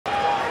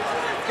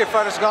Okay,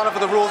 fighters, gone over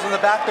the rules in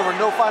the back. There were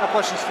no final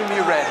questions from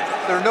you, Red.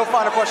 There are no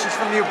final questions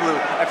from you, Blue.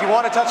 If you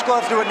want to touch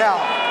gloves, do it now.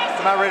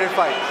 I'm not ready to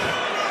fight.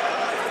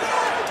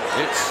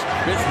 It's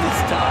business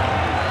time.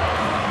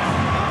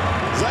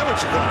 Is that what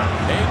you got?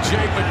 A.J.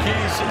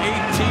 McKee's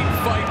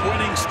 18-fight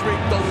winning streak,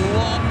 the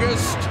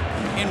longest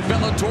in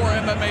Bellator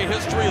MMA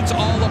history. It's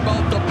all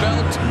about the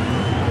belt.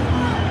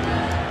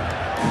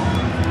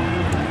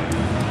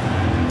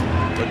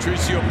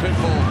 Patricio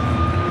Pitbull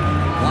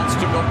wants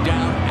to go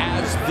down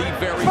as the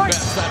very best.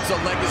 That's a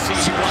legacy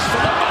he wants for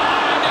the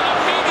body.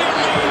 And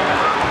immediately,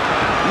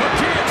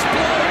 McKee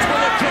explodes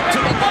with a kick to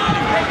the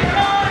body.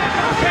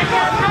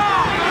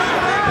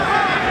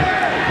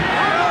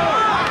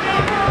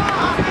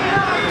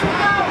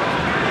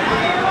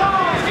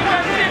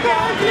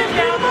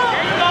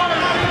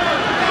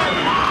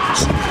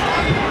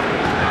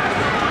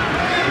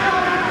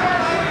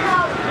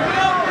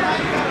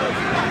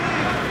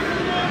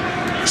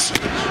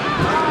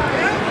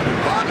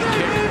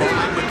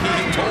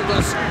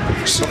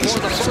 Before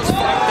the first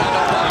fight, that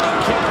a body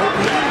kick would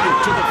lead you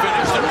to the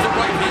finish. There was a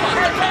right hand on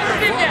the counter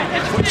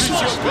from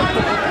Patricio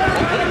Pitbull.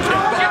 A good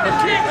kick by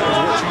McKee.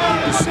 That's what you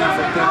need to see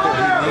from Pitbull.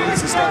 He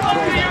needs to start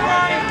throwing that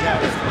right hand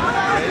count.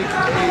 Make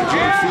AJ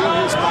feel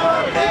his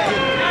power. Make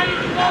him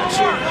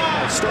actually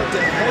start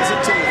to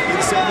hesitate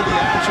in some of the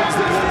actions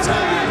that he'll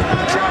take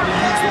and try to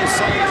use those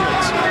side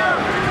kicks.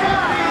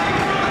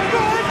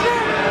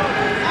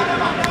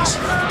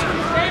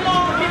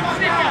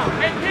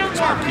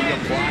 McKee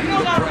applying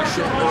the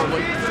pressure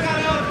early.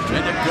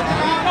 And a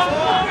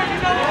guard.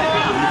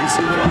 You can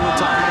see what we were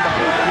talking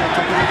about right here.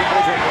 Taking it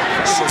over.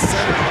 The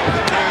center of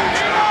the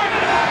cage.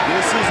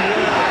 This is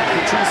where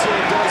Patricio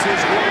does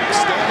his work.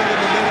 Standing in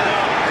the middle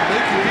and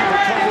making people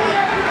cover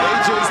up.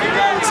 AJ's the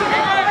guy that's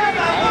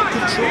all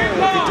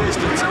control of the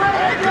distance.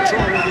 All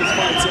control of his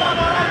fights out.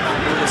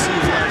 We're going to see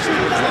who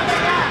actually wins that.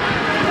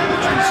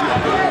 Patricio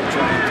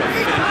trying to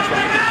finish,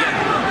 trying to get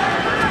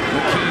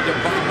McKee to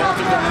bring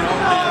both of them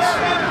known as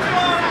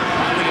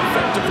highly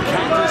effective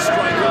counter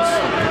strikers.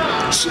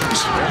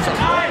 There's a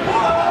body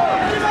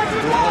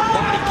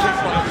kick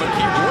by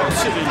McKee,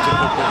 works it into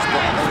Pitbull's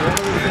body. One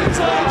of the things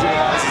that AJ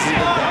has is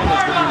even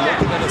advantage when you're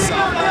looking at a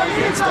southpaw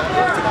against that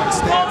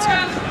orthodox stance.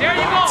 There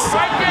you go,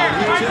 right there,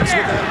 right there.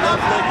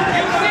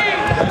 You see?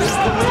 That is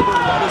the lever,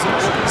 that is a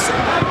open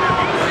side.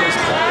 That is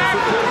hard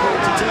for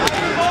Pitbull to take.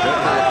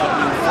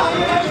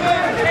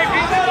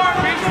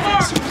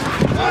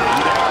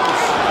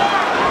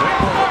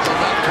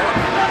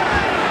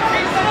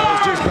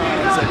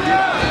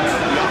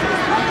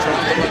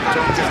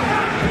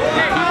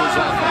 Hey,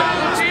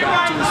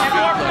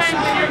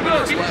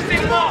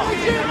 big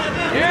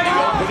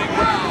more, big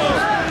more.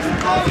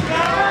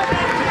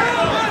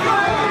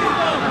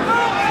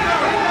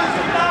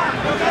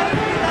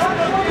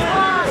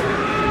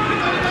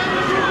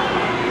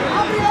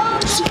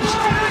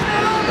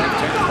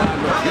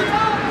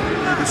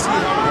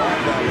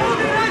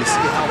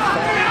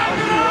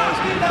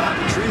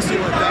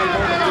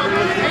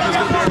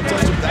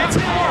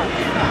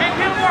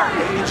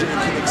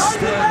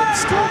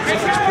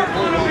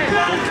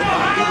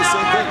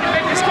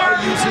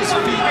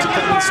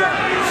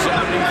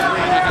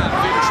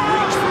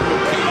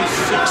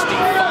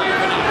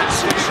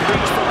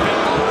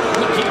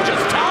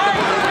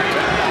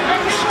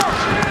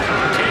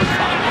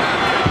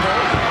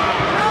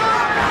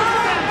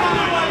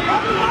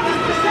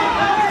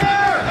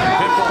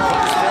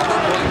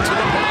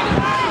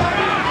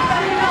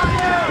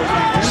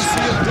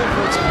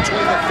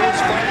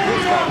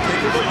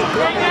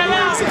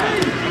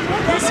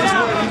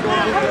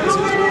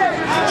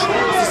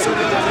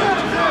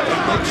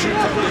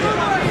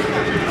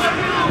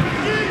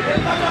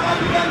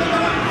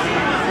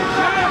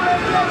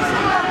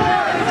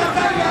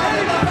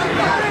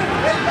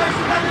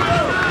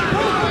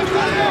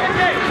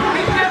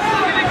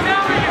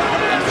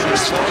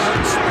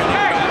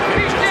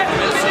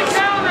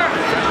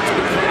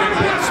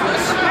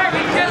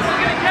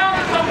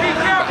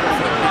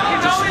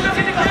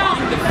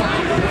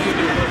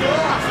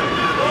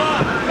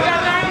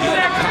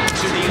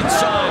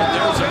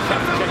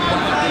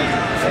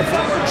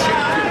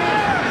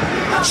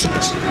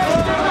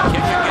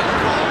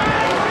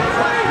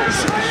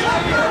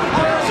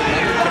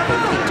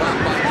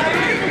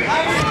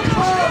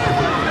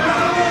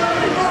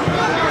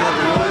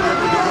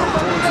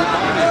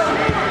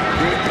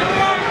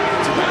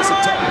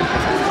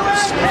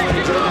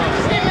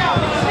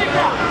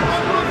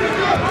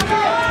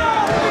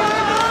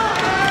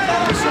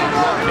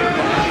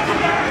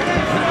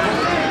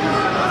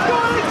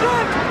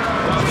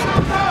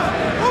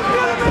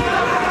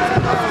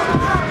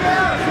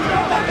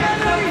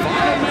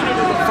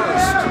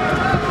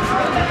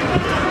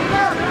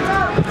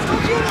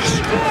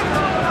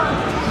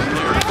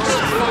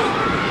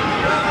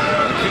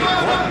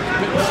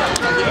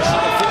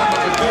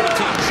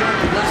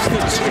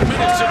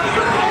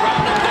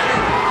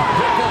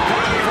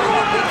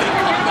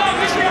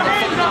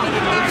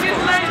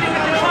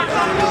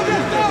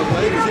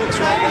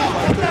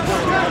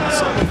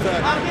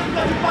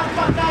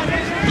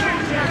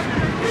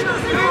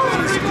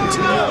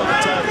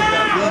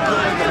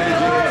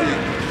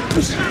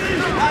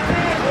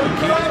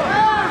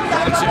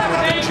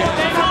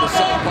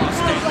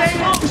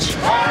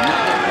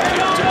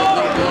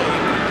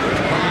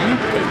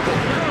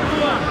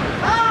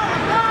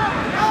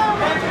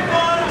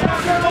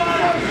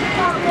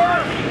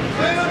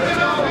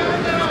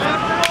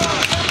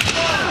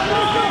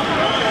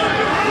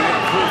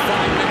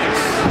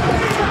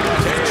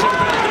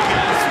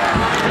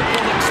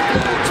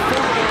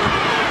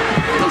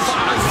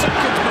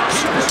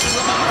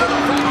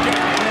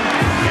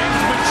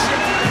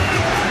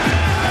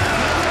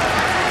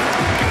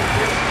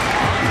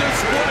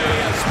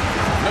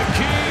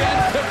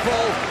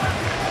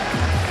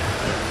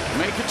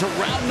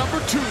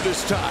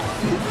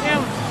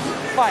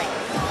 fight.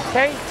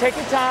 Okay? Take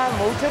your time,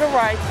 move to the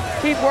right,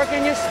 keep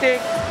working your stick,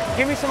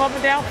 give me some up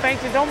and down feints,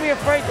 and don't be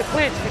afraid to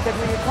clinch because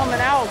when you're coming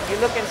out, you're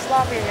looking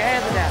sloppy and your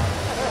hands are down.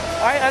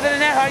 All right, other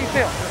than that, how you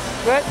feel?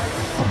 Good?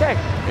 Okay.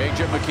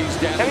 AJ McKee's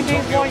dad.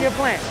 Everything's going your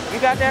plan. You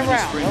got that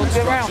round. That was a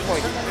good round for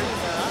you.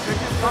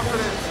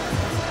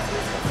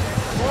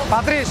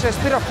 Patrício,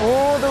 respira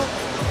fundo.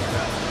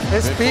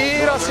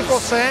 Respira, se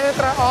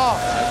concentra. Ó,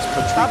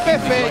 tá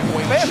perfeito,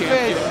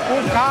 perfeito.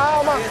 Com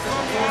calma.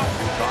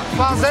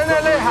 Fazendo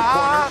ele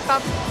errar.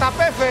 Tá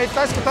perfeito.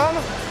 Tá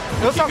escutando?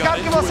 Eu só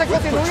quero que você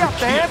continue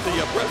atento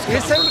e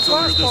sempre com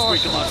as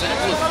costas.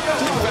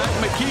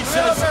 McKee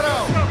says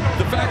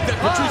the fact that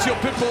Patricio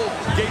Pitbull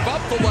gave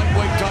up the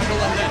lightweight title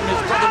and then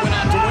his brother went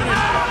on to win it,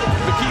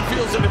 McKee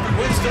feels that if he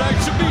wins tonight,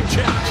 it should be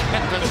champ.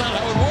 That's not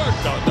how it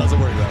works. No, it doesn't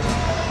work that way.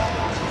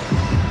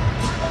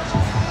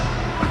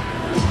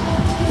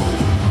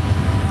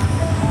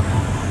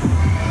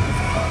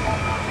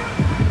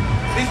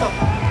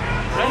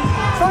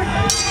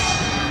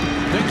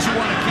 Things you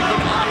want to keep an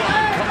eye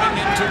on coming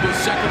into the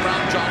second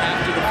round, John,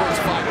 after the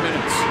first 5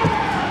 minutes.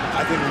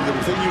 I think the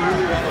thing you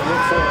really want to look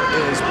for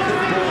is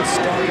Pitbull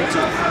starting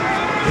to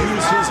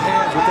use his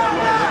hands with that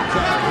right hand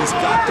counter. He's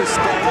got to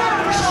start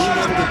being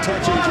able to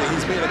touch AJ.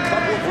 He's made a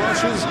couple of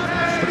rushes,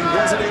 but he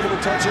wasn't able to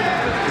touch him.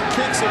 The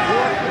kicks have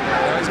worked.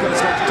 Now he's going to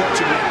start to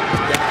touch him.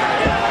 What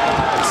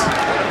about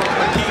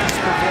McKee's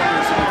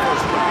performance in the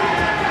first round?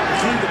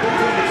 The big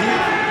thing with McKee,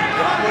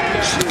 what I'm looking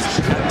at is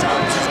at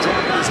times he's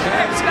dropping his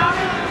hands,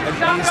 and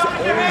he needs to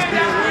always be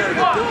aware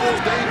that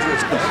Pitbull's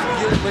dangerous. Don't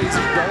get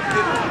lazy. Don't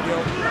get,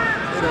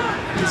 in a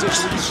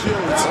position where you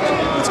feel it's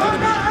going to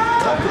be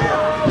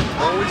comfortable.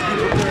 Always be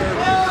prepared.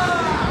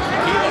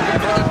 He looking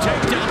for the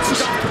takedown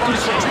stuff by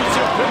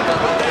Patricio Pitbull,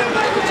 but then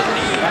there was a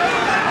knee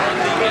on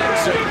the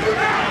exit.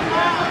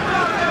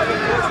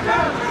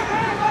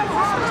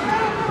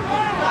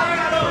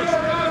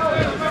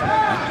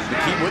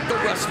 McKee with the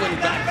wrestling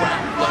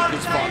background, like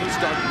his father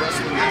started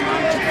wrestling at the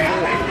age of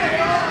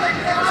 4.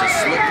 As a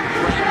slick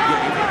ground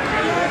game.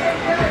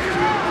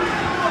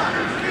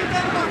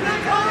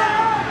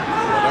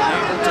 But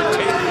unable to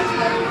take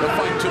the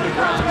fight to the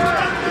ground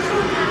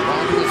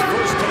on his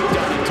first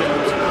takedown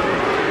attempt.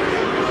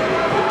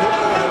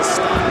 Pitbull has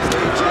stopped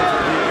AJ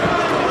from being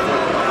able to come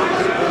forward.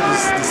 Pitbull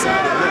has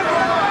decided, look,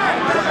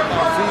 I'll plant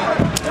my feet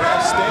and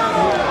I'll stand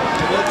here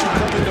and let you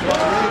come into my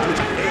range,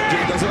 which AJ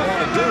doesn't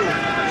want to do.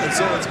 And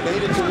so it's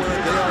made it to where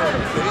they are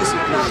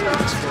basically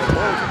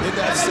both in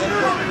that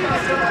center,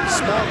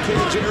 small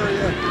cage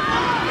area,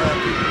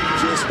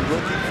 just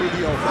looking for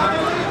the opening.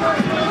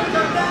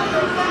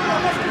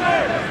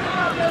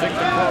 I think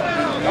the quote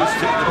used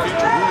to in the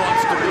future, who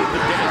wants to lead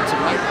the dance? It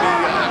might be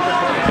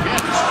Acrobatic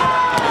Hinge.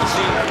 It's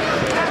the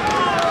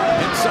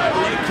inside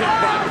leg kick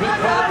by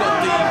Pitbull,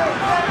 but the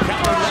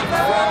counter left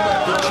from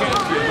the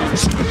champion.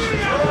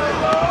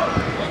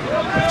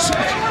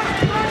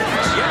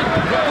 Yeah,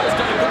 Pitbull's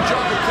done a good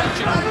job of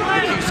catching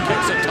McKee's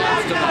kicks at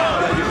times tonight.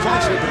 Yeah, you're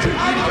catching it, but you're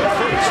eating it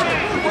first.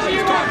 Well,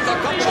 he's got a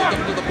couple of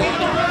them to the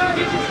body.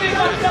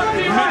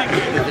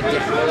 Mitigated the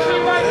damage.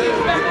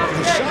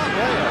 The shot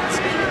lands.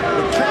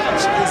 The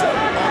catch is on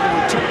the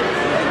return.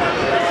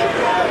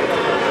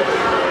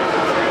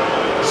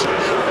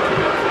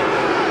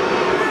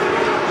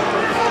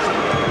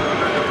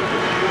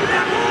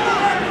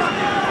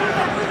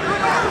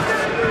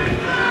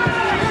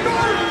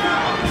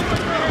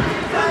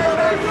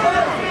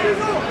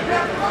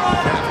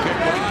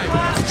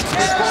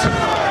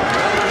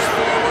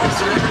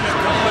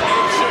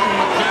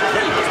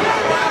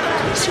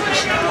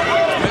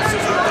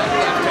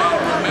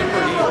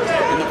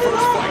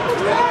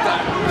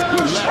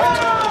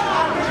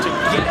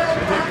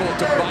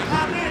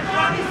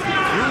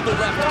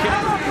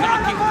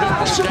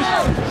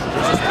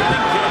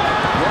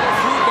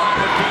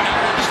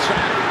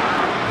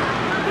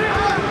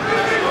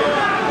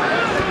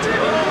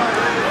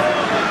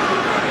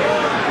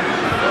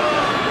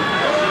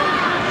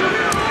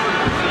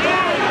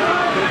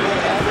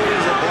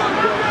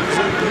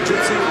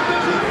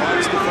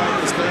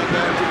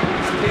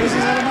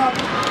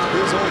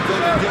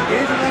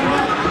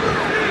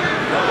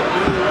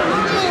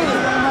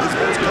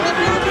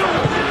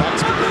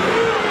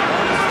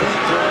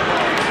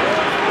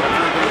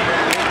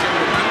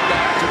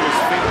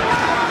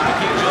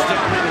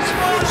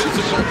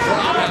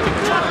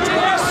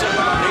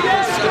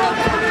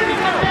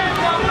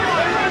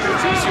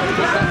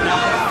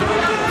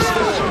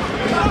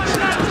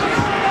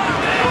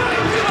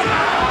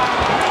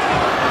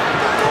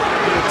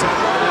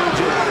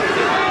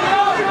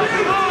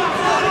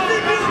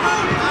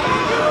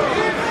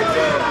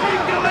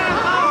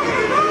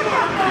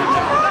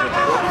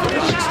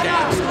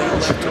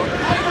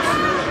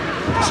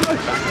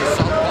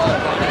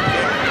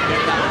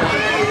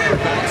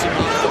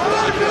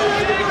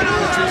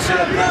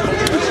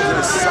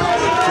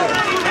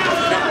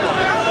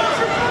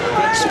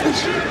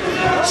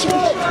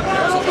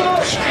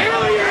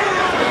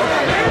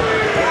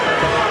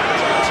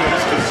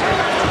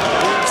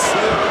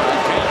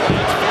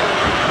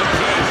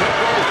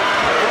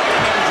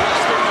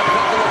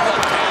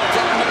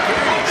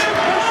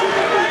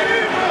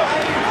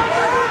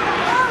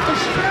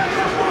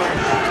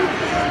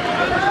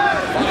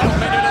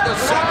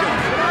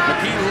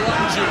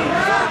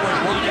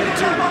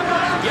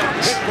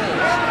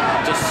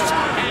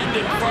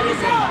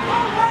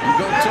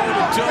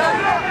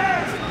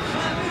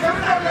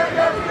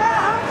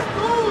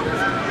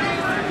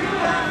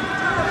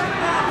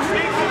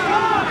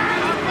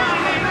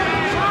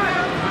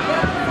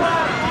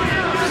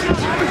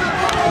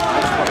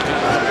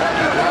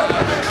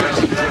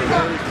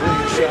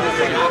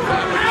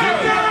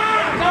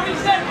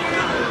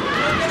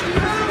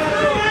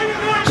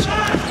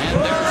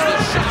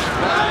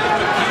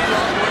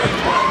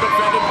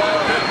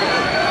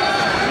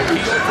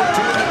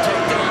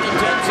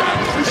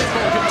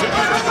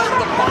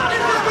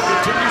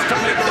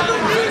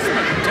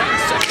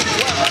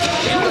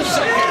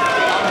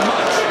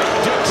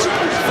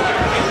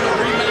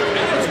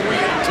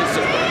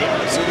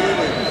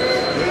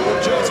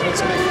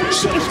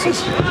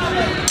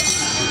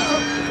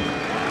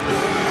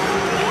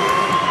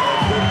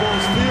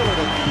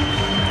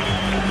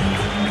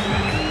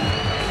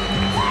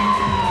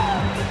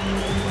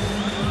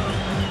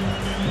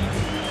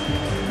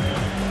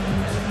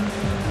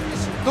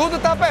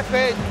 Tudo tá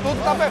perfeito,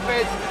 tudo tá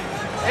perfeito.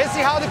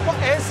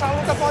 Essa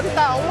luta pode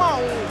estar 1 a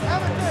 1.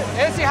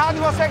 Esse round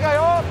você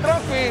ganhou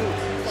tranquilo.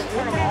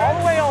 Turn them all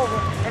the way over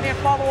and then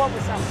follow up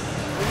with something.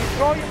 When you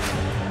throw you.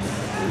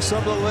 Some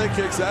of the leg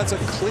kicks, that's a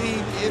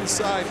clean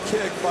inside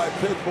kick by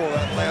Pitbull.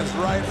 That lands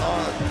right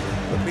on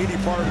the meaty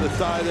part of the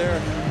thigh there.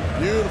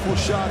 Beautiful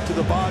shot to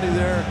the body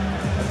there.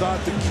 I thought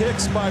the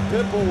kicks by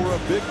Pitbull were a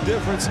big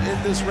difference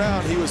in this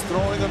round. He was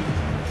throwing them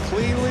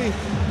cleanly.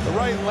 The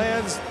right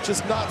lands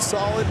just not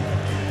solid.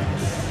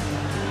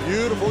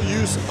 Beautiful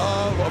use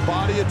of a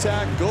body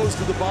attack, goes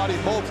to the body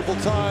multiple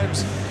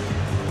times.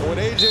 And when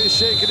AJ's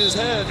shaking his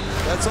head,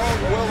 that's all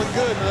well and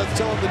good. And that's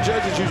telling the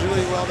judges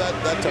usually, well, that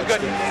touched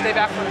Good. it. Stay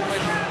back from the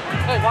clinch.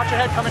 Hey, watch your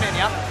head coming in,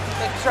 yeah?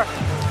 Hey, sure.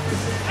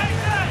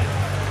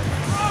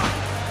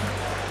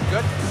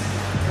 Good.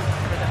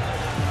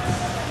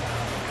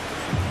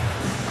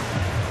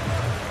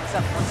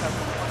 One second.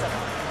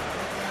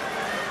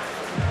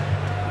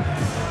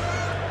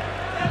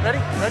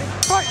 Ready?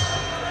 Fight!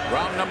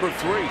 Round number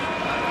 3.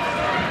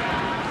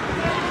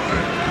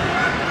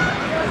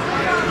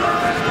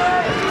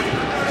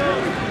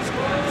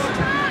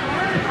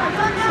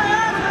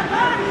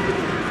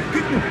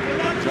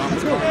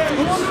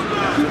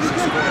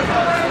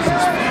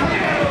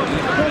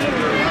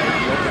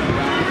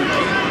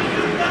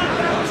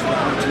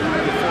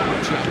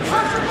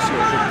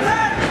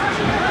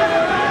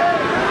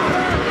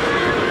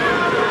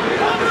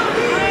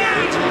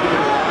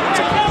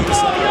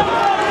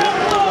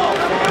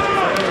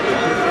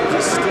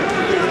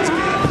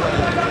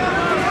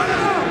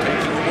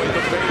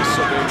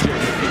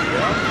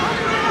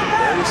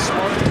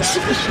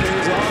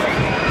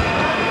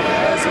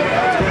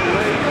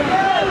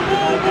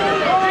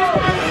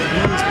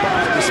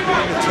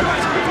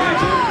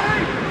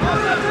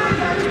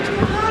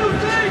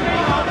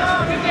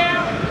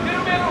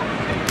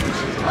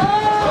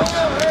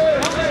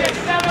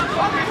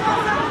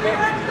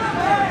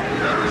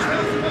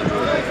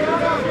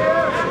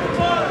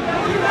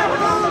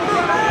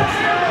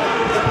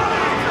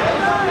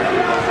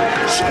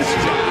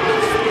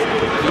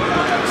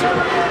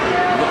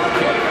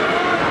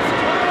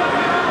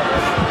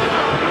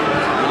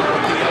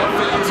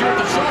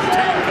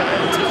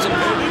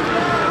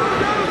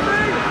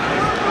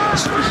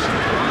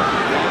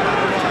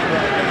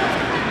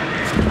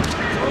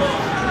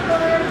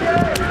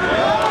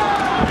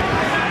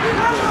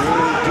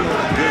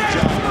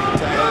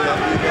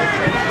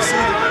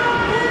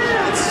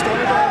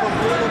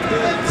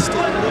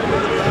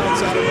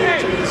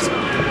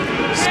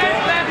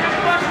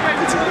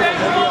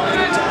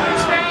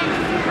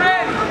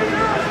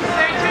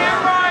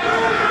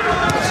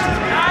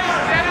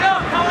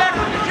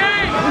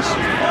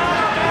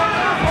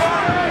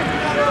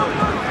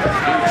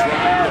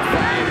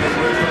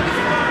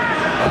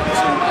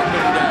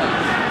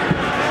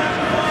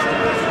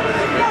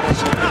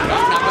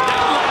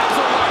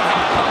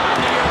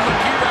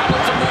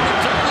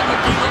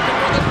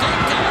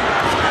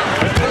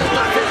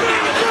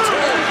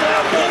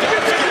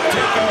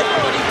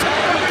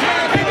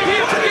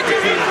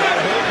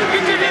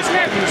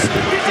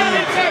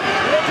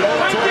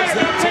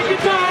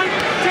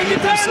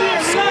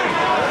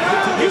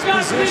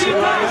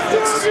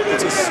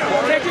 It's a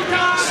smart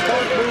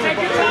move by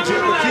AJ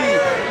McKee.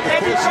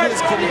 The question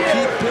is, can he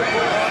keep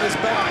Pitbull on his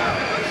back?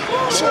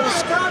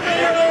 Most guys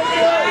that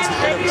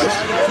have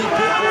tried to keep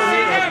Pitbull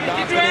here have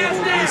not been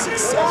able to be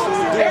successful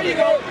in doing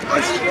it.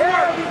 He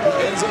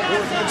ends up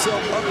working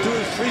himself up to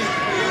his feet.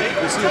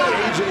 We'll see if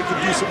AJ can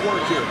do some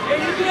work here.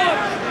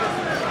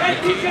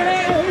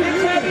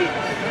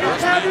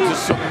 First man to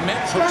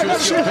submit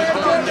Patricio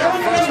Pitbull in their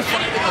first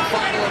fight in the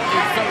final of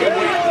the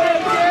featherweight.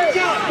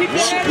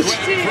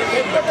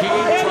 McKee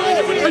trying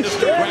to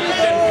administer ground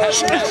and pass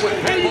that with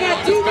Pitbull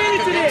on his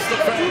back against the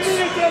fence.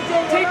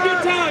 Take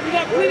your time. You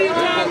got plenty of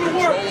time to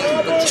work.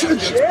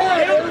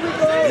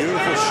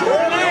 Beautiful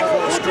short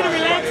elbow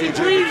strike by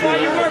AJ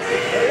McKee.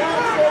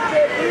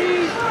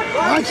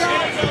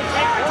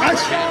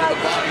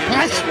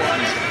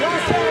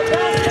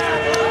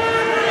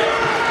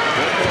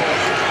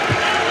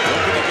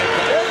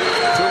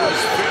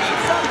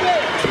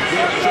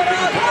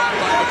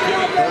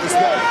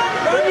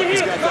 He's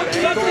got that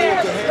angle with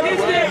the hand,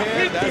 right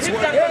hand. That's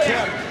what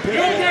kept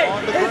Pitbull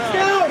on the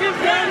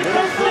ground.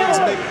 Little things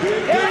make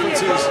big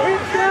differences.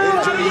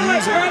 AJ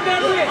using,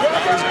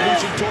 he's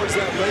reaching towards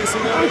that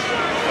lacing of it.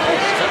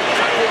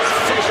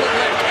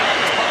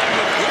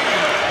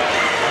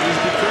 He's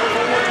be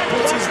careful where he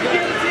puts his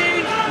neck.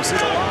 We've seen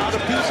a lot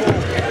of people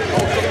getting in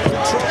trouble with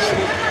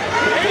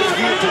Pitbull's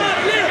guillotine.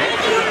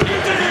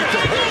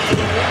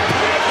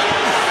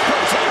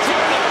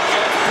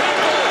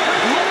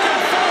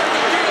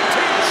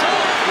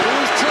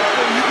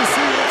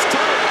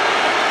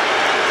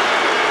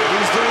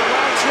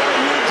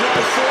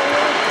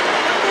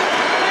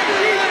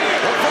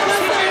 The first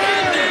fight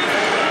ended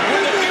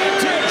with a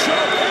guillotine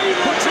choke.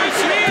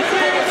 Patricio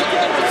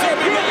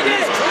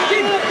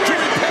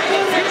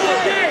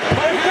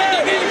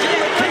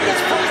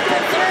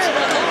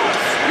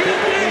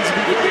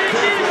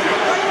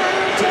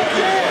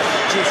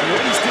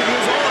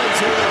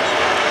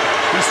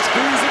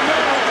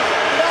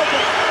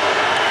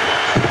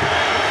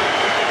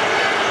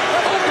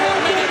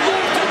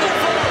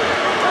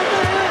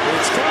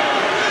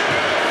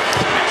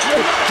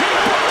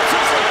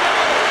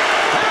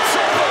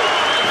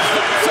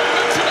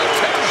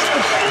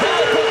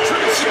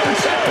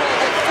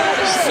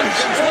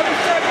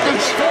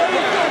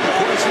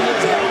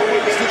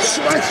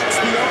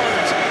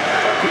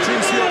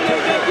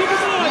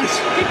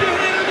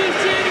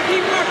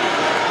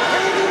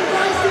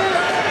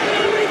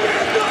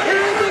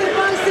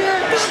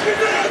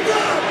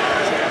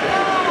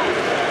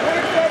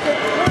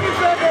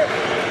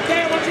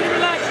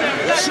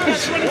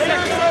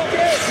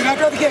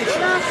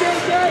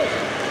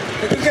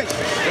 15 seconds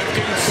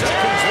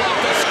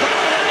left to score.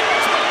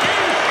 It's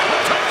McKee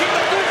attacking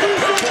the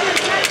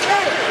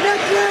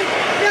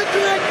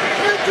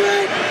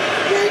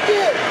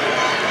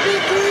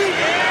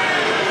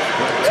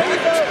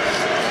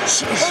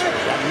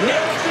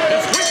Nick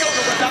as we go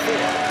to the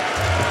double.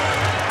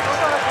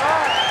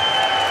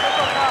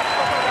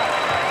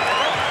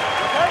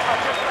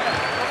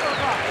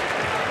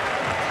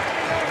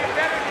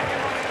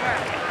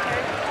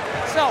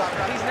 So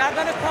he's not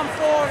going to come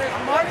forward as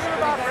much.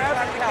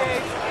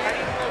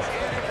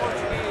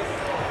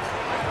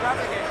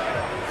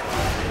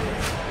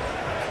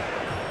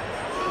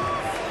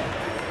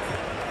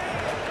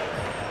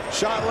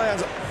 Shot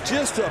lands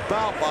just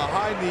about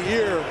behind the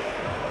ear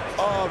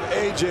of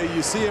AJ.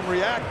 You see him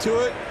react to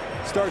it,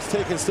 starts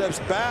taking steps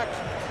back,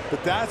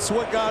 but that's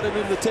what got him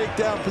in the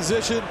takedown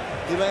position.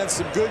 He lands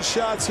some good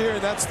shots here,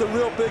 and that's the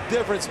real big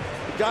difference.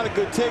 He got a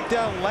good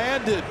takedown,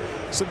 landed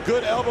some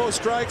good elbow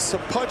strikes,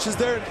 some punches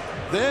there.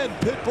 Then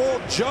Pitbull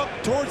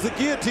jumped towards the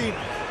guillotine.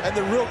 And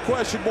the real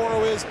question,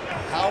 Moro, is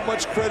how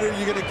much credit are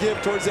you going to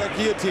give towards that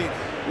guillotine?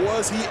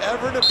 Was he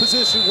ever in a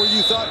position where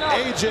you thought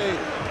AJ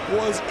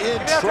was in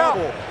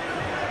trouble?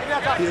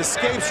 He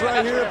escapes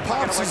right here,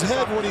 pops his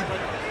head when he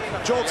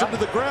jolts him to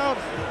the ground,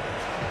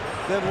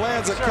 then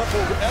lands a couple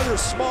of other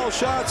small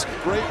shots.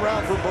 Great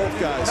round for both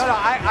guys. No,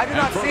 I do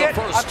not see it.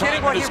 I'm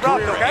getting what he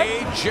rubbed,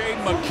 okay? AJ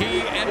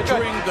McKee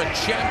entering the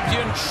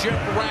championship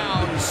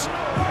rounds.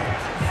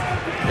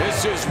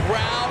 This is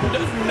round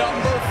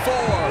number 4.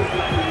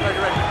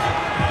 Ready.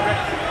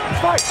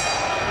 Fight!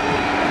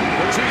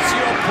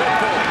 Patricio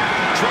Pitbull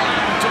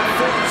trying to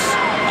force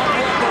a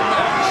rubber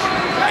match.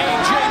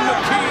 AJ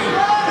McKee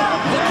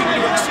looking to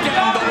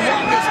extend the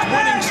longest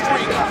winning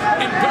streak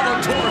in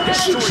Bellator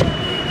history.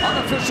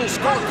 Unofficial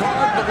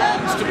scorecard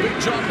belongs to Big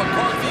John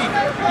McCarthy.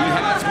 He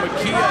has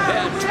McKee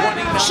ahead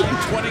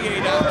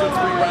 29-28 after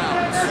 3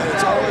 rounds. And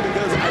it's only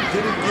because I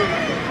didn't give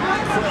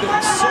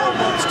credit so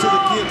much to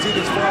the guillotine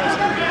as far as I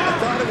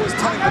thought it was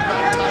tight, but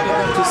not tight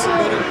enough to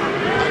submit it.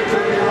 I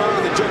could be wrong,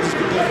 and the judges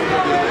could definitely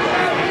be wrong.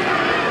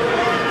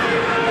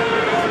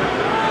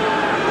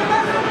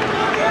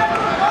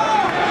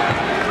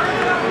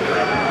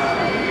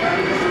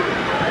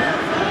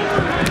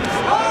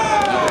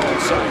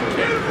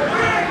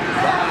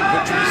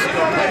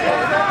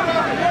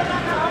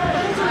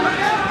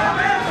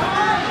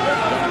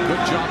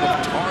 Good job of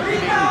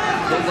targeting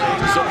the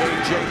legs of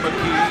AJ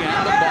McKee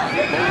and the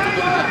body, both of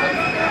them back.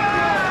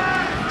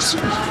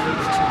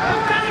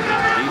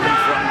 Even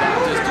from that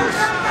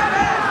distance,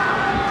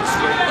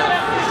 straight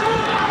left,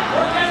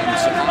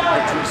 lands on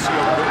Patricio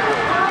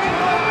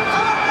Pitbull.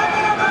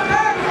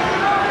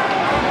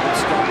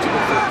 Start to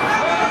the foot.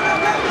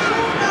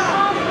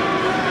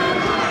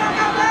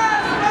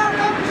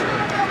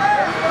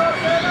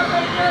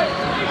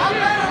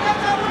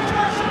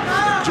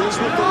 Just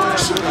with the way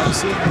I'm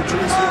seeing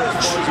Patricio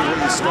as far as the way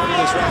he's starting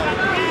this round,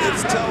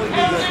 it's telling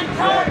me that, you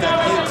know what, that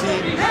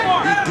guillotine, he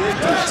did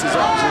touch his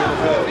arms a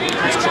little bit.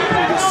 He's trying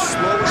to just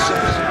slow it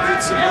down,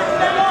 get some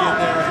blood back in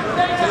there,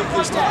 take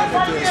his time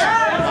with this.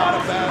 Not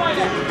a bad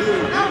thing to do,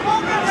 as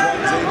long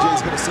as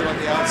AJ's going to sit on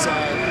the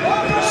outside and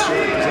make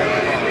sure he's at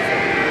the bottom.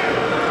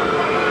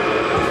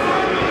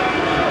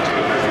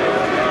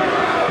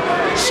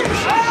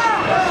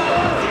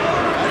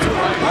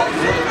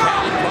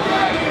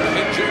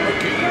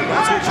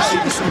 That's what you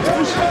see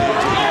sometimes.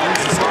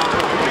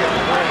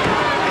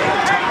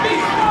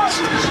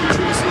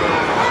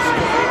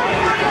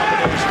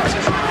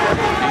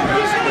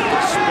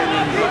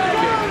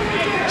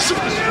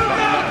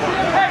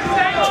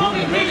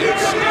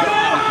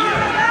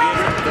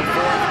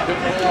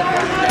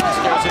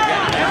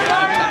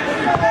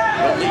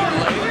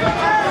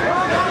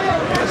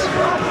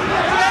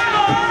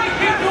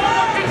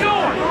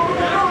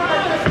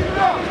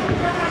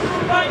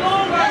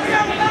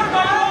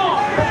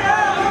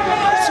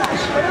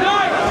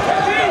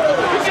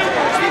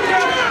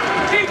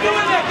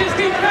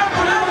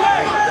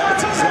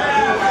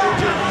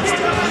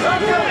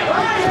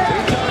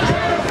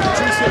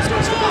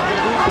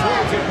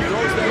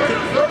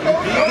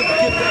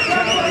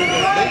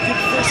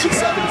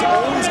 It's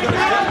always going to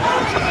come.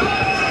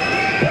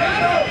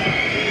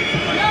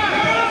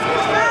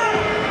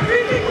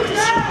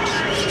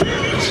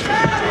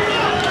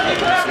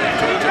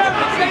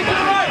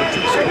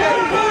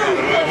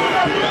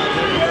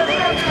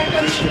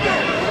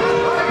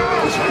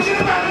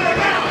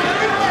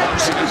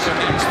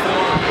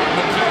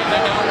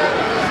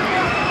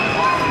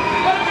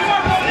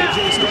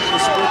 AJ's starting to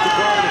split the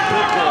guard of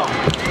Pitbull.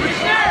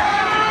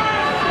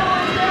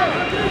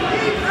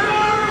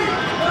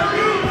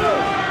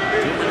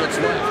 2 minutes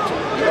left.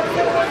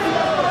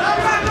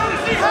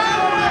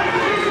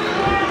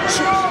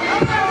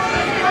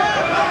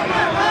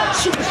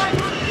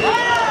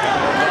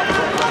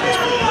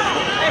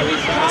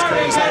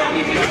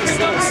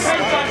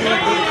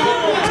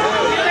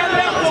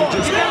 He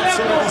just wants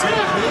somebody's going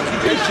to make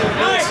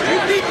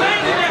you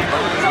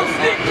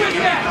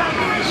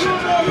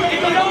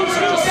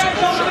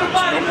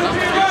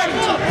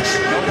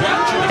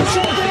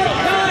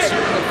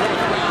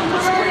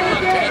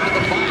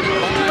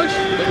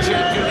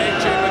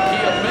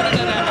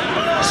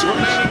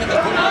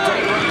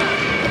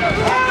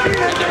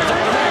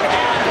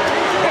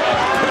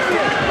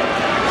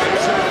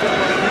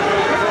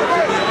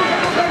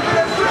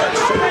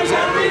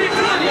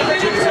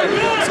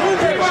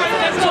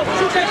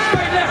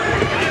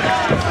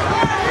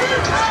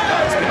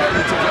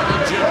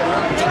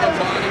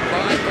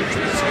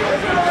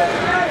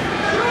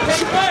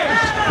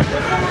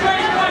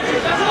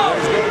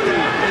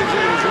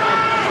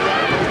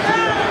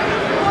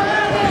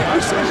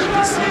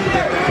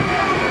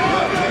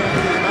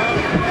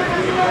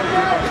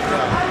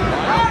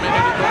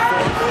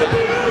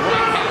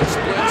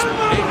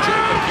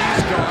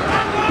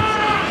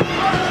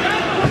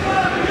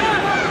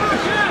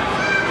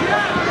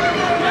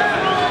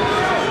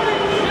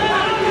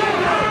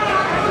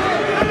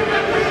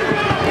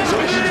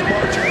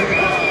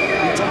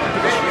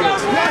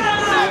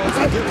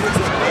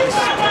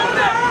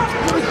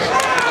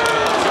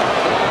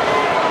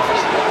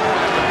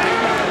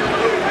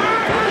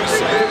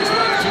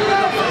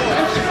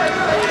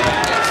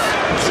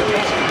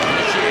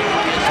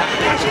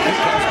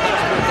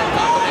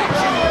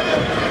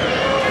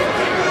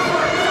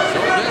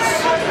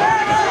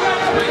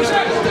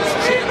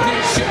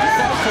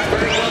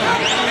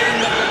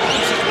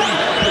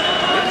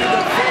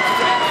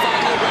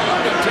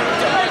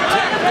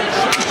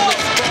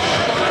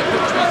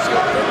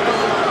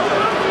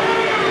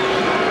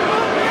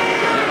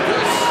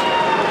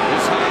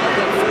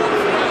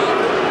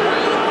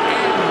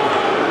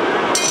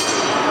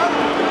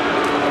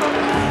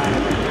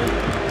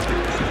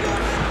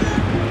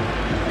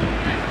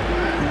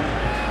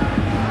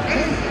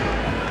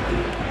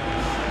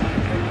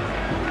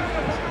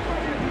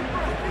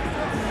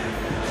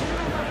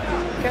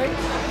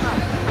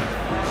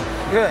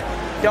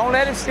Don't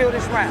let him steal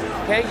this round,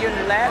 okay? You're in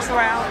the last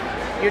round.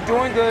 You're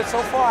doing good.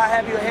 So far, I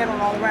have you ahead on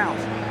all the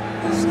rounds.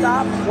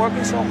 Stop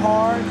working so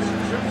hard.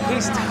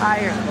 He's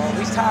tired, bro.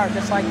 He's tired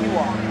just like you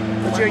are.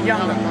 But you're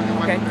younger,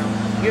 okay?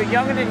 You're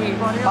younger than he.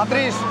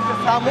 Patrício,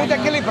 tá muito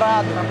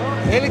equilibrado.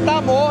 Ele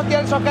tá morto e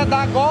ele só quer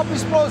dar golpe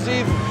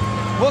explosivo.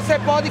 Você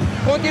pode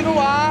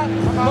continuar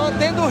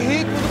mantendo o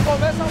ritmo do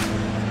começo ao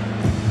fim.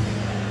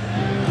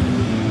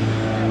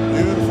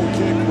 Beautiful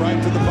kick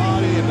right to the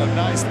body and a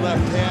nice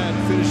left hand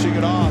finishing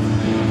it off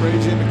for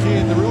AJ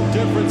McKee. And the real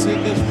difference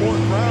in this fourth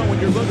round when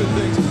you're looking at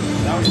things,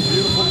 that was a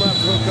beautiful left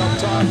hook up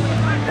top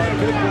by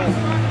Pitbull,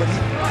 but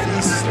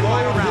he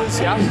slowed his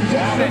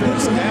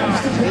offense down.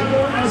 He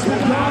was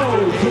going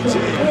after AJ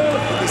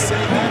in the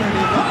same manner.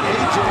 He let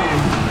AJ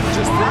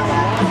just throw a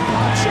lot of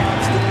pot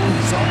shots.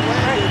 Some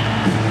landed,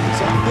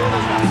 some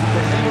didn't.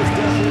 But he was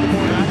definitely the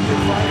more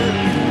active fighter.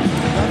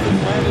 Nothing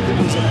landed. It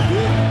was a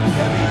big,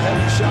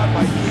 heavy shot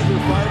by either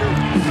fighter.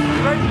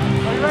 Are you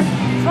ready?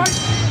 Fight!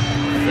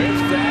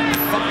 Fifth and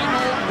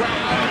final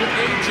round.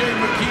 AJ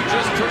McKee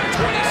just turned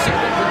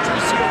 27.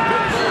 Patricio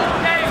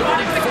Pitbull,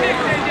 34.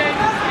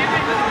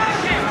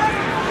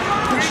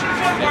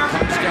 It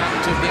comes down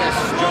to this.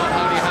 John,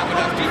 how do you have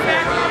enough to go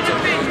around to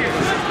me?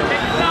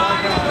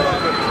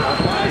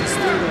 It's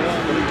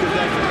 3-1, but he could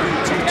definitely be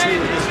 2-2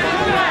 in this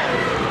final round.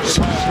 In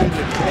my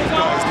opinion,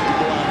 both guys need to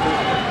go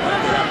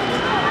after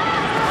it.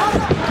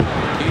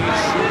 He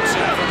shoots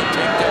in for the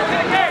takedown.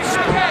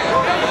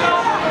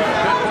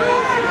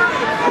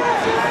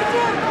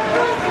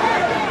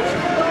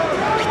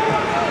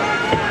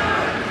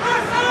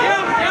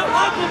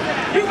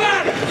 You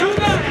got it! You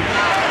got it!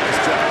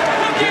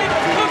 Hook it!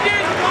 Hook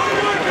it!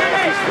 Hook the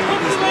leg!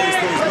 Hook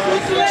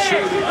the leg!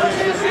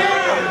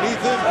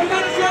 Underneath him.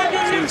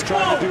 That's what he's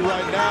trying to do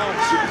right now.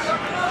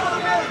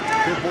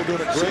 Pitbull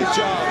doing a great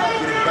job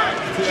getting back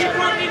to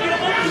that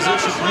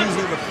position,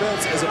 using the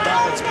fence as a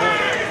balance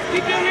point.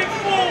 Keep your hips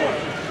forward.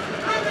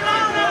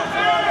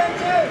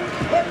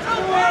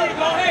 There you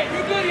go. Hey,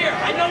 you're good here.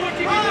 I know what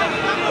you're going to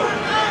do.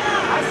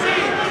 I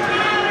see it.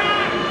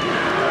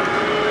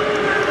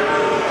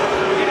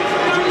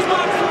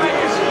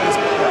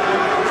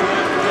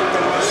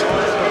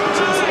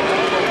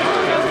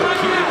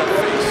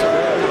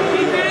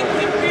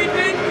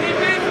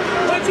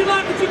 What you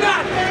like, what you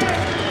got?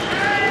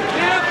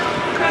 Yeah,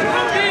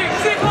 come big,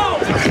 sit low.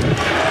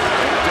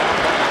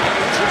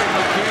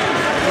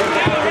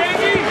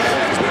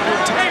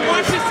 Hey,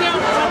 watch yourself.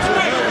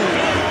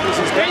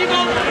 There you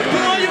go.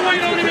 Put all your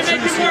weight on him and make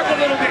him work a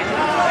little bit.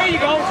 There you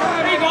go.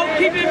 There you go.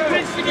 Keep him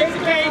pinched against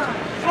the cage.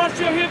 Thrust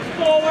your hips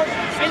forward,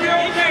 and you're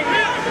okay.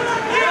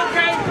 You're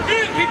okay.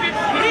 Keep it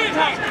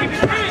tight. Keep it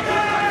tight.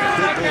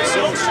 Okay,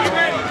 so you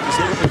ready?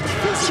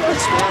 Let's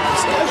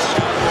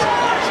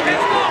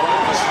go.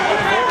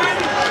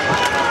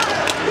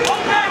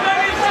 Okay,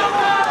 baby, so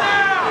far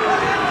now.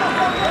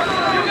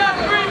 You got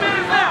 3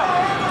 minutes now.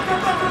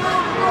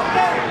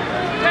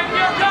 Take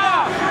your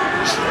time.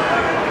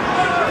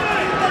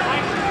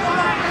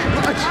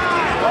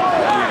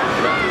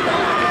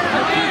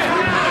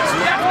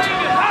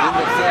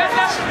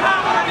 That's the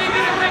top. I need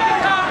you to take the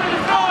time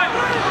and throw it.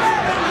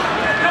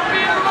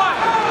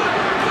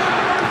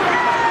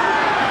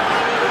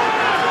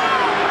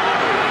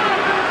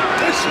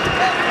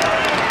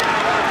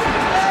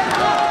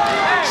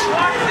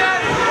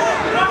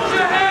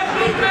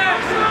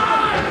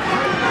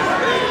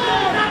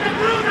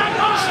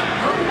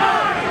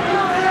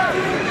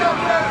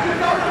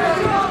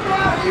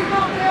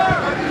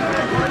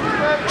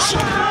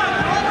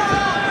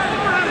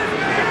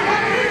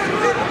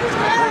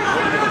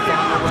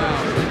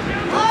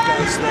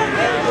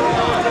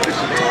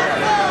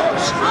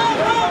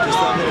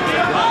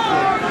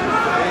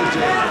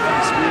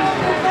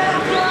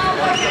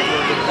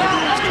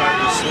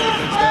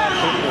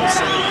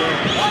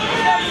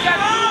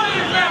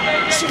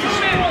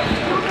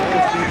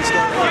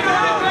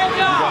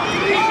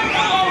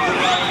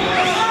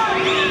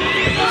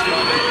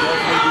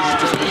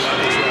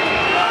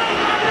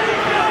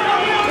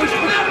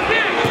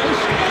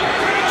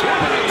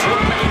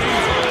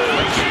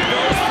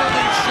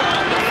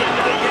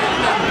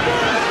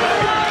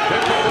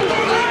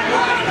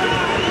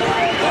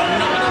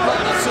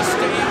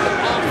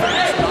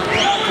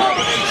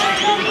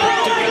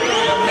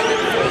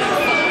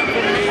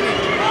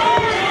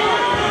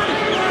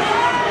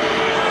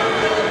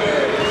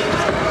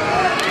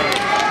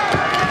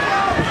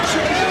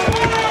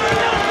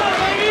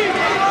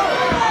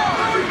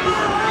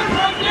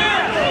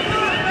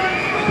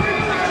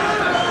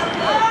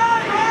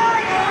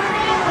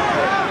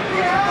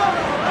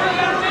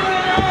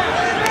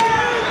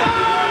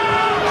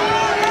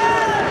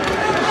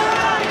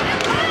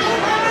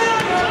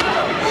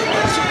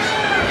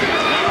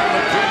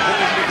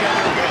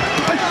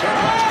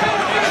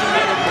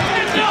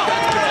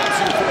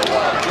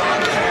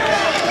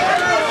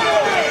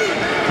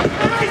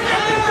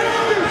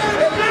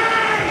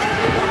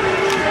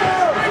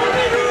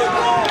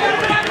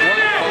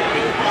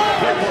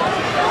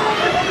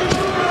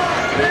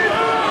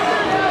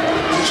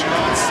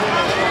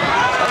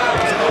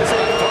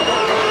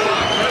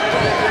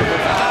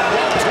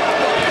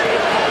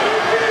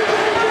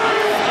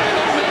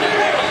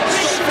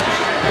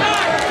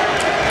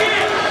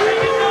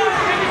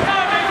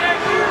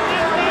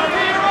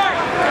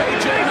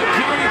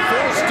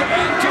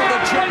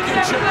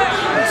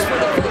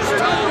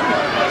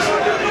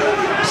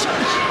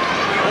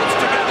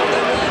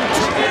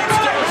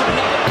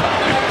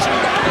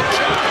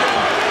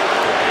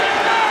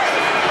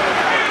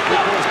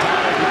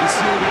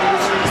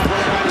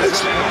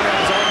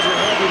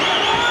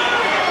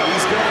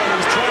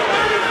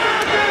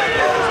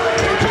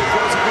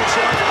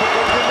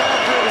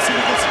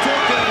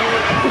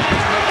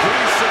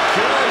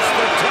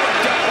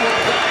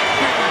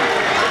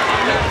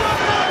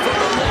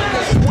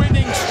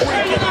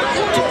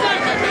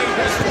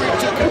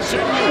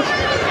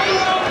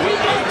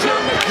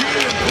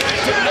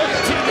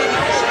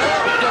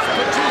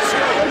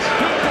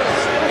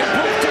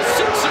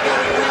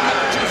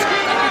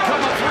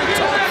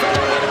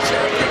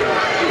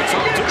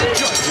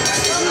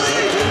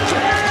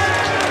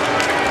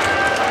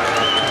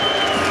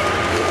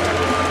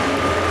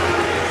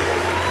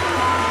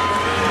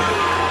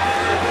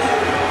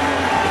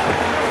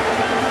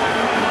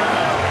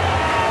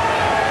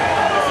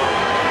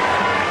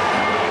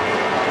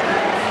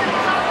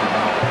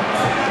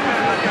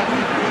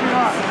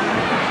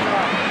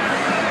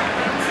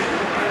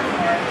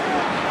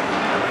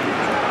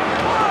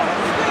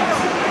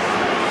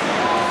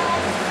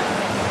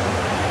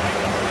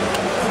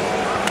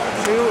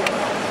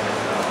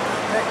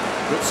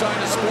 sign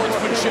of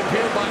sportsmanship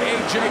here by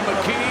A.J.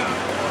 McKee,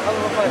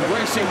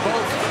 embracing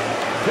both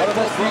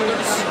Pitbull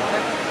brothers.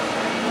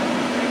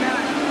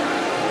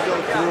 Go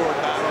through a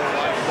battle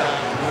like that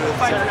with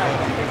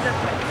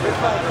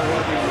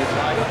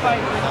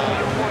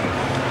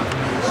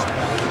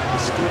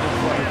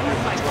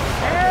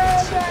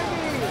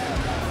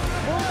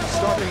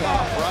starting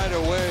off right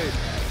away,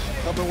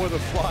 coming with a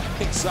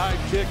flying side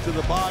kick to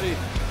the body.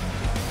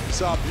 We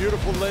saw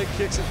beautiful leg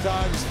kicks at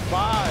times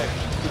by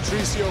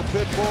Patricio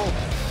Pitbull.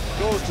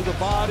 Goes to the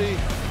body,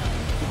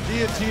 the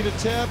guillotine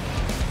attempt.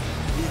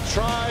 He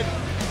tried,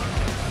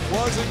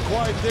 wasn't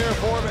quite there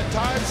for him. At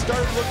times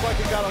started to look like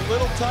it got a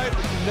little tight,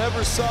 but you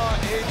never saw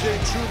AJ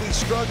truly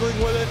struggling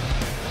with it.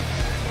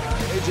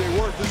 AJ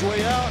worked his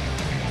way out,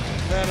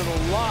 landed a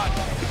lot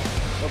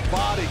of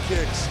body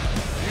kicks.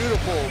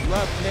 Beautiful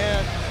left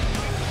hand.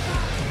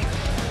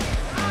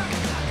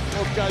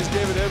 Both guys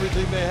gave it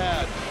everything they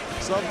had.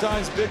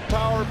 Sometimes big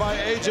power by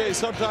AJ,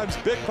 sometimes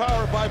big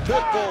power by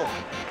Pitbull.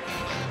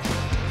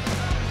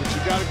 But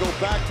you got to go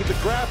back to the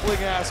grappling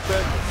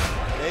aspect.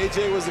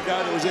 AJ was the guy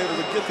that was able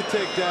to get the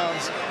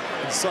takedowns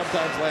and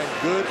sometimes land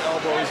good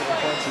elbows and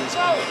punches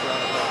on the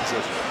ground in that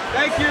position.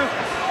 Thank you.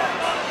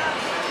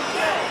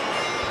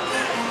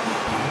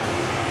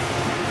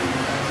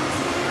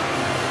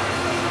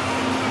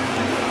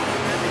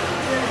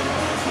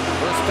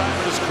 First time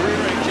in his career,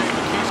 A.J.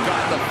 McKee's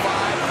got the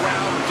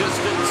 5-round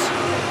distance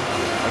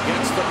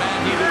against the man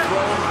he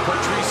dethroned,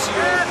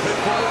 Patricio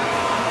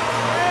Pitbull.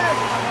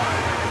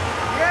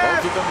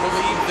 Both of them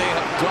believe they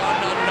have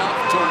done enough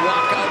to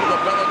walk out of the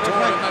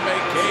Bellator MMA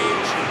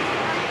cage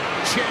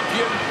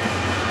champion.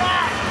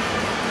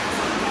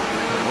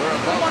 We're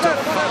about to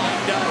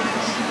find out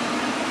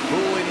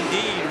who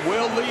indeed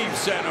will leave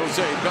San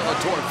Jose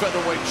Bellator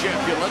featherweight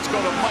champion. Let's go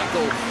to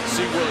Michael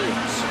C.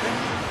 Williams.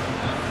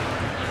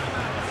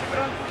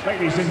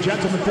 Ladies and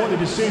gentlemen, for the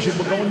decision,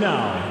 we're going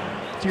now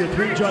to your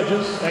 3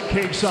 judges at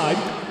cage side.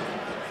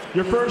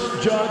 Your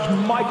first judge,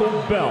 Michael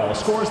Bell,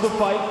 scores the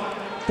fight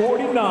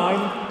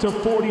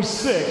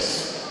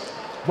 49-46,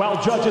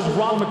 while judges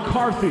Ron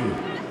McCarthy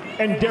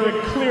and Derek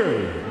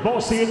Cleary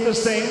both see it the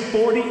same,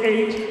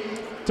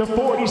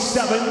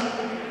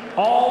 48-47.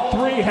 All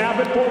 3 have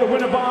it for the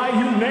winner by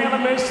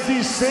unanimous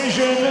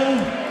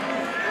decision.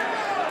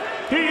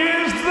 He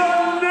is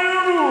the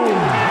new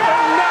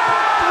and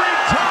now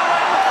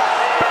 3-time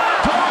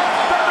Bellator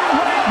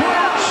featherweight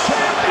world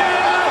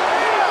champion,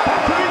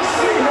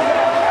 Patricio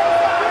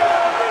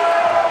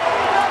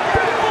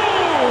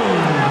Pitbull.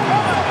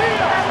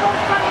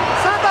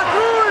 Santa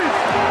Cruz!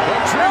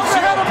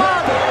 Patricio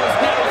Pitbull is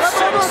now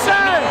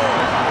 6-0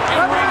 in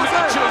ring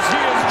matches.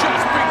 He has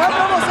just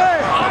become a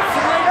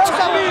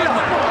 3-time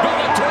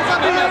Bellator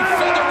MMA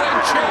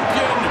featherweight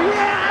champion,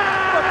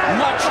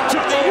 much to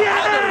the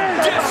utter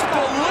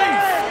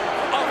disbelief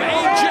of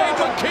A.J.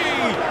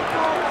 McKee,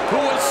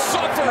 who has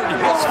suffered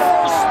his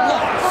first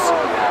loss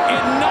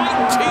in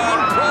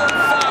 19 pro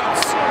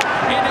fights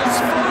in his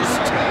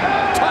first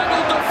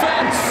title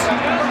defense.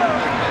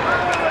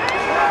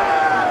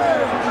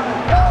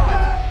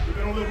 You've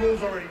been over the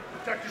rules already.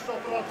 Protect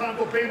yourself at all times.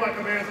 Obey my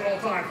commands at all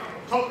times.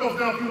 Talk those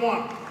down if you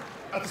want.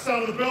 At the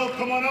sound of the bell,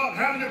 come on out.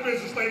 Handle your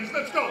business, ladies.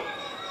 Let's go.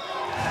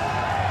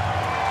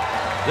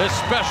 This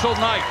special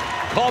night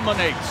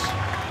culminates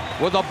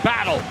with a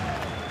battle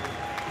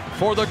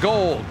for the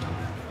gold.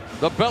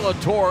 The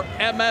Bellator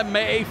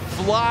MMA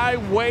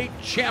Flyweight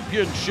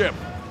Championship.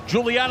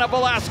 Juliana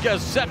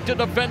Velasquez set to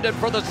defend it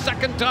for the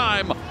 2nd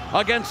time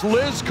against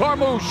Liz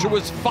Carmouche, who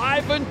is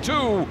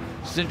 5-2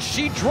 since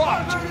she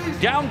dropped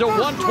down to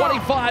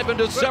 125 in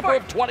December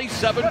of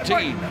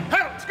 2017.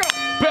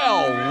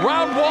 Bell,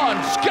 round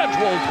 1,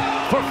 scheduled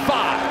for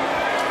 5.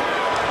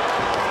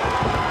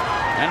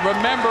 And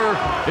remember,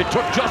 it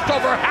took just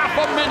over half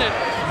a minute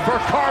for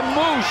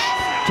Carmouche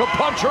to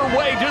punch her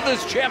way to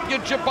this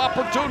championship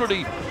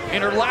opportunity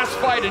in her last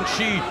fight, and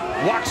she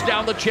walks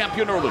down the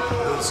champion early.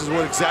 This is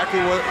exactly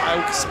what I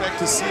would expect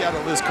to see out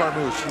of Liz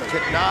Carmouche.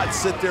 You cannot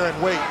sit there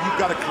and wait. You've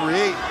got to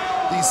create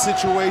these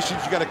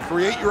situations. You got to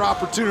create your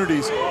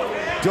opportunities.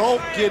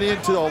 Don't get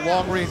into a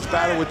long-range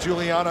battle with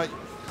Juliana.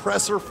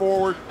 Press her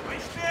forward.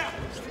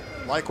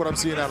 Like what I'm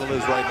seeing out of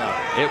Liz right now.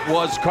 It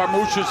was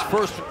Carmouche's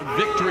first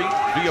victory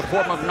via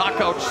form of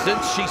knockout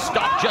since she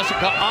stopped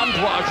Jessica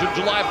Andrade in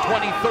July of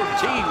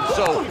 2013.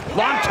 So,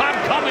 long time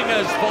coming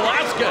as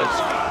Velasquez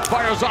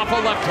fires off a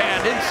left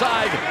hand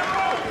inside.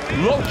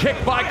 Low kick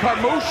by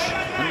Carmouche.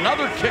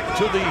 Another kick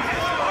to the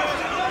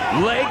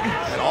leg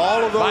and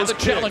all of those by the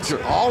kicks,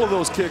 challenger. All of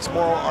those kicks,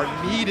 Mauro, are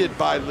needed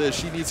by Liz.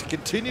 She needs to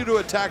continue to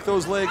attack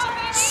those legs,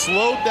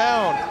 slow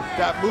down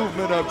that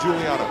movement of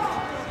Juliana.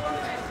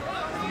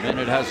 A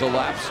minute has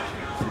elapsed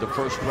in the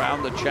first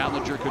round. The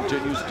challenger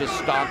continues to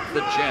stomp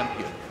the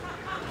champion.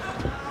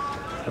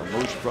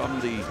 Carmouche from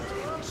the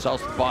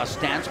southpaw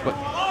stance, but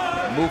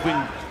moving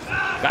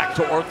back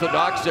to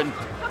orthodox, and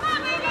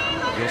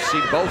you'll see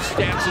both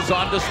stances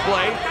on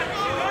display.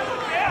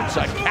 It's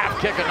a calf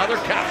kick, another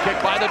calf kick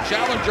by the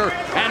challenger,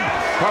 and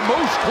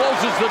Carmouche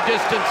closes the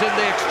distance, and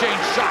they exchange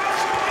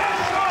shots.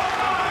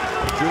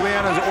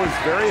 Juliana's always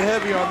very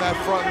heavy on that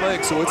front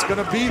leg, so it's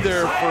going to be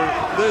there for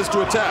Liz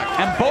to attack.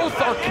 And both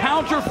are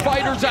counter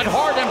fighters at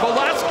heart, and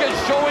Velasquez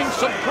showing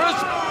some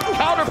crisp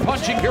counter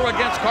punching here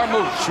against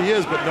Carmouche. She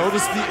is, but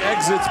notice the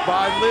exits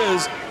by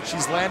Liz.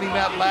 She's landing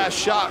that last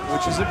shot,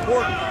 which is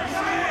important.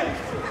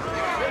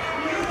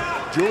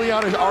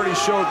 Juliana already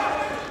showed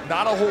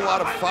not a whole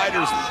lot of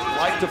fighters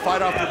like to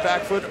fight off their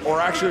back foot, or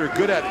actually are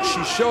good at it.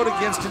 She showed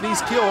against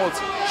Denise Keelholtz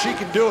she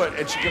can do it,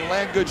 and she can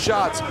land good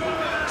shots.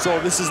 So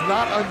this is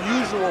not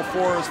unusual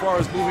for her as far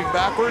as moving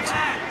backwards,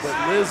 but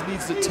Liz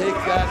needs to take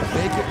that and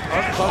make it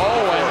uncomfortable.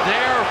 Oh, and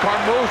there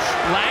Carmouche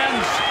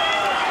lands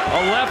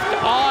a left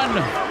on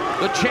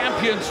the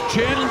champion's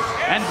chin,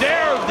 and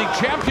there the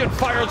champion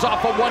fires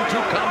off a 1-2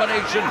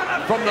 combination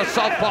from the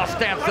southpaw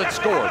stance that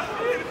scored.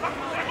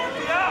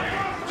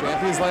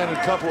 Champion's landed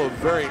a couple of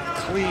very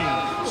clean,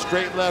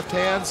 straight left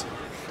hands.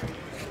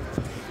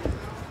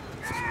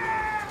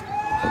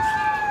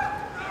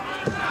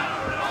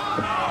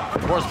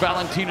 Of course,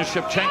 Valentina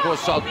Shevchenko is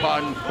southpaw,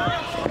 and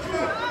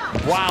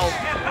while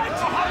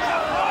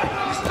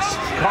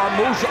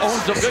Carmouche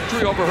owns a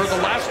victory over her,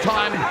 the last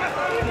time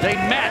they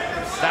met,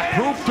 that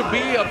proved to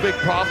be a big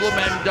problem,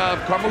 and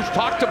Carmouche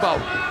talked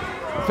about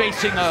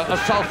facing a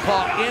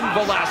southpaw in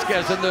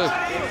Velasquez and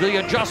the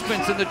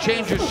adjustments and the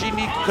changes she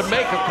needs to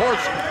make. Of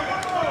course,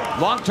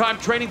 longtime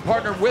training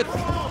partner with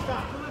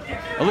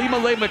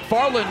Ilima-Lei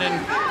Macfarlane,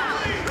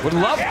 and would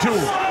love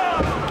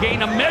to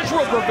gain a measure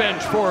of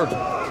revenge for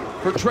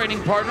her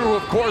training partner, who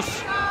of course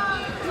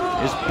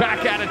is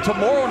back at it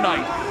tomorrow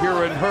night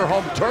here in her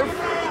home turf.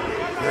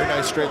 Very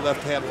nice straight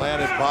left hand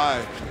landed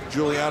by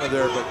Juliana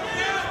there, but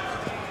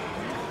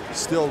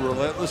still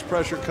relentless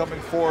pressure coming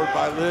forward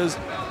by Liz,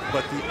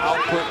 but the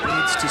output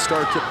needs to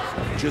start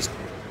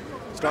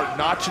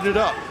notching it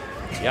up.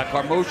 Yeah,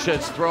 Carmouche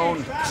has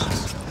thrown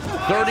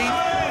 30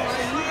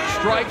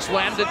 strikes,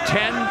 landed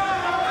 10.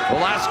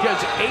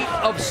 Velasquez 8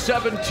 of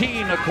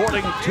 17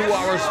 according to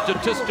our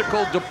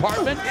statistical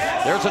department.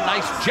 There's a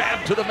nice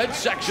jab to the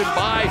midsection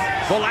by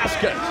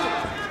Velasquez.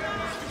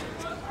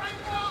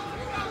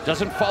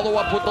 Doesn't follow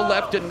up with the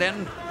left and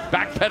then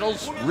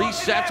backpedals,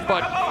 resets,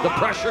 but the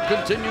pressure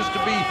continues to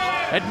be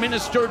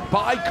administered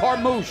by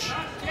Carmouche.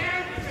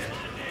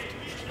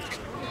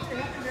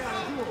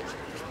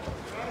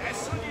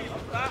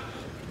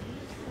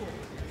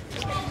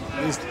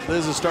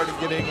 Liz is starting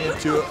getting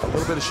into a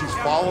little bit of she's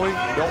following.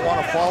 You don't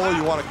want to follow,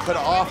 you want to cut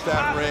off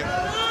that ring.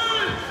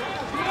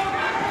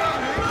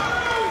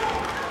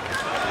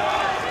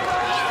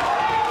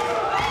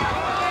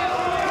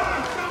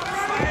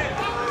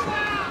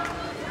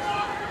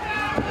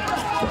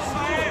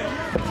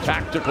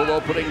 Tactical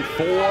opening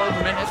 4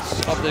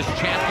 minutes of this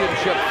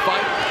championship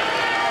fight.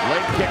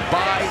 Leg kick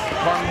by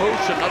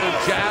Carmouche, another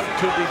jab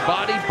to the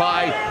body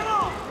by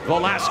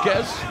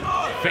Velasquez.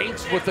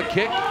 Feints with the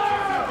kick.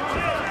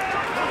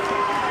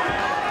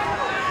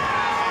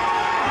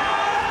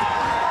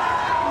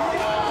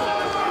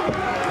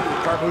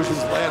 Carmouche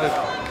has landed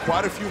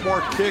quite a few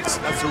more kicks.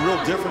 That's the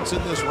real difference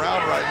in this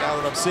round right now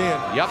that I'm seeing.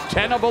 Yep,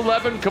 10 of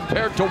 11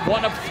 compared to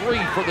 1 of 3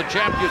 for the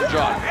champion,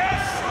 John.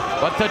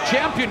 But the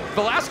champion,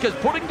 Velasquez,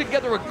 putting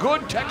together a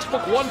good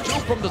textbook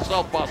 1-2 from the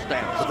southpaw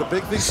stance. But the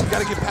big thing, she's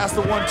got to get past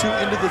the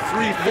 1-2 into the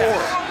 3-4.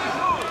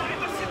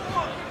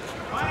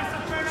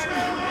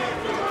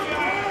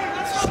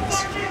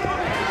 Yes.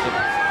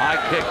 High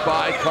kick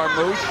by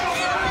Carmouche.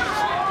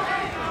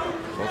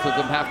 Both of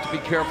them have to be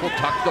careful,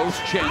 tuck those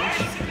chins.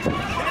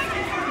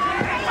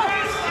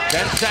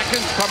 10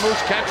 seconds,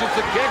 Carmouche catches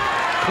the kick,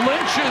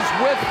 clinches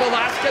with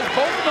Velasquez,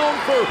 both known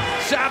for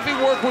savvy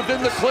work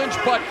within the clinch,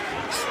 but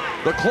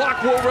the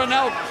clock will run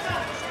out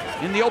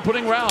in the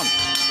opening round.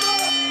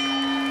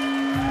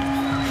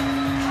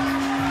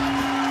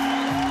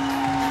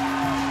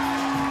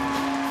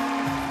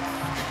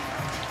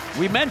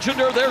 We mentioned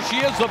her, there she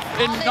is, the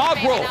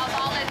inaugural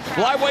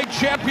flyweight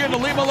champion,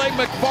 Ilima-Lei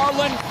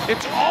Macfarlane.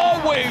 It's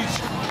always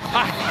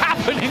a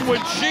happening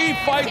when she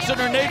fights in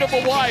her native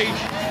Hawaii,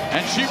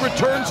 and she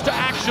returns to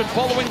action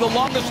following the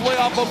longest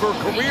layoff of her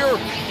career.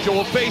 She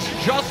will face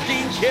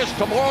Justine Kish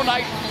tomorrow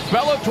night,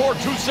 Bellator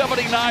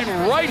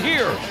 279, right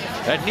here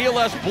at Neil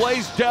S.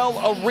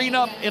 Blaisdell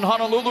Arena in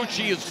Honolulu.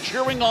 She is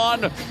cheering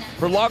on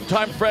her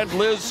longtime friend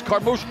Liz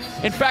Carmouche.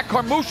 In fact,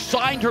 Carmouche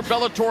signed her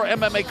Bellator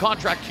MMA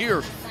contract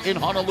here in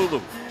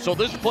Honolulu. So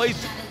this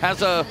place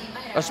has a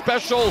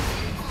special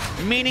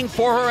meaning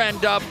for her,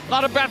 and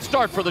not a bad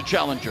start for the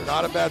challenger.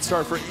 Not a bad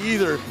start for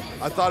either.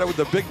 I thought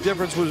the big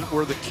difference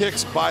were the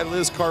kicks by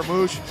Liz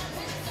Carmouche.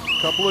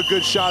 A couple of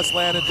good shots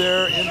landed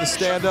there in the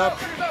stand-up.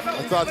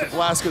 I thought that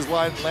Velasquez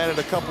landed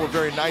a couple of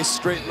very nice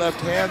straight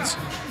left hands.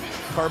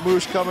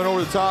 Carmouche coming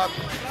over the top.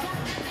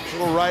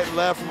 Little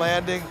right-left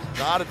landing.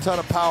 Not a ton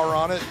of power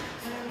on it.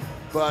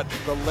 But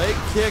the leg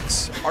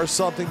kicks are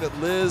something that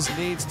Liz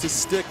needs to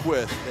stick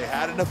with. They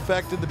had an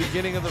effect in the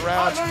beginning of the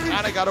round. She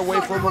kind of got away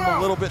from them a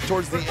little bit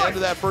towards the end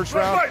of that first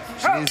round.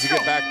 She needs to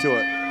get back to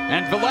it.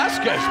 And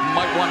Velasquez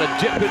might want to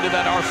dip into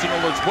that arsenal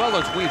as well,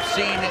 as we've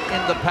seen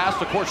in the past.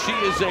 Of course, she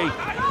is a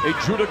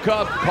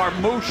judoka.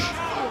 Carmouche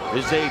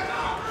is a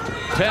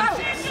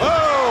 10th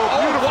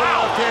Beautiful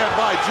left hand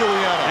by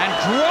Juliana. And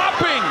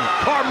dropping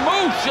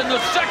Carmouche in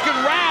the second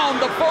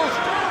round, the first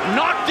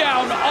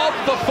knockdown of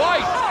the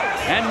fight.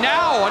 And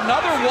now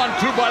another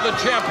 1-2 by the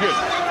champion.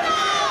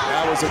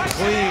 That was a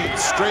clean,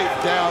 straight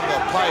down the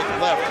pipe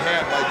left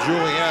hand by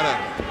Juliana.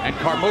 And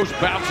Carmouche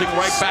bouncing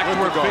right back to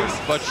her feet,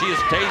 but she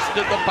has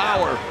tasted the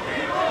power.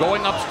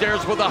 Going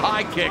upstairs with a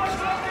high kick.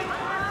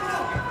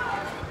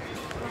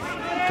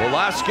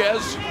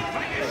 Velasquez,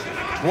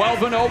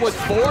 12-0 with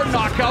 4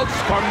 knockouts.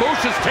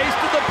 Carmouche has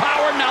tasted the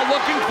power, now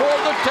looking for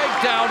the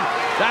takedown.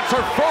 That's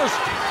her first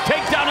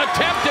takedown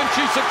attempt, and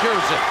she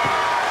secures it.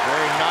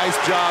 Very nice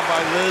job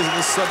by Liz, and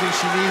this is something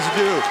she needs to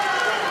do.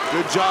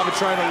 Good job of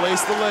trying to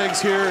lace the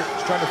legs here.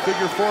 She's trying to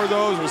figure 4 of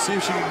those. We'll see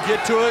if she can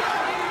get to it.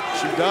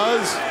 She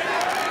does.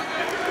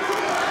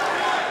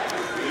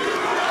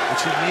 And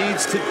she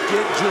needs to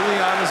get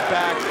Juliana's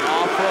back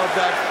off of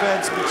that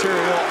fence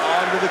material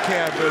onto the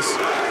canvas.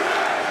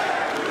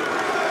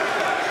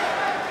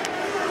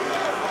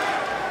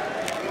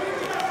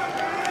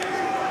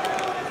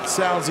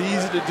 Sounds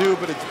easy to do,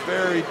 but it's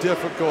very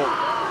difficult.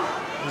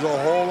 There's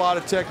a whole lot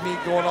of technique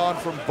going on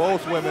from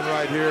both women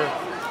right here.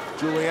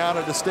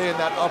 Juliana to stay in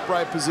that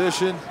upright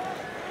position.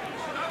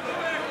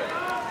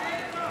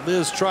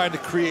 Liz trying to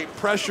create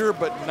pressure,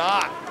 but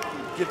not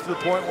get to the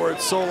point where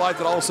it's so light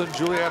that all of a sudden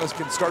Juliana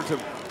can start to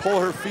pull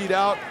her feet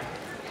out.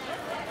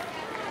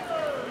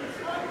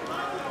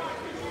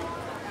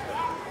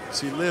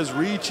 See Liz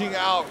reaching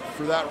out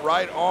for that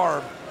right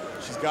arm.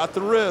 She's got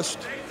the wrist.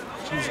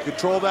 She needs to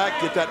control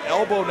that, get that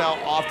elbow now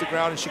off the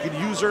ground, and she can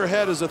use her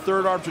head as a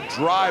third arm to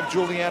drive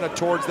Juliana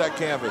towards that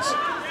canvas.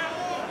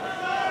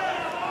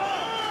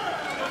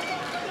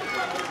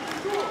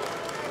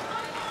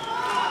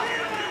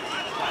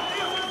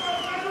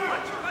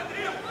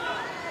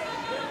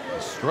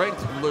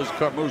 Strength from Liz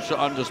Carmouche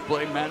on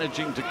display,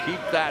 managing to keep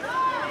that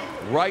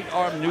right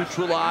arm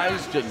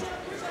neutralized and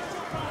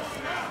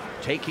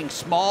taking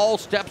small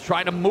steps,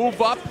 trying to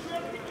move up.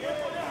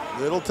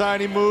 Little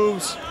tiny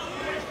moves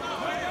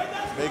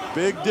make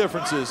big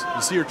differences.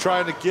 You see her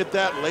trying to get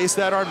that, lace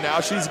that arm. Now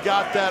she's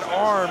got that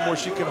arm where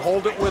she can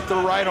hold it with the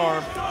right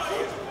arm.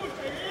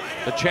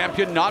 The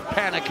champion not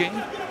panicking.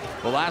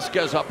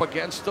 Velasquez up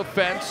against the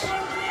fence.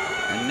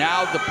 And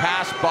now the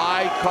pass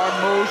by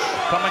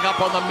Carmouche coming up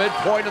on the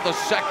midpoint of the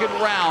second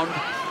round.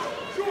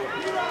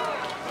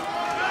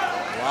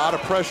 A lot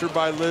of pressure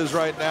by Liz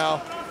right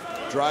now.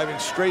 Driving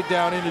straight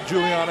down into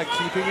Juliana,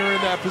 keeping her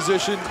in that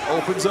position.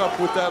 Opens up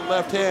with that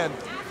left hand.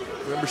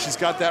 Remember, she's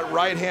got that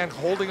right hand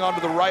holding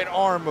onto the right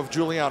arm of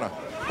Juliana.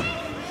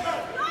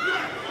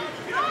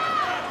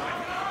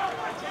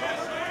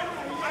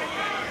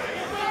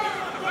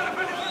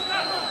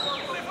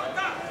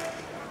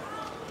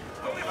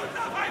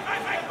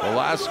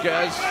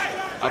 Velasquez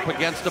up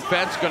against the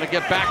fence, going to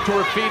get back to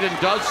her feet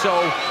and does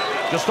so.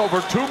 Just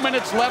over 2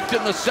 minutes left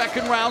in the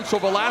second round, so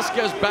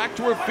Velasquez back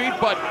to her feet,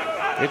 but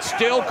it's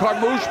still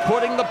Carmouche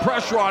putting the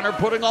pressure on her,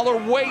 putting all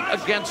her weight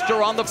against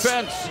her on the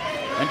fence,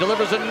 and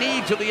delivers a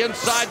knee to the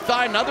inside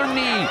thigh. Another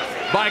knee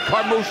by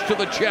Carmouche to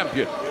the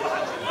champion.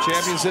 The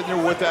champion's sitting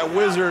there with that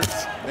wizard.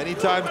 Many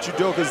times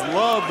judokas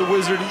love the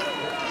wizard,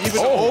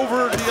 even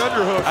over the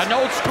underhook. An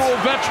old school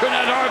veteran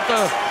at heart,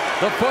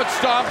 the foot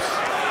stomps.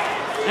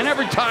 And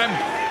every time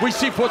we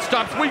see foot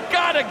stomps, we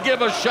gotta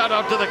give a shout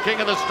out to the king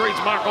of the streets,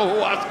 Marco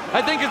Huas.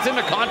 I think it's in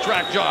the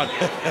contract, John.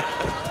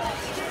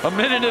 A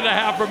minute and a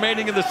half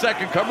remaining in the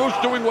second. Carmouche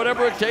doing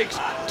whatever it takes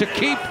to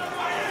keep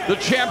the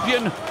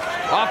champion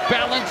off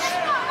balance.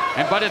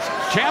 But it's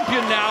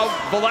champion now.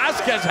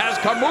 Velasquez has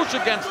Carmouche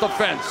against the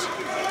fence.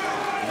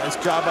 Nice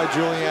job by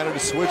Juliana to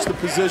switch the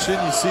position.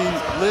 You see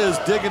Liz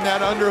digging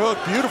that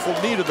underhook. Beautiful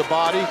knee to the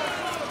body.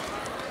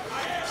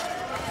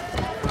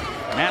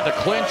 Man, the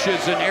clinch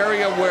is an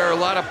area where a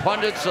lot of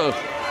pundits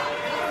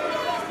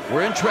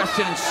were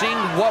interested in seeing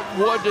what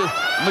would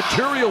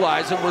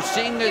materialize, and we're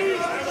seeing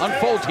it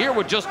unfold here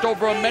with just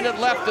over a minute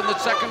left in the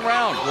second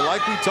round. Well,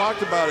 like we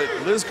talked about it,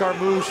 Liz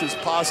Carmouche is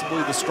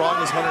possibly the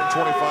strongest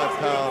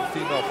 125-pound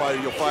female fighter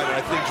you'll find, and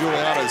I think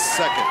Juliana is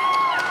second.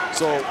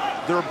 So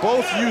they're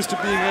both used to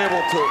being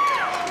able to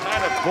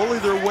kind of bully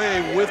their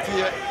way with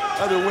the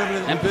other women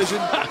in the division.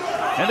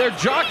 And they're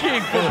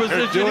jockeying for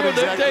position here.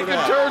 They're taking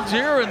turns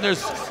here in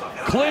this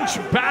clinch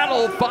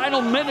battle,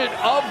 final minute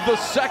of the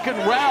second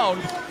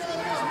round.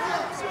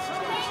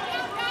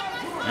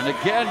 And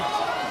again,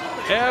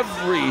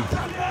 every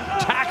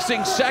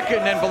taxing second,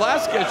 and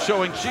Velasquez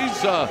showing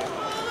she's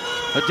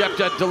adept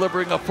at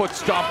delivering a foot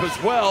stomp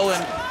as well.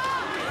 And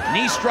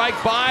knee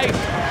strike by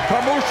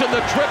Carmouche, and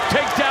the trip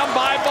takedown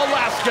by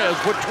Velasquez.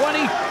 With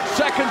 20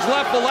 seconds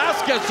left,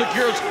 Velasquez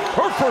secures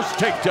her first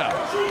takedown.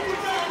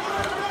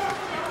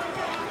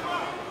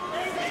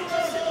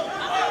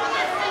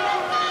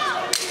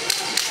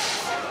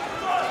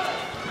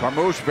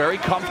 Carmouche very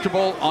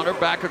comfortable on her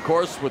back, of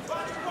course, with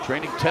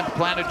training 10th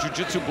Planet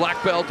Jiu-Jitsu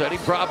black belt, Eddie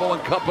Bravo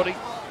and company.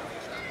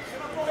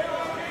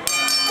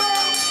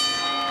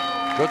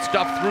 Good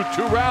stuff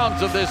through 2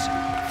 rounds of this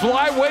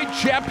flyweight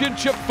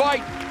championship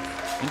fight.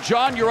 And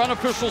John, your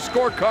unofficial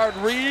scorecard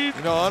read?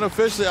 You know,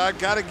 unofficially, I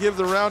got to give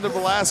the round to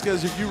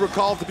Velasquez. If you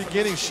recall at the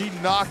beginning, she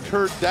knocked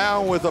her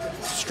down with a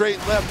straight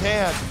left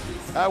hand.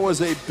 That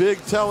was a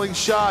big telling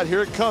shot.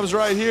 Here it comes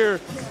right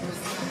here.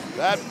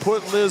 That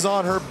put Liz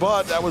on her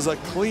butt. That was a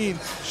clean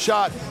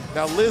shot.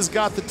 Now Liz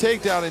got the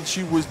takedown and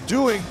she was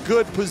doing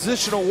good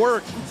positional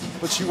work,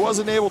 but she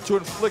wasn't able to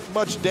inflict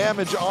much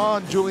damage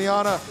on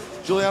Juliana.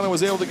 Juliana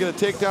was able to get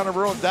a takedown of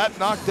her own. That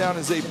knockdown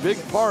is a big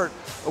part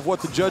of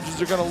what the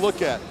judges are going to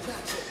look at.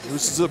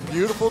 This is a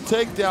beautiful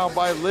takedown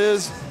by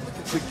Liz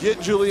to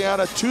get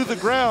Juliana to the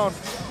ground,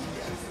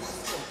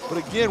 but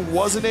again,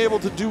 wasn't able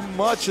to do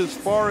much as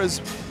far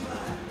as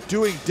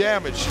doing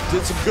damage. She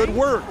did some good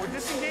work,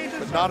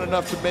 but not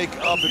enough to make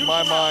up, in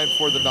my mind,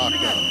 for the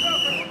knockdown.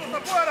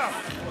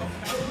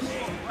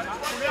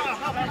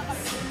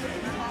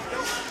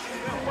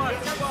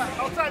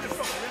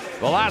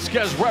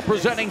 Velasquez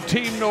representing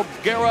Team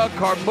Nogueira,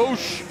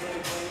 Carmouche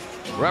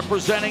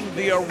representing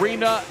the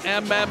Arena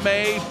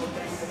MMA.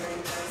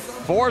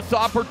 Fourth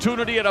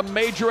opportunity at a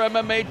major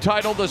MMA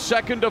title, the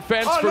second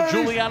defense for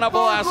Juliana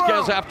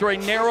Velasquez after a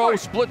narrow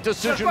split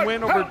decision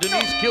win over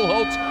Denise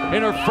Kielholtz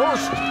in her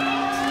first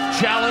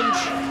challenge.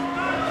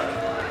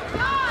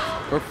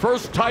 Her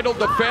first title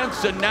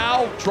defense, and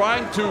now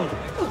trying to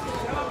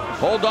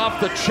hold off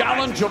the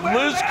challenge of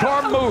Liz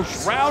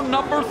Carmouche, round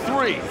number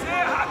 3.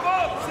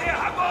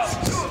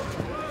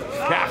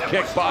 Calf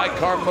kick by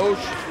Carmouche.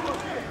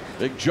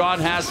 Big John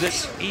has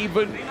it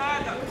even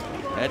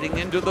heading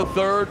into the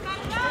third.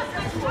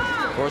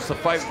 Of course, the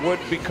fight would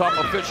become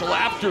official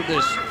after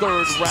this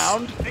third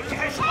round.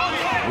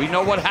 We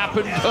know what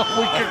happened a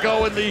week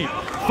ago in the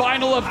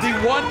final of the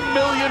 $1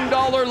 million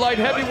light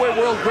heavyweight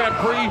world Grand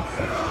Prix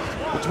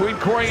between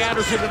Corey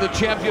Anderson and the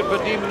champion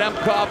Vadim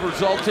Nemkov,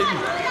 resulting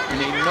in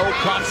a no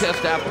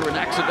contest after an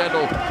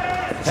accidental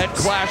head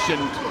clash,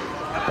 and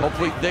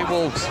hopefully they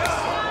will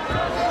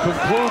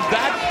conclude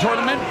that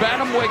tournament.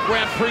 Bantamweight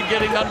Grand Prix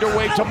getting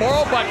underway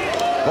tomorrow, but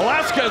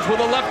Velasquez with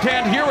a left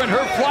hand here in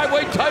her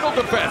flyweight title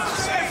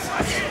defense.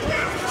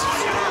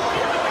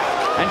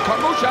 And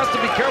Carmouche has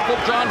to be careful,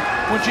 John,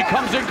 when she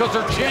comes in because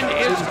her chin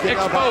is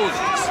exposed.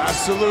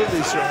 Absolutely,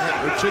 sir.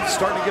 Her chin's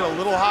starting to get a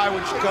little high when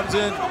she comes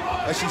in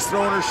as she's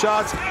throwing her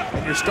shots,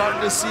 and you're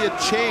starting to see a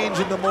change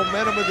in the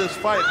momentum of this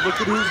fight.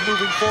 Look at who's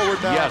moving forward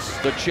now. Yes,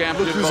 the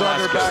champion. Look who's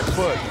Velasquez on her back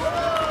foot.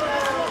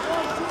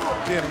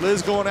 Again,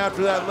 Liz going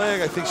after that leg.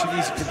 I think she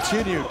needs to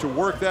continue to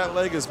work that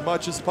leg as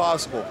much as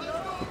possible.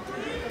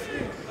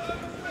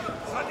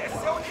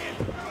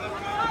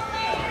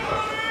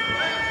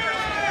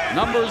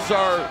 Numbers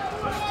are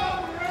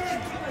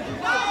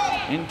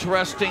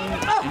interesting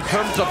in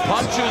terms of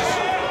punches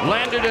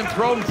landed and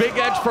thrown. Big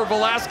edge for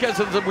Velasquez,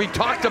 as we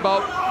talked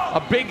about, a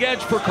big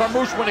edge for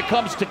Carmouche when it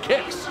comes to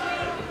kicks.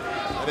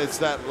 And it's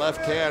that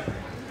left hand.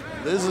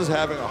 Liz is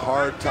having a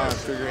hard time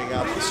figuring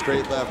out the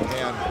straight left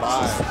hand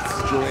by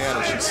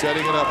Juliana. She's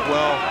setting it up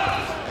well,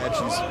 and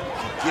she's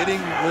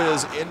getting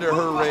Liz into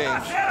her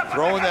range,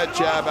 throwing that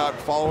jab out,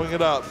 following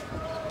it up.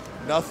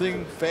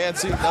 Nothing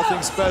fancy,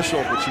 nothing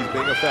special, but she's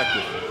being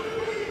effective.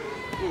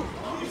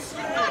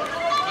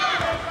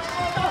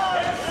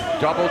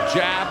 Double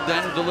jab,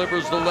 then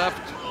delivers the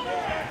left.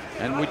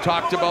 And we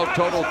talked about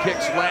total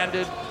kicks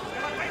landed.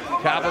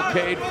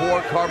 Cavalcade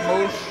for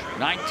Carmouche,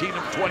 19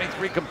 of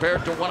 23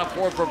 compared to 1 of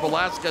 4 for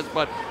Velasquez,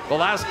 but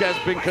Velasquez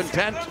been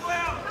content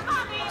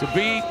to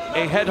be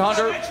a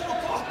headhunter.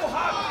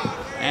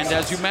 And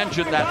as you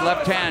mentioned, that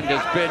left hand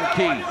has been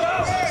key.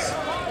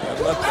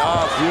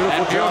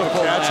 Beautiful job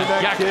catching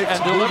that kick.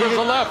 And delivers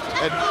the left.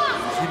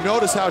 And you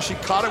notice how she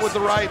caught it with the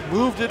right,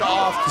 moved it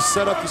off to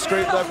set up the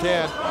straight left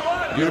hand.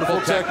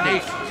 Beautiful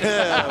technique.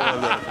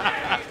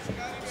 Yeah,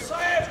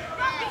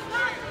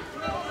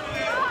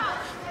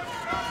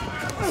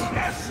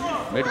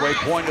 midway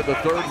point of the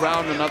third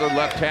round, another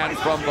left hand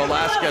from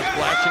Velasquez,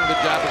 flashing the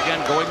jab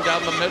again, going down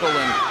the middle,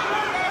 and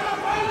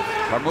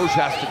Carmouche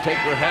has to take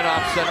her head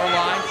off center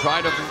line,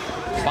 try to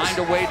find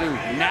a way to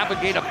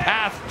navigate a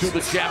path to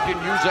the champion,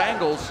 use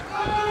angles.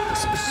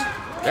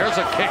 There's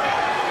a kick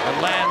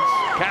that lands,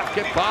 calf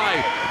kick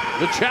by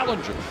the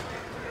challenger.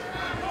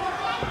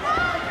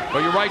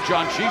 But you're right,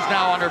 John, she's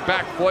now on her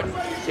back foot.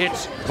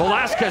 It's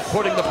Velasquez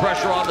putting the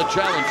pressure on the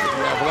challenger.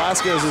 Yeah,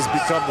 Velasquez has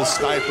become the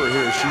sniper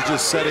here. She's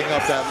just setting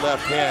up that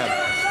left hand.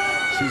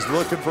 She's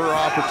looking for her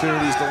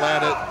opportunities to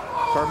land it.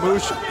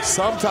 Carmouche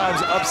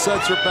sometimes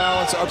upsets her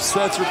balance,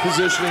 upsets her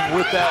positioning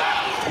with that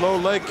low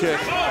leg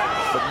kick,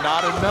 but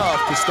not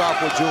enough to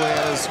stop what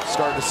Juliana's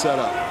starting to set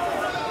up.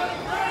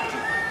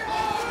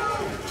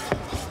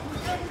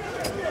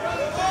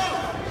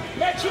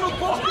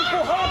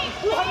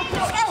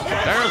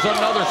 There's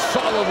another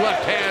solid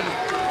left hand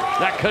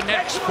that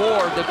connects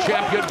for the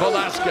champion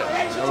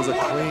Velasquez. That was a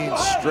clean,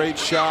 straight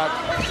shot.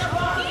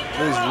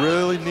 Liz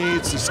really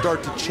needs to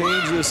start to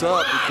change this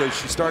up because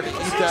she's starting to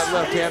eat that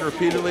left hand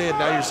repeatedly, and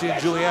now you're seeing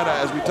Juliana,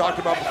 as we talked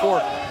about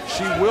before,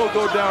 she will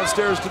go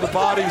downstairs to the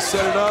body,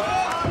 set it up,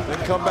 then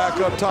come back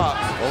up top.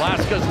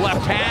 Velasquez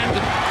left hand.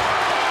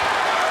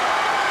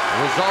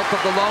 It was result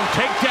of the lone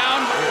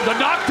takedown, the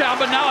knockdown,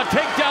 but now a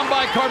takedown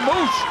by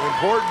Carmouche.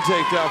 Important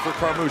takedown for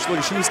Carmouche.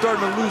 Look, she was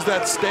starting to lose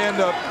that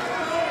stand-up,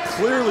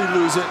 clearly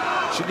lose it.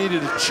 She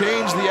needed to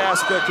change the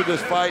aspect of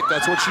this fight.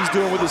 That's what she's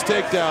doing with this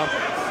takedown.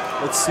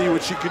 Let's see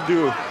what she can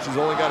do. She's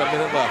only got a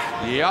minute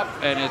left. Yep,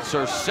 and it's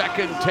her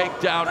second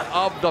takedown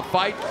of the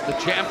fight. The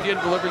champion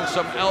delivering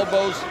some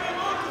elbows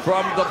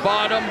from the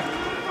bottom.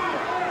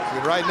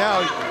 And right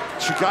now,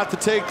 she got the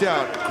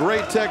takedown.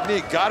 Great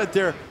technique, got it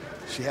there.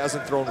 She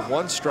hasn't thrown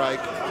one strike.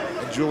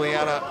 And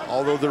Juliana,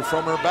 although they're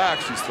from her back,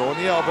 she's throwing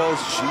the elbows.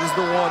 She's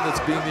the one that's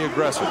being the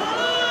aggressor.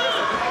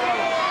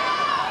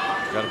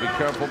 Got to be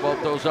careful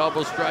about those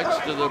elbow strikes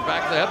to the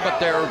back of the head, but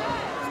they're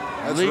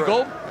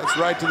legal. Right. That's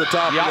right to the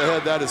top of the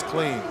head. That is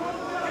clean.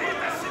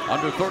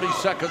 Under 30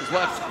 seconds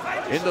left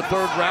in the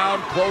third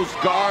round. Close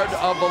guard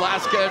of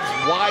Velasquez.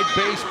 Wide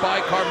base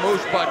by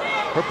Carmouche, but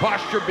her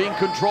posture being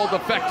controlled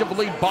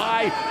effectively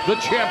by the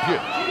champion.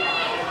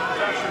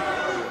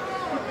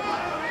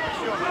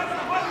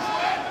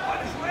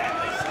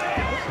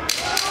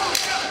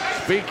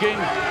 Speaking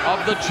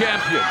of the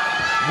champion,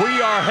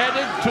 we are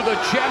headed to the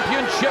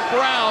championship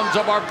rounds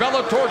of our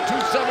Bellator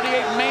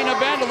 278 main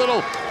event. A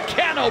little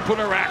can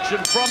opener action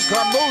from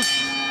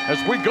Carmouche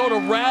as we go to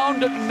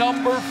round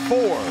number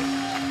 4.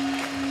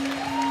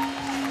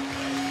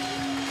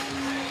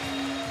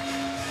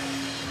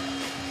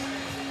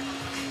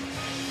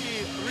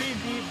 Three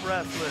deep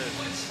breaths,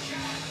 Liz.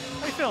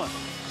 How you feeling?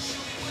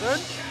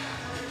 Good?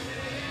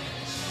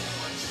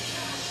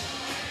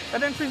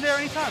 That entry's there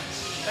anytime.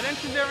 That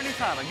entry's there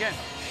anytime, again.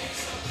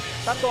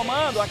 Tá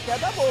tomando a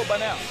queda boba,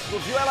 né? Tu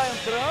viu ela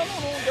entrando,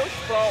 não deu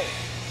sprawl.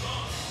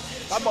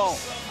 Tá bom.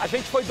 A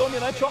gente foi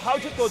dominante o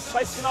round todo.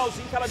 Só esse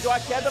finalzinho que ela deu a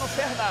queda não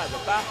fez nada,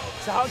 tá?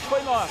 Esse round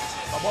foi nosso,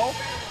 tá bom?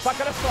 Só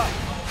que olha só.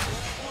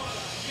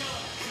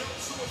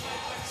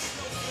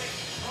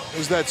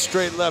 There's that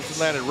straight left and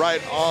landed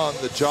right on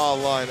the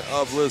jawline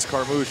of Liz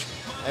Carmouche.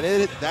 And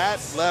that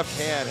left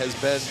hand has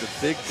been the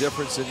big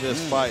difference in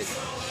this fight.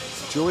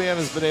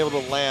 Juliana's been able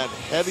to land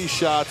heavy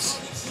shots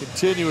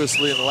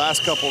continuously in the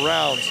last couple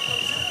rounds,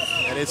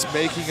 and it's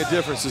making a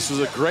difference. This was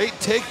a great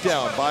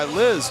takedown by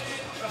Liz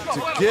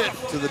to get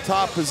to the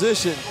top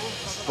position,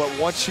 but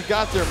once she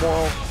got there,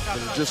 Morrow,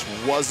 there just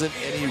wasn't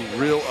any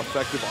real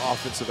effective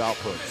offensive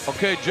output.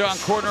 Okay, John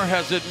Corner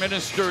has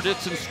administered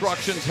its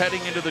instructions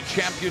heading into the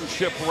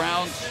championship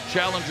rounds.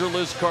 Challenger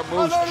Liz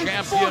Carmouche,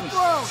 champion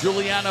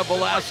Juliana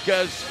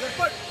Velasquez.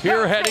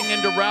 Here heading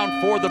into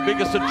round 4, the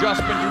biggest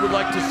adjustment you would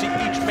like to see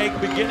each make,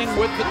 beginning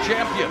with the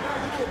champion.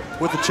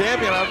 With the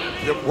champion,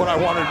 what I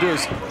want her to do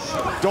is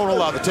don't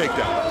allow the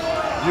takedown.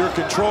 You're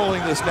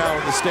controlling this now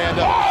in the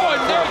stand-up. Oh,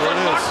 and there's a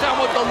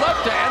knockdown with the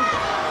left hand.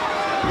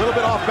 A little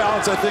bit off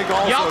balance, I think,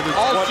 also.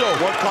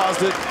 Yep, what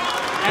caused it.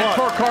 And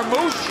for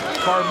Carmouche?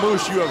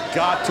 Carmouche, you have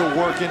got to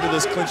work into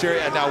this clinch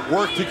area and now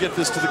work to get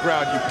this to the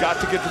ground. You've got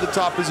to get to the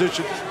top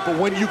position, but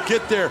when you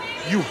get there,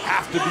 you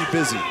have to be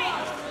busy.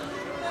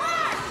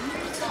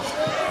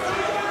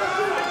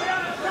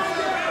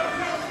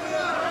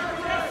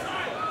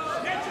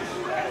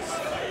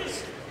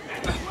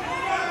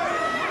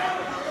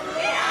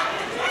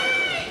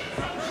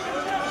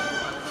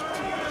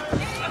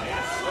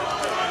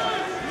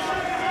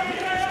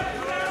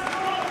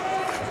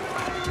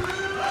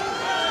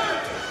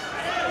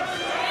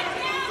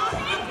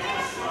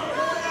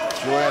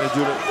 Juliana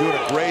doing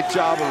a great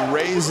job of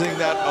raising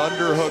that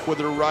underhook with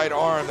her right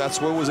arm. That's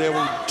what was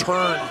able to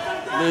turn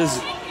Liz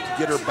to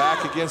get her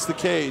back against the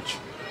cage.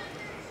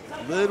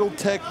 Little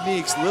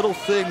techniques, little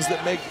things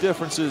that make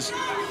differences.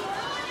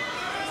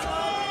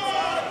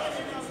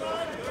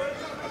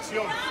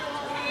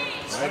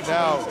 Right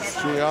now,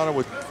 Juliana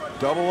with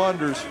double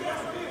unders.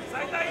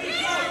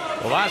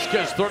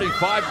 Velasquez,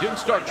 35, didn't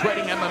start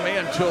training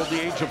MMA until the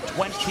age of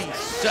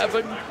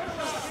 27.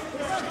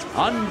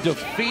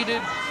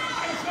 Undefeated,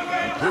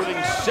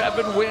 including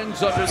 7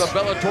 wins under the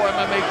Bellator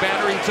MMA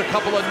banner. Eats a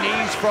couple of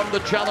knees from the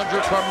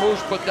challenger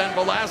Carmouche, but then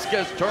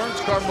Velasquez turns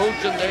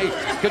Carmouche and they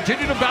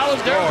continue to battle.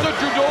 There's the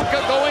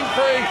judoka going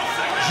for a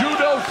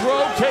judo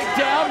throw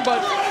takedown,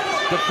 but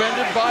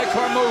defended by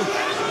Carmouche.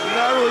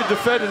 Not really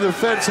defended. The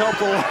defense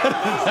helped a lot in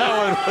that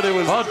one, but it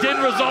was... Well, it did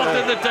result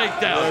in the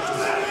takedown.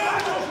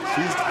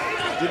 She's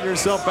getting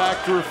herself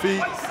back to her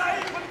feet.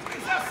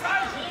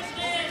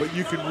 But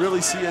you can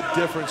really see a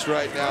difference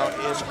right now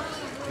in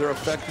their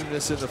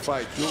effectiveness in the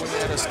fight.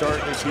 Juliana's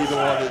starting to be the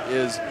one that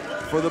is,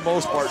 for the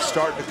most part,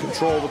 starting to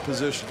control the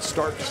position,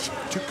 starting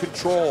to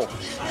control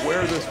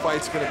where this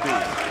fight's going to be.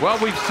 Well,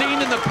 we've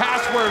seen in the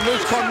past where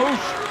Liz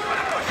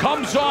Carmouche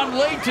comes on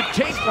late to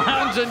take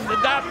rounds, and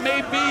that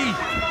may be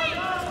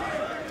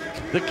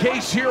the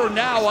case here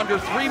now. Under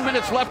 3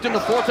 minutes left in the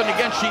 4th, and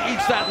again, she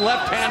eats that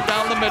left hand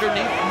down the middle,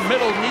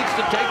 needs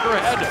to take her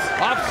head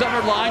off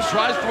center line,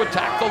 tries to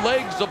attack the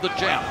legs of the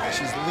champ.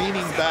 She's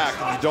leaning back,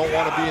 and you don't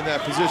want to be in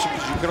that position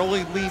because you can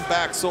only lean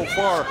back so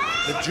far.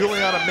 If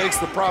Juliana makes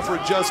the proper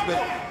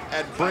adjustment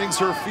and brings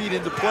her feet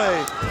into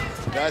play,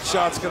 that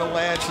shot's going to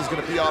land. She's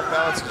going to be off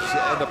balance, and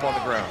she'll end up on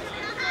the ground.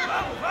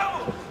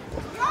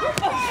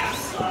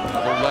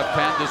 Another left left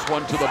hand, this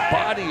one to the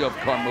body of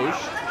Carmouche.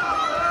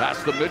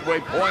 Past the midway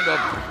point of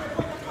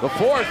the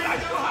fourth.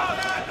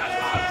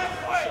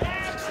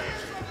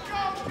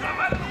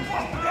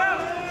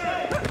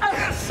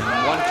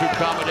 1-2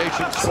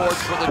 combination scores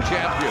for the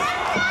champion.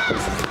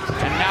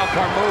 And now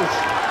Carmouche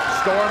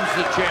storms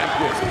the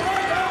champion.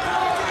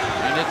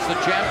 And it's the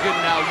champion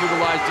now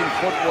utilizing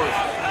footwork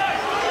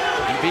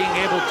and being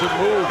able to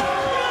move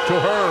to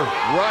her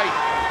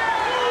right.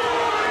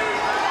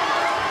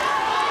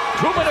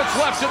 2 minutes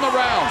left in the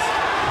round.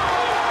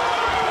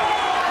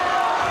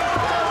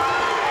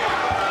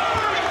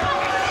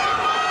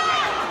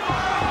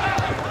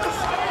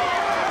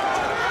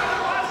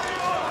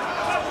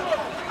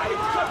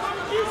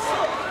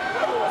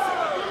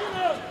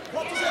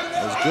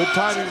 It was good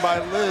timing by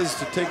Liz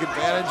to take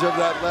advantage of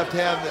that left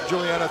hand that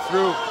Juliana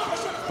threw,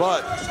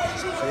 but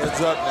she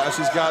ends up, now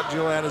she's got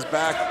Juliana's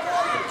back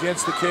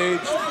against the cage.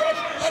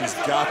 She's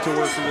got to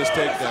work for this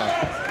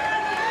takedown.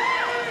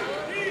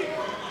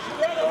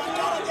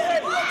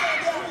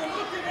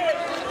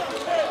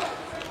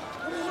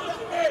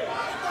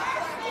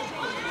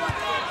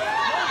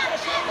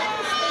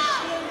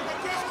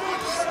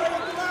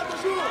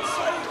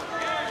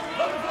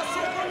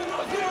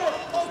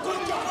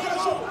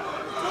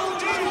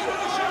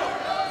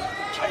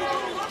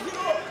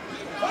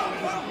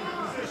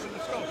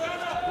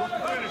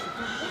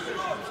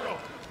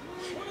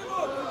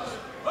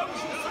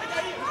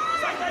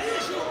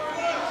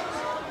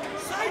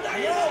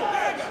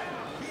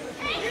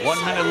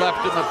 1 minute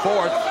left in the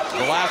fourth.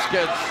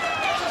 Velasquez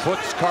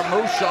puts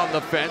Carmouche on the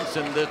fence,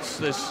 and it's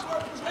this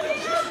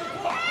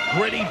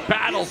gritty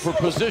battle for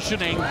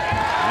positioning.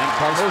 And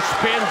Carmouche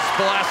spins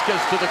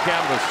Velasquez to the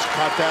canvas.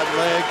 Caught that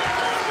leg,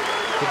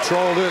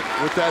 controlled it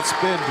with that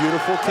spin.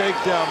 Beautiful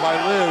takedown by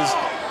Liz.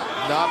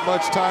 Not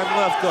much time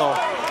left though.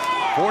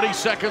 40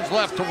 seconds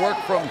left to work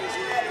from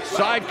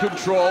side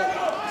control,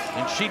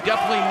 and she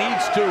definitely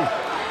needs to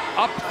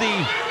up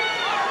the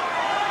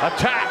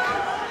attack.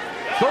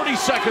 30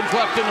 seconds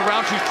left in the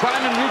round. She's trying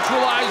to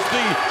neutralize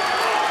the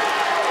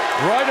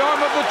right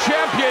arm of the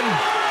champion,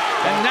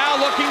 and now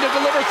looking to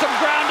deliver some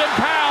ground and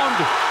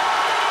pound.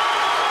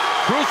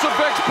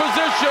 Crucifix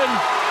position.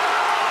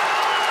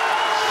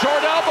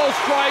 Short elbow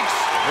strikes.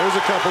 There's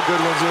a couple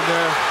good ones in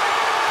there.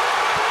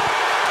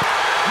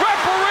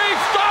 Referee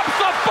stops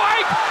the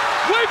fight.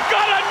 We've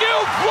got a new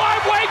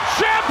flyweight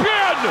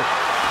champion.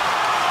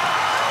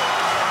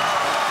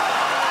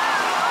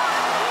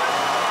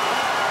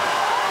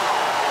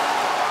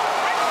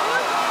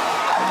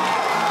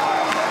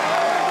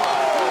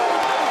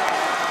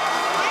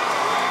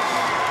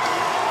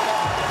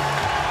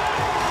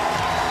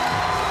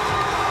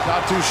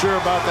 Not too sure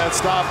about that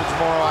stoppage,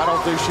 Moro. I don't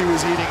think she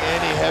was eating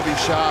any heavy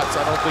shots.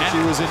 I don't think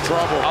she was in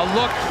trouble. A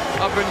look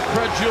of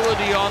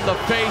incredulity on the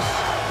face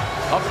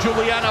of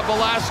Juliana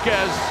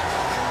Velasquez.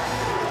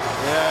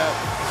 Yeah.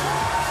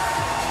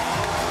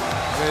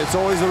 I mean, it's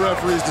always the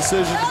referee's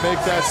decision to make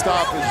that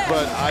stoppage,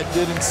 but I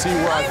didn't see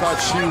where I thought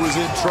she was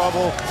in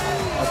trouble.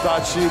 I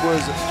thought she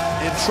was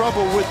in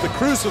trouble with the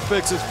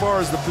crucifix as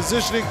far as the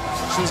positioning.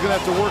 She was going to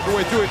have to work her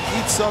way through it,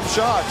 eat some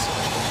shots.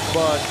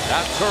 But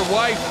that's her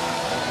wife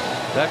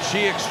that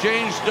she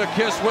exchanged a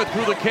kiss with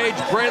through the cage.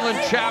 Braylon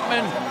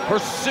Chapman, her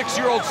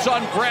 6-year-old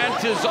son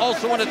Grant is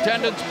also in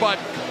attendance, but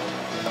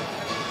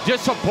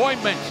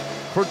disappointment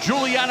for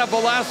Juliana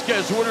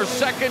Velasquez, who in her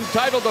second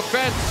title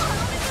defense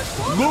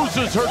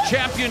loses her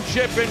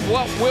championship in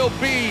what will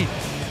be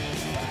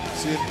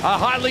a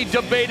highly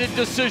debated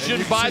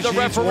decision by the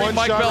referee,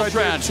 Mike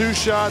Beltran. Right, 2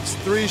 shots,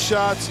 3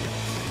 shots.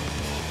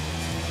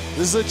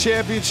 This is a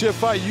championship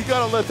fight. You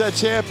got to let that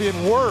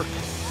champion work.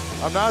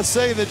 I'm not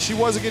saying that she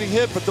wasn't getting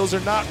hit, but those are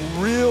not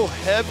real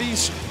heavy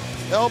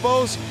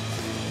elbows.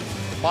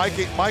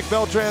 Mike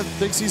Beltran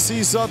thinks he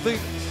sees something.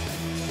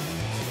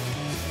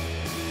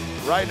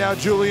 Right now,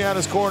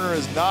 Juliana's corner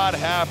is not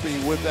happy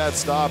with that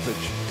stoppage.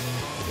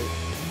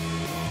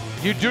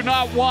 You do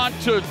not want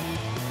to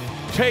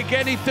take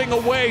anything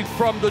away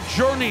from the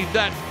journey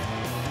that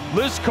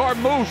Liz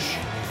Carmouche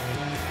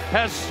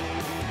has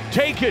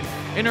taken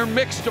in her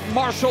mixed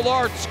martial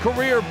arts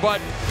career,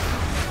 but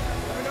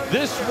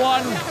this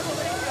one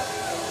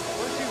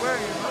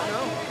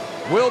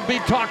will be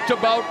talked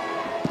about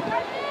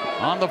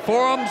on the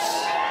forums,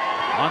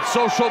 on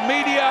social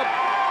media.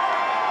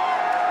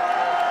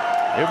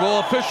 It will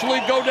officially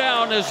go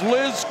down as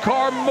Liz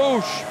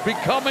Carmouche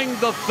becoming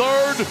the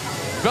 3rd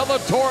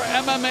Bellator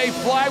MMA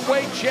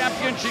flyweight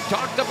champion. She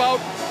talked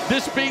about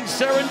this being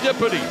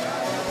serendipity.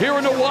 Here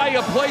in Hawaii,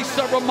 a place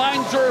that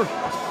reminds her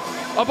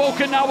of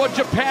Okinawa,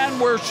 Japan,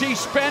 where she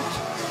spent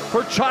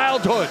her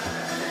childhood.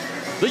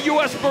 The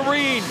U.S.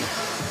 Marine,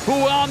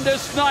 who on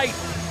this night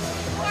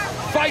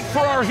fight for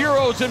our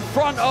heroes in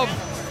front of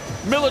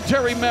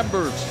military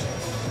members,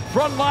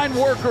 frontline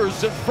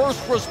workers, and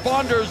first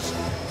responders.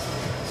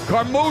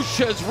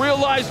 Carmouche has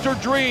realized her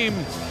dream,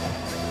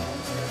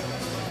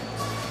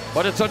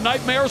 but it's a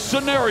nightmare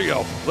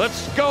scenario.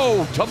 Let's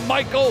go to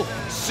Michael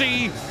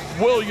C.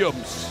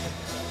 Williams.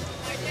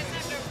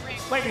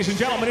 Ladies and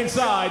gentlemen,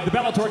 inside the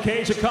Bellator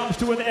cage, it comes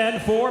to an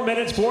end. 4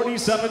 minutes,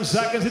 47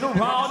 seconds into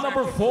round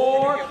number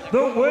 4.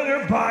 The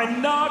winner by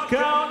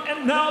knockout,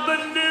 and now the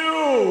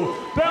new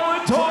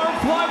Bellator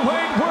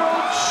Flyweight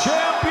World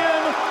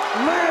Champion,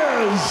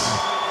 Liz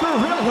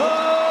Gorilla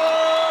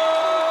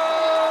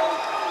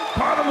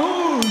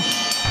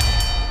Carmouche.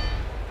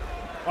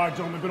 All right,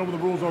 gentlemen, been over the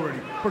rules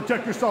already.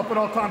 Protect yourself at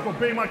all times.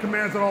 Obey my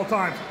commands at all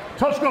times.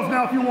 Touch gloves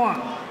now if you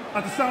want.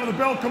 At the sound of the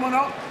bell, come on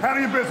out.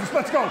 Handle your business.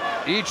 Let's go.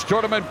 Each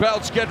tournament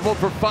bout scheduled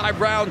for 5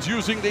 rounds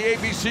using the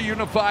ABC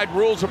Unified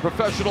Rules. A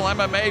professional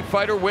MMA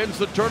fighter wins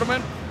the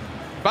tournament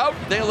bout.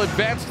 They'll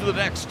advance to the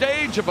next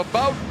stage of a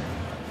bout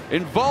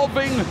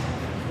involving,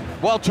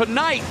 well,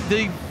 tonight,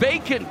 the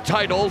vacant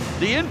title,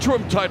 the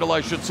interim title, I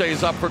should say,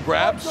 is up for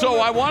grabs. So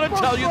I want to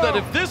tell you that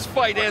if this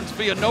fight ends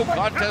via no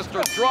contest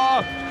or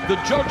draw, the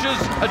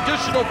judges'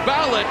 additional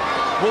ballot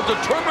will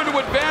determine who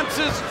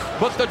advances,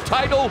 but the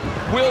title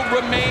will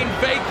remain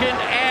vacant.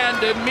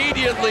 And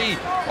immediately,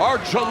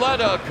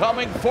 Archuleta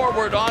coming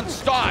forward on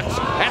Stotts,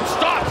 and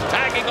Stotts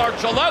tagging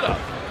Archuleta.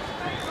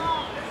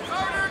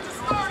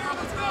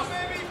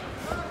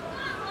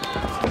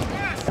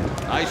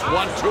 Nice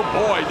 1-2,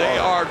 boy. They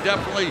are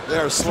definitely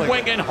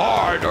swinging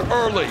hard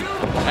early.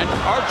 And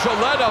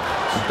Archuleta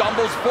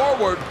stumbles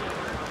forward.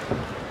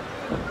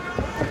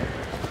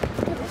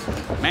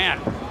 Man,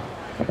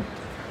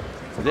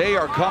 they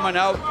are coming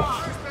out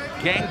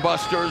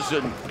gangbusters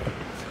and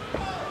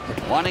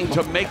wanting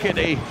to make it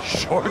a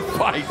short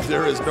fight.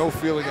 There is no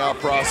feeling out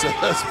process.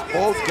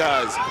 Both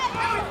guys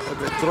have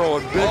been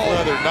throwing big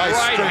leather. Nice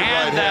right straight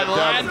hand that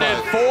down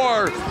landed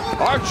for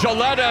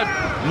Archuleta.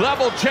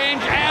 Level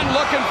change and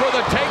looking for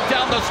the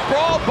takedown. The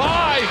sprawl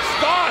by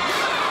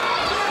Stotts.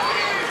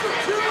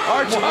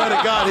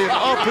 Archuleta got him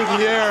up in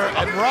the air,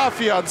 and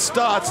Rafion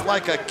Stotts,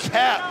 like a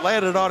cat,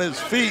 landed on his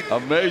feet.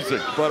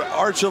 Amazing. But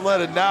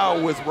Archuleta now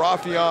with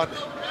Rafion,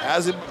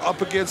 has him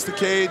up against the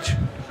cage.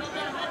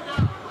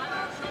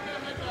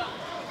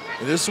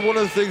 And this is one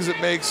of the things that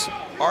makes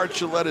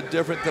Archuleta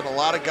different than a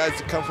lot of guys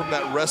that come from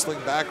that wrestling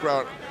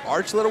background.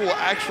 Archuleta will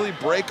actually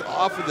break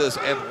off of this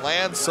and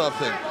land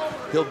something.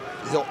 He'll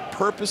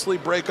purposely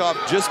break off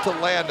just to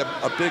land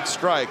a big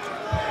strike.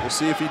 We'll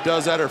see if he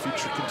does that or if he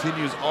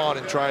continues on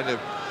and trying to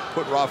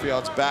put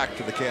Rafion's back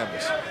to the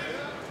canvas.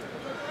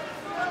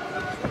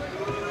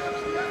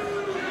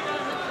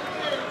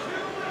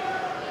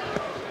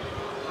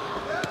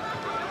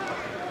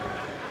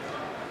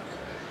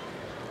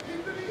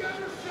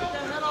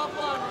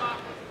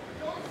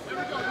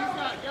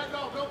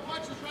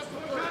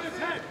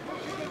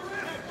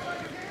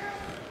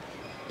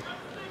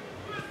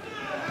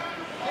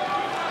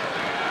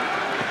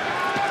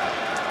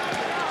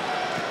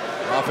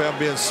 Rafion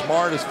being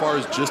smart as far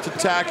as just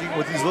attacking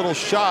with these little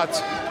shots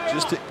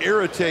just to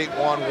irritate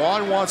Juan.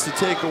 Juan wants to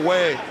take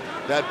away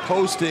that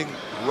posting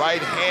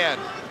right hand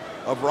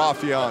of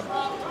Rafion.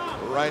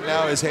 But right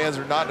now his hands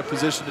are not in a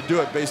position to do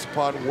it based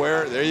upon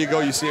where, there you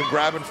go, you see him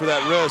grabbing for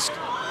that wrist.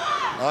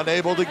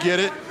 Unable to get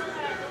it.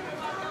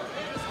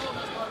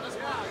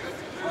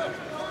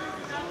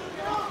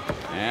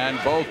 And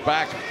both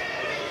back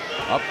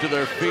up to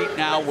their feet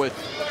now with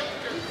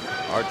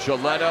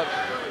Archuleta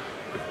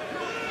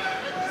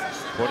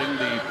putting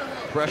the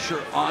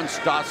pressure on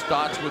Stotts.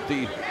 Stotts with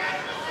the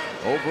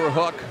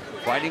overhook,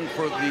 fighting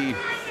for the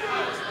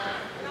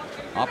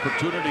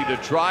opportunity to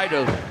try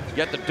to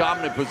get the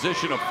dominant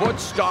position. A foot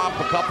stomp,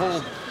 a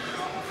couple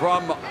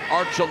from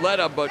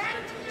Archuleta, but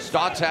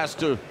Stotts has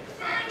to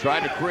try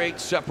to create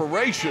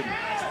separation.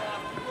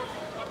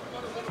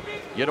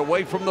 Get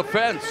away from the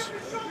fence.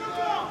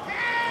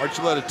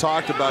 Archuleta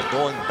talked about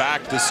going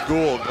back to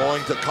school,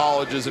 going to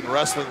colleges and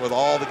wrestling with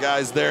all the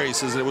guys there. He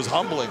says it was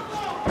humbling.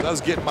 I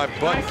was getting my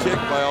butt kicked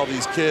by all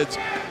these kids,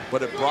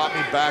 but it brought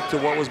me back to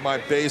what was my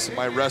base, and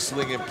my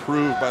wrestling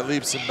improved by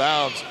leaps and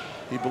bounds.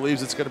 He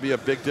believes it's going to be a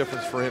big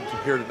difference for him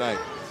here tonight.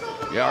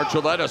 Yeah,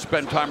 Archuleta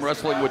spent time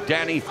wrestling with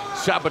Danny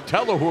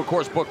Sabatello, who of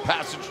course booked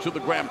passage to the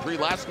Grand Prix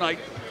last night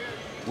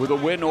with a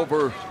win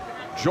over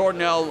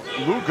Jornel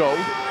Lugo.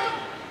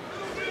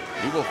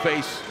 He will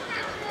face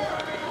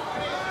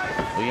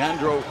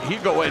Leandro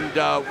Higo and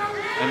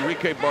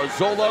Enrique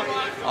Barzola,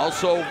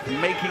 also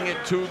making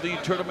it to the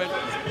tournament.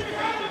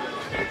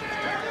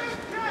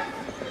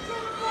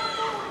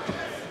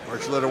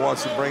 Archuleta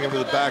wants to bring him to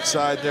the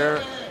backside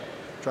there,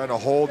 trying to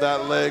hold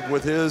that leg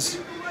with his.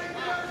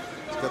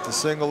 He's got the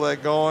single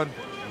leg going.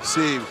 You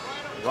see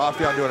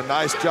Rafion doing a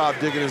nice job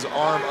digging his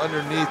arm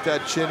underneath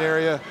that chin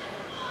area.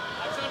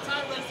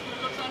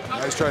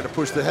 Now he's trying to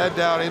push the head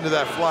down into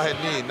that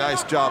flying knee.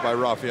 Nice job by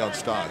Rafion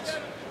Stotts.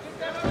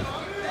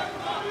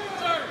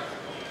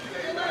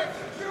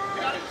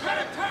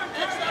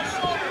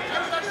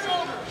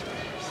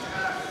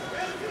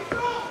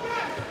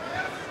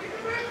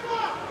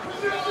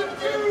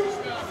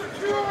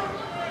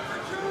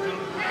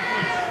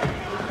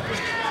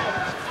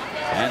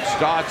 And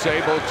Stotts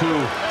able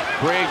to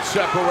create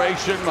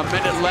separation. A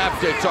minute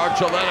left. It's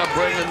Archuleta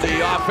bringing the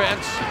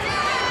offense.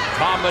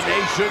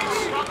 Combinations.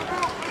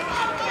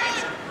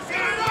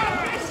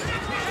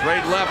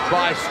 Straight left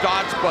by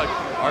Stotts, but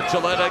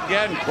Archuleta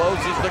again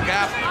closes the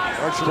gap,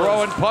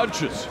 throwing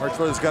punches.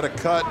 Archuleta's got a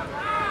cut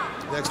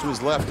next to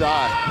his left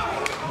eye.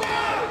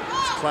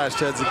 Just clashed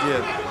heads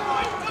again.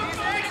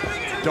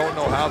 Don't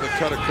know how the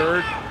cut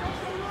occurred.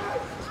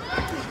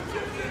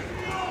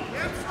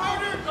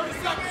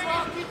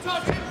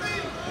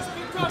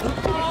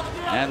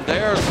 And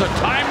there's the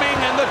timing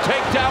and the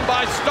takedown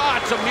by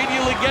Stotts,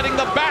 immediately getting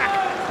the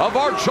back of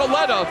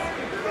Archuleta.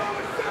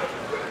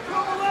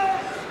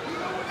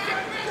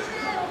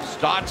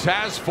 Stotts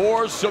has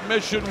 4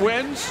 submission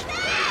wins.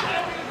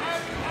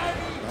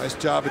 Nice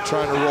job of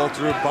trying to roll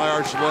through it by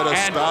Archuleta.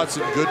 Stotts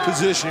in good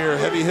position here,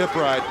 heavy hip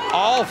ride.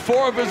 All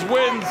 4 of his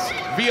wins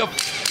via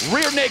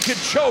rear naked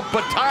choke,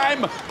 but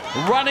time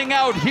running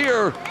out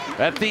here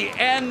at the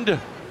end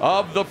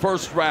of the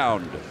first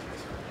round.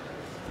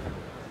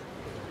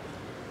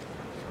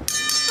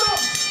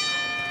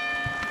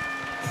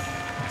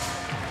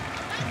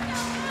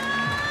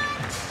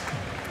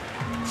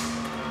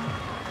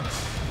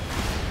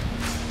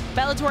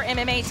 Bellator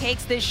MMA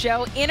takes this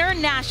show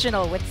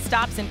international with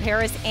stops in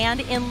Paris and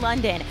in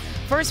London.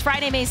 First,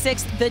 Friday, May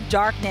 6th, The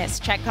Darkness.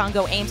 Czech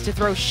Congo aims to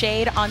throw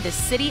shade on the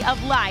City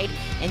of Light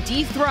and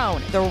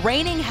dethrone the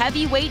reigning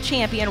heavyweight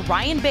champion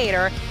Ryan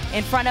Bader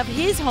in front of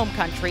his home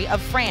country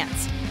of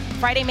France.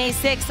 Friday, May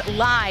 6th,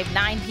 live,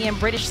 9 p.m.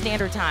 British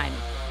Standard Time.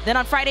 Then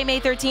on Friday, May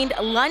 13th,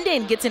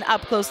 London gets an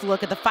up-close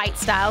look at the fight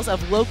styles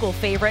of local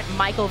favorite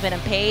Michael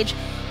Venom Page.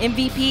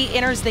 MVP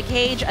enters the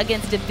cage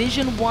against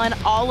Division I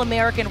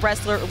All-American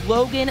wrestler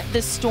Logan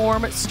the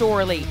Storm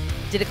Storley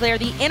to declare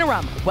the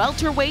interim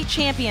welterweight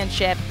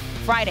championship.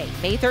 Friday,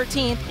 May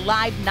 13th,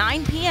 live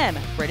 9 p.m.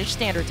 British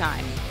Standard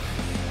Time.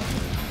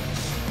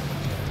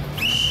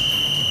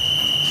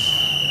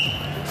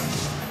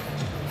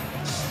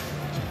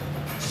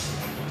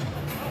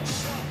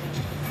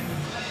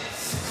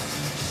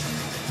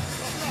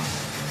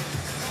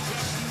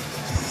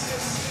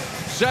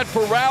 Set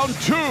for round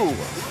 2.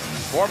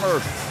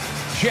 Former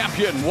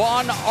champion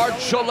Juan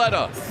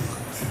Archuleta.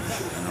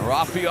 And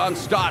Rafion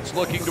Stotts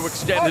looking to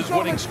extend his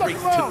winning streak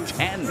to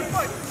 10.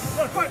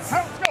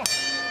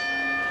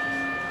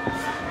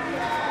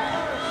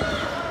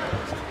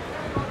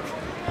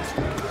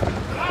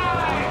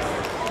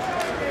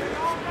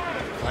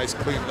 Nice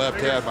clean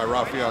left hand by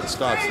Rafion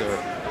Stotts there.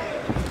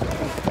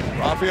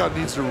 Rafion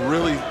needs to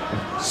really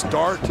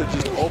start to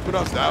just open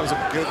up. That was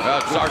a good.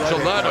 That's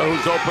Archuleta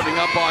who's opening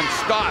up on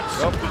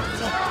Stotts. Yep.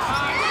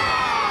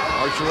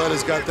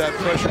 Archuleta's got that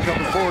pressure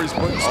coming forward. He's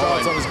putting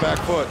Stotts on his back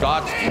foot.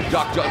 Stotts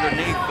ducked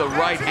underneath the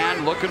right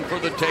hand, looking for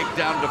the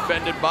takedown,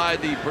 defended by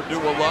the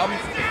Purdue alum.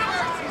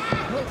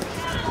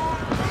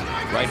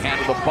 Right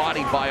hand to the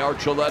body by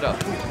Archuleta.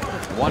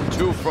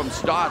 1-2 from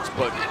Stotts,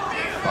 but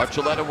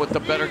Archuleta with the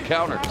better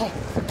counter.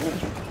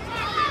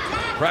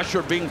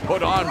 Pressure being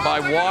put on by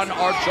Juan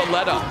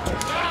Archuleta.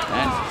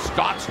 And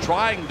Stotts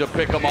trying to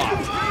pick him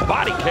off.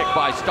 Body kick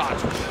by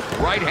Stotts.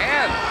 Right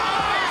hand.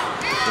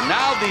 So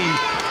now the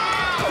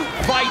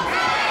fight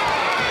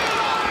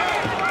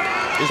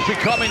is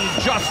becoming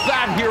just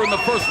that here in the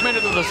first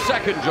minute of the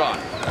second, John.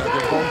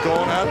 They're both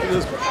going after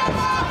this.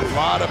 A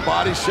lot of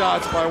body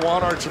shots by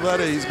Juan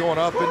Archuleta. He's going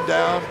up and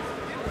down.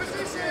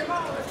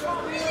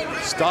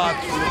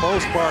 Stotts, for the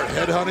most part,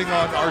 headhunting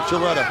on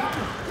Archuleta.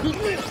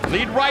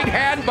 Lead right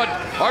hand, but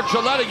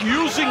Archuleta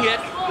using it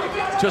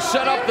to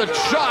set up the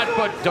shot,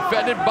 but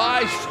defended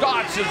by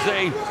Stotts as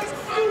they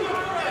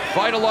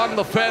fight along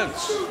the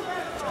fence.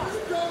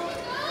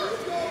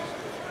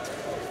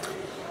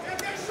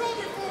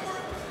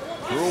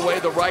 Threw away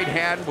the right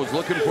hand, was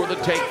looking for the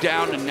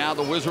takedown, and now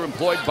the whizzer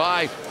employed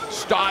by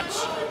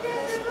Stotts.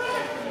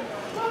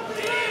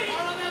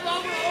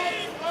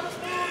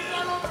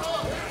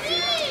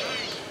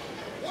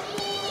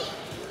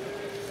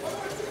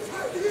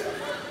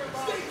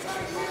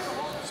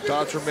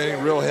 Stotts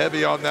remaining real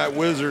heavy on that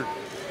whizzer.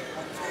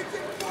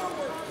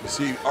 You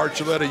see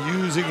Archuleta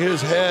using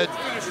his head,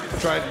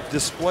 trying to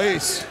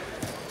displace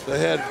the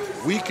head,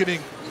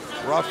 weakening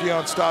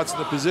Rafion Stotts in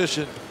the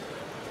position.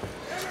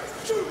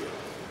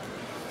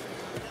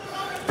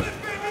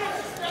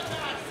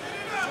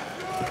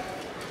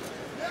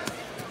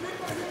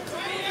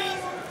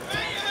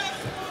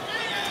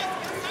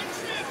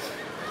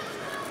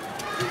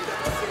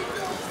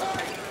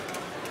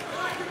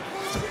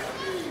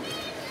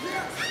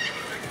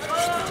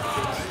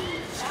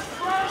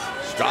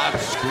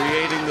 Stotts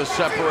creating the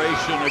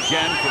separation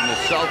again from the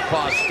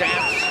southpaw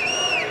stance.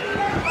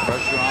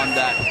 Pressure on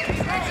that.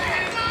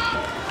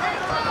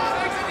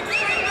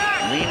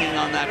 Leaning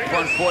on that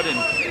front foot and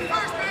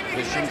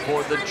fishing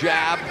for the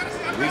jab.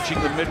 Reaching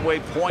the midway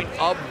point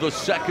of the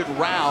second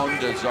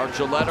round as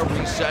Archuleta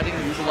resetting,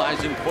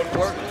 utilizing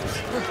footwork.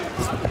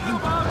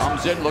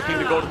 Comes in looking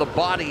to go to the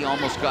body,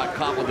 almost got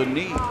caught with a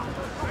knee.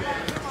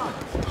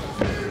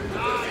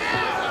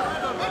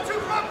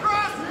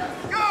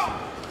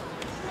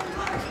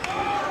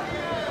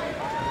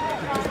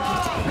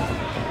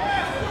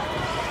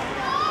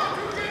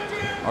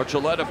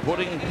 Archuleta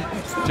putting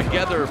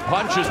together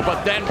punches,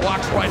 but then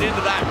walks right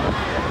into that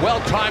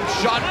well-timed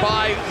shot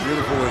by...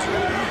 Beautiful whizzer.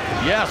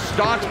 Yes,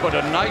 Stotts, but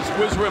a nice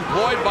whizzer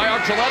employed by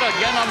Archuleta.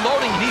 Again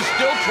unloading. He's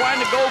still trying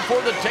to go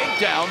for the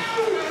takedown.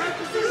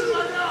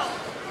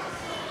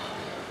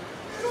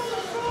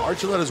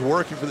 Archuleta's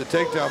working for the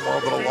takedown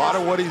more, but a lot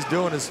of what he's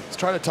doing is he's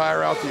trying to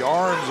tire out the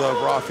arms of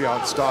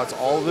Raufeon Stotts.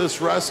 All this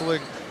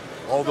wrestling,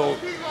 although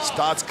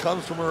Stotts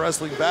comes from a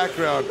wrestling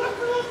background,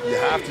 you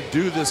have to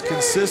do this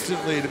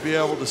consistently to be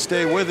able to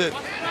stay with it.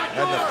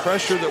 And the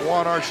pressure that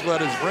Juan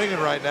Archuleta is bringing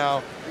right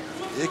now,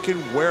 it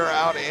can wear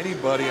out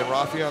anybody. And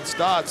Raufeon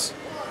Stotts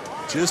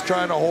just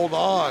trying to hold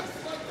on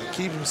and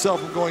keep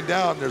himself from going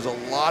down. There's a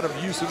lot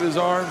of use of his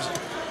arms.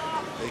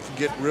 They can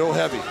get real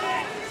heavy.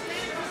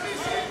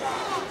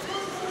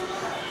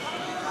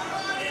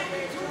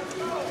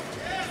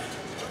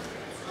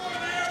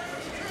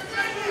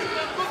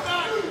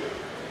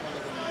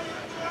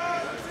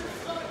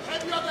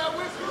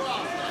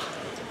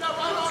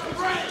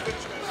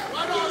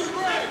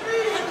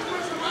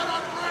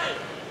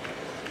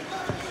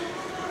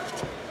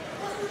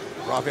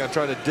 Raufeon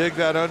trying to dig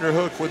that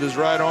underhook with his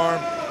right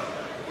arm.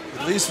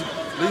 At least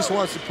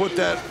wants to put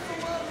that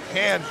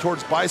hand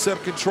towards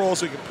bicep control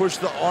so he can push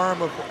the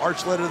arm of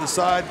Archuleta to the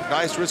side.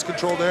 Nice wrist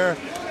control there.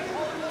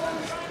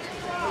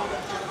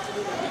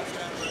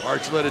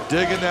 Archuleta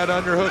digging that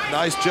underhook.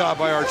 Nice job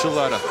by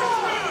Archuleta.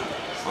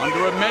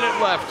 Under a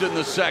minute left in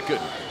the second.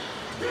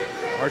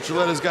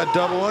 Archuleta's got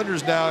double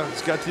unders now.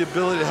 He's got the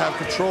ability to have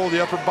control of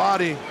the upper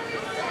body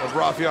of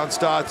Raufeon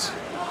Stotts.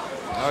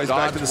 Now he's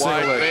back to the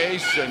single leg.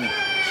 Base, and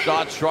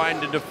Stotts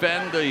trying to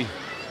defend the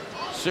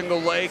single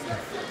leg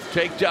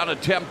takedown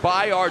attempt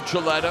by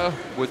Archuleta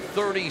with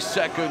 30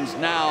 seconds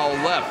now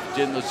left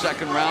in the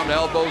second round.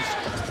 Elbows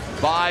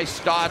by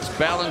Stotts,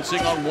 balancing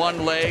on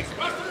one leg.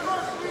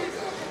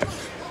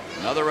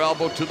 Another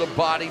elbow to the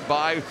body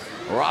by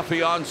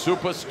Raufeon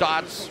Super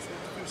Stotts.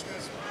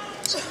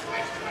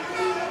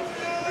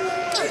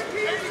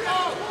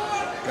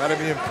 Got to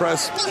be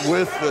impressed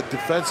with the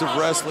defensive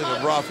wrestling of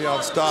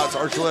Raufeon Stotts.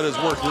 Archuleta has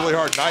worked really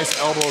hard. Nice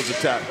elbows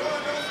attack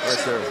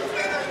right there.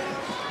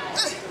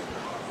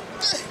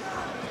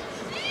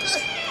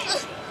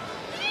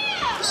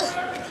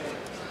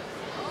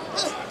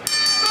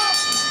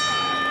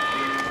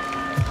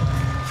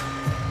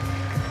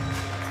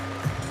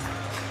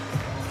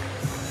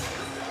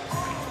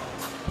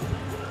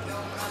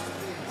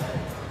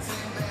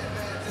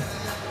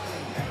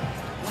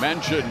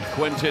 Mentioned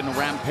Quentin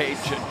Rampage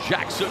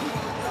Jackson.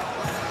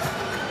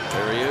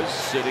 There he is,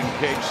 sitting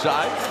cage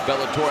side,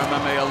 Bellator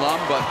MMA alum,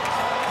 but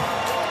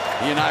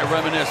he and I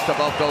reminisced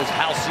about those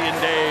halcyon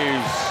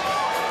days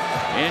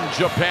in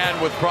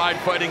Japan with Pride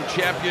Fighting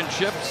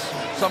Championships.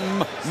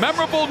 Some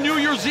memorable New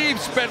Year's Eve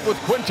spent with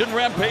Quentin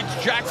Rampage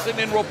Jackson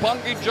in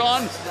Roppongi.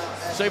 John,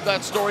 save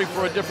that story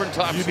for a different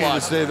time slot. You need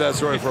to save that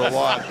story for a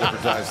lot of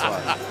different time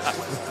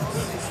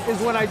slots. Is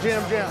when I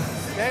jam,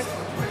 okay?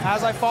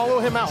 As I follow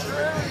him out.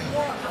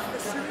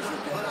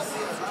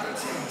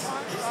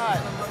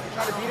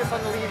 Try to beat us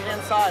on the lead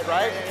hand side,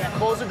 right?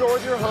 Close the door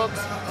with your hooks,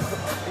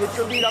 hit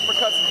your lead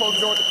uppercuts, and close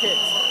the door with the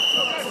kicks.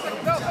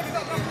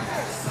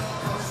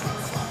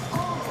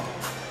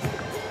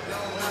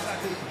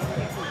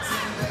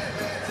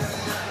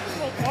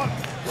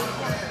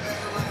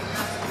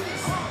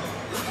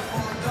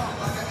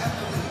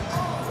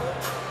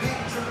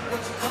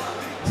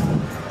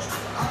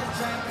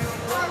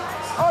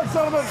 All right,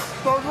 gentlemen,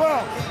 third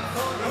round.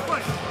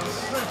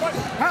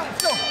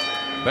 Hands, go.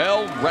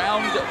 Bell,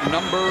 round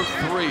number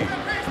 3.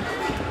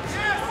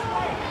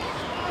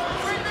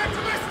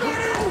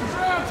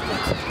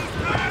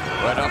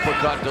 Right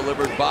uppercut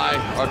delivered by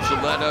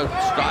Archuleta.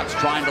 Stotts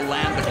trying to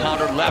land the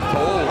counter left.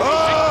 Oh,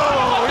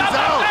 he's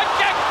out.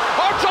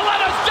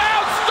 Archuleta's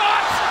down.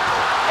 Stotts,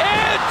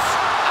 it's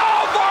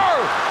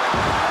over.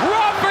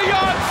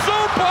 Raufeon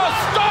Super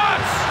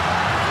Stotts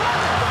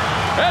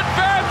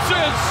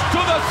advances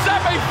to the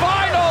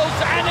semifinals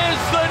and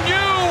is the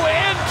new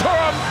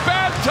interim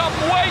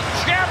bantamweight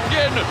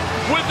champion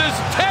with his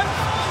 10th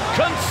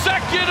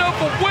consecutive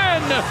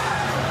win,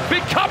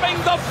 becoming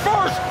the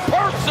first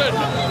person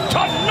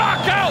to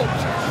knock out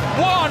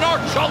Juan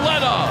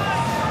Archuleta.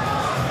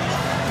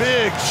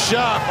 Big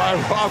shot by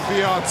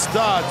Raufeon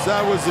Stotts.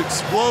 That was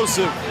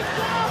explosive.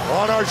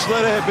 Juan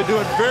Archuleta had been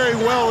doing very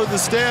well in the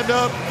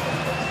stand-up.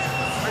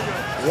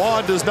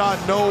 Juan does not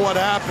know what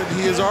happened.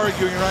 He is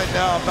arguing right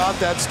now about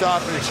that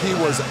stoppage. He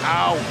was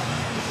out.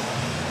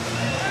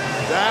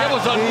 It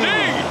was a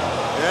knee.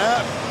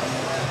 Yeah.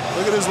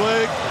 Look at his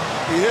leg.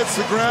 He hits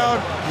the ground.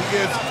 He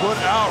gets put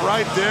out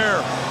right there.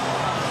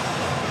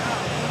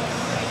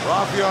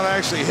 Raufeon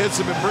actually hits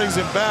him and brings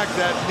him back.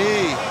 That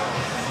knee.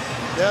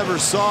 Never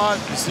saw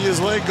it. You see his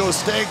leg go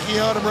stanky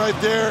on him right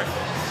there.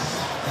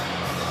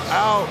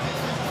 Out.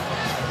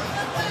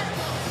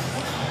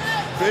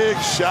 Big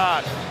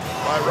shot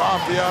by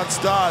Raufeon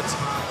Stotts.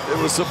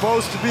 It was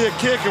supposed to be a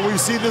kick, and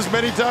we've seen this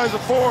many times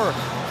before.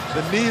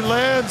 The knee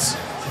lands.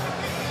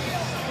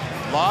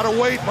 A lot of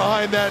weight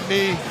behind that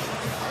knee.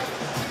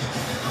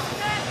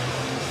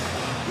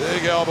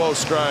 Big elbow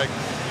strike.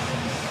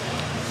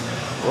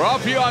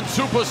 Rafion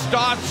Super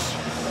Stots,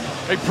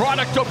 a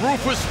product of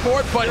Rufus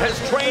Sport, but has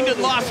trained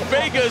in Las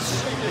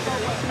Vegas.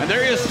 And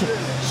there he is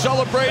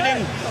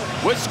celebrating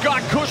with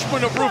Scott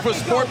Cushman of Rufus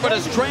Sport, but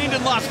has trained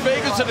in Las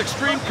Vegas at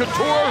Extreme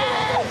Couture.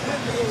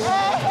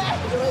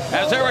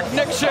 As Eric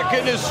Nixick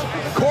in his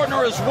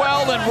corner as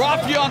well, and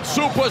Rafion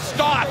Super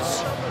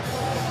Stots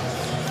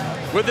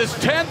with his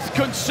 10th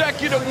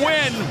consecutive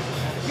win,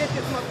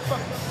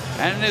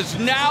 and is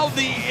now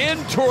the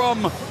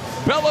interim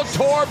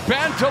Bellator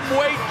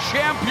Bantamweight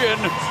champion.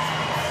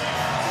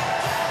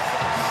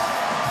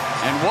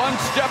 And one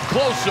step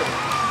closer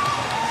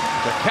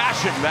to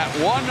cashing that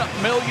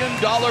 $1 million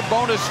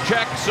bonus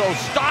check. So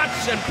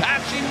Stots and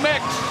Patchy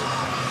Mix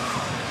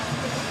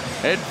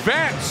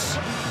advance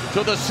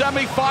to the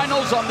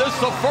semifinals on this,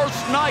 the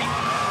first night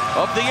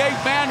of the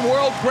 8-man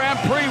World Grand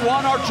Prix.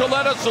 Juan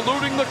Archuleta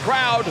saluting the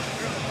crowd.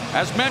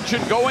 As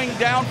mentioned, going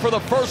down for the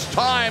first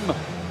time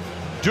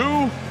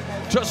due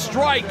to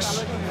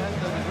strikes.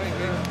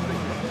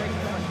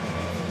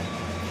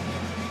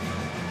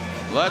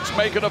 Let's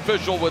make it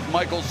official with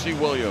Michael C.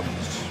 Williams.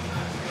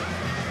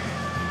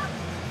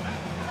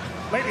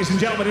 Ladies and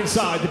gentlemen,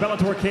 inside the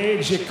Bellator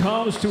cage, it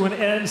comes to an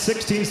end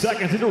 16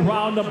 seconds into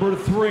round number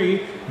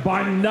 3.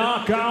 By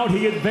knockout,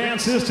 he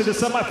advances to the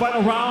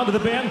semifinal round of the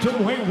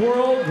Bantamweight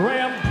World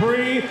Grand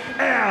Prix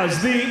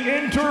as the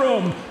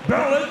interim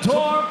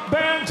Bellator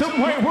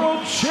Bantamweight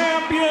World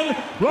Champion,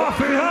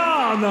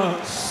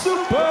 Rafion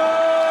Super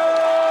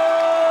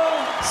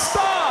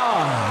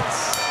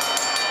Stots.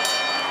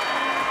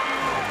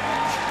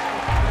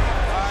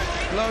 All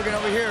right, Logan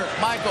over here.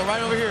 Michael,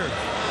 right over here.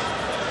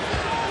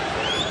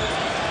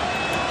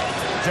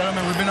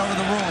 Gentlemen, we've been over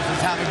the rules. Let's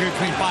have a good,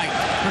 clean fight.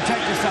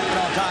 Protect yourself at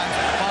all times.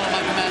 Follow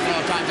my commands at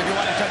all times. If you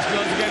want to touch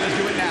gloves again, let's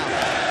do it now.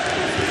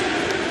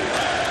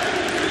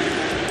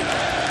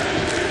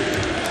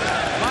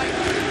 Mike.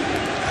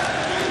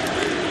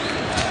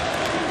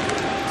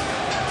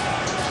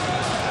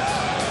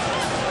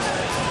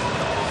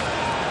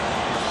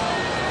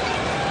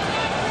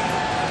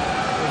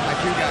 My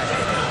two guys.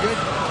 Good?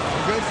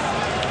 You good?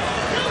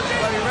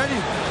 Are you ready?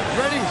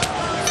 Ready?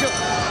 Let's go.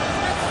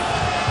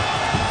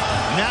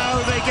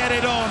 Now they get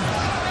it on.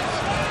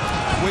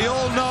 We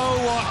all know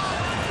what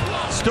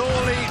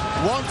Storley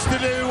wants to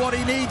do, what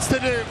he needs to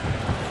do.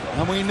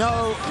 And we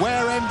know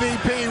where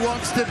MVP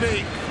wants to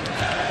be.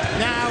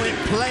 Now it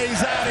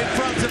plays out in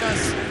front of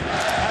us.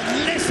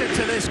 And listen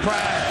to this crowd.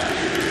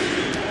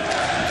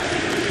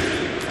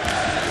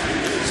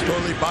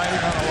 Storley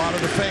biting on a lot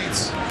of the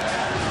feints.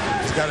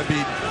 He's got to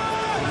be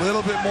a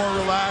little bit more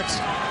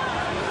relaxed.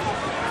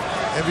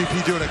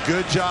 MVP doing a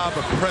good job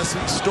of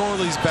pressing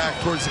Storley's back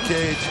towards the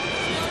cage.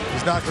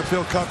 He's not going to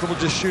feel comfortable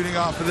just shooting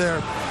off of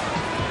there.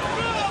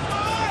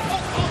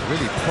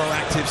 Really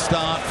proactive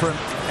start from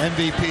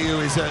MVP,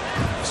 who is a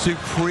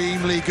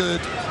supremely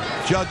good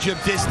judge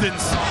of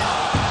distance.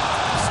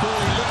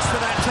 Storley looks for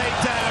that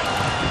takedown.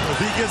 If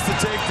he gets the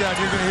takedown,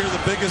 you're going to hear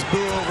the biggest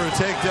boo over a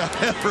takedown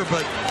ever,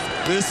 but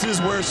this is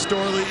where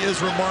Storley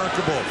is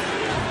remarkable.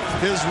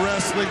 His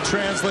wrestling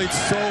translates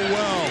so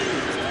well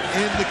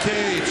in the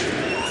cage.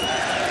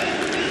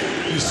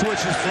 He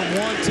switches from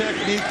one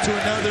technique to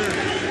another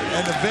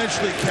and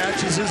eventually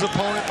catches his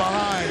opponent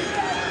behind.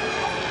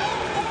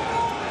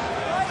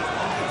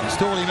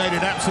 Storley made it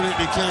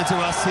absolutely clear to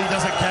us he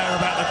doesn't care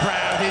about the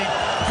crowd. He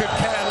could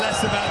care less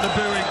about the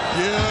booing.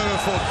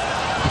 Beautiful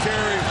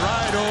carry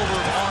right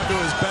over onto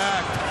his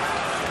back.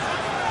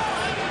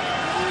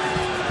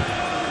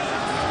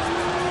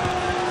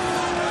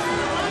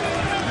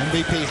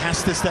 MVP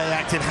has to stay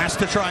active, has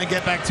to try and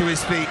get back to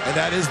his feet. And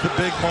that is the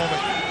big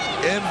moment.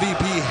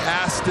 MVP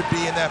has to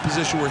be in that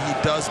position where he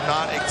does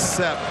not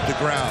accept the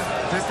ground.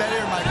 Just that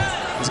here, Michael.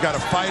 He's got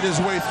to fight his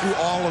way through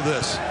all of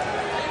this.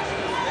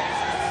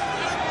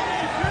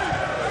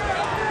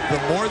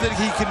 The more that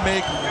he can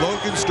make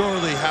Logan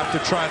Storley have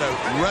to try to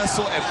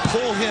wrestle and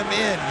pull him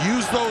in,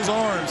 use those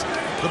arms,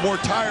 the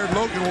more tired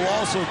Logan will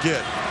also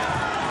get.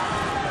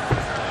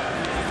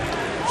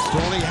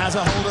 Storley has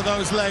a hold of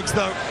those legs,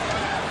 though.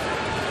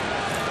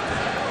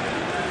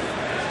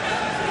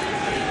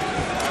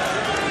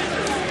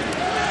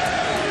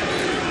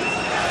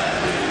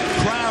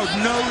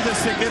 Know the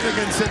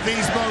significance of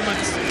these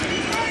moments.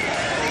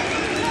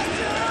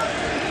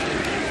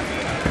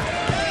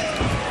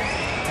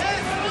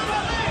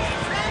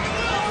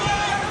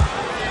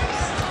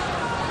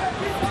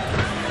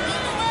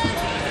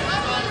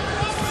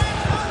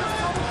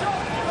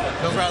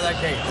 Look around that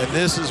cage. And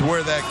this is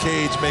where that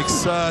cage makes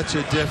such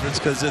a difference,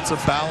 because it's a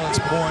balance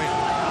point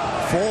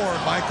for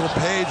Michael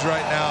Page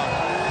right now.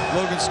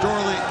 Logan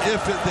Storley,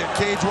 if the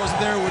cage wasn't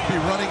there, would be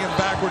running him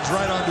backwards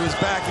right onto his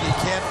back, and he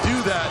can't do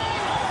that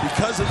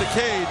because of the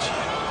cage.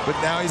 But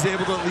now he's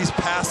able to at least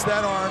pass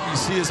that arm. You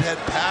see his head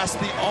past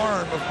the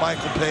arm of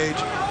Michael Page,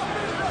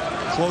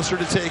 closer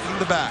to taking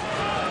the back.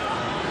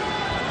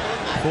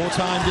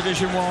 Four-time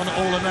Division I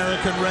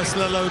All-American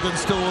wrestler Logan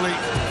Storley.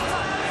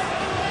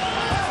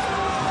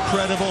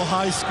 Incredible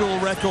high school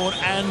record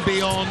and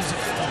beyond.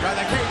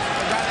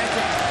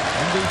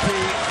 MVP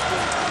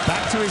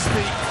to his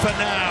feet for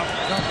now.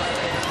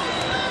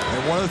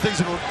 And one of the things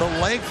about the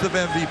length of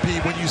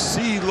MVP, when you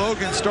see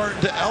Logan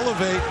starting to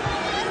elevate,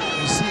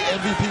 you see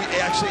MVP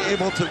actually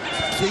able to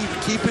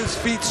keep his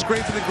feet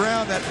straight to the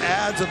ground. That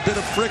adds a bit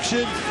of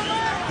friction.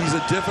 He's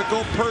a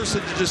difficult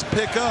person to just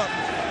pick up.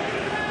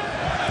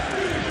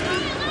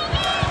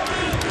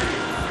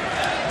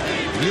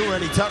 You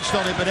already touched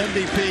on it, but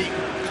MVP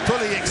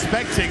fully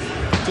expecting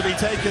to be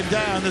taken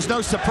down. There's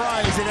no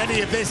surprise in any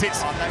of this.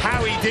 It's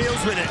how he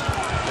deals with it.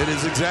 It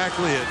is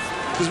exactly it.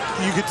 Because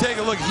you can take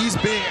a look, he's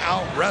being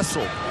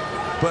out-wrestled,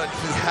 but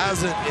he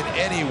hasn't in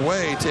any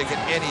way taken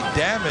any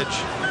damage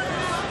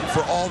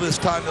for all this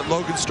time that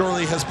Logan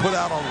Storley has put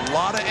out a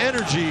lot of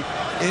energy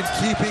in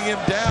keeping him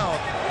down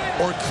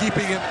or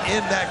keeping him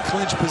in that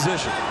clinch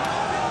position.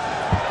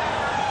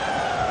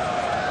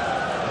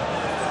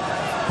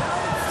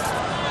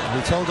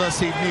 He told us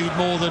he'd need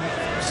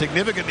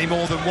significantly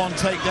more than one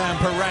takedown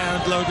per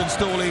round, Logan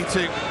Storley,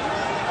 to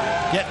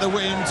get the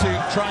win,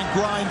 to try and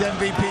grind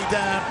MVP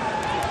down.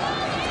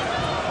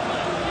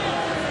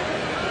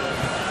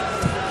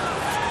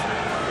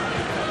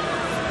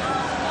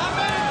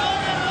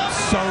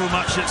 So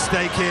much at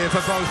stake here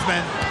for both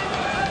men.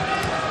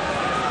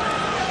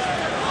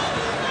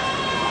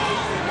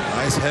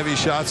 Nice heavy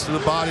shots to the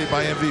body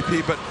by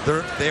MVP, but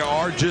they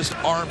are just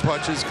arm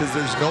punches because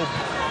there's no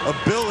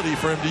ability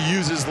for him to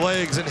use his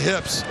legs and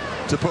hips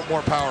to put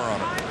more power on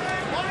it.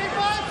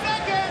 25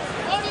 seconds!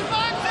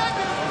 25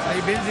 seconds!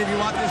 Stay busy if you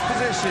want this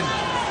position.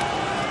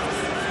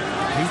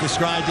 He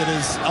described it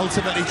as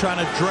ultimately trying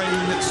to drain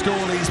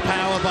Storley's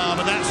power bar,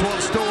 but that's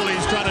what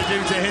Storley's trying to do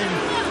to him.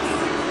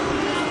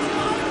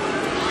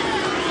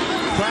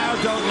 Crowd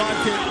don't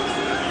like it.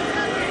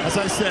 As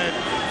I said,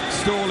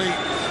 Storley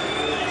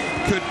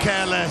could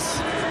care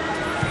less.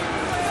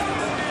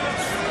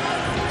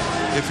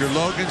 If you're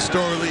Logan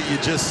Storley, you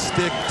just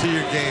stick to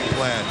your game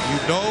plan.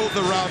 You know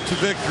the route to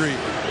victory.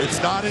 It's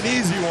not an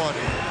easy one,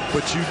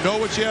 but you know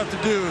what you have to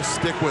do.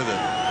 Stick with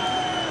it.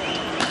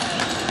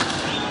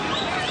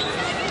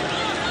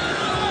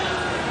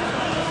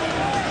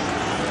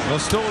 Well,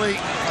 Storley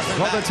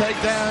got the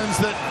takedowns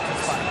that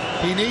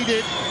he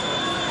needed.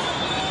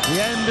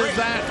 The end of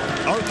that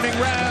opening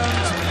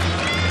round.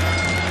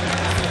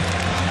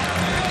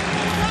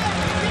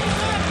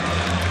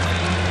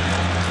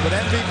 But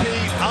MVP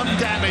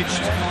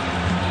undamaged.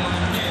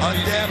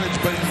 Undamaged,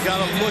 but you got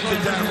to look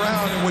at that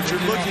round, and what you're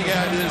looking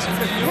at is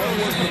what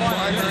was the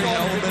primary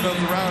element of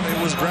the round?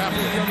 It was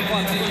grappling.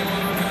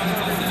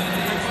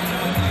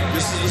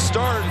 This is the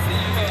start.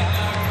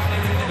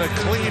 A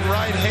clean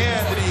right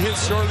hand that he hit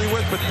Storley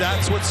with, but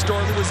that's what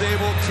Storley was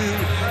able to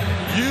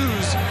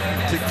use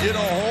to get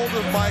a hold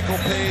of Michael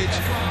Page,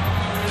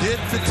 get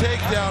the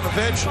takedown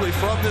eventually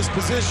from this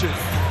position.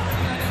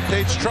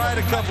 Page tried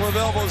a couple of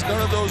elbows.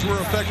 None of those were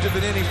effective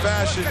in any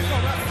fashion.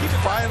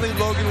 Finally,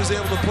 Logan was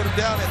able to put him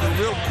down. And the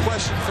real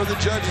question for the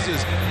judges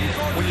is,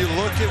 when you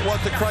look at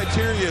what the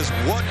criteria is,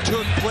 what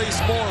took place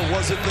more?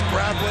 Was it the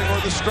grappling or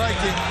the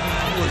striking?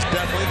 It was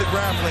definitely the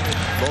grappling. And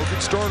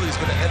Logan Storley is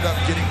going to end up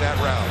getting that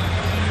round.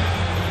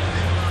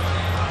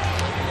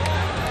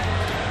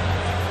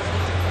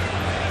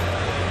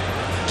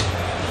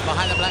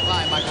 Behind the black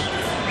line, Michael.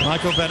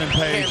 Michael Venom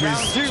Page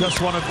is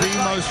just one of the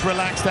most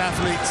relaxed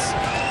athletes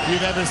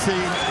you've ever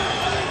seen.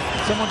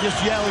 Someone just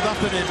yelled up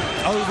at him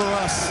over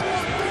us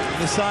on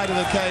the side of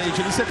the cage,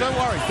 and he said, don't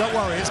worry,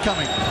 it's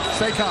coming.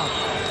 Stay calm.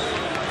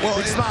 Well,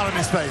 big smile on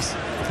his face.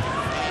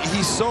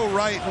 He's so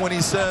right when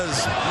he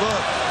says,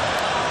 look,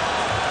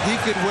 he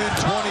could win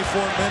 24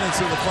 minutes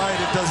of the fight.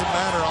 It doesn't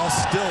matter. I'll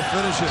still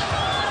finish it.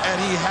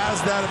 And he has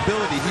that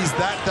ability. He's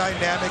that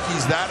dynamic.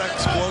 He's that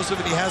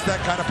explosive, and he has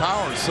that kind of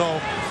power.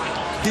 So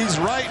he's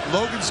right.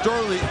 Logan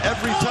Storley,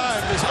 every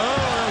time is, oh,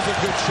 that was a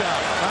good shot.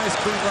 Nice,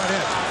 clean right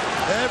hand.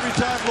 Every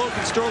time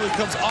Logan Storley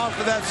comes off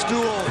of that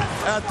stool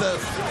at the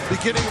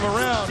beginning of a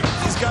round,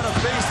 he's got to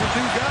face a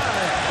new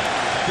guy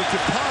that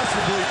could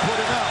possibly put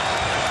him out.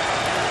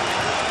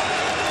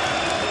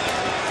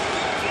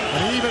 And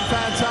he even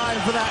found time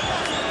for that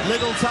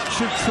little touch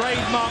of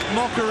trademark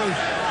mockery.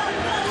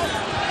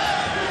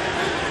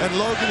 And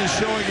Logan is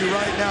showing you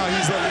right now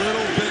he's a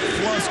little bit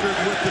flustered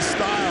with the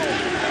style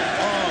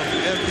of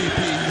MVP.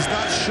 He's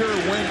not sure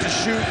when to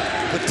shoot.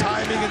 The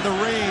timing and the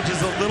range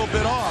is a little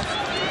bit off.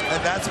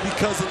 And that's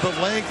because of the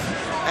length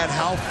and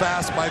how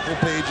fast Michael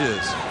Page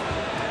is.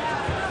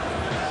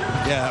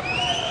 Yeah.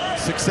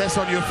 Success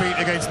on your feet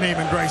against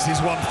Neiman Gracie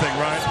is one thing,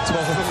 right?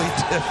 Totally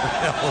different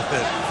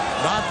element.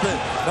 Not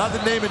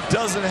that Neiman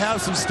doesn't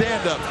have some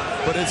stand-up,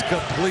 but it's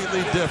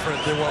completely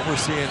different than what we're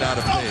seeing out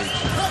of Page.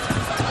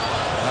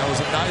 That was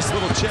a nice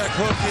little check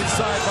hook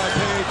inside by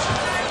Page.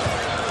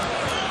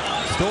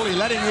 Storley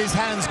letting his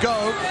hands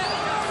go.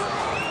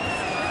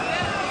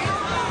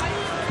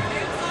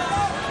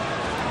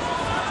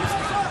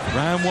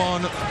 Round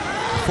one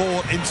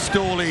fought in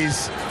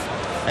Storley's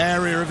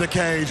area of the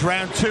cage.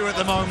 Round two at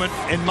the moment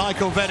in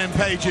Michael Venom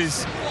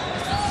Page's.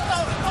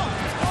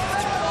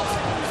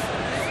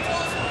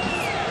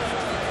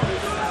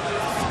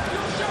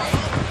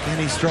 And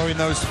he's throwing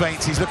those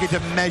feints. He's looking to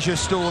measure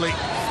Storley.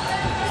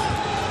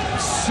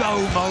 so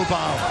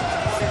mobile.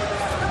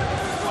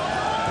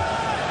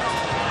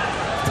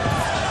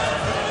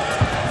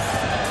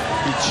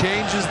 He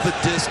changes the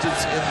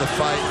distance in the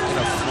fight in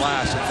a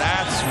flash, and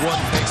that's what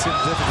makes him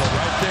difficult.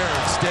 Right there,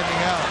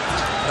 extending out.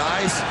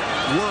 Nice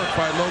work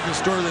by Logan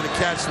Storley to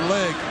catch the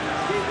leg.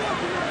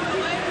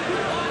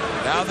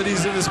 Now that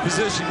he's in this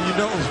position, you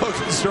know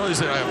Logan Storley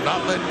said, I am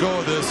not letting go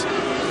of this.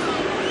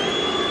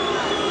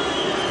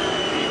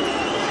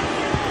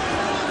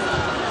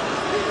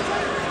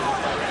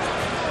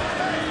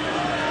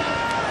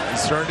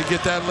 He's starting to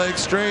get that leg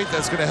straight.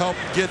 That's going to help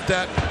get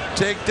that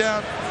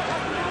takedown.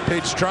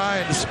 Page try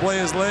and display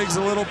his legs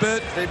a little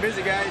bit. Stay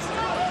busy, guys.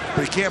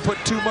 But he can't put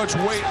too much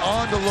weight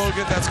onto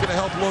Logan. That's going to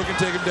help Logan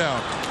take him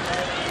down.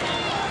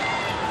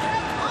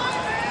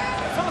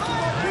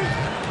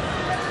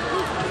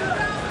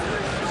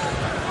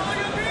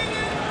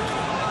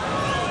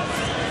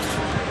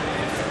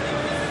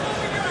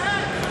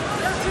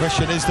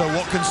 Question is, though,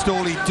 what can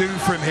Storley do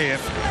from here?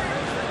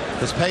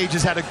 Because Page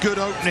has had a good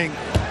opening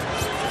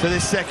to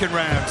this second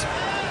round.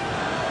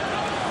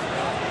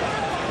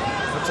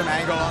 Put some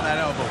angle on that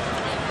elbow.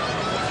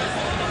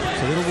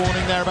 A little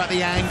warning there about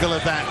the angle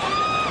of that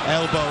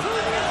elbow.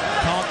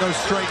 Can't go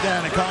straight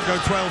down. It can't go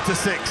 12 to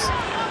 6.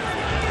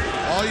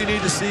 All you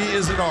need to see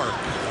is an arc.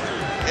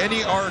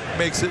 Any arc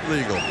makes it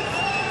legal.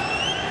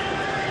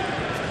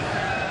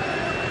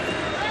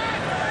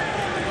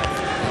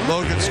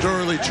 Logan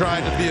Storley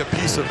trying to be a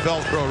piece of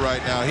Velcro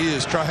right now. He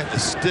is trying to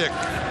stick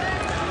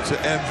to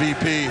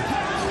MVP.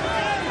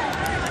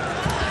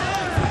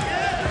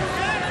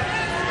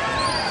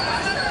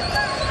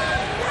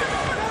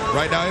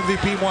 Right now,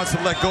 MVP wants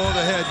to let go of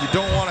the head. You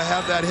don't want to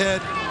have that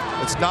head.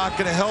 It's not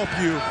going to help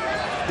you.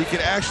 He can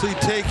actually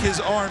take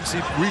his arms.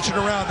 He's reaching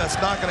around. That's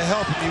not going to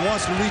help him. He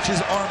wants to reach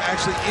his arm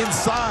actually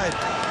inside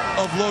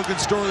of Logan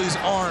Storley's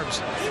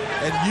arms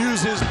and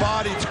use his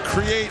body to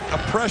create a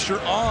pressure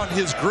on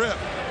his grip.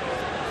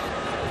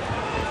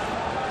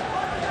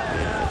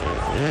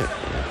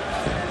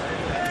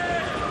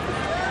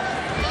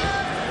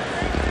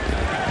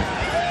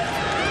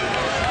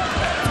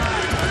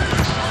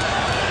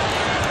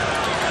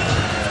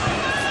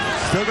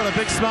 Still got a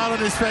big smile on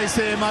his face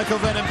here, Michael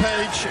Venom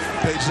Page.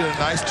 Page did a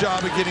nice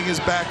job of getting his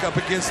back up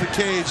against the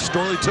cage.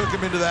 Storley took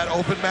him into that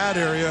open mat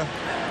area.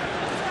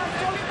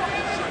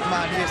 Come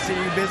on, you see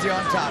you busy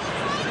on top.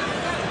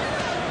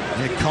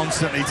 You're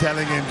constantly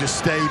telling him to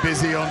stay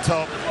busy on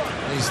top.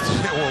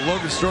 Well,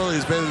 Logan Storley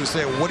is basically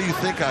saying, what do you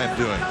think I'm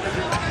doing?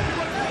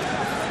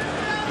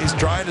 He's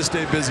trying to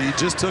stay busy. He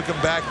just took him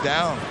back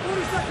down.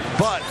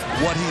 But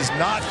what he's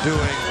not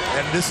doing,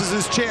 and this is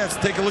his chance,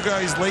 take a look at how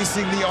he's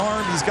lacing the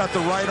arm. He's got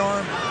the right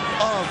arm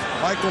of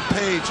Michael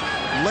Page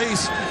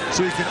laced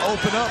so he can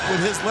open up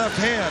with his left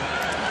hand.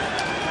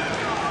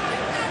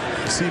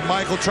 You see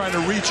Michael trying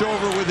to reach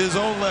over with his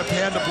own left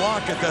hand to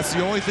block it. That's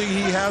the only thing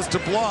he has to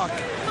block.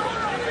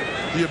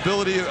 The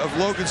ability of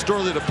Logan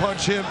Storley to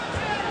punch him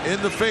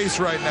in the face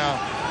right now.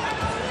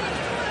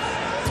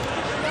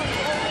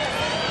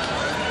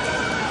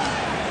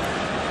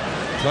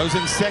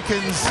 Closing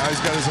seconds. Now he's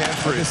got his hand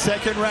free. The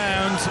second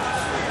round.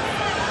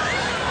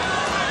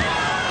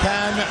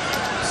 Can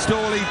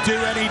Storley do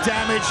any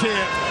damage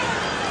here?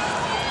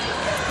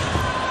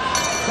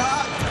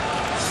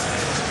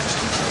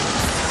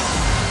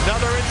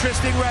 Another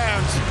interesting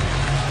round.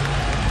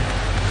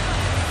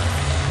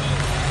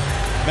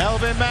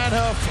 Melvin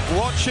Manhoef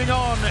watching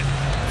on,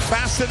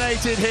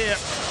 fascinated here.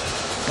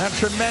 That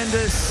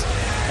tremendous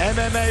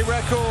MMA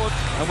record,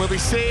 and we'll be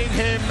seeing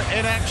him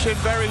in action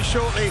very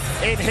shortly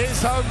in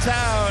his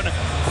hometown.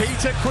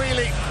 Peter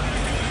Queally,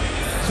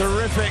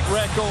 terrific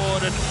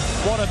record, and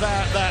what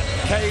about that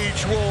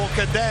cage walk?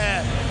 And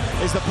there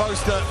is the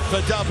poster for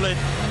Dublin.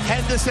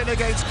 Henderson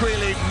against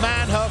Queally,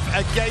 Manhoef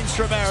against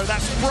Romero.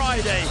 That's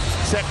Friday,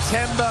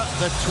 September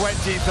the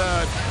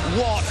 23rd.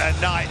 What a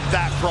night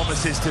that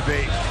promises to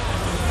be.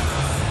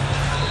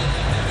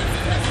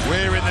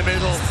 We're in the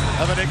middle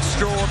of an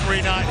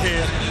extraordinary night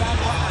here.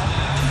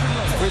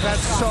 We've had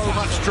so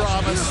much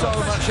drama, so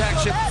much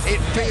action.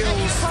 It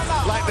feels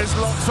like there's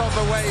lots on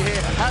the way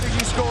here. How did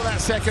you score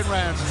that second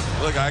round?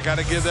 Look, I got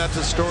to give that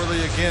to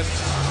Storley again.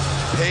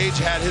 Page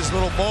had his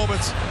little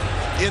moments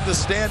in the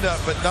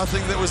stand-up, but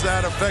nothing that was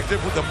that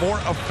effective. With the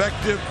more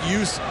effective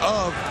use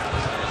of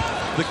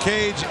the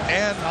cage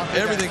and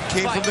everything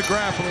came from the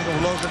grappling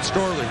of Logan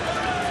Storley.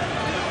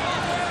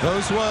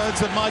 Those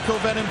words of Michael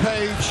Venom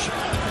Page,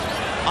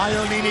 I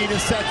only need a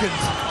second.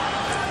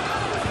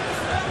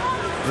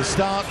 The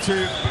start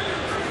to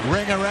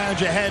ring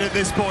around your head at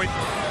this point.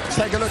 Let's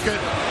take a look at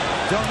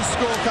Don's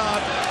scorecard,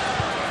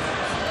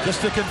 just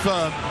to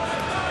confirm.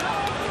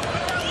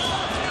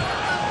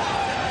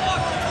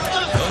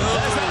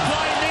 There's a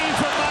flying knee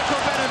from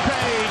Michael Venom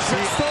Page.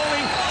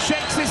 Storley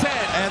shakes his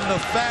head. And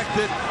the fact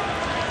that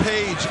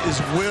Page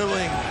is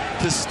willing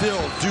to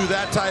still do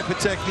that type of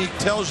technique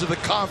tells you the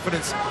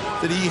confidence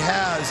that he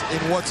has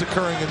in what's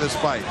occurring in this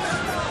fight.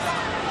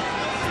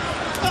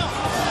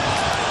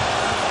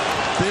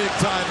 Big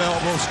time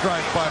elbow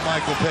strike by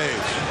Michael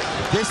Page.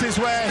 This is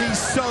where he's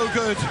so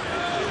good.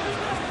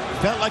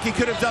 Felt like he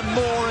could have done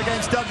more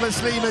against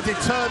Douglas Lima,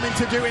 determined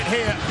to do it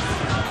here.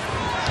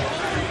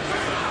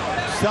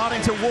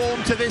 Starting to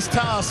warm to this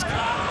task.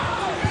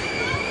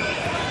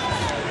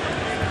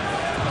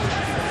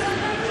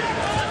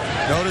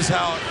 Notice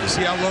how,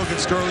 see how Logan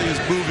Sterling is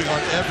moving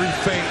on every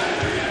feint.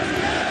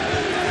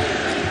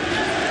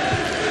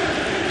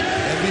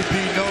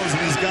 MVP knows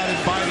that he's got him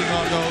biting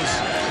on those.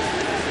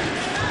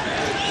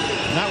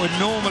 And that would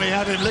normally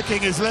have him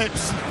licking his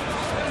lips.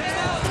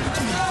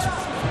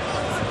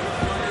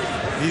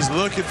 He's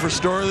looking for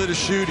Storley to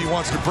shoot. He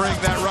wants to bring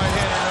that right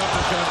hand and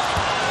uppercut.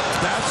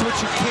 That's what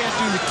you can't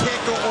do. You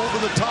can't go over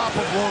the top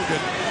of Logan.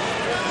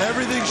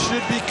 Everything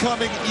should be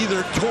coming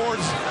either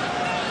towards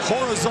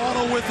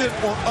horizontal with it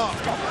or up.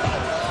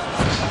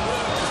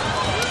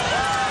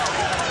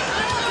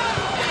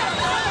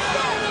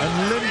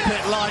 And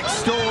limpet-like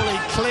Storley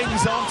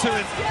clings onto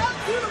it.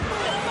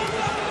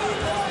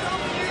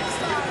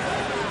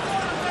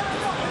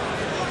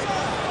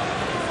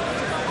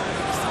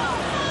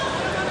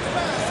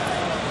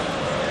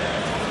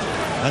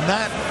 And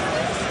that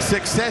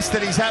success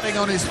that he's having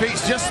on his feet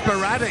is just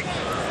sporadic.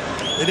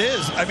 It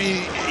is. I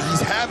mean,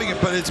 he's having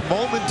it, but it's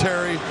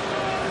momentary.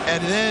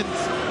 And then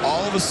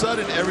all of a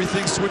sudden,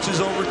 everything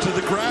switches over to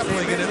the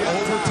grappling, and it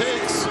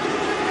overtakes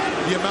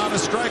the amount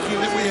of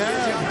striking that we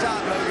have.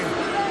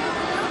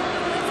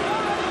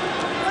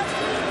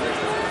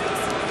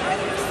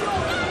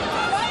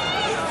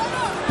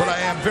 But I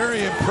am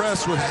very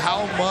impressed with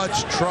how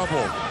much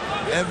trouble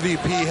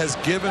MVP has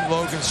given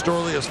Logan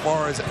Storley as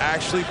far as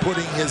actually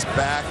putting his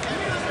back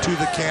to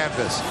the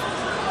canvas.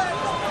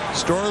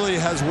 Storley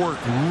has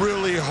worked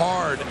really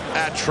hard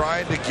at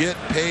trying to get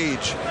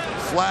Page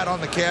flat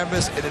on the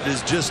canvas, and it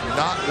has just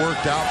not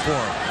worked out for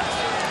him.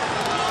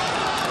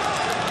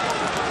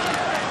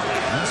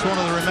 That's one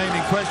of the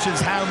remaining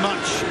questions. How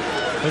much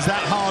has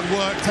that hard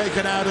work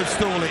taken out of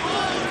Storley?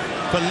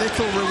 For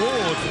little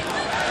reward.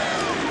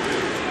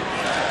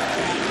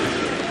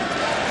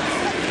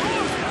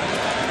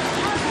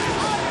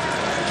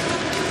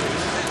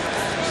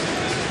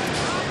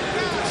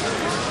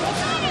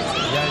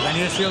 I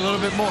need to see a little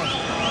bit more.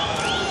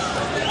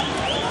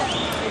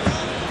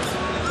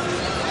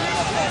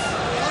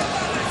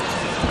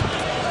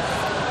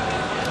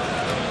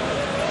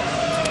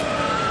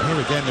 Here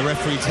again, the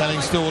referee telling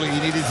Storley he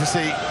needed to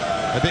see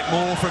a bit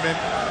more from him.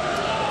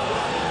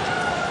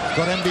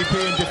 Got MVP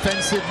in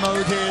defensive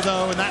mode here,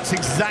 though, and that's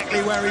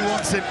exactly where he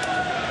wants him.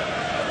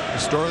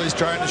 Storley's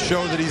trying to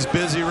show that he's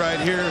busy right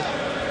here.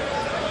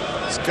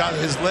 He's got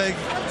his leg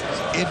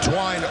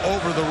entwined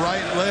over the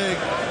right leg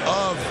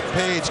of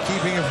Page,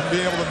 keeping him from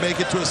being able to make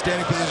it to a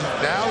standing position.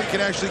 Now he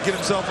can actually get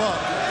himself up.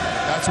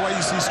 That's why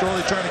you see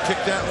Storley trying to kick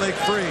that leg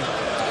free.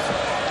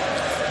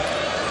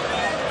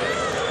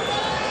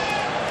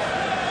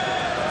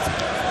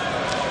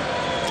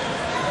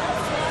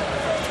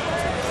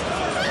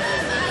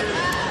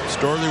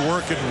 Storley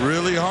working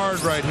really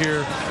hard right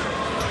here.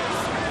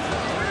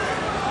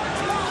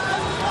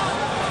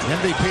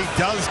 MVP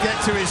does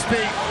get to his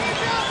feet.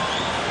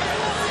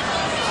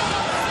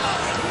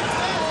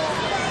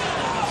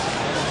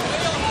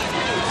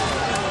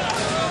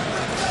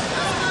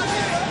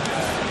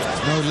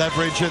 No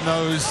leverage in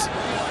those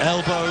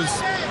elbows.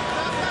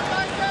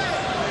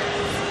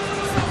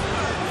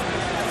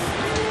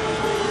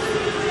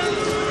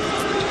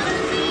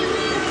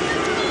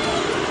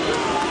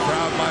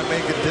 Crowd might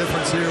make a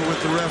difference here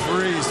with the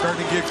referee. He's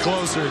starting to get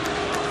closer.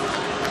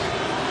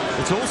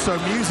 It's also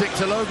music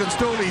to Logan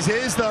Storley's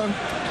ears, though.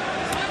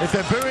 If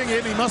they're booing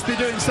him, he must be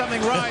doing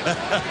something right.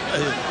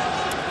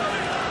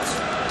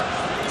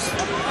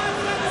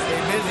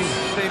 Stay busy.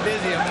 Stay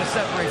busy. I'm going to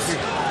separate you.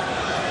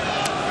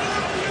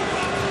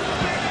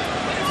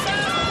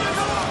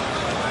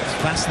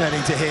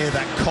 Fascinating to hear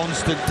that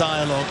constant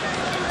dialogue.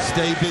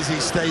 Stay busy,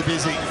 stay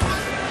busy.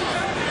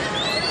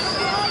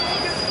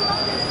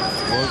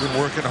 Logan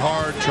working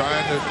hard,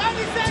 trying to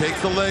take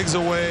the legs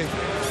away.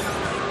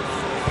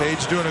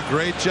 Page doing a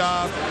great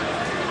job.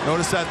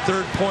 Notice that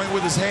third point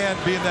with his hand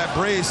being that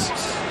brace.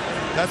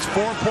 That's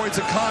 4 points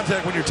of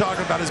contact when you're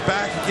talking about his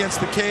back against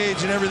the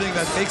cage and everything.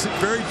 That makes it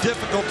very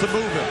difficult to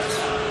move him.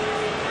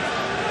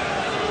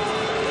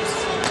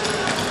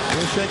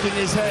 Shaking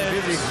his head,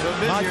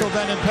 Michael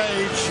Venom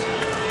Page.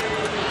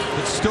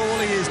 But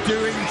Storley is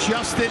doing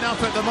just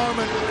enough at the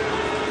moment.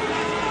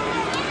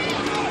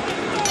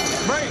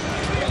 Break.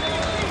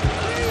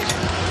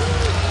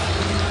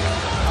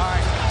 All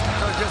right.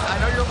 So just,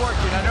 I know you're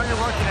working. I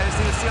just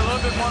need to see a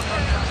little bit more from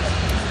you.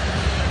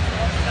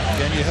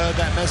 Again, you heard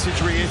that message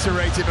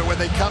reiterated, but when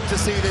they come to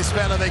see this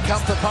fella, they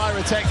come for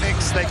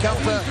pyrotechnics, they come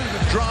for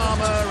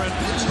drama and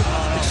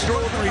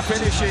extraordinary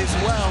finishes.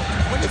 Well,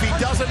 if he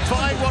doesn't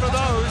find one of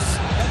those,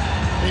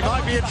 he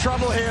might be in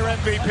trouble here,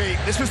 MVP.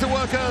 This was the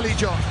work early,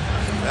 John.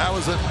 That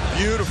was a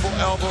beautiful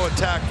elbow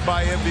attack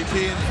by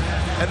MVP.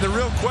 And the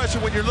real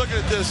question when you're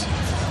looking at this,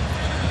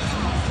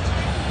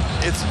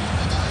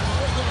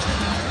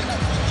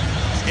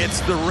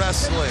 it's the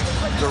wrestling.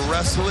 The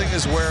wrestling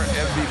is where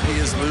MVP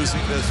is losing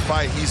this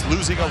fight. He's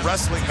losing a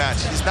wrestling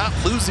match. He's not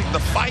losing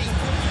the fight.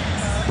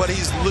 but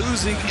he's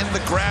losing in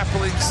the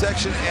grappling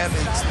section, and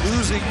he's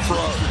losing for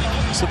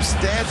a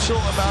substantial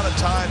amount of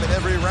time in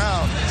every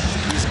round.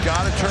 He's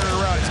got to turn it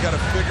around. He's got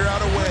to figure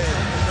out a way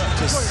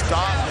to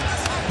stop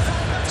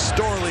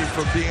Storley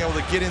from being able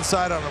to get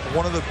inside on him.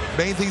 One of the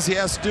main things he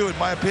has to do, in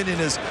my opinion,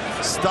 is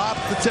stop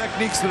the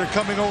techniques that are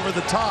coming over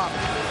the top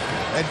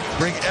and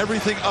bring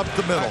everything up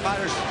the middle. All right,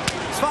 fighters,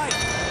 let's fight.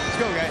 Let's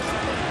go, guys.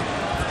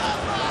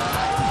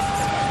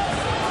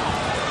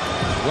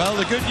 Well,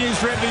 the good news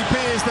for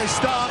MVP is they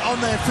start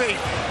on their feet.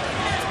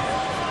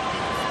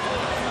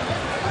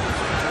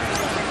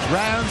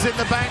 Rounds in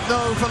the bank,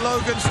 though, for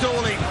Logan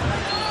Storley.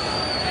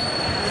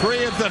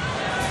 3 of them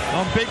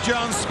on Big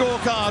John's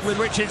scorecard, with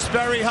which it's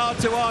very hard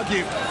to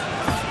argue.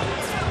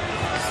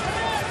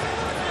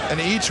 And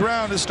each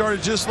round has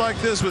started just like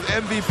this, with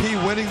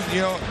MVP winning,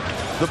 you know,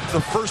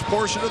 the first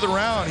portion of the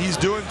round. He's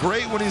doing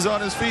great when he's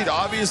on his feet.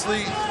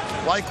 Obviously,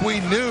 like we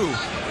knew,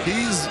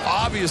 he's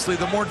obviously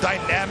the more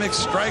dynamic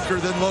striker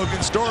than Logan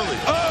Storley.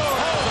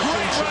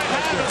 Great right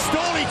hand, but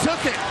Storley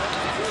took it.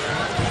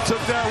 He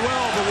took that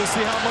well, but we'll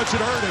see how much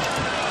it hurt him.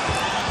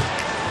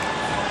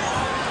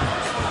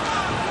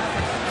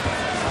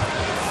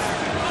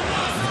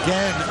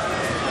 Again,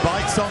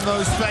 bites on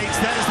those fakes.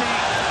 There's the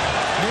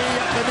knee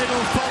up the middle,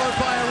 followed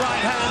by a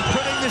right hand,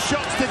 putting the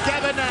shots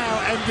together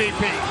now,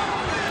 MVP.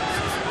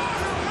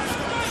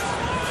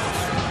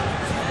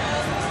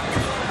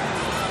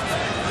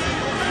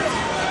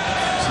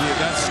 See,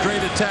 that straight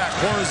attack,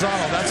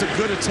 horizontal, that's a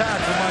good attack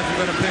for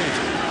Michael Venom Page.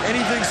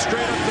 Anything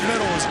straight up the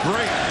middle is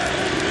great.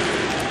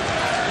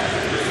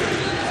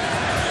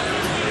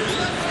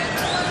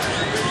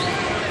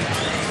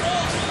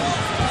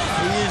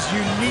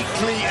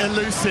 Uniquely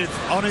elusive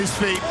on his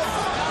feet. There's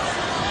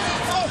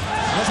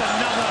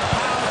another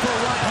powerful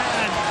right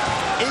hand.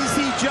 Is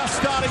he just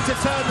starting to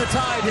turn the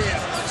tide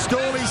here?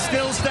 Storley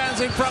still stands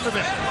in front of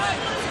him.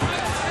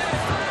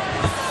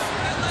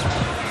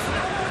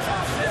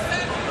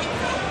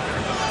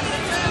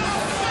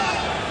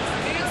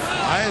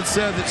 I had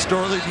said that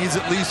Storley needs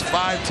at least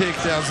 5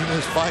 takedowns in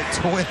this fight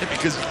to win it,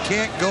 because he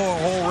can't go a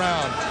whole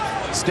round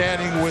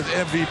standing with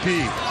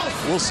MVP.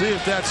 We'll see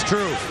if that's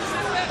true.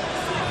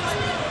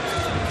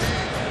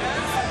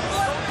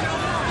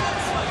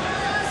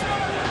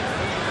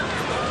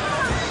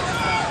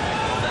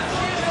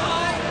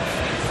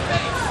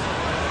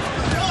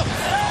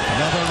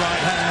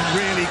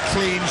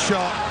 Clean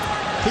shot.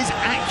 His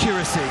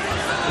accuracy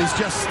is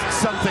just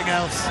something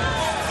else.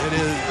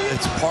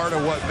 It's part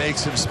of what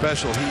makes him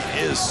special. He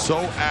is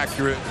so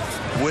accurate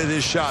with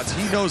his shots.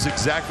 He knows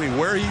exactly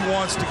where he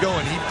wants to go,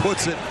 and he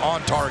puts it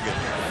on target.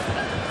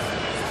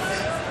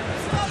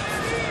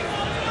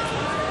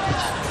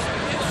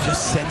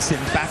 Just sense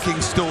him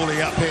backing Storley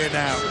up here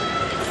now.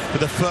 For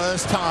the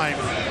first time,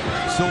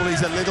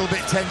 Storley's a little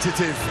bit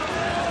tentative.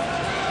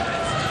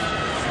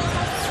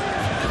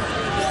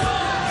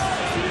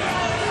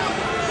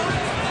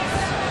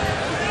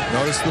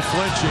 Notice the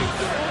flinching.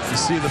 You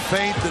see the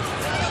feint that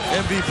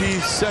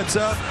MVP sets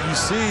up. You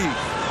see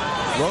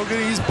Logan,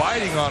 he's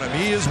biting on him.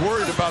 He is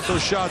worried about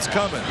those shots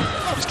coming.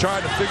 He's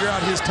trying to figure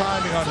out his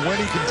timing on when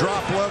he can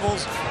drop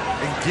levels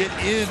and get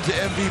into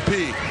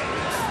MVP.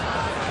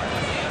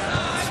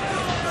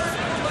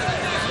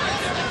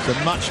 It's a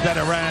much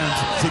better round.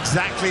 It's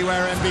exactly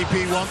where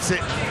MVP wants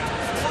it.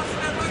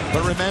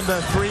 But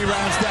remember, 3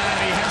 rounds down,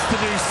 he has to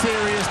do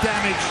serious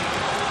damage.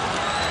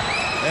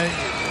 And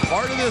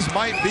part of this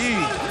might be,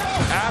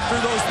 after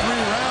those 3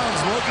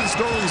 rounds, Logan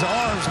Storley's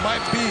arms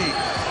might be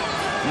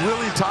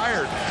really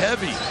tired,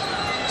 heavy.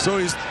 So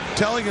he's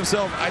telling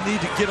himself, I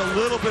need to get a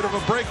little bit of a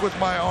break with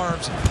my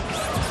arms. And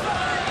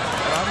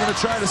I'm going to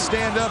try to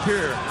stand up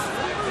here.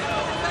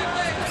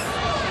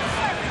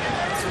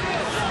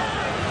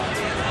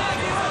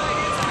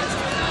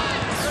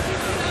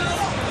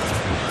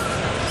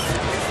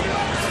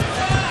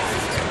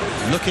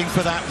 Looking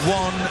for that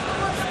one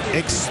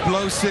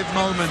explosive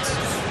moment.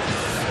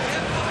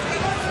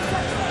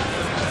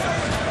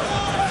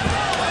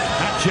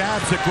 That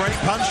jab's a great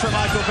punch from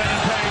Michael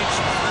Venom Page.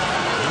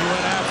 He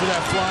went after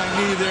that flying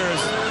knee there as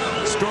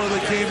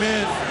Storley came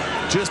in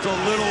just a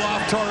little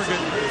off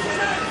target.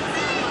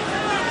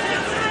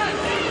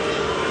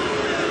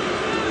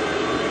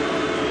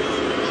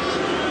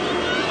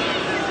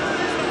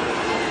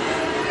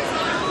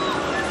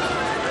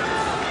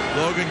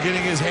 Logan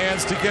getting his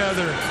hands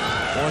together.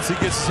 Once he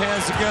gets his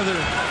hands together,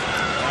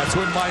 that's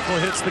when Michael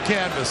hits the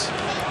canvas.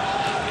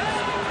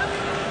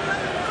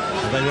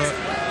 They were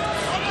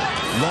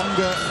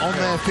longer on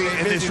their feet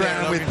in this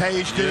round with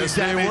Page doing damage.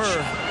 They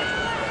were.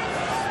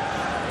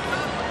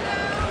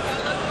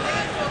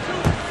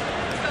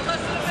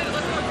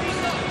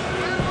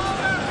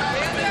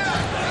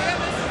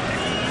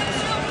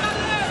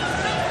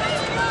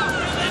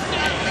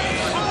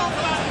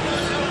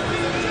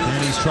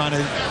 And he's trying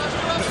to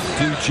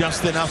do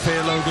just enough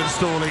here, Logan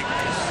Storley.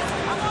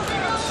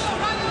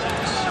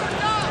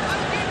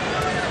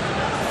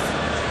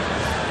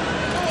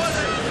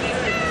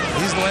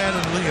 He's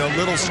landing,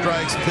 little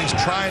strikes and things,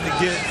 trying to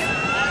get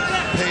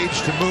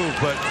Page to move,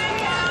 but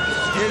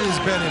it has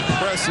been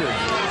impressive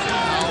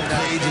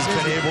has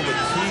been able to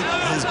keep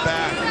his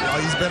back.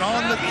 He's been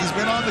on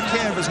the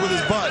canvas with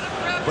his butt,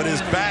 but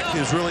his back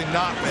is really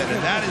not bent,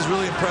 and that is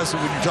really impressive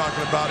when you're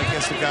talking about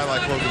against a guy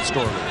like Logan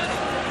Storley.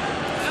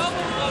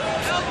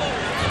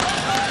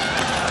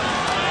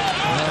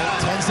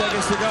 10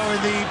 seconds to go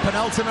in the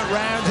penultimate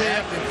round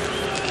here.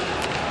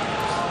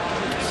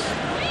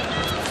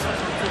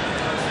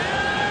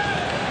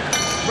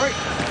 Great.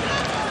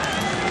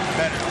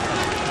 Better.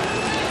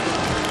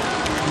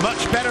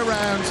 Much better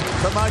round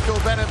for Michael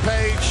Venom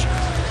Page,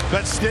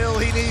 but still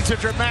he needs a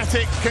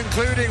dramatic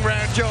concluding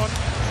round, John.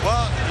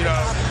 Well, you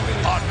know,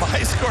 on my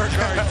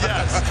scorecard,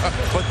 yes.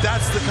 But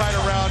that's the kind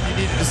of round you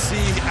needed to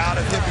see out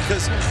of him,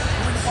 because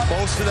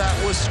most of that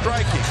was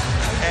striking,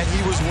 and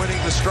he was winning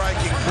the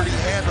striking pretty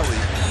handily.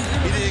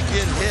 He didn't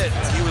get hit.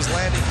 He was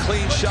landing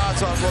clean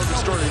shots on Logan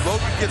Storley.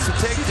 Logan gets a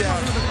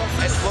takedown,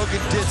 and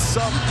Logan did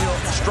some,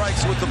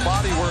 strikes with the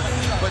body work,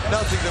 but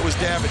nothing that was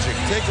damaging.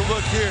 Take a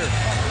look here.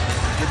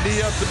 The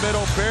knee up the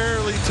middle,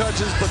 barely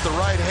touches, but the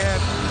right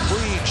hand,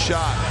 clean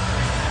shot.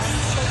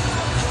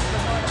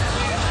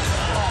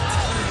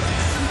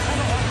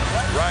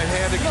 Right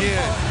hand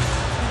again.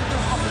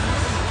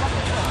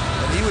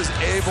 And he was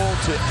able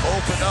to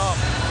open up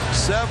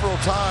several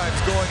times,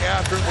 going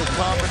after him with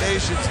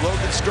combinations.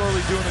 Logan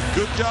Storley doing a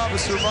good job of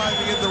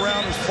surviving in the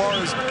round as far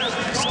as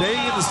staying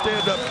in the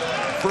stand-up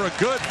for a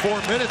good 4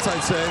 minutes,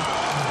 I'd say.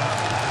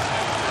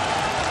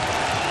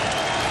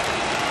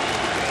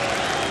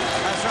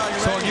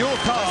 So on your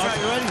card,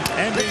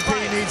 MVP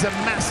needs a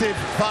massive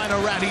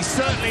final round. He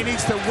certainly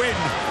needs to win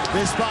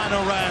this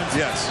final round.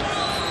 Yes.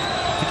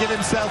 To give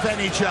himself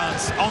any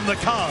chance on the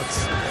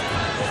cards.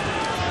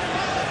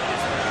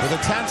 But the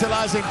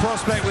tantalizing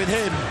prospect with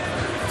him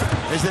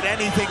is that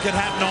anything can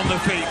happen on the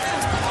feet.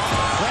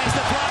 There's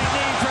the flying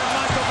knee from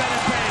Michael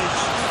Venom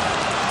Page.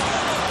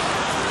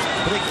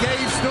 But it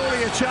gave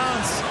Storley a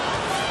chance.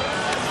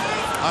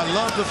 I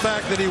love the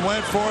fact that he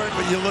went for it,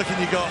 but you look and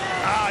you go,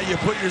 you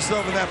put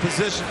yourself in that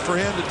position for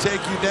him to take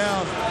you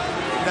down.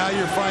 Now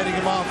you're fighting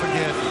him off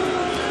again.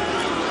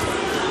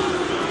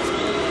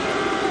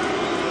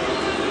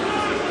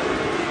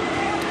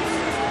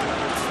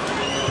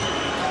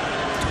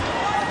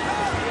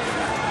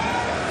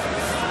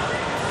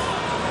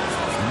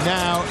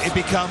 Now it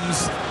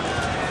becomes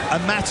a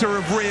matter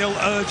of real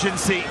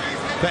urgency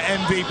for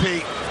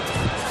MVP.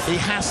 He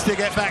has to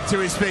get back to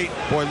his feet.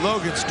 Boy,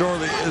 Logan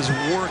Storley is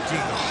working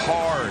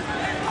hard.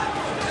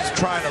 He's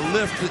trying to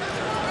lift it.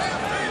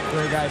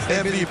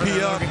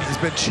 MVP up. He's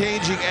been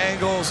changing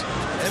angles.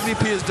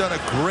 MVP has done a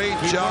great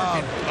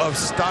job of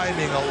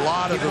stymieing a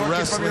lot of the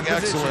wrestling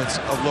excellence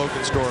of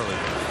Logan Storley.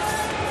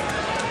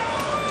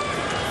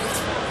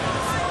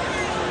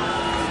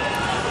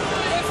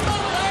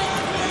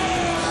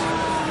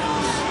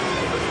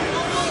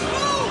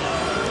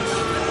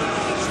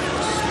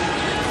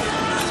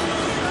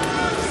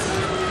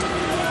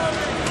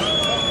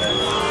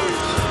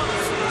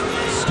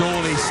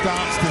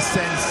 Starts to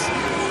sense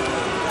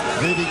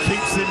that if he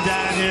keeps him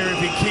down here, if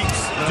he keeps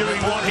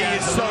doing what he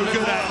is so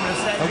good at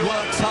and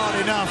works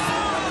hard enough,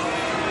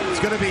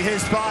 it's going to be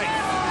his fight.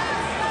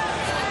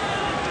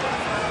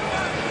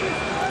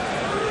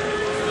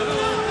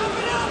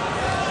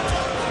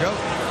 Go.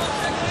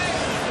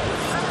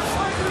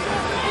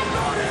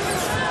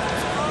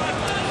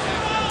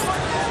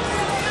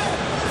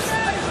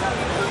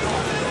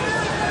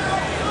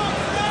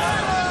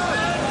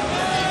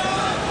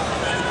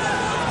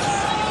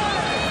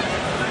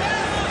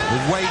 The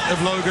weight of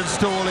Logan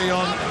Storley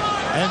on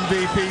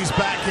MVP's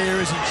back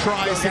here as he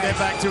tries to get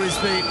back to his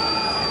feet.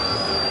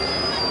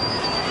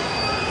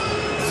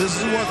 This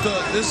is what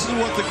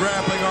the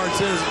grappling arts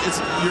is.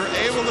 You're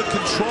able to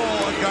control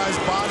a guy's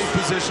body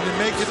position and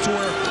make it to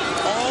where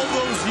all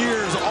those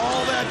years,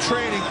 all that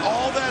training,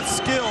 all that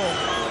skill,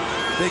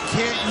 they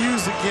can't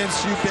use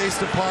against you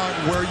based upon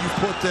where you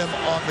put them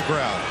on the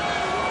ground.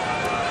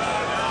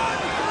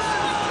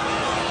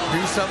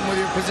 Do something with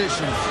your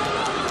positions.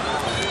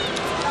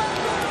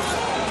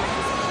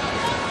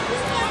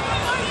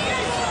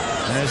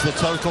 There's the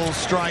total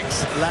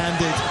strikes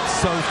landed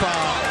so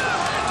far.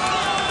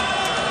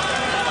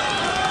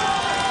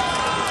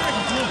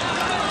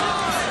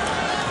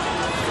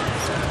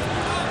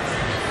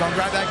 Don't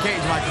grab that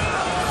cage, Michael.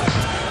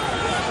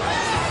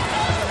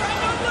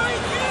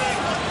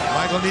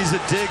 Michael needs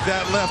to dig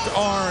that left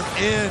arm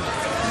in.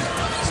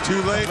 It's too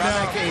late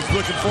now. He's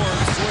looking for it.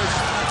 Switch.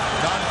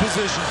 Not in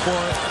position for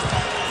it.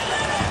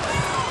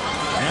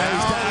 Now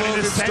he's down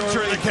in the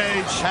center of the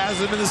cage. Has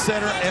him in the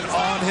center and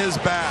on his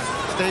back.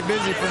 Stay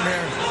busy from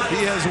here.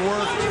 He has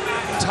worked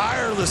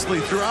tirelessly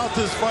throughout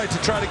this fight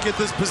to try to get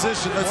this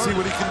position. Let's see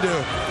what he can do.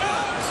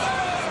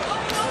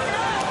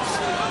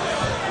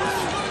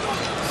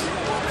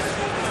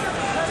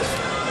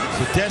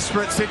 It's a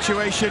desperate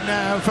situation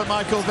now for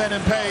Michael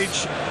Venom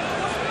Page.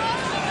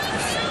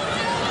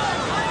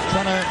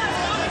 Trying to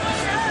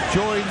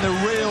join the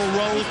real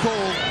roll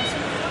call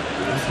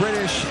of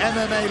British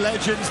MMA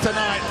legends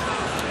tonight.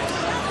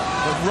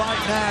 But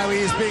right now he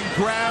is being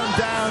ground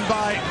down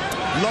by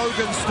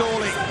Logan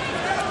Storley.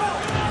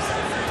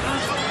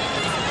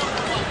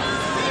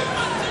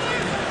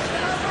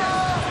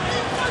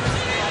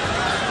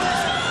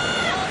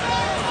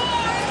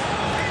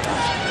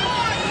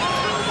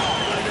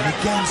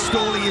 Again,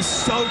 Storley is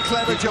so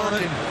clever, John,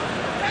 at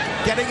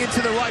getting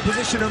into the right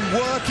position and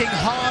working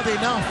hard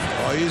enough.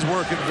 Oh, he's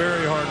working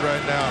very hard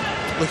right now.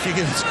 Looking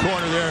at his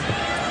corner there.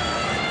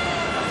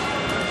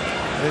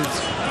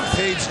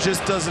 Page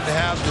just doesn't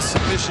have the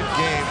submission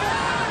game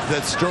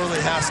that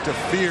Storley has to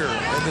fear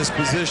in this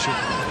position.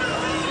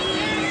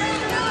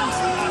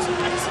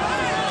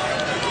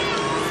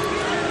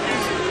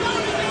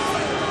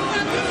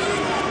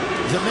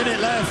 There's a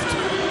minute left.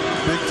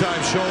 Big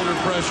time shoulder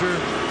pressure.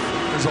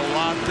 There's a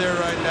lot there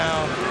right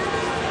now.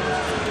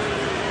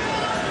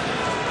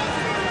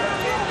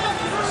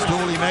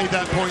 Storley made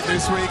that point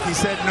this week. He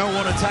said no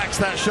one attacks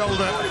that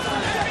shoulder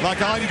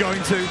like I'm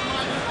going to.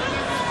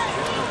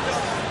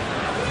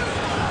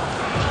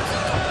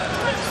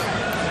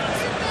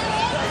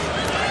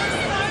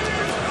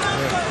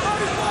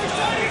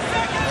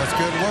 That's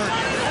good work.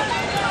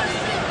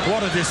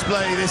 What a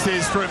display this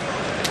is from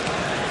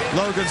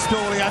Logan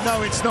Storley. I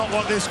know it's not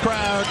what this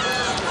crowd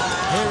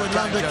here in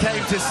London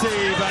came to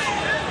see, but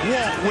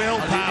what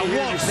willpower,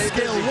 what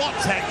skill, what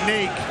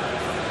technique.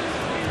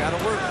 Gotta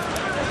work.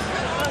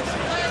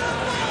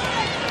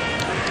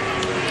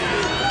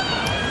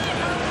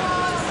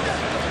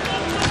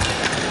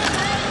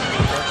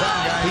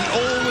 He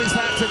always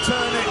had to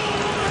turn it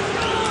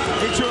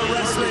into a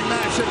wrestling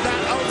match, and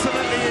that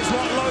ultimately is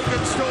what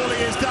Logan Storley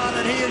has done,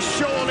 and he has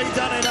surely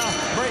done enough.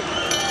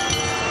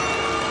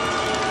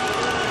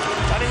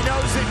 And he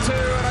knows it too,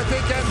 and I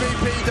think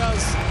MVP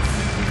does.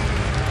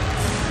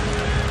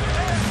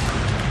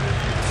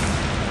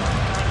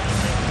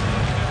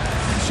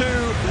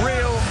 Two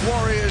real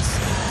warriors.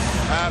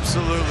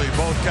 Absolutely,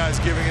 both guys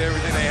giving it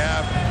everything they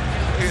have.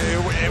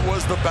 It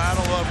was the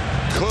battle of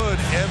could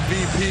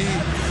MVP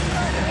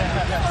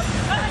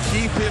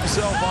keep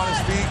himself on his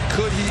feet?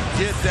 Could he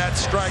get that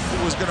strike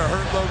that was going to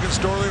hurt Logan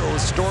Storley, or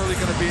was Storley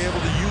going to be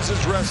able to use his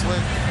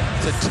wrestling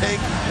to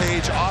take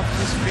Page off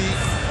his feet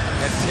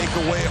and take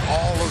away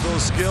all of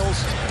those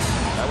skills?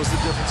 That was the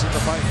difference in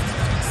the fight.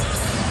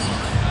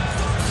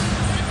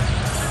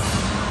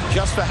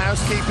 Just for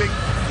housekeeping,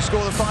 you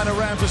score the final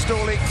round for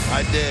Storley?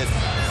 I did.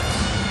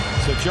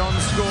 So John's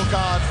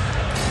scorecard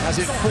has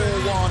it 4-1,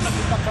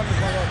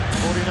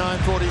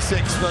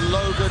 49-46 for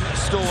Logan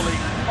Storley.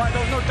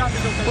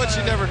 But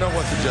you never know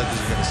what the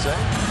judges are going to say.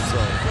 So.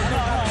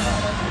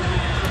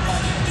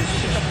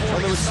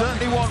 Well, there was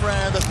certainly one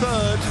round, the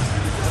third,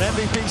 and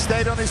MVP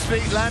stayed on his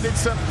feet, landed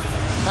some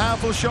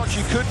powerful shots.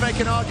 You could make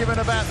an argument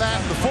about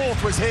that. The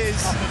fourth was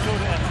his.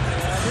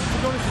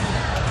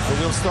 But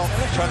we'll stop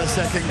trying to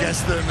second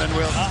guess them, and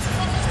we'll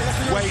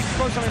wait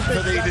for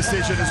the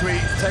decision as we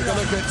take a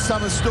look at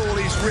some of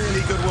Storley's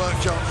really good work,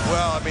 John.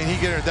 Well, I mean,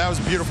 that was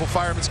a beautiful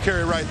fireman's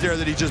carry right there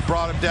that he just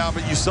brought him down,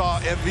 but you saw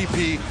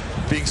MVP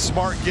being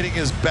smart, getting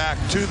his back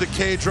to the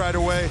cage right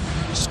away.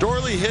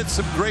 Storley hit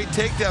some great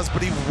takedowns,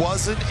 but he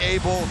wasn't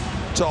able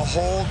to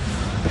hold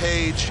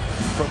Page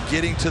from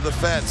getting to the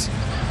fence.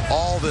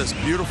 All this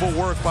beautiful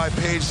work by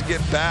Page to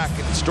get back,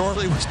 and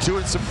Storley was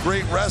doing some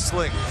great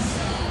wrestling.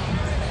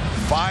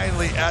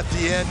 Finally, at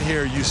the end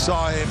here, you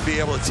saw him be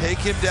able to take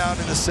him down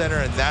in the center,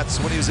 and that's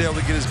when he was able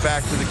to get his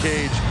back to the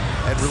cage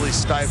and really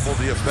stifle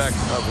the effect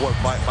of what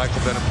Michael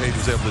Venom Page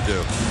was able to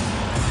do.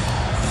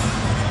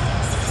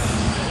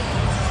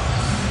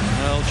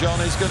 Well,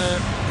 John is going to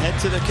head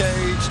to the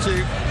cage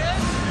to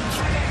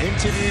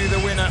interview the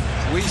winner.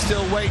 We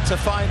still wait to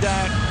find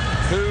out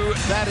who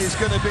that is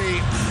going to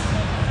be.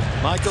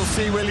 Michael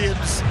C.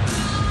 Williams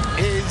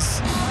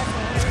is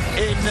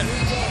in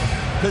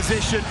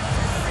position.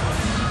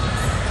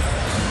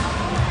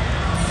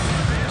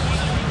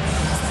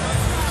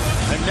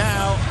 And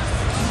now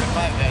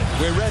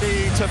we're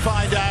ready to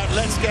find out.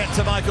 Let's get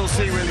to Michael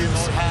C.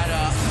 Williams.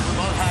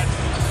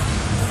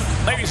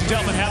 Ladies and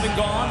gentlemen, having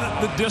gone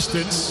the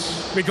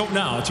distance, we go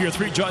now to your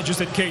three judges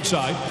at cage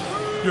side.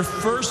 Your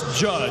first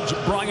judge,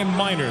 Brian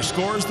Miner,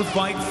 scores the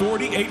fight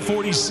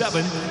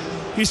 48-47.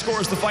 He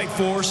scores the fight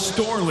for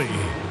Storley.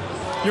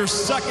 Your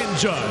second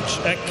judge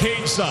at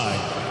cage side,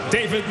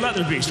 David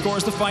Leatherby,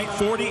 scores the fight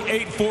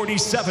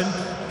 48-47.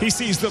 He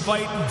sees the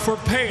fight for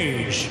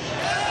Page.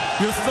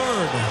 Your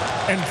third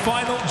and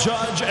final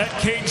judge at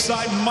cage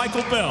side,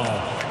 Michael Bell,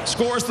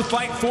 scores the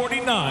fight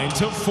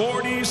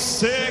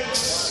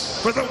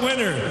 49-46 for the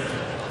winner.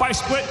 By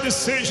split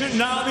decision,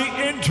 now the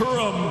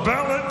interim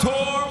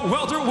Bellator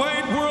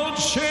welterweight world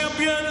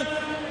champion,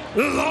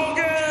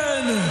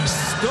 Logan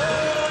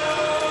Storley.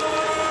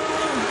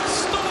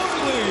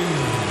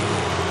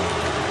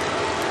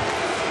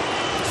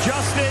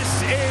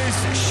 Justice is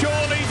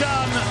surely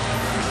done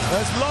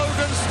as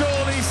Logan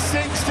Storley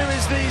sinks to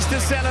his knees to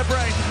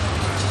celebrate.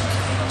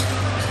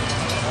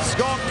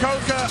 Scott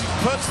Coker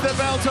puts the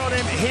belt on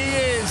him. He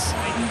is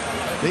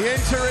the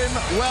interim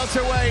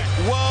welterweight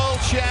world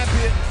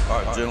champion.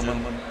 All right,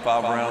 gentlemen,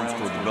 5 rounds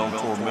for the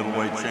Bellator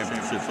middleweight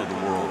championships of the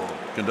world.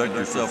 Conduct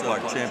yourself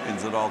like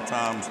champions at all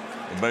times.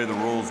 Obey the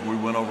rules. We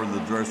went over in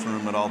the dressing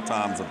room at all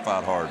times and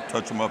fight hard.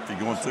 Touch them up if you're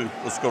going to.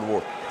 Let's go to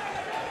war.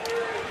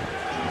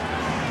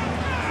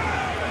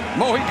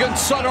 Mohegan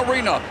Sun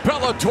Arena,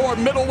 Bellator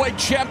middleweight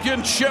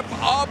championship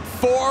up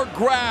for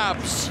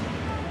grabs.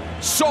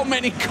 So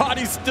many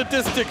gaudy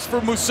statistics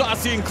for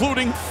Mousasi,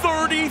 including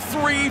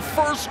 33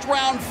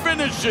 first-round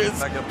finishes.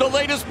 The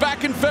latest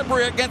back in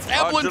February against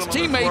Eblen's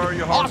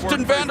teammate,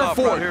 Austin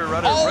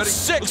Vanderford. All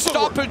 6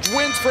 stoppage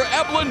wins for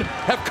Eblen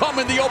have come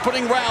in the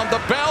opening round.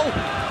 The bell,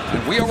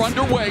 and we are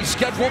underway,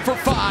 scheduled for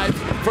 5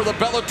 for the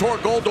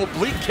Bellator Gold.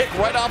 Oblique kick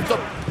right off the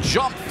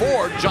jump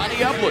for Johnny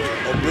Eblen.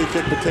 Oblique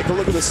kick, but take a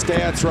look at the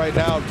stance right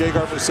now of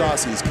Gegard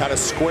Mousasi. He's kind of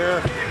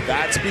square.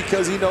 That's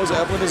because he knows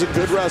Eblen is a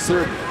good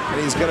wrestler,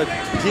 and he's going to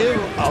give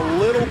a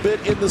little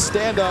bit in the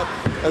stand-up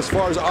as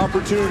far as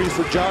opportunities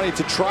for Johnny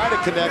to try to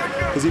connect,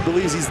 because he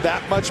believes he's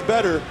that much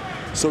better,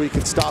 so he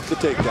can stop the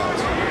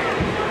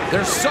takedowns.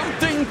 There's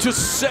something to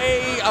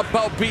say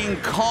about being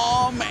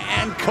calm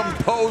and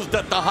composed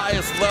at the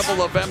highest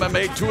level of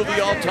MMA. 2 of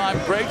the all-time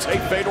greats,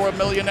 Fedor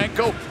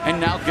Emelianenko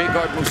and now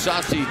Gegard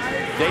Mousasi.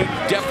 They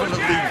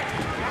definitely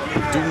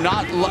do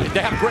not like,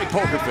 they have great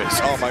poker face.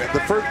 Oh my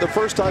God, the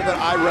first time that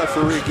I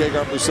refereed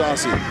Gegard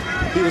Mousasi,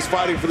 he was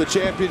fighting for the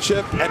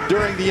championship, and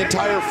during the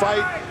entire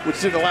fight,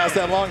 which didn't last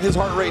that long, his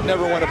heart rate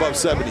never went above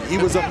 70. He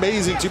was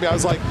amazing to me. I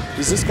was like,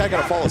 is this guy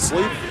gonna fall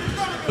asleep?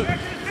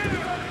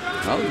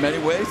 Well, in many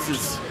ways,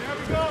 is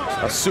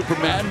a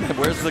Superman,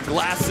 wears the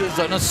glasses,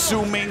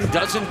 unassuming,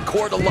 doesn't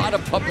court a lot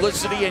of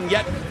publicity, and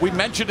yet we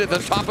mentioned at the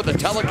top of the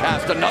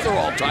telecast another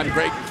all-time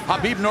great,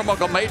 Khabib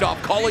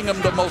Nurmagomedov, calling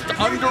him the most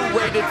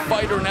underrated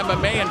fighter in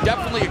MMA, and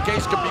definitely a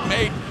case can be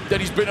made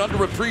that he's been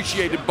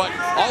underappreciated, but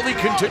all he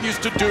continues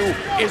to do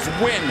is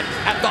win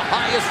at the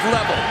highest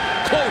level,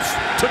 close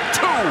to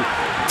 2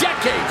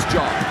 decades,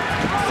 John.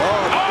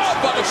 Oh,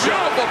 but a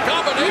beautiful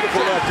combination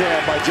from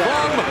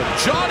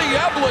Johnny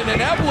Eblen,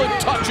 and Eblen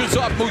touches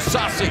up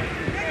Mousasi.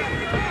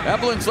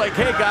 Eblen's like,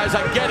 hey guys,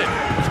 I get it.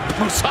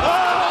 Mousasi,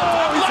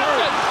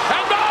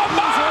 and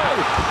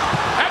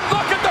and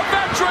look at the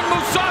veteran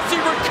Mousasi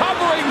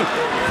recovering.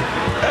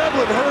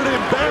 Eblen hurt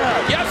him bad.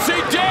 Yes,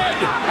 he did,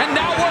 and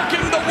now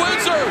working the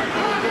wizard.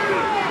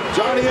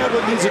 Johnny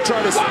Eblen needs to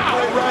try to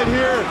separate right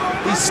here.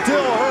 He's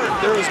still hurt.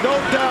 There is no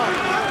doubt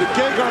that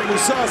Gegard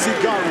Mousasi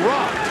got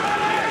rocked.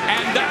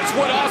 And that's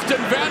what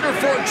Austin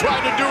Vanderford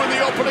tried to do in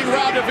the opening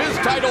round of his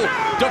title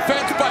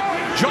defense, but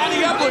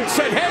Johnny Eblen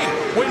said, hey,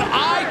 when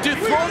I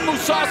dethrone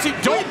Mousasi,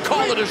 don't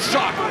call it a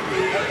shock.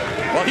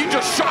 Well, he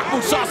just shocked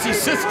Mousasi's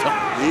system.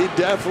 He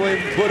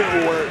definitely put it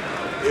where,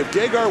 if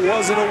Gegard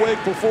wasn't awake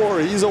before,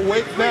 he's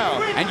awake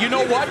now. And you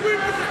know what?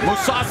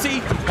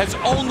 Mousasi has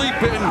only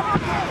been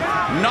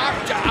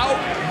knocked out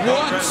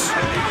once.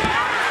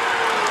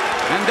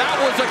 And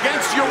that was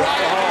against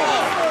Uriah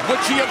Hall,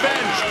 which he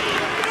avenged.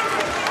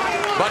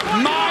 But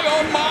my,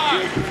 oh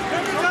my,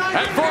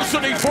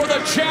 adversity for the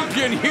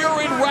champion here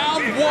in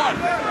round 1.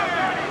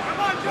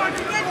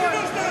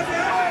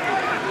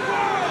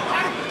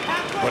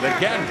 But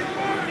again,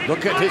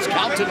 look at his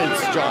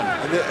countenance, John.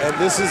 And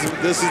this is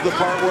the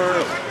part where,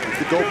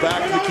 to go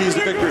back to the keys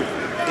to victory.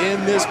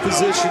 In this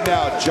position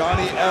now,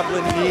 Johnny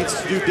Eblen needs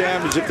to do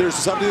damage. If there's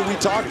something that we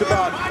talked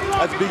about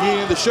at the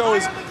beginning of the show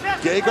is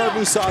Gegard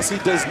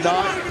Mousasi does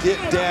not get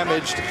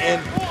damaged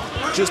in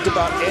just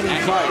about any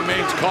fight. He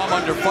remains calm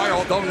under fire,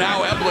 although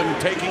now Eblen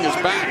taking his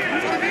back.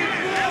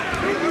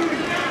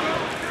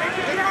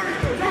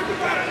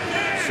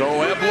 So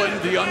Eblen,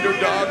 the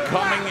underdog,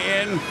 coming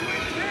in,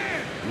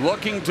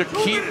 looking to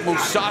keep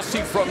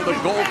Mousasi from the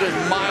golden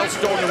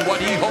milestone and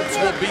what he hopes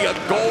will be a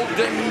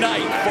golden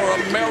night for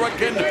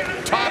American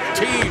top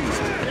teams.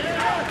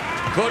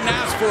 Couldn't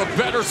ask for a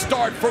better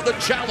start for the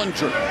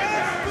challenger.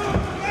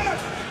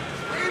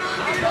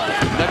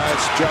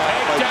 Nice job.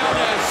 Takedown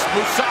as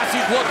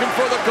Mousasi's looking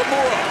for the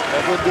Kimura.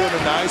 Eblen doing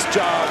a nice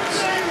job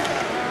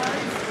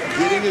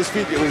getting his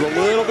feet. It was a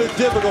little bit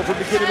difficult for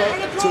him to get him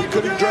up, so he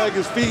couldn't drag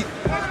his feet.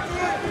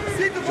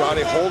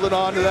 Johnny holding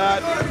on to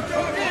that.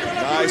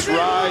 Nice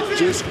ride,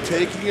 just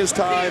taking his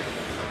time.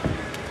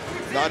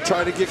 Not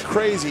trying to get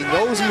crazy. He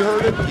knows he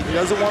hurt him. He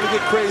doesn't want to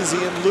get crazy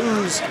and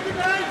lose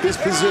his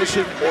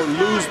position or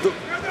lose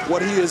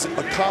what he has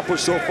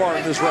accomplished so far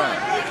in this round.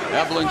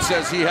 Eblen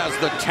says he has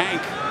the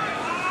tank,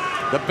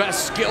 the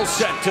best skill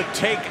set to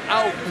take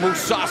out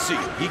Mousasi.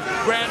 He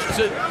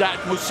granted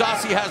that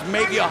Mousasi has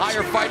maybe a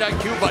higher fight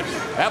IQ, but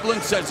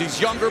Eblen says he's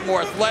younger,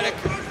 more athletic,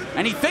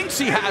 and he thinks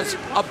he has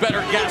a better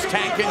gas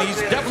tank, and he's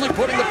definitely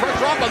putting the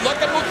pressure on. But look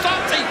at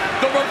Mousasi,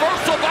 the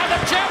reversal by the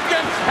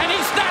champion, and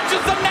he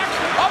snatches the neck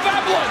of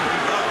Eblen.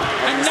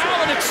 And now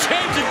an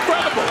exchange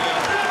incredible.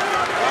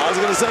 I was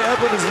going to say,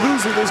 Eblen is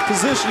losing his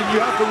position.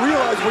 You have to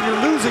realize when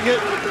you're losing it,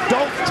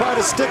 don't try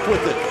to stick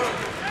with it.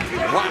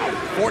 Wow,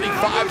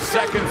 45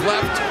 seconds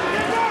left.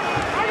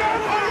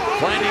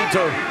 Plenty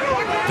to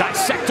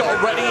dissect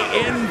already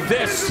in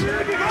this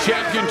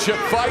championship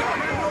fight.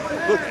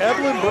 Look,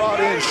 Eblen brought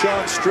in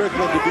Sean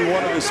Strickland to be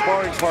one of his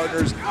sparring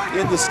partners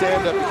in the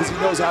stand-up because he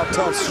knows how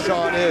tough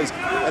Sean is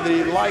and that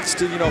he likes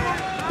to,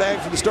 bang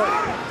from the start.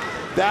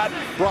 that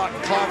brought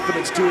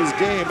confidence to his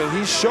game, and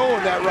he's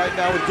showing that right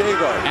now with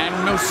Gegard. And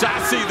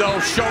Mousasi, though,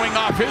 showing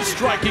off his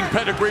striking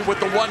pedigree with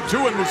the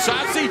 1-2. And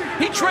Mousasi,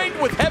 he trained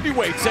with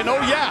heavyweights, and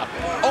oh yeah,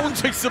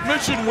 owns a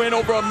submission win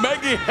over a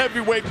mega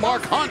heavyweight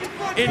Mark Hunt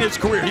in his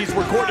career. He's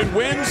recorded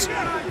wins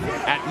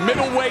at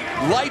middleweight,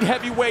 light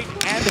heavyweight,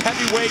 and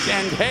heavyweight,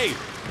 and hey,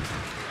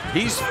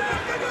 he's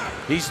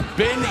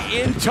been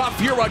in tough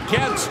here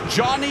against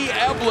Johnny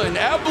Eblen.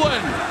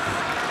 Eblen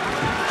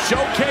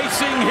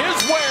showcasing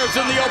his wares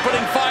in the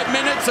opening 5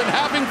 minutes and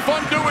having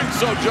fun doing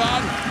so,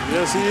 John.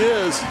 Yes, he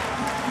is.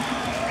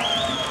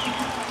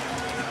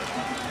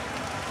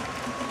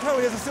 No,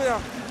 he doesn't sit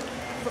down.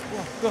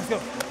 Let's go.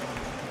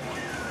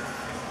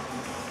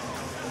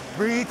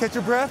 Breathe, catch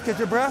your breath, catch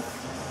your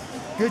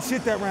breath. Good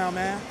shit that round,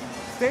 man.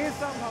 Stay in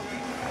something.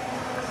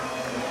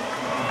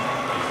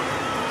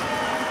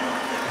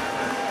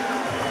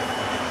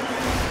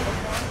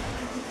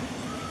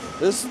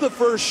 This is the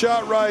first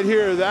shot right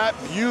here. That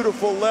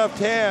beautiful left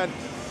hand.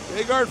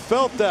 Gegard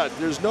felt that.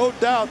 There's no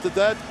doubt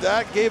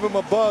that gave him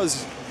a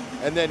buzz.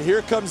 And then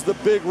here comes the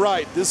big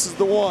right. This is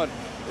the one.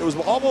 It was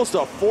almost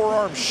a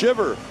forearm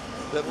shiver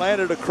that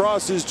landed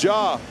across his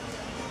jaw.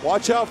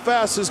 Watch how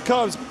fast this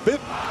comes.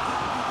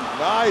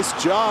 Nice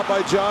job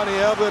by Johnny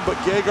Eblen, but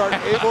Gegard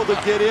able to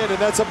get in, and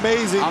that's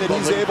amazing that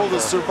he's able to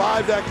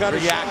survive that kind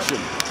of reaction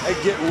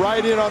and get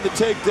right in on the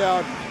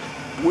takedown,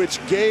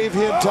 which gave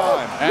him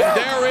time. And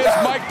there is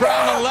Mike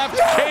Brown on the left,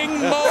 King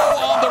Mo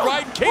on the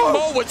right. King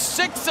Mo was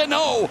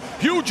 6-0,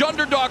 huge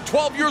underdog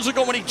 12 years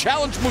ago when he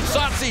challenged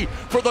Mousasi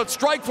for the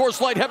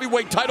Strikeforce light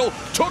heavyweight title,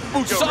 took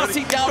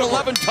Mousasi down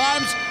 11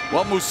 times.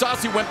 Well,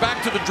 Mousasi went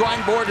back to the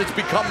drawing board, has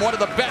become one of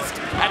the best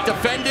at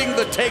defending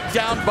the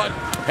takedown, but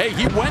hey,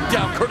 he went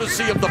down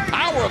courtesy of the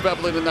power of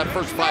Eblen in that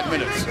first 5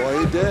 minutes.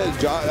 Well, he did.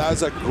 That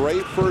was a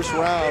great first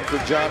round for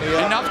Johnny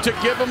Eblen. Enough to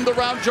give him the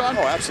round, John?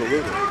 Oh,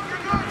 absolutely.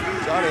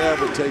 Johnny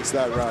Eblen takes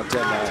that round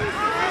 10-9.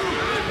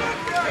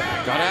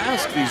 Gotta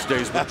ask these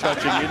days with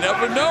judging. You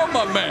never know,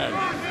 my man.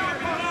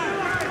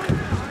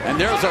 And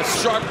there's a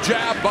sharp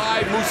jab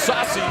by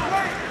Mousasi.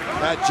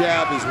 That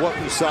jab is what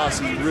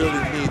Mousasi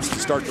really needs to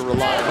start to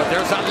rely on. But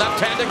there's that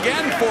left hand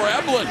again for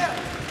Eblen.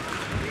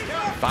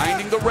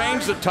 Finding the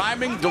range, the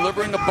timing,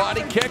 delivering a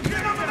body kick.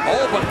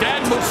 Oh, but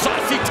then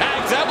Mousasi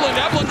tags Eblen.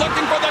 Eblen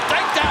looking for the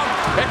takedown.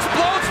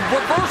 Explodes,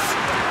 reverse.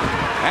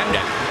 And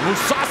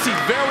Mousasi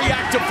very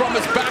active from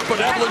his back, but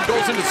Eblen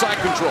goes into side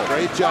control.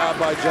 Great job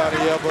by Johnny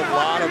Eblen. A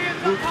lot of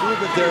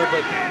movement there,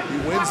 but he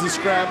wins the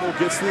scramble,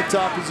 gets to the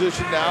top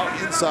position now,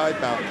 inside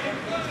mountain.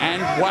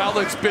 And while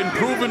it's been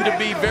proven to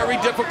be very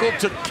difficult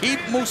to keep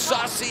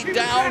Mousasi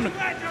down,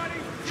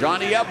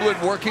 Johnny Eblen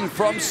working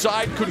from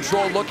side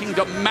control, looking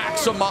to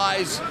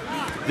maximize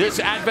this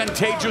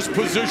advantageous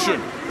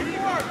position.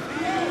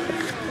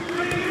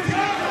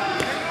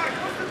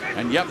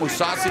 And yet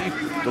Mousasi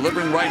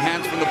delivering right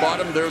hands from the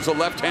bottom. There's a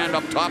left hand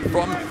up top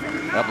from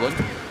Eblen.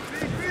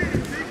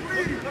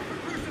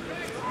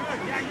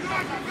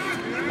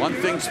 One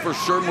thing's for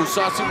sure,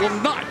 Mousasi will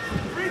not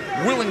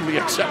willingly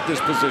accept this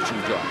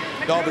position, John.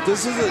 No, but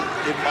this is,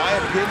 in my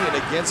opinion,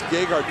 against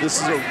Gegard, this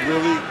is a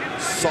really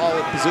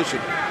solid position.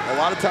 A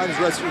lot of times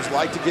wrestlers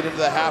like to get into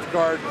the half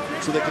guard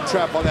so they can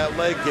trap on that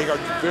leg.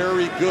 Gegard's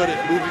very good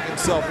at moving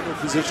himself into a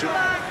position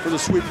for the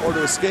sweep or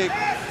to escape.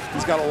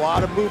 He's got a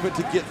lot of movement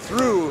to get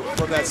through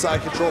from that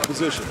side control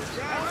position.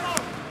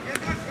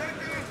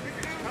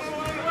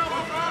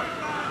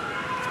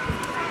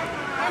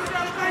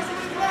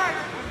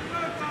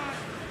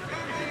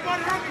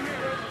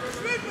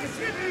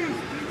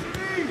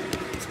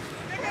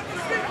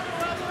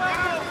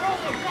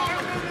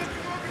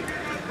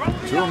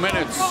 Two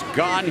minutes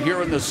gone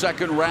here in the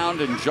second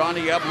round, and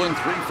Johnny Eblen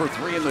 3 for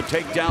 3 in the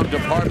takedown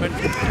department.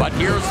 But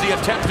here's the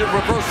attempted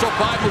reversal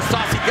by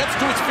Mousasi. Gets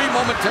to his feet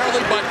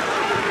momentarily, but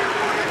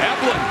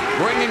Eblen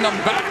bringing him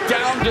back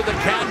down to the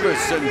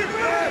canvas. And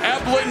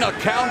Eblen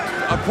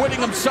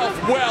acquitting himself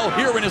well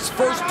here in his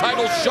first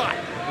title shot.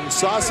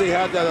 Mousasi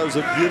had that. That was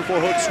a beautiful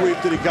hook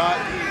sweep that he got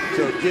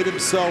to get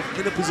himself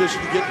in a position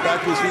to get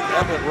back to his feet.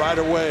 Eblen right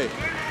away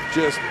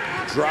just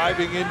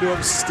driving into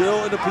him,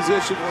 still in a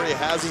position where he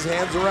has his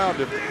hands around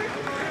him.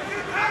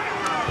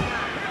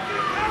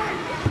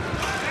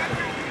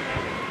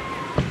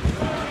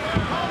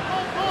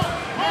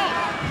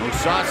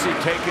 Mousasi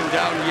taken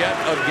down yet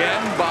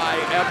again by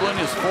Eblen,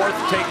 his fourth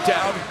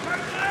takedown.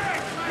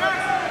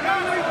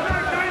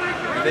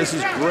 And this is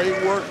great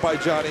work by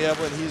Johnny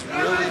Eblen. He's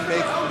really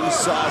making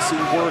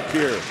Mousasi work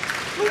here.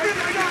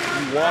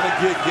 You want to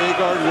get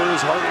Gegard where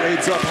his heart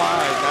rate's up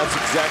high, and that's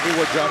exactly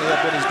what Johnny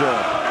Eblen is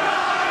doing.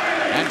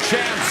 And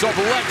chants of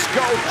 "Let's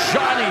Go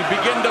Johnny"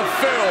 begin to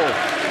fill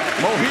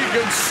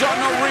Mohegan Sun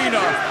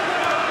Arena.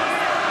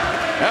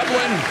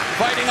 Eblen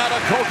fighting out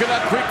of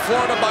Coconut Creek,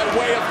 Florida by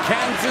way of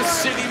Kansas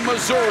City,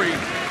 Missouri.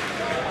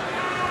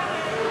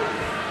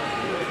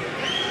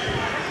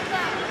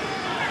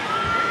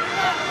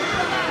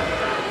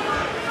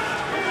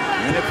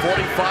 Minute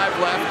 45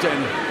 left,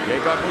 and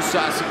Gegard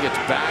Mousasi gets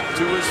back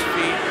to his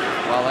feet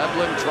while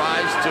Eblen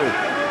tries to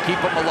keep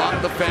him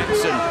along the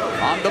fence, and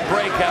on the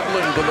break,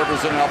 Evelyn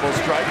delivers an elbow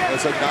strike.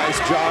 That's a nice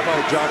job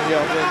by Johnny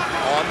Evelyn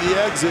on the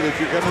exit. If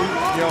you're going to,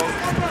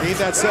 need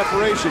that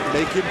separation,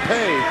 make him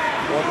pay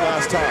one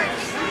last time.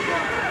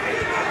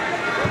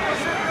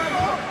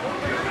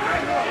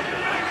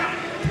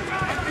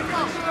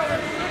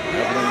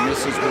 Evelyn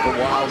misses with a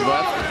wild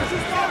left.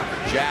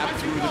 Jab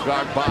through the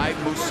guard by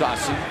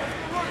Mousasi.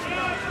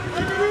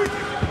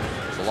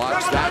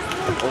 Blocks that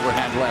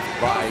overhand left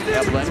by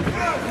Evelyn.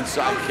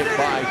 Inside kick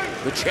by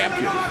the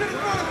champion.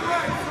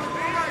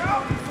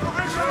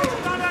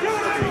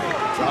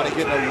 Johnny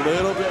getting a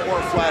little bit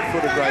more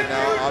flat-footed right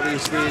now.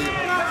 Obviously,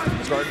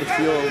 starting to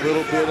feel a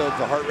little bit of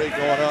the heart rate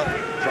going up.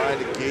 Trying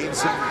to gain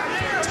some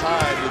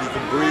time that he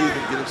can breathe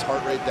and get his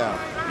heart rate down.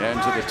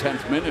 And to the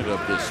 10th minute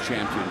of this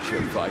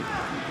championship fight.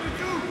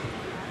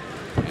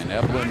 And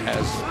Evelyn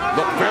has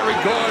looked very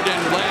good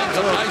and lands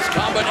a nice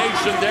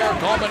combination there,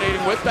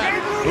 culminating with that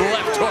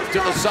left hook to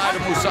the side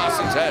of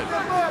Mousasi's head.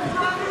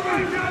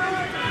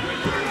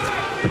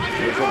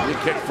 Here's a knee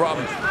kick from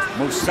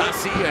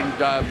Mousasi,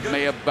 and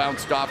may have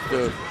bounced off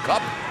the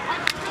cup.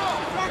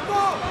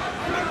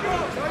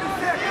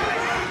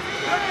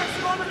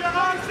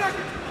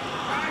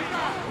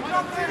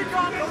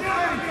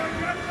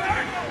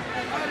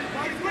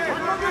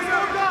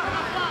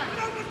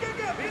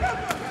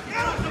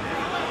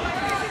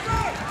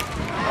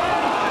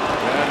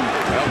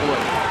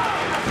 Evelyn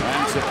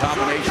lands the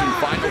combination.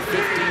 Final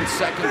 15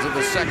 seconds of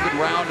the second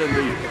round, and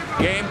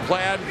the game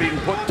plan being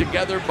put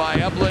together by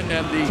Evelyn,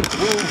 and the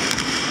move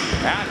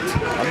at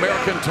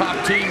American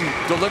top team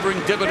delivering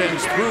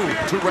dividends through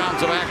 2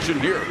 rounds of action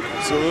here.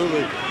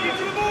 Absolutely.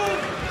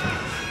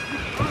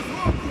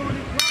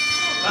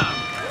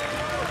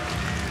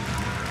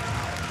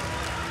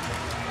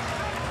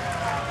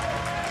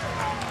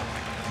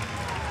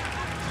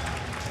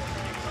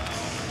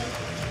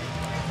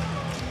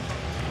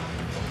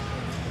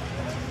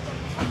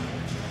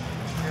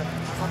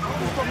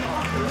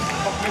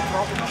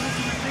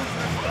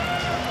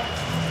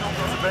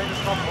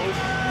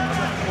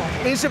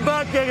 In zijn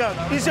buik, Gegard.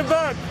 In zijn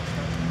buik.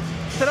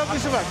 Trap in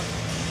zijn buik.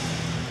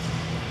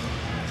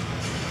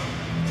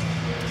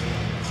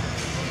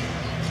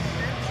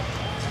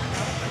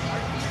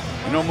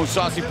 You know,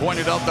 Mousasi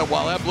pointed out that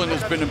while Evelyn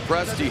has been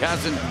impressed, he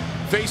hasn't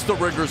faced the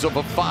rigors of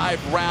a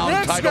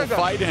 5-round title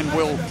fight, and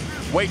will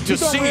wait to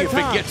see if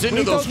it gets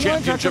into those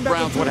championship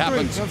rounds what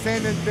happens. You know what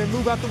I'm saying? Then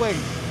move out the way.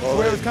 Well,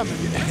 where it's coming.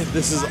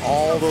 This is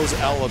all those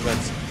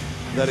elements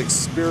that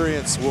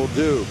experience will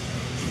do.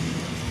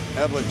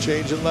 Evelyn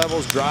changing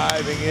levels,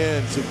 driving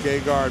in to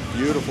Gegard.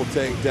 Beautiful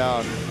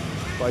takedown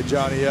by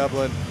Johnny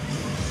Evelyn.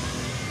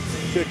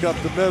 Kick up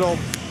the middle.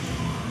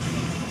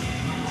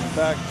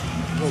 Back,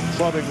 little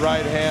clubbing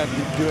right hand,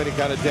 didn't do any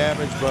kind of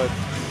damage, but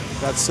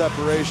that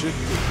separation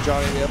gives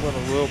Johnny Evelyn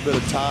a little bit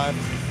of time.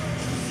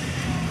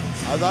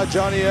 I thought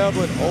Johnny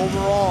Evelyn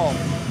overall,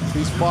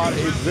 he's fought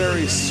a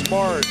very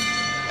smart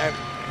and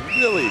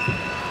really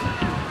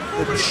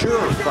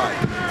mature fight.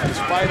 His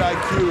fight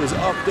IQ is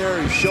up there.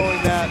 He's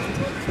showing that.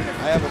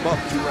 I have him up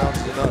 2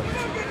 rounds to none.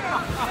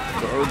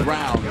 3rd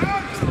round.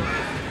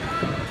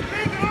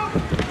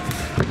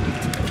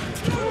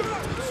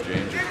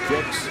 Exchange of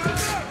kicks.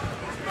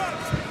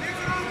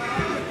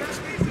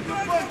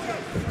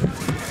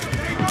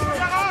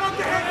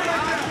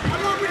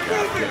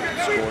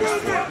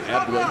 Scores for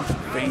Evelyn,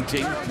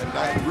 fainting.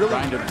 Really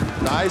trying to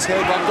nice head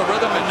run the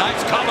rhythm, and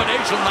nice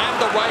combination. Land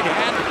the right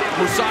hand.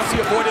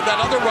 Mousasi avoided that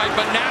other right,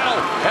 but now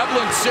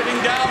Evelyn sitting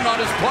down on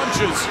his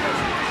punches.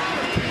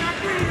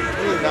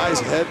 Really nice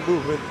head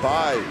movement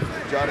by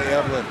Johnny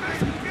Evelyn.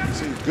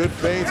 See good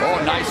feints. Oh,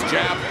 nice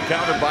jab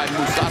countered by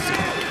Mousasi.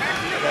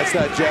 That's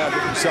that jab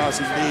that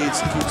Mousasi needs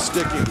to keep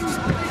sticking.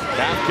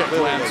 Calf kick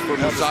lands for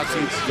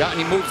Mousasi. Yeah, and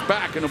he moves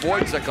back and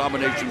avoids that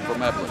combination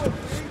from Evelyn.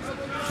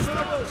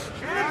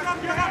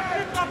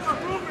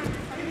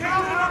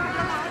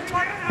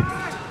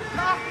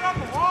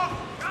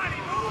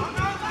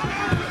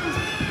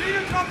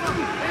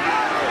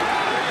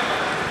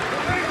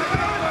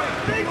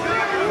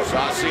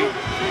 Mousasi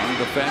on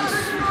the fence,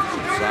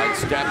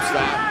 sidesteps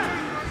that.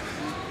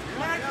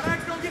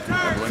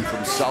 Evelyn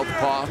from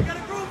southpaw.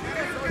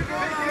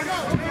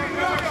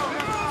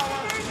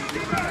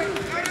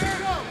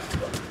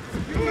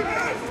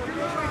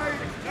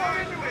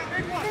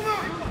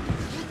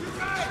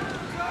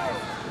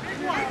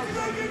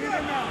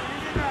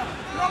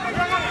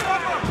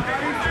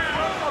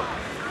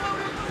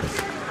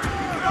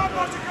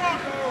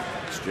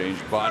 Exchange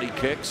body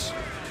kicks.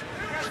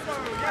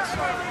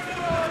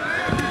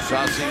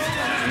 Mousasi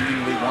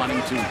seemingly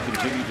wanting to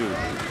continue to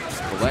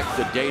collect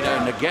the data,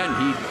 and again,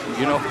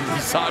 he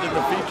saw it in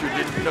the feature,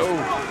 didn't know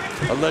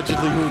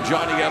allegedly who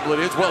Johnny Evelyn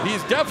is. Well,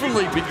 he's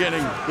definitely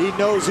beginning. He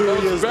knows who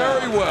he is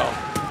very now. well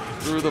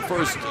through the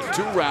first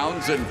 2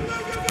 rounds, and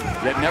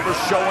yet never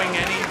showing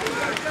any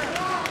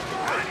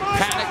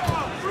panic.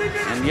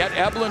 And yet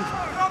Evelyn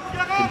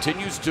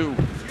continues to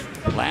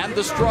land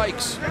the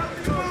strikes.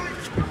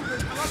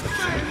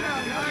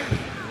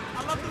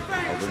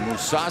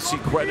 Mousasi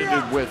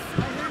credited with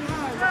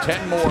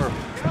 10 more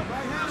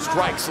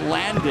strikes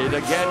landed.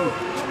 Again,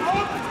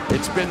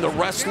 it's been the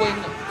wrestling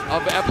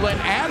of Eblen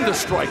and the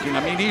striking.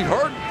 I mean, he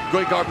hurt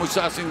Gegard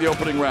Mousasi in the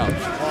opening round.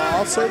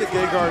 I'll say that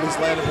Gegard has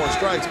landed more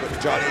strikes, but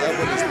Johnny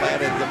Eblen has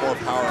landed the more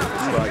powerful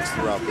strikes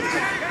throughout this.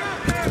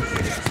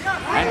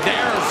 And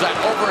there's that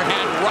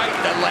overhand right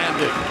that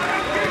landed.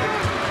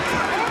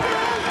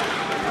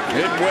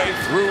 Midway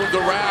through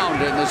the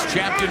round in this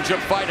championship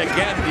fight,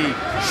 again, the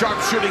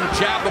sharpshooting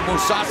jab of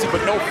Mousasi,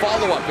 but no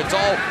follow-up. It's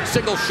all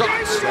single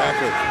shots.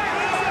 Exactly.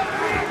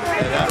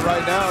 And that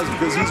right now is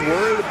because he's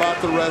worried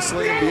about the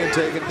wrestling and being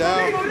taken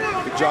down.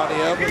 But Johnny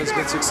Eblen has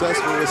been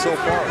successful with so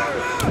far.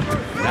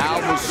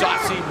 Now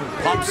Mousasi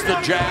pumps the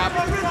jab.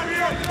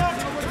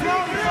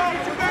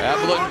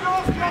 Eblen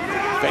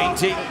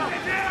feinting.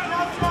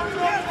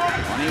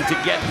 Wanting to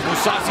get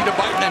Mousasi to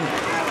bite, and then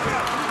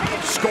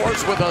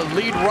scores with a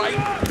lead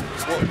right.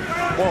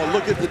 Well,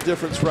 look at the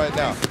difference right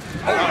now.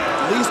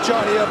 At least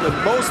Johnny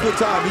Eblen, most of the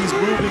time, he's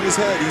moving his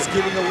head. He's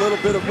giving a little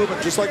bit of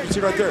movement, just like you see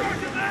right there.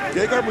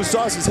 Gegard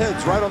Mousasi's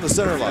head's right on the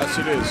center line. Yes,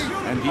 it is.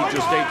 And he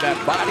just ate that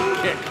body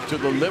kick to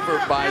the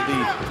liver by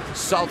the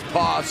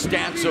southpaw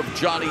stance of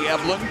Johnny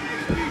Eblen.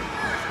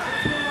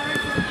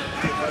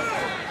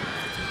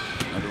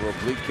 Another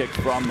oblique kick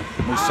from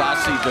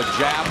Mousasi. The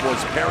jab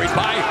was parried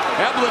by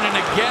Eblen, and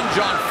again,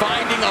 John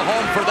finding a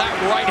home for that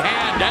right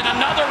hand. And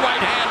another right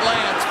hand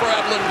lands for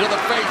Eblen to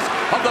the face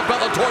of the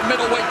Bellator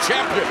middleweight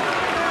champion.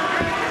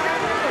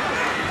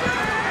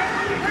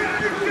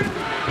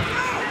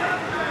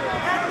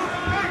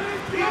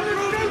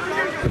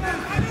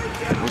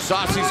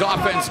 Mousasi's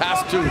offense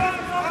has to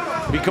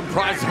be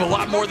comprised of a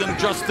lot more than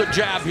just the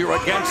jab here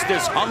against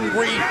this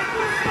hungry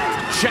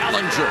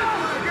challenger.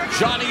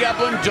 Johnny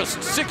Eblen,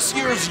 just 6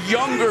 years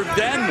younger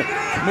than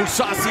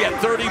Mousasi at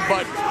 30,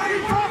 but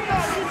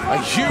a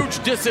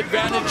huge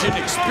disadvantage in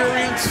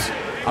experience,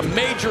 a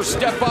major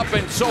step up,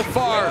 and so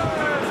far,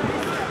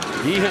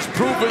 he has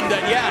proven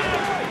that, yeah,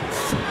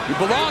 he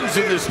belongs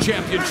in this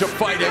championship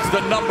fight as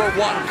the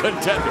 #1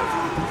 contender.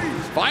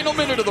 Final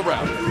minute of the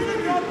round.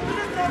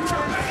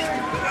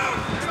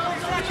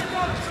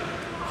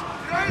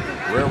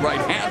 Rare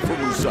right hand for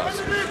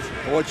Mousasi.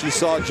 What you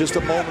saw just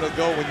a moment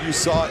ago when you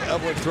saw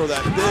Eblen throw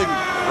that big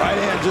right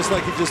hand just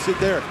like he just did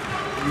there.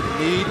 You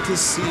need to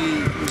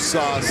see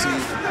Mousasi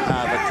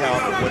have a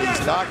counter. When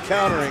he's not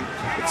countering,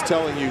 it's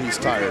telling you he's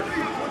tired.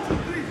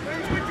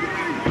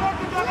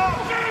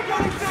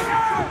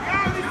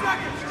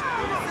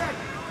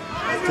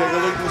 Take a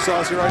look at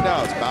Mousasi right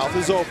now. His mouth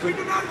is open.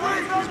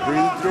 He's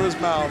breathing through his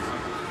mouth,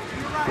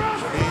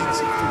 which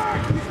means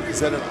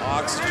he's at an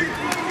oxygen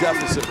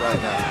deficit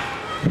right now.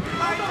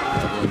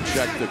 Eblen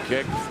checked the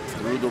kick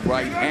through the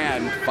right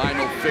hand.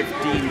 Final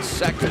 15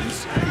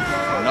 seconds.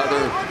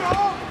 Another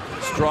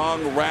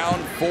strong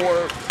round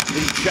for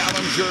the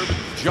challenger,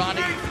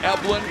 Johnny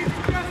Eblen.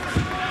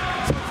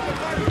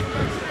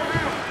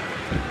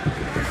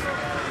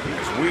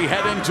 As we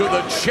head into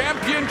the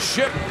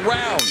championship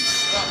rounds.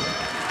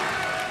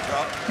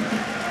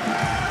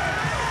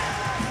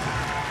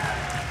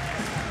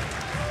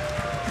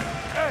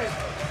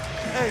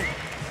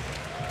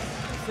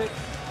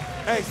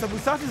 Hey, so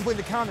Mousasi's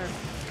waiting to counter.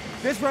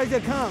 This right there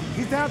come.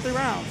 He's down 3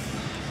 rounds.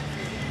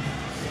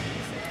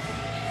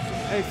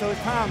 Hey, so it's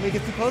time. When he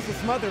gets too close, we'll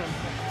smother him.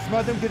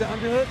 Smother him, get an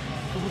underhook.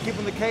 We'll keep him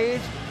in the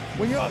cage.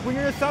 When you're in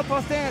a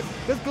southpaw stance,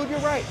 let's go to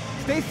your right.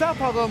 Stay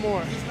southpaw a little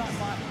more. He's not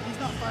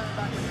firing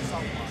back when you're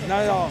southpaw.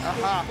 Not at all.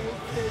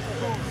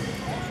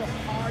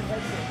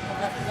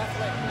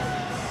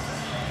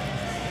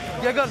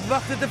 Je gaat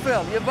wachten te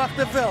veel. Je wacht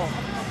te veel.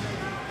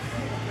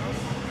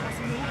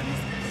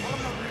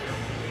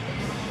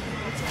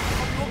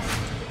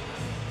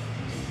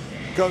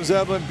 Comes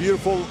Eblen,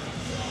 beautiful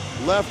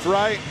left,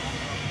 right.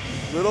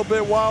 A little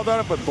bit wild on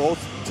it, but both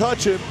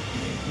touch him.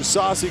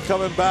 Mousasi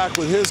coming back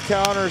with his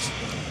counters.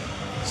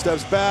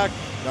 Steps back,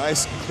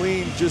 nice,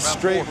 clean, just round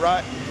straight 4.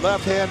 Right,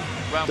 left hand.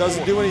 Round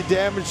doesn't 4. Do any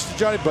damage to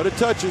Johnny, but it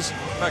touches.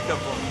 Back up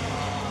for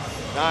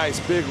him. Nice,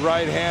 big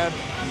right hand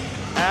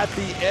at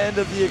the end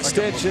of the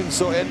extension,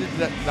 so ended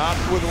not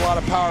with a lot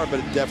of power, but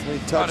it definitely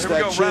touched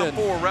that chin.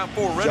 Round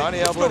 4, ready? Johnny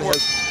Eblen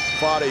has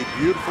fought a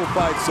beautiful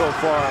fight so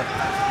far,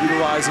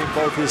 utilizing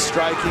both his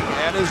striking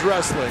and his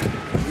wrestling.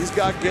 He's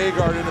got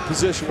Gegard in a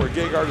position where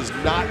Gegard is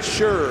not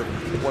sure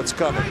what's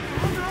coming.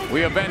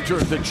 We have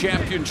entered the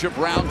championship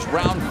rounds.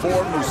 Round 4,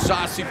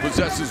 Mousasi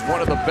possesses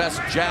one of the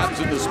best jabs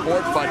in the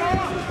sport, but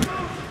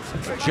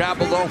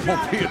jab alone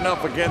won't be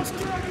enough against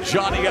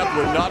Johnny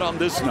Eblen, not on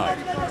this night.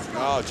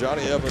 Oh,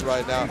 Johnny Eblen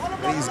right now,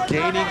 and he's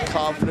gaining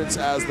confidence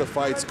as the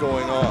fight's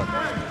going on.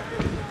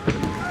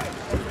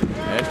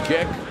 Head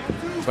kick.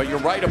 But you're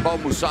right about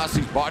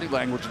Mousasi's body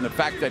language and the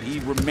fact that he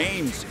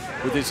remains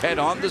with his head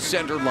on the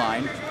center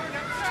line.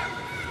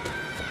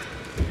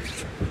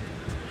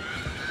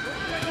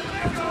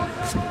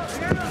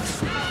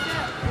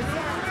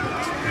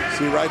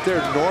 See right there,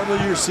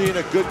 normally you're seeing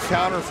a good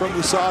counter from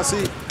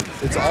Mousasi.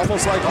 It's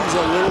almost like he's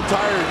a little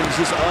tired and he's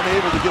just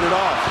unable to get it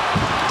off.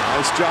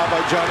 Nice job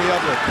by Johnny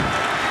Eblen.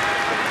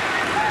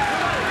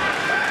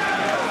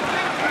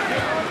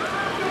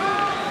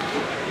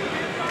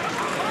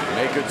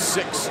 at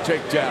 6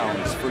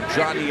 takedowns for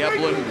Johnny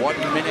Eblen.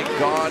 1 minute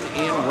gone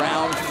in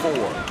round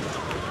 4.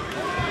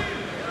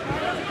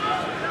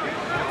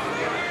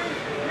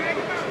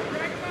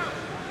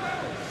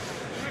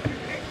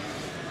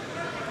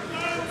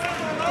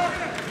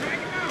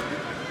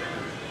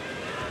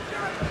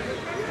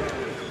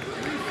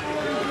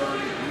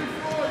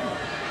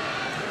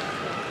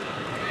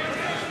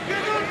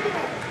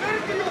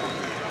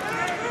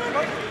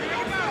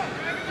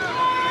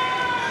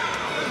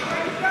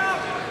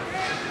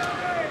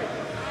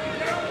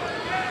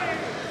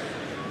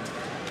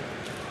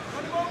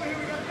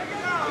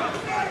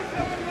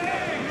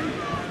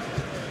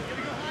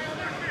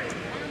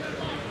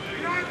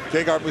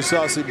 Gegard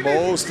Mousasi,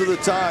 most of the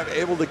time,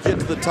 able to get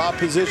to the top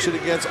position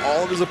against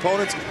all of his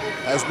opponents.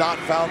 Has not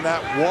found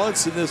that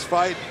once in this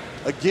fight.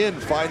 Again,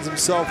 finds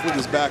himself with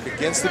his back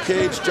against the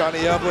cage.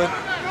 Johnny Eblen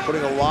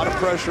putting a lot of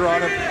pressure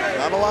on him.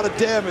 Not a lot of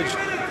damage,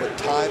 but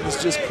time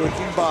is just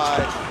clicking by,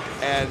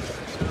 and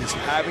he's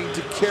having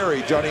to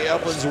carry Johnny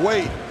Eblen's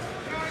weight,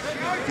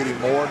 getting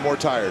more and more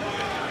tired.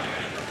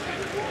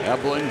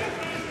 Eblen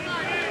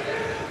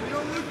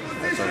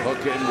has a hook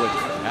in with,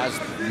 has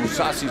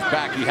Mousasi's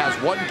back. He has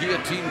 1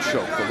 guillotine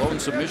choke, the lone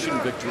submission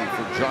victory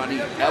for Johnny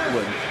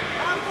Eblen.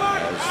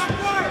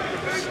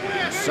 As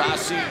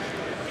Mousasi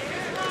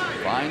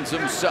finds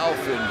himself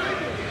in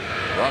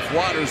rough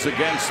waters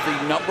against the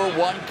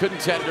 #1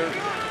 contender.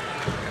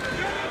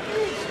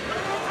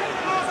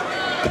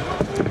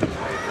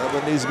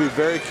 Eblen needs to be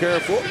very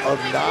careful of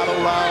not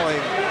allowing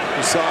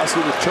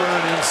Mousasi to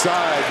turn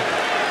inside.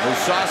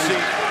 Mousasi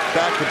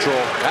back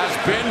control has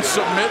been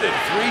submitted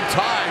 3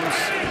 times,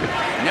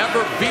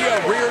 never via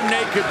rear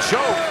naked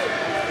choke.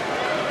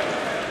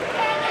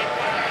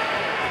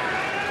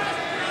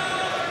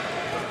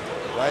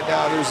 Right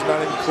now, there's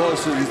not even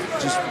close to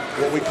just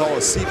what we call a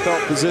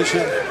seatbelt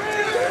position.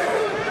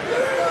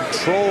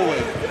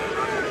 Controlling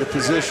the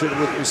position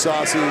with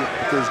Mousasi.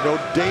 There's no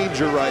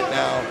danger right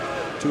now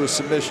to a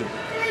submission.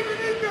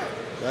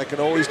 That can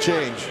always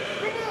change.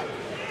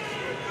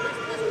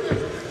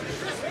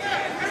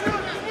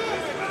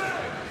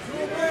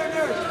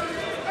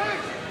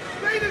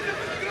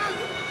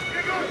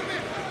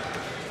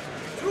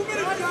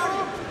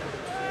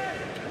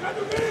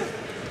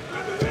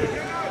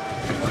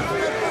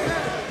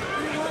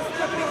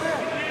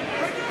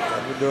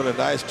 Doing a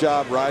nice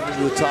job riding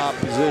to the top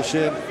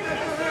position,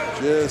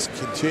 just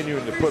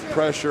continuing to put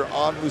pressure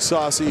on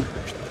Mousasi.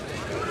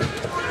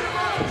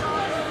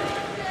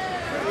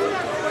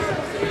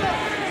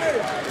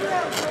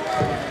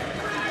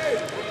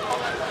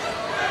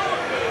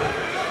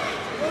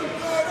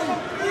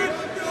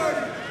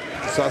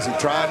 Mousasi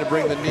trying to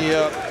bring the knee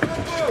up,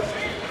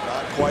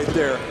 not quite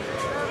there.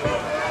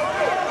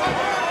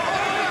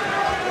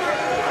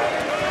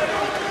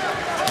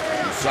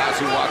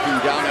 Mousasi walking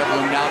down,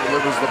 Eblen now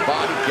delivers the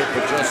body kick,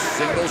 but just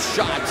single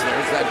shots.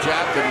 There's that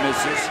jab that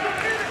misses.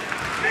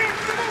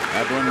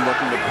 Eblen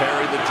looking to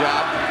parry the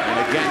jab, and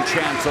again,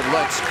 chance of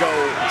let's go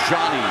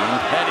Johnny. And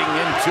heading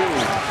into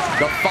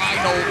the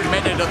final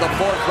minute of the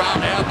 4th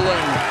round,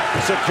 Eblen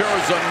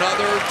secures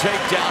another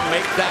takedown,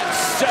 make that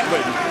 7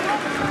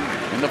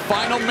 in the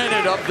final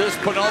minute of this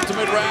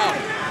penultimate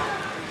round.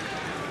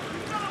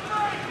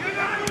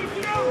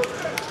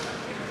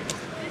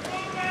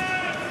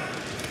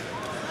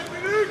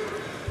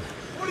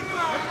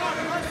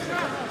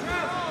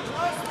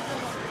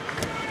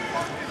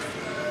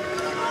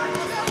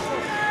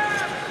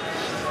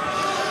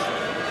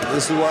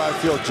 This is where I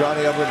feel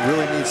Johnny Eblen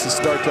really needs to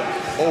start to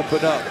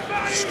open up.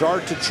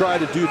 Start to try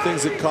to do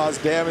things that cause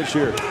damage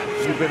here.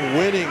 You've been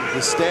winning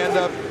the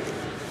stand-up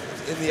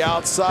in the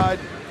outside.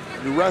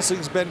 Your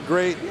wrestling's been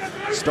great.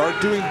 Start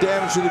doing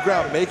damage to the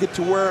ground. Make it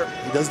to where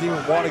he doesn't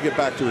even want to get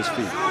back to his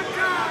feet.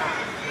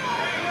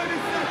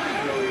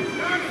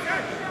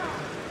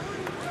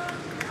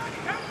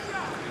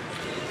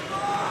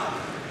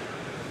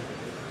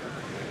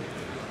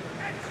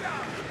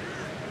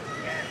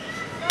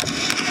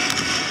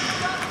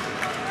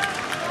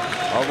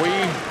 Are we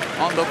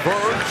on the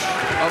verge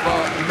of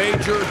a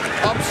major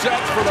upset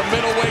for the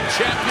middleweight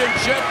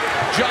championship?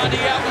 Johnny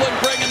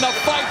Eblen bringing the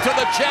fight to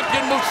the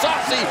champion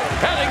Mousasi,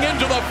 heading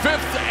into the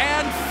 5th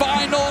and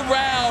final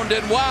round.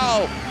 And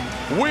wow,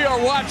 we are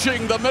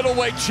watching the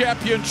middleweight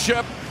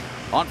championship.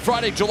 On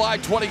Friday, July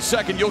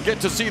 22nd, you'll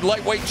get to see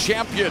lightweight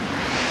champion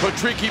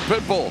Patricky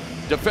Pitbull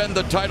defend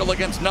the title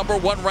against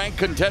 #1 ranked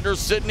contender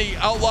Sydney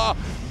Outlaw.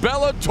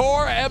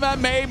 Bellator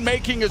MMA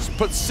making its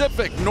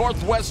Pacific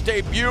Northwest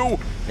debut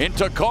in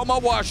Tacoma,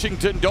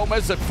 Washington. Don't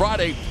miss it,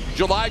 Friday,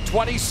 July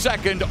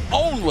 22nd,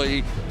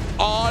 only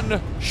on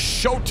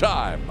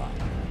Showtime.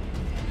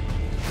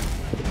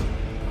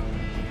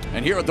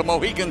 And here at the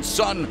Mohegan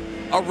Sun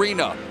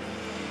Arena,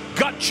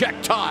 gut check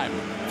time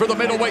for the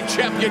middleweight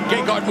champion,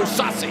 Gegard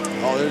Mousasi.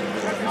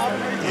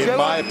 In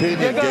my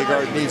opinion,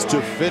 Gegard needs to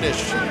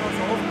finish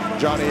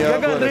Johnny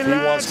Eblen if he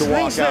wants to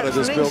walk out of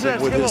this building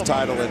with his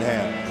title in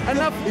hand.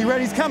 Enough. He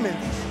ready? He's coming.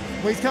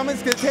 When he's coming,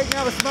 he's going to take him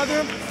out and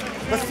smother him.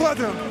 Let's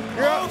smother him.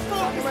 You're up.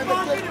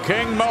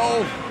 King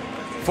Mo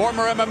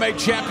Former MMA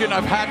champion.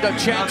 I've had a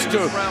chance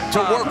to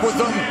work with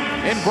him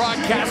in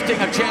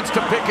broadcasting, a chance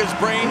to pick his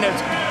brain. As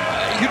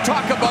you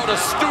talk about a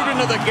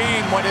student of the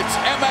game when it's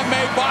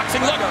MMA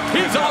boxing. Look,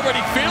 he's already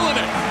feeling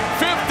it.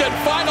 Fifth and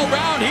final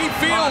round, he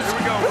feels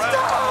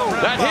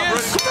that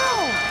his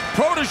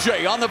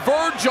protege on the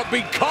verge of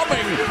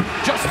becoming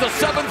just the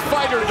 7th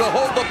fighter to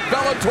hold the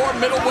Bellator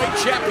middleweight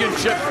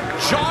championship,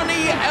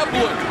 Johnny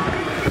Eblen,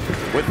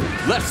 with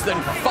less than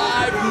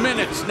 5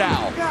 minutes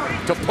now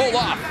to pull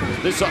off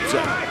this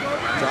upset.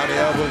 Johnny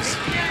Eblen's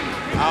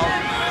out,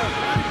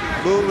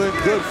 moving,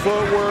 good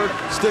footwork,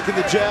 sticking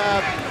the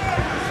jab.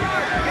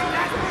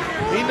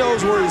 He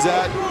knows where he's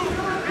at.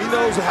 He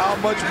knows how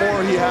much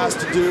more he has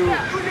to do.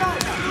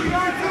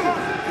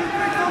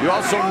 You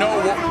also know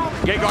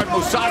Gegard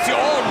Mousasi.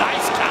 Oh,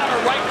 nice counter,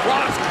 right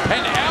cross.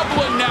 And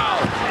Eblen now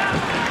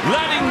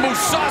letting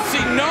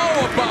Mousasi know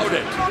about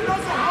it.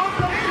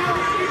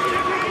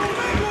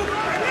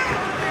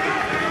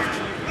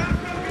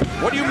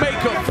 What do you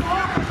make of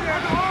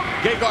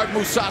Gegard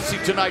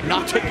Mousasi tonight?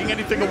 Not taking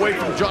anything away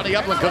from Johnny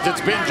Eblen, because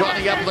it's been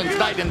Johnny Eblen's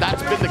night, and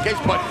that's been the case.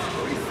 But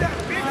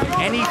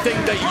anything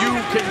that you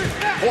can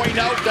point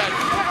out that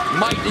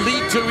might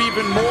lead to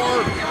even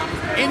more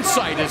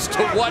insight as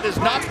to what has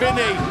not been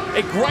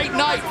a great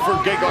night for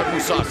Gegard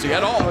Mousasi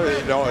at all?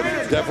 No,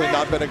 it's definitely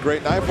not been a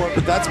great night for him,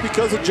 but that's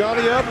because of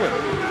Johnny Eblen.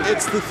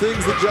 It's the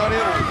things that Johnny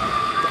Eblen...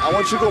 I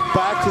want you to go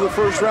back to the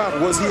first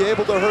round. Was he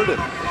able to hurt him?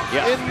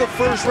 Yeah. In the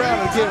first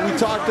round, again, we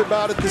talked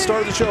about at the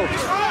start of the show,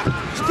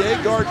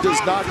 Gegard does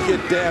not get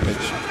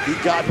damaged. He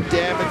got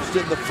damaged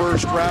in the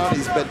first round.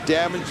 He's been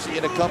damaged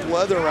in a couple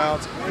other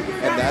rounds,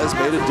 and that has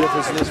made a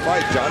difference in this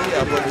fight. Johnny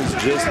Eblen has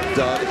just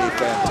done a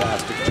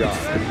fantastic job.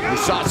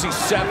 Mousasi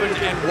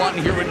 7-1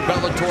 here in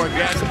Bellator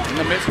again. In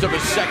the midst of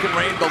his second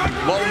reign, the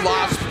lone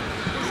loss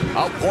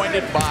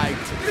outpointed by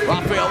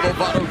Rafael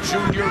Lovato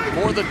Jr.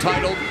 for the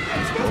title.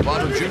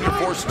 Lovato Jr.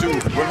 forced to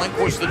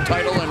relinquish the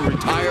title and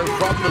retire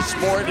from the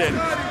sport, and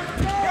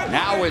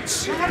now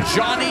it's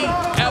Johnny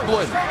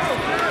Eblen.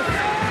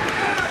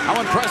 How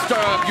impressed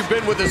have you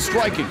been with his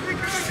striking?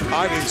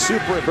 I mean,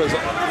 super impressed.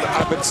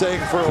 I've been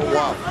saying for a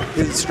while,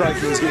 his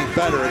striking is getting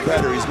better and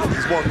better. He's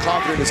more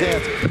confident in his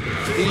hands.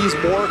 He's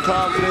more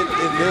confident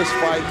in this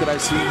fight than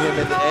I've seen him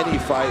in any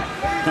fight.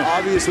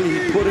 Obviously,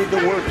 he put in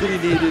the work that he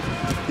needed.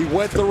 He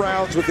went the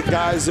rounds with the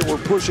guys that were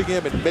pushing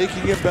him and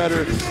making him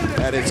better,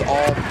 and it's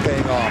all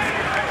paying off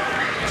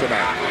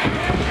tonight.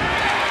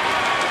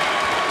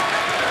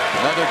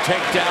 Another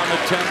takedown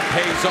attempt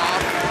pays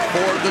off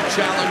for the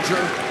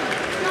challenger.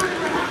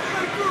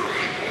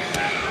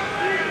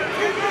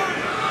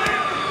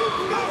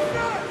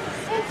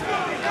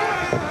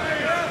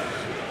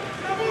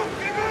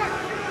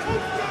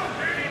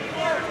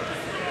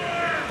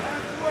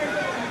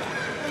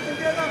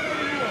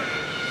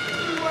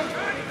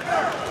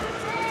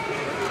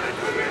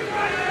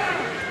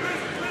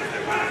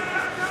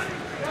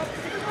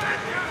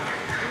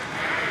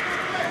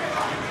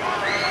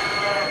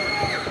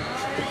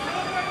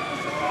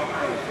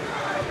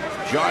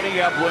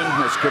 Johnny Eblen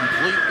has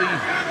completely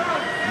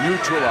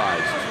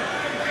neutralized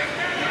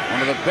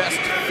one of the best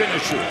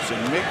finishers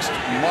in mixed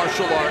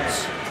martial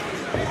arts.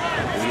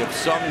 We have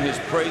sung his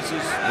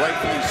praises,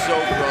 rightfully so,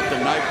 throughout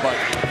the night, but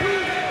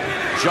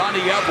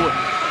Johnny Eblen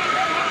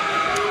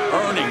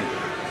earning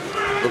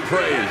the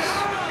praise.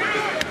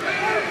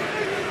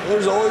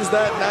 There's always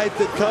that night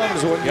that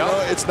comes when you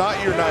know it's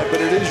not your night, but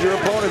it is your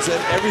opponent's,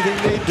 and everything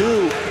they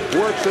do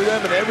works for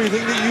them, and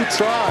everything that you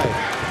try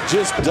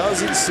just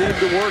doesn't seem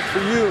to work for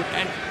you.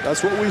 And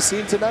that's what we've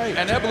seen tonight.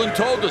 And Eblen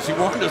told us, he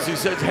warned us, he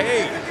said,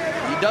 hey,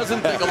 he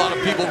doesn't think a lot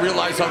of people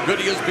realize how good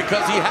he is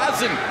because he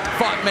hasn't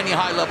fought many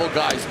high-level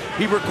guys.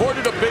 He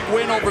recorded a big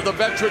win over the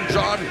veteran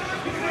John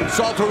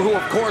Salter, who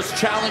of course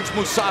challenged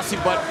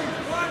Mousasi, but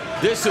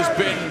this has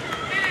been,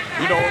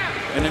 you know,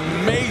 an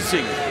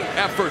amazing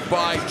effort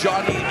by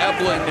Johnny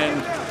Eblen,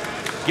 and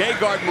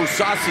Gegard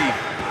Mousasi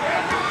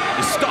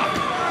is stuck.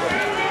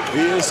 He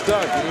is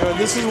stuck. You know, and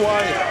this is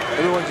why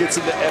everyone gets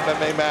into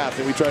MMA math,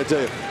 and we try to tell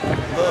you,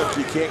 look,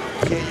 you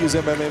can't use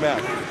MMA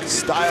math.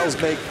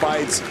 Styles make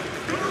fights.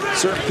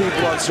 Certain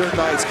people on certain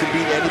nights can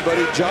beat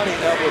anybody. Johnny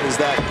Eblen is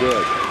that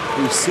good.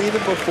 We've seen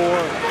him before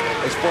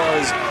as far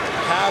as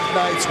have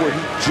nights where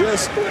he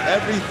just,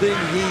 everything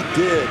he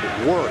did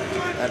worked.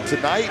 And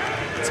tonight,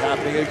 it's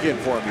happening again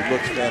for him. He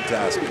looks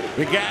fantastic.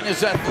 Began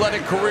his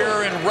athletic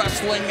career in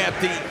wrestling at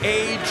the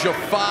age of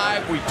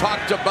 5. We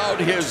talked about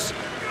his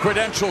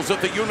credentials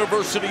at the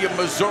University of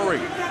Missouri.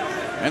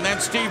 And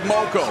then Steve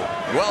Moko,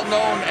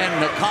 well-known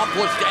and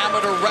accomplished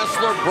amateur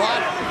wrestler,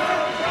 brought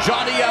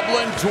Johnny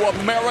Eblen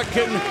to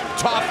American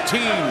Top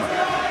Team,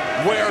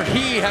 where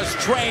he has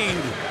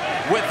trained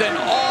with an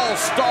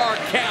all-star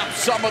camp,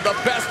 some of the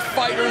best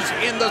fighters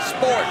in the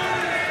sport.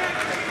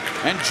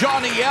 And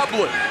Johnny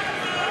Eblen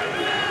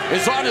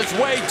is on his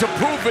way to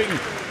proving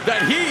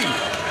that he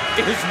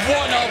is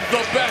one of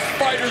the best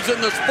fighters in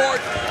the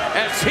sport,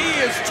 as he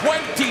is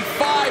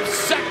 25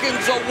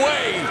 seconds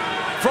away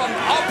from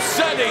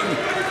upsetting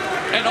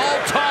an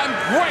all-time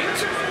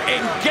great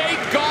in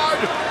Gegard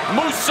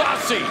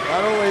Mousasi.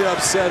 Not only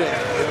upsetting,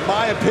 in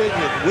my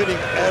opinion, winning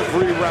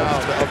every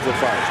round of the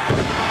fight.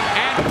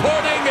 And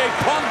putting a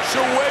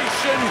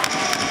punctuation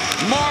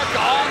mark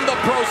on the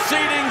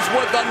proceedings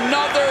with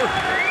another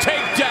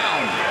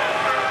takedown.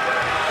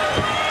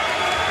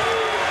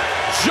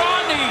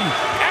 Johnny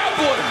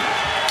Eblen.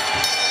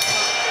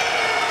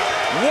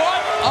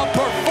 What a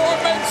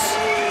performance.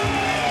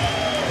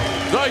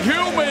 The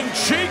human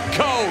cheat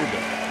code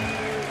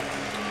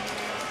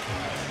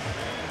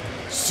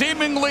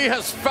seemingly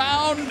has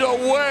found a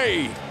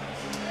way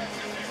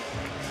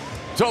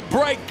to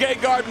break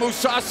Gegard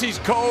Mousasi's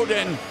code,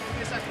 and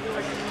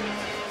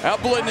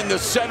Eblen in the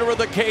center of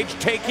the cage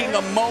taking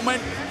a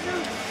moment.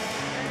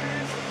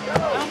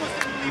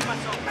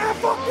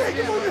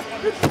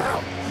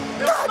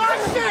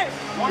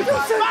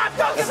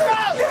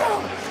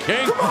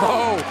 King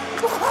Mo,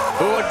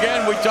 who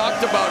again, we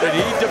talked about it,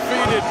 he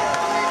defeated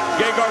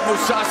Gegard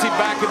Mousasi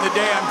back in the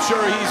day. I'm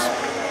sure he's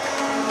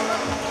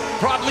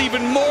probably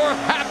even more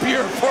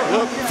happier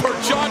for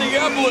Johnny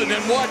Eblen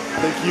and what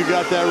I think you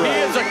got that right. He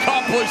has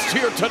accomplished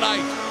here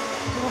tonight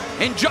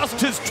in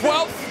just his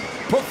 12th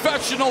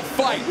professional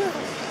fight.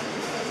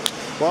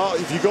 Well,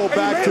 if you go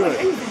back to it,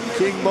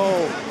 King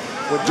Mo,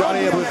 when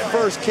Johnny Eblen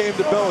first came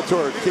to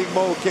Bellator, King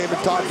Mo came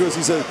and talked to us.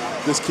 He said,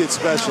 "This kid's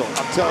special.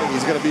 I'm telling you,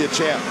 he's going to be a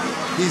champ.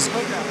 He's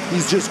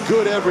just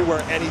good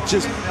everywhere, and he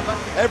just,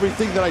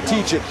 everything that I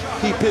teach him,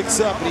 he picks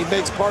up and he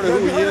makes part of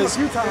who he is."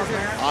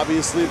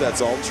 Obviously,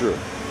 that's all true.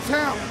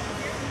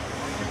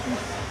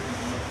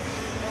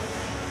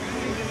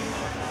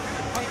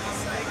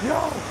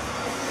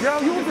 Yo,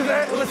 you want his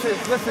ass? Listen.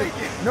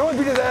 No one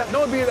beat his ass. No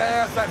one beat his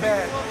ass that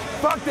bad.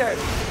 Fuck that.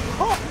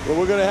 Well,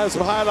 we're going to have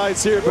some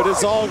highlights here, but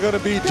it's all going to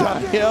be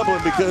Johnny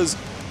Eblen because,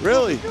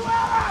 really,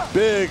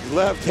 big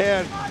left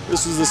hand.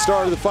 This was the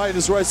start of the fight, and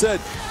this is where I said,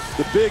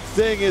 the big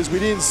thing is we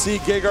didn't see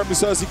Gegard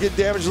Mousasi get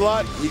damaged a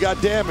lot. He got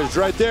damaged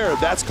right there.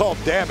 That's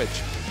called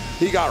damage.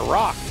 He got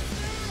rocked.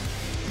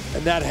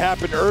 And that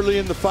happened early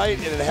in the fight,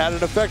 and it had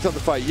an effect on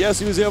the fight. Yes,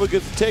 he was able to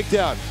get the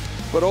takedown,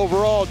 but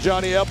overall,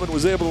 Johnny Eblen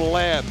was able to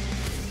land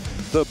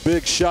the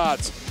big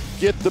shots,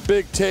 get the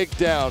big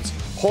takedowns,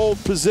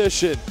 hold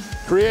position,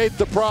 create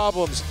the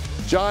problems.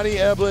 Johnny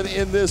Eblen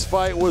in this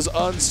fight was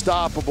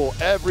unstoppable.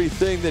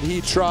 Everything that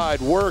he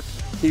tried worked.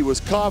 He was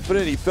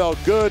confident. He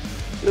felt good.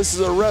 This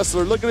is a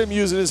wrestler. Look at him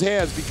using his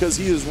hands because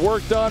he has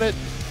worked on it.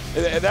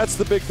 And that's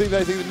the big thing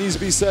that I think that needs to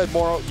be said,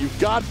 Mauro. You've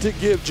got to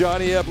give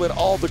Johnny Eblen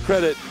all the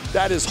credit.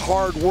 That is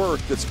hard work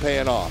that's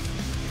paying off.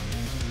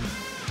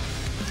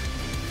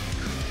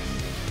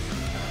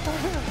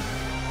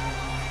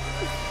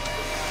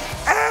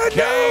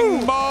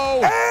 King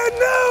Mo.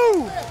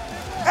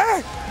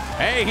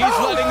 Hey, he's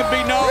letting it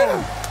be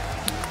known.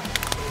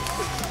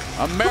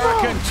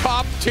 American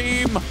top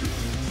team,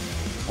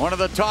 one of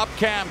the top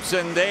camps,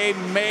 and they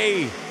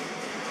may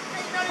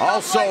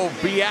also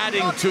be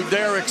adding to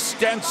their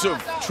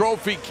extensive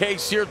trophy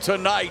case here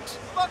tonight.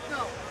 Fuck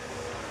no.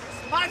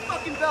 It's my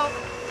fucking belt.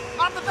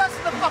 I'm the best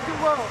in the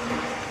fucking world.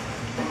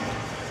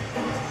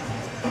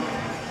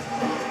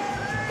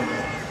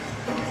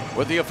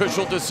 With the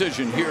official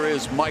decision, here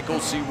is Michael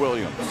C.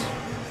 Williams.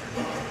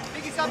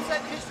 Biggest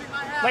upset in history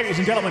might have. Ladies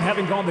and gentlemen,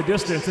 having gone the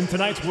distance in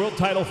tonight's world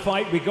title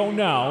fight, we go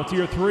now to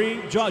your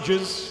three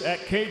judges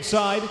at cage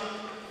side: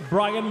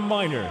 Brian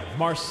Miner,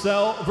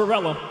 Marcel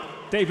Varela,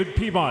 David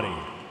Peabody.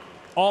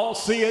 All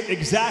see it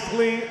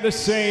exactly the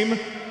same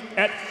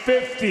at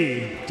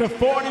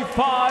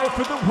 50-45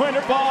 for the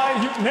winner by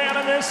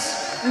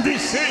unanimous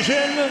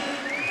decision.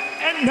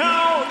 And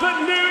now the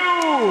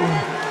new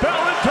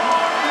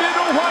Bellator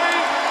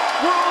middleweight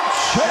world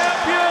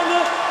champion,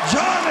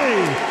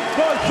 Johnny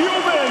the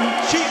Human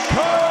Cheat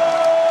Code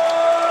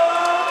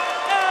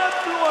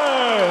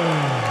Eblen.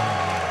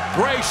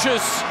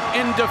 Gracious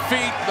in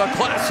defeat, the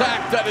class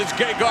act that is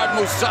Gegard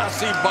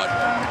Mousasi, but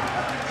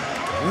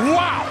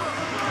wow,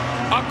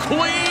 a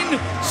clean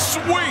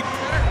sweep.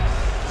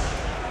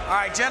 All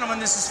right, gentlemen,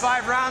 this is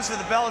 5 rounds for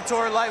the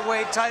Bellator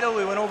lightweight title.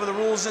 We went over the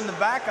rules in the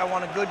back. I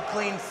want a good,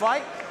 clean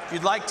fight. If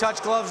you'd like,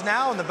 touch gloves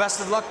now, and the best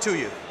of luck to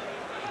you.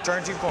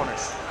 Turn to your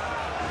corners.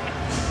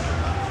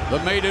 The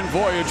maiden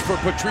voyage for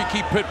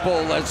Patricky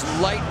Pitbull as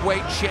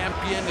lightweight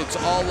champion. It's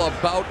all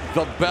about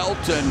the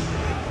belt, and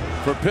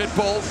for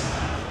Pitbull,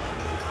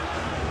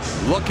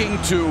 looking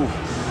to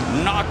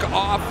knock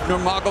off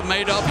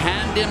Nurmagomedov,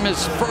 hand him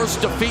his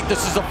first defeat.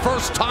 This is the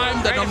first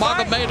time that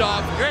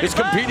Nurmagomedov is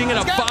competing in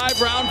a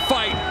 5-round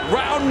fight.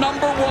 Round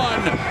number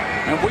 1.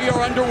 And we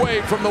are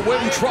underway from the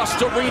Wynn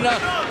Trust Arena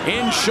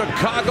in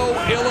Chicago,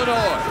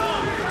 Illinois.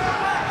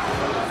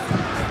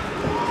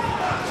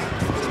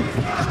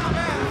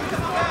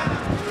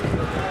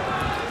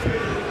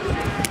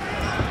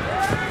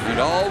 And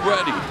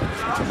already,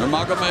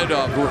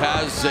 Nurmagomedov, who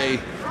has a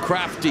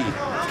crafty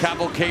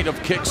cavalcade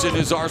of kicks in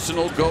his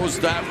arsenal, goes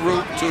that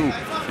route to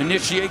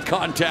initiate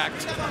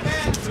contact.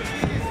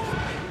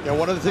 And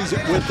one of the things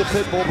with the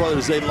Pitbull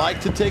brothers, they like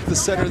to take the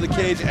center of the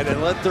cage and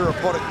then let their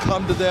opponent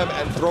come to them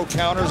and throw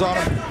counters on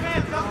them.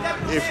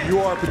 If you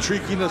are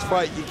Patricky in this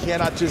fight, you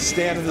cannot just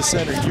stand in the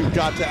center. You've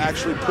got to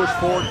actually push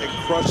forward and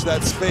crush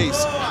that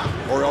space,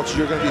 or else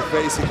you're going to be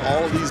facing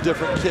all of these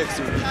different kicks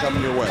that will be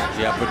coming your way.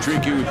 Yeah,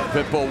 Patricky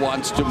Pitbull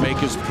wants to make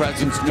his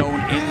presence known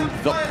in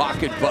the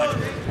pocket, but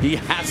he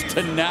has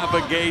to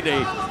navigate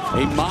a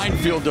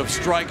minefield of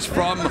strikes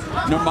from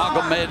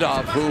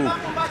Nurmagomedov, who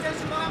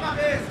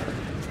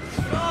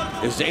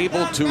is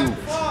able to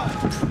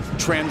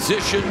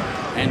transition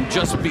and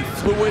just be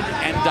fluid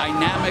and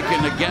dynamic,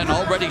 and again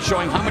already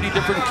showing how many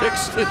different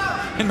kicks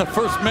in the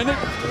first minute.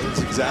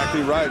 That's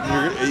exactly right.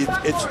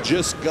 It's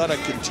just gonna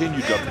continue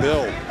to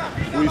build.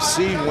 We've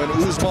seen when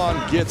Usman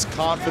gets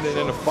confident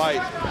in a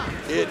fight,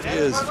 it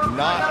is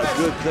not a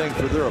good thing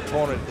for their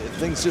opponent.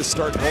 Things just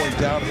start going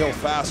downhill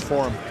fast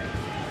for him.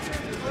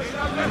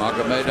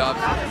 Nurmagomedov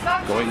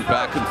going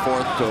back and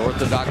forth to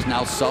orthodox,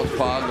 now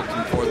southpaw,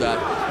 looking for that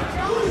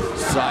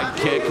side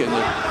kick, and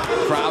the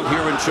crowd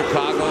here in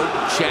Chicago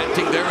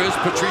chanting. There is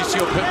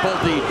Patricio Pitbull,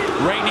 the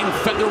reigning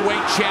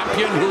featherweight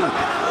champion, who,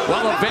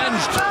 well,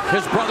 avenged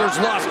his brother's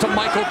loss to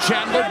Michael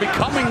Chandler,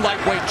 becoming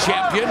lightweight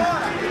champion,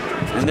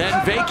 and then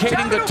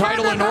vacating the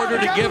title in order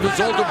to give his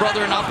older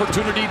brother an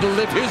opportunity to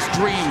live his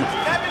dream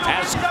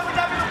as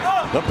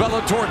the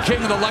Bellator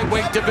king of the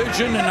lightweight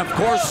division. And of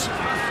course,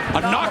 a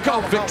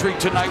knockout victory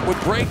tonight would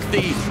break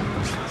the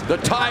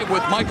tie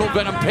with Michael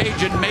Venom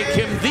Page and make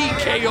him the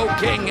KO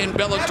king in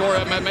Bellator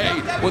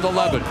MMA with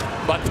 11.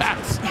 But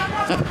that's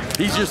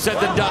easier said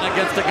than done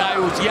against a guy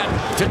who's yet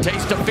to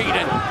taste defeat,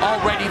 and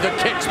already the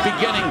kicks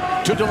beginning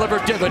to deliver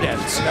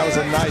dividends. That was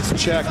a nice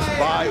check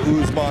by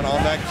Usman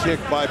on that kick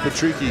by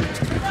Patricky.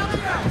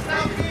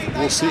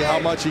 We'll see how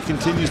much he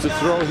continues to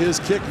throw his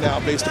kick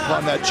now based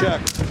upon that check.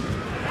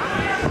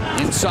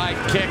 Inside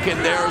kick,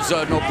 and there's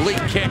an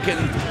oblique kick, and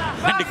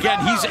again,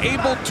 he's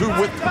able to,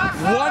 with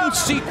one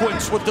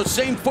sequence with the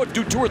same foot,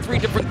 do 2 or 3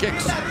 different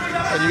kicks.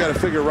 And you got to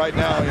figure right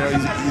now, you know,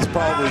 he's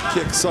probably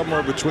kicked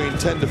somewhere between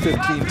 10 to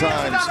 15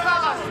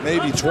 times,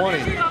 maybe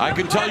 20. I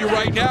can tell you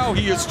right now,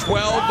 he is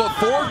 12 of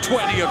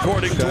 420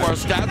 according to our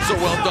stats, so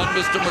well done,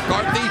 Mr.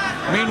 McCarthy.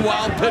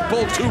 Meanwhile,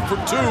 Pitbull 2 for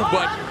 2,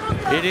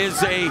 but it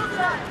is a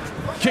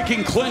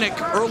kicking clinic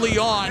early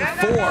on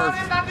for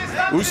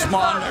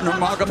Usman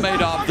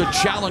Nurmagomedov, the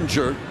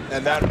challenger.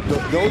 And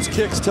those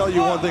kicks tell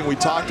you one thing. We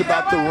talked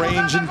about the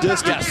range and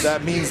distance. Yes.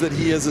 That means that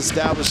he has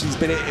established, he's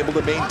been able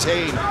to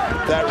maintain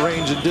that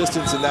range and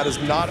distance, and that is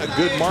not a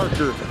good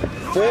marker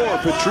for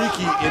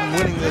Patricky in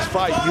winning this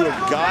fight. You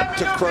have got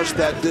to crush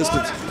that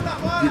distance.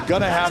 You're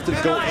gonna have to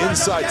go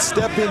inside,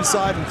 step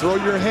inside and throw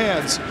your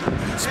hands.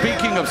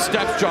 Speaking of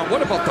steps, John,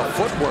 what about the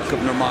footwork of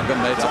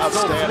Nurmagomedov?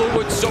 So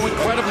fluid, so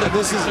incredibly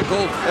physical.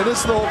 And this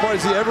is the whole part.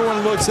 See,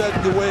 everyone looks at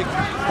the way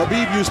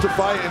Khabib used to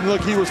fight, and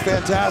look, he was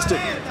fantastic.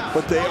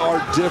 But they are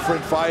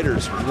different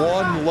fighters.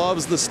 One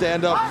loves the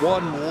stand-up,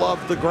 one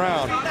loves the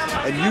ground.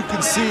 And you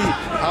can see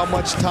how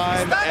much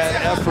time and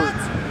effort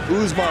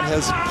Usman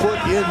has put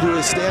into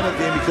his stand-up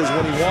game, because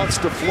when he wants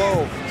to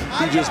flow,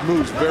 he just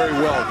moves very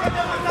well.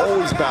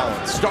 Always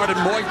balanced. Started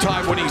Muay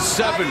Thai when he's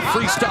 7,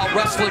 freestyle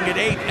wrestling at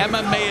 8,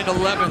 MMA at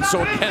 11.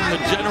 So again, the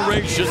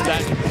generation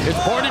that is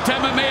born into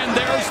MMA, and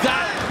there's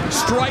that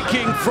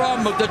striking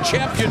from the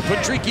champion,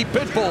 Patricky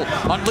Pitbull.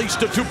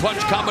 Unleashed a 2-punch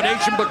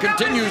combination, but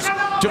continues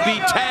to be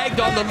tagged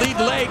on the lead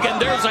leg, and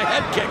there's a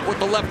head kick with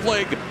the left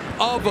leg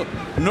of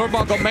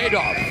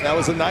Nurmagomedov. That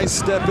was a nice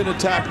step in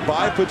attack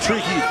by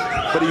Patricky,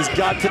 but he's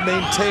got to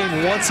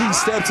maintain once he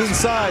steps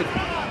inside.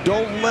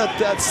 Don't let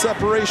that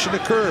separation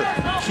occur.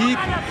 Keep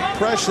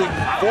pressing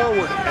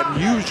forward and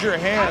use your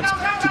hands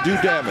to do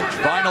damage.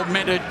 Final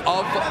minute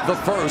of the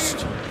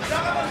first.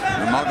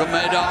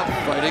 Nurmagomedov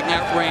fighting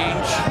at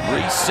range,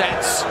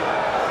 resets.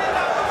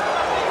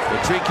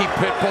 Patricky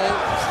Pitbull,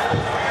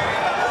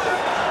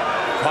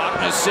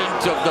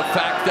 cognizant of the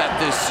fact that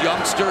this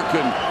youngster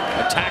can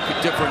attack at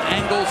different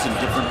angles and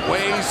different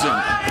ways, and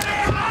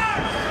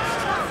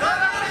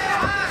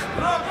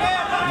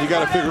you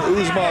got to figure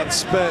Usman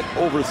spent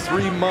over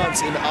 3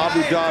 months in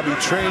Abu Dhabi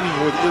training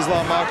with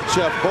Islam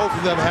Makhachev, both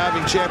of them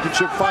having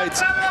championship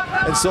fights.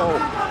 And so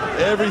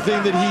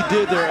everything that he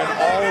did there and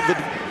all of the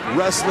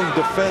wrestling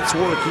defense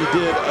work he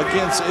did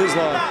against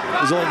Islam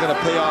is only going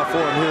to pay off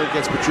for him here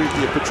against Patricky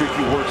if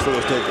Patricky works for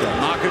those takedowns.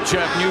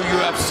 Makhachev, new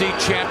UFC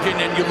champion,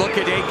 and you look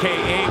at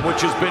AKA,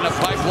 which has been a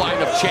pipeline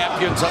of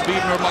champions,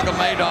 Khabib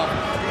Nurmagomedov,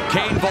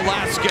 Cain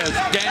Velasquez,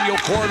 Daniel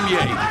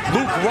Cormier,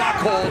 Luke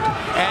Rockhold,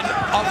 and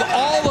of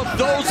all of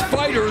those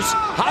fighters,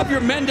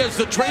 Javier Mendez,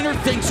 the trainer,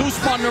 thinks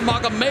Usman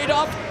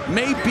Nurmagomedov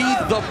may be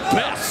the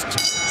best.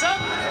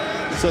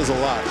 It says a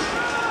lot.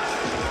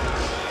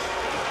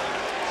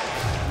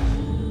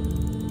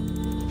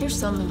 Here's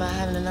something about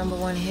having a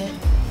 #1 hit.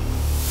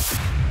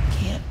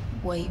 Can't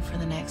wait for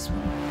the next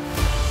one.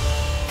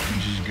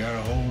 You just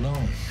gotta hold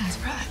on. That's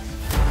right.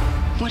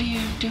 What are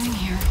you doing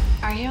here?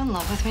 Are you in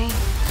love with me?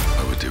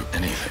 I would do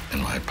anything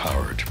in my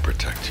power to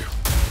protect you.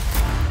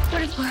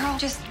 What if we're all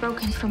just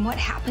broken from what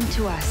happened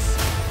to us?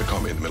 They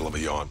caught me in the middle of a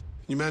yawn.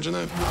 you imagine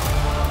that?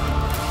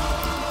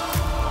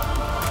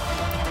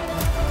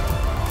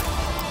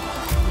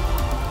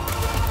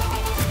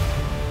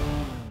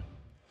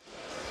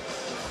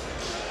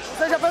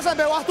 Você já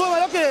percebeu, o Arthur é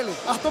melhor que ele.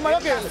 Arthur é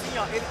melhor que ele.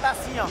 Ele tá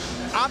assim, ó.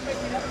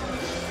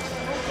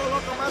 Não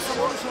coloca mais a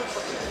mão no chão.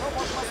 Não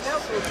bota mais a mão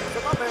no chão. Você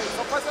tá bem,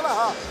 só faz ele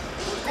errar.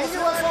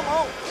 Continua a sua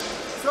mão.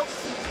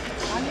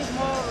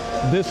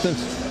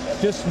 Distance.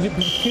 Just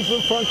keep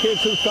in front,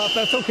 kids, and stuff.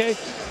 That's okay.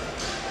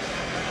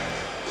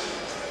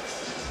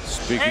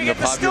 Speaking of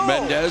Javier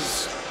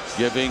Mendez,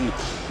 giving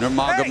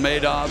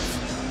Nurmagomedov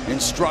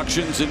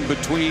instructions in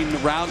between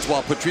rounds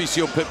while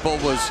Patricio Pitbull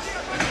was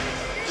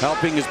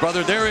helping his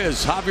brother. There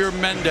is Javier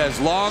Mendez,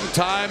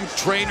 longtime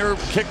trainer,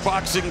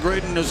 kickboxing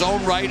great in his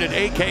own right at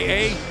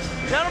AKA.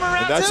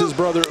 And that's his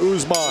brother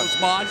Usman.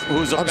 Usman,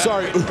 who's a I'm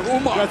sorry,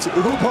 Umar. That's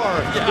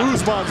Umar. Yeah.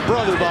 Usman's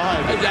brother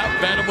behind him. Yeah,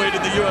 bantamweight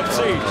in the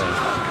UFC.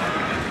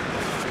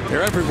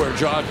 They're everywhere,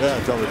 John.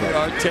 Yeah, tell me they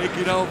are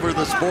taking over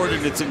the sport,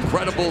 and it's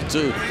incredible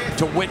to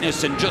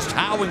witness and just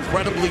how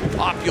incredibly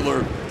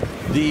popular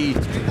the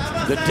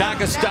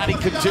Dagestani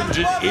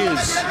contingent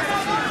is.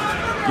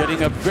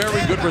 Getting a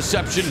very good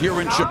reception here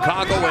in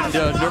Chicago, and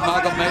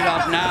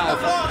Nurmagomedov now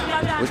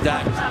with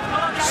that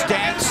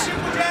stance.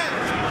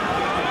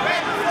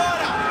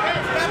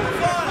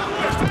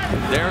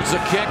 There's a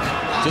kick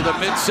to the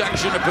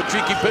midsection of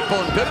Patricky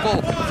Pitbull, and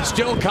Pitbull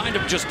still kind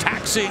of just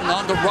taxiing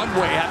on the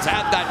runway. Has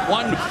had that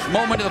one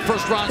moment in the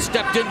first round,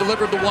 stepped in,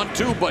 delivered the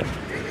 1-2, but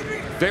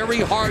very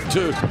hard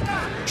to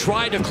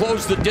try to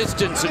close the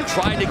distance and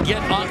try to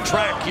get on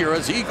track here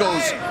as he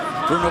goes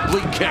for an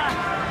oblique kick.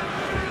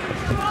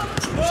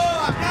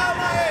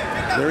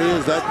 There he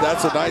is.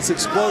 That's a nice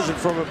explosion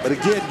from him. But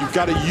again, you've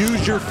got to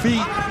use your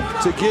feet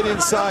to get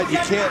inside. You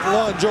can't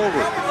lunge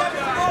over.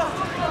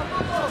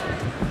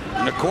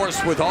 And of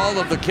course, with all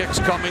of the kicks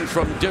coming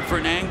from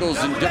different angles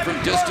and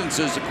different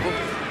distances,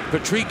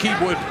 Patricky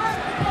would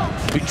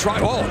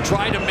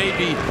try to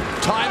maybe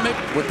time it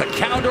with the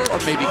counter or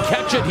maybe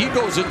catch it. He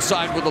goes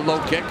inside with a low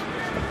kick.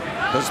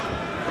 Because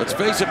let's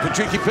face it,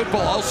 Patricky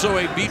Pitbull also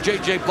a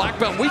BJJ black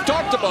belt. We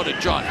talked about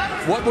it, John.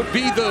 What would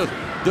be the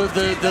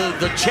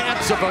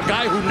chance of a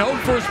guy who known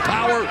for his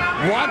power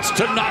wants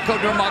to knock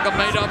out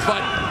Nurmagomedov,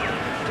 but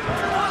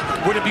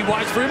would it be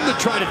wise for him to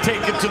try to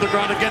take it to the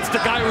ground against a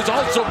guy who's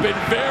also been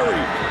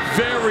very,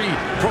 very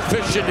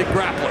proficient in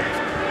grappling?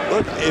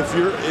 Look, if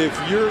you're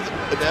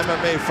an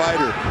MMA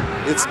fighter,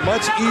 it's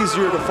much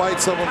easier to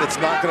fight someone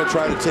that's not going to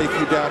try to take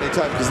you down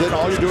anytime, because then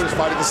all you're doing is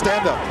fighting the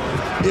stand-up.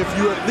 If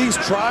you at least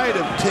try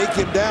to take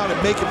him down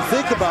and make him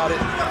think about it,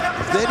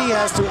 then he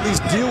has to at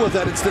least deal with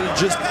that instead of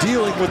just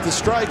dealing with the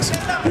strikes.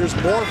 There's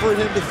more for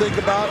him to think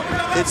about.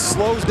 It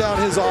slows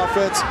down his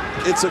offense.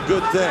 It's a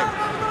good thing.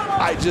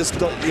 I just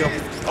don't,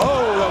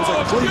 oh, that was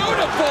a clean.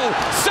 Beautiful,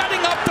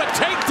 setting up the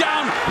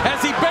takedown as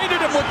he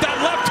baited him with that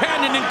left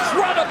hand. An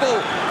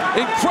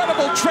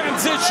incredible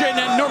transition,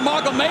 and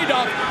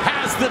Nurmagomedov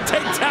has the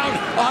takedown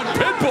on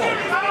Pitbull.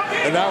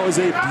 And that was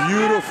a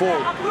beautiful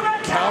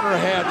counter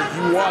hand. If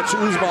you watch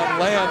Usman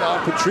land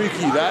on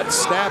Patricky, that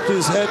snapped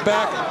his head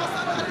back.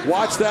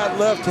 Watch that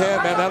left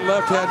hand, man. That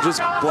left hand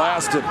just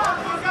blasted.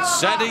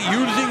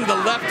 Using the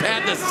left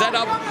hand to set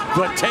up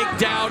the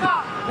takedown.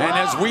 And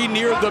as we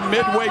near the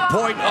midway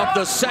point of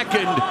the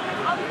second,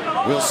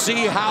 we'll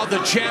see how the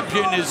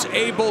champion is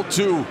able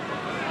to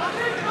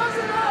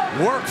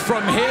work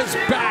from his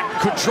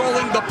back,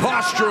 controlling the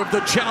posture of the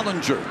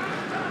challenger.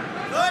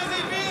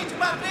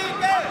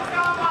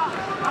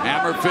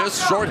 Hammer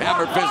fist, short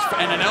hammer fist,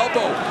 and an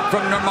elbow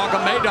from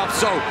Nurmagomedov.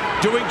 So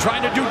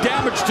trying to do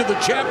damage to the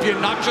champion,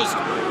 not just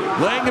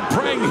laying and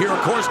praying here.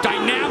 Of course,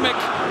 dynamic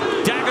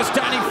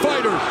Dagestani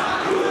fighter.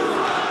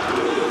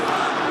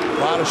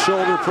 A lot of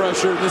shoulder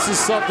pressure. This is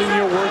something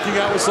you're working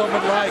out with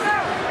someone like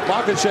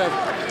Makhachev.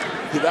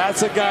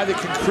 That's a guy that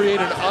can create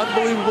an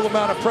unbelievable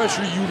amount of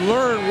pressure. You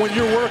learn when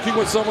you're working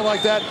with someone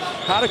like that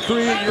how to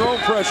create your own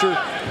pressure.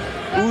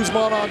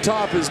 Usman on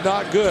top is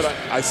not good.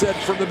 I said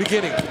from the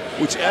beginning,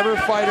 whichever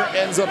fighter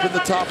ends up in the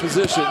top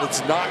position,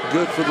 it's not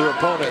good for their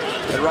opponent.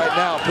 And right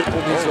now,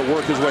 Pitbull needs to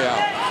work his way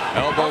out.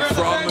 Elbow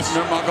from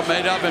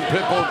Nurmagomedov, and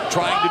Pitbull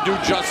trying to do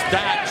just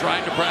that,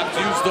 trying to perhaps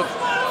use the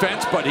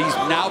fence, but he's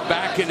now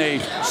back in a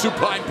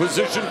supine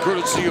position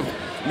courtesy of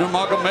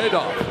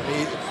Nurmagomedov.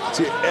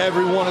 See,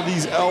 every one of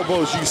these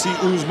elbows you see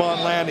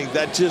Usman landing,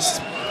 that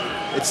just,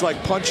 it's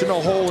like punching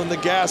a hole in the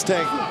gas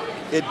tank.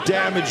 It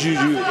damages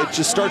you. It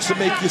just starts to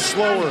make you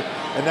slower,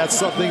 and that's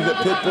something that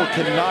Pitbull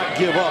cannot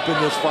give up in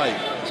this fight.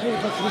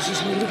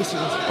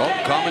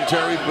 Oh,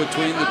 commentary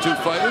between the two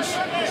fighters.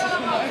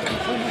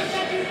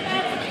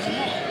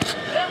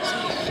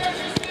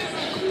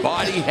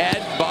 Body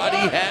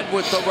head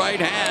with the right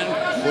hand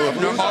of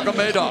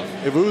Nurmagomedov.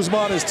 If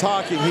Usman is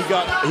talking, he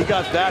got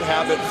that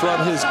habit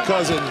from his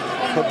cousin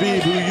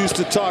Habib, who used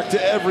to talk to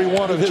every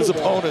one of his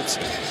opponents.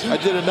 I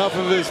did enough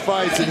of his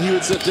fights, and he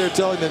would sit there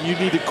telling them, "You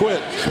need to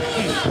quit.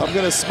 I'm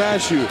going to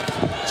smash you.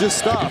 Just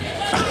stop."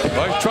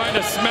 He's trying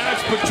to smash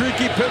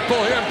Patricky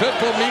Pitbull here, and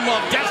Pitbull,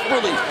 meanwhile,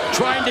 desperately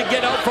trying to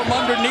get out from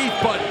underneath,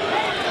 but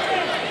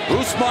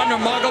Usman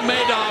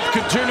Nurmagomedov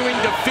continuing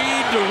to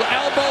feed the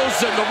elbows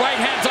and the right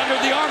hand's under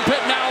the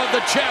armpit now of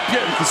the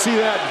champion. You can see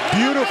that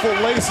beautiful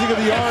lacing of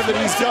the arm that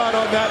he's got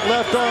on that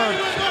left arm.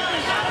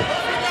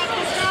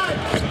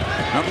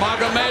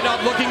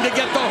 Nurmagomedov looking to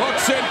get the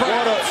hooks in.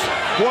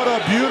 What a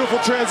beautiful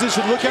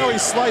transition. Look how he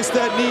sliced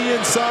that knee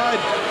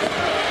inside.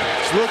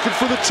 He's looking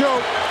for the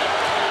choke.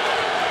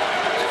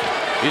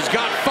 He's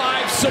got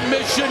 5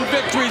 submission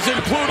victories,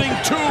 including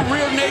 2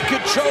 rear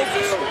naked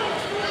chokes.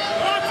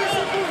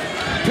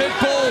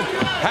 Pitbull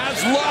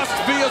has lost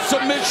via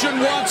submission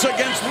once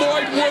against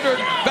Lloyd Woodard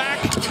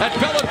back at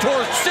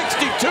Bellator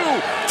 62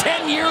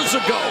 10 years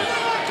ago.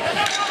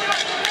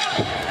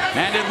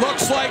 And it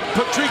looks like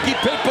Patricky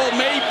Pitbull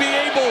may be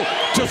able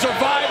to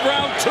survive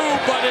round 2,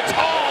 but it's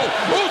all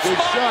Usman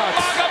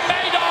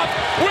Nurmagomedov.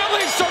 Will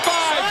he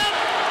survive?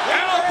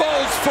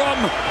 Elbows from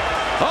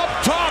up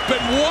top,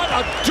 and what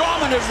a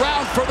dominant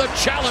round for the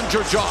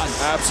challenger, John.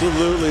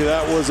 Absolutely,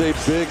 that was a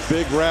big,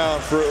 big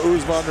round for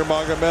Usman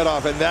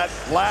Nurmagomedov, and that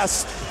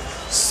last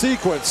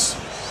sequence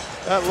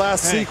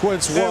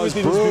was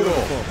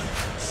brutal.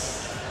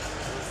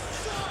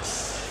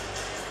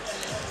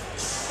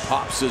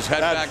 Pops his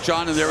head back,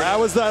 John, and that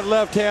was that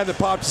left hand that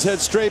popped his head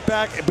straight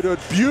back, but a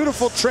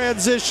beautiful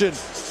transition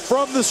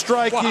from the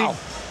striking,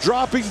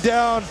 dropping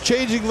down,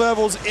 changing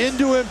levels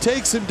into him,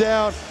 takes him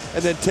down,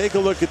 and then take a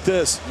look at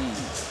this.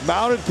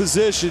 Mounted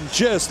position,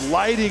 just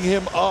lighting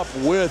him up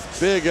with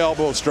big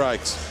elbow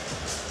strikes.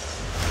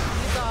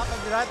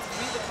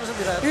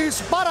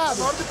 Isso,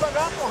 parado.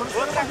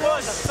 Outra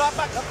coisa, só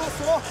para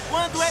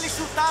quando ele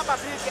chutar,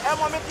 Patrick, é o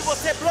momento de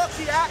você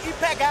bloquear e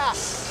pegar.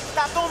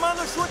 Tá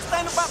tomando chute,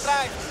 tá indo para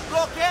trás.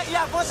 Bloqueia e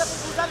avança pro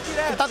cruzado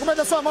direto. Ele tá com medo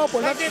da sua mão, pô.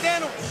 Tá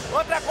entendendo?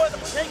 Outra coisa,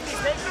 tem que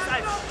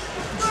sai.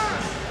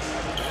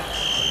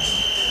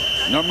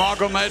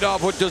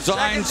 Nurmagomedov with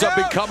designs of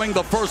becoming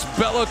the first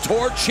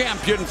Bellator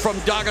champion from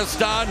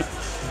Dagestan.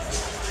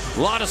 A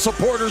lot of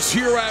supporters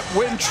here at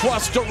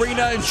Wintrust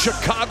Arena in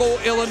Chicago,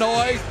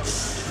 Illinois.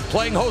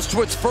 Playing host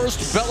to its first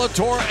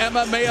Bellator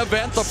MMA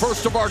event, the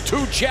first of our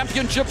 2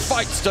 championship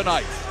fights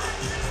tonight.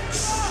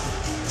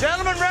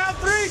 Gentlemen, round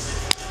 3.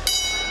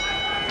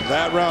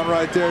 That round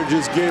right there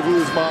just gave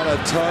Usman a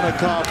ton of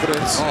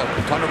confidence. Oh,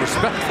 a ton of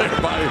respect there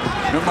by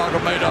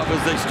Nurmagomedov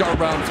as they start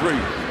round 3.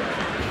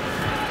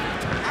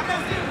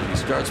 He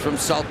starts from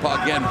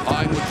southpaw again,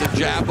 eyeing with the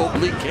jab,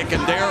 oblique kick,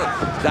 and there,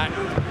 that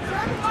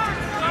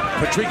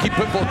Patricky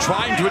Pitbull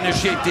trying to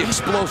initiate the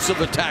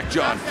explosive attack,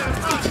 John.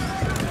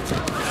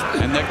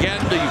 And again,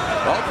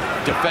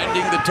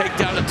 defending the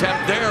takedown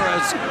attempt there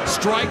as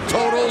strike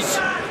totals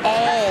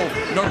all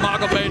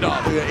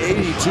Nurmagomedov.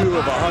 82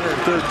 of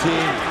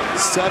 113,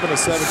 7 of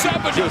 17.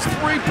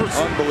 73%.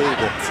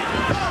 Unbelievable.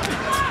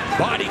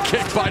 Body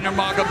kick by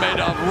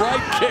Nurmagomedov.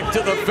 Right kick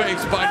to the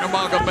face by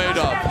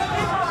Nurmagomedov.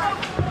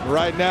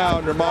 Right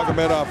now,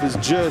 Nurmagomedov is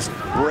just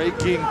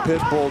breaking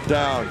Pitbull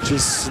down,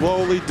 just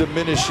slowly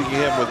diminishing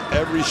him with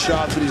every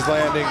shot that he's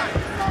landing.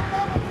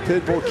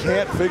 Pitbull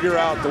can't figure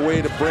out the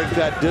way to break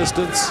that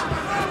distance.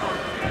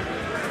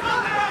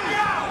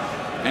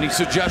 Any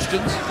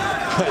suggestions?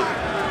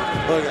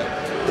 Look,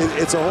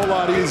 it's a whole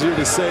lot easier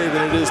to say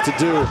than it is to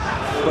do,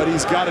 but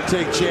he's got to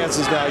take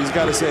chances now. He's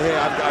got to say, hey,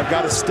 I've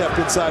got to step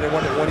inside, and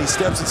when he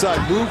steps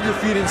inside, move your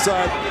feet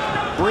inside,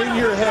 bring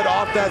your head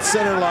off that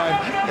center line,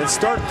 and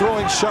start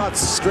throwing shots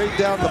straight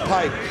down the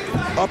pipe.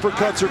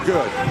 Uppercuts are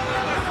good.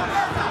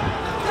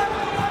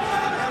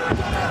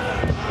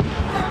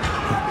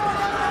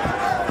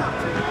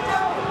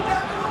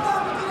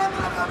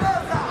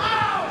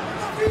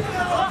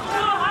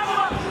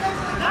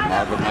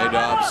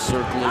 Nurmagomedov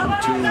circling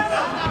to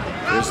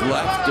his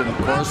left, and of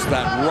course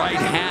that right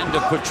hand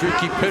of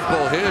Patricky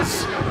Pitbull,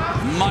 his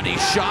money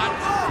shot.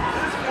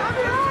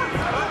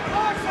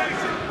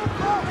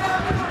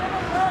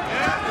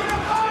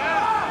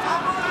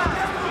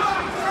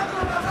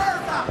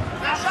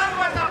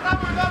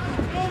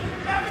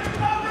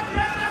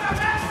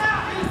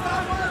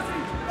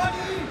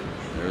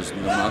 There's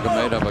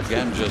Nurmagomedov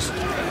again, just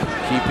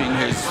keeping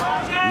his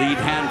lead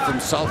hand from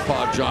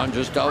southpaw, John,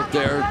 just out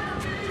there,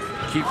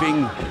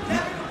 keeping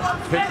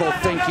Pitbull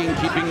thinking,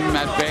 keeping him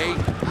at bay.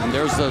 And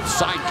there's the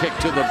side kick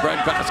to the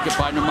breadbasket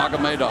by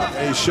Nurmagomedov.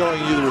 And he's showing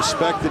you the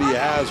respect that he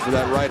has for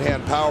that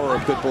right-hand power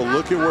of Pitbull.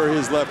 Look at where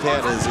his left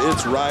hand is.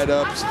 It's right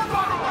up,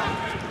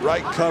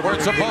 right covering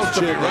his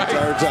chin the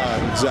entire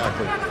time.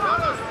 Exactly.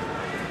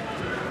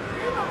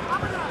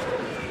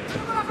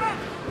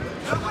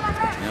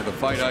 Now the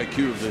fight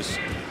IQ of this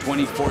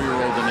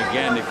 24-year-old, and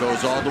again, it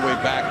goes all the way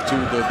back to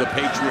the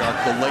patriarch,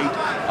 the late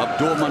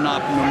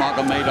Abdulmanap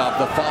Nurmagomedov,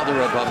 the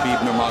father of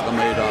Habib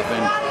Nurmagomedov,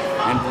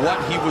 and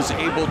what he was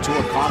able to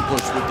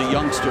accomplish with the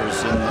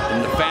youngsters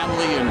and the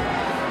family and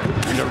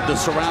the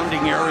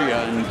surrounding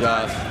area. And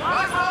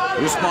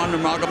Usman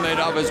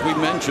Nurmagomedov, as we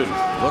mentioned,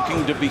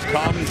 looking to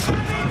become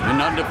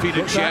an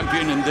undefeated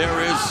champion, and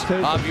there is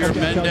Javier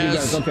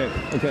Mendez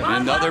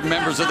and other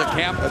members of the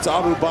camp. That's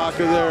Abu Bakr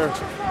there.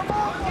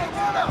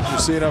 You're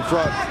seeing up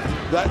front.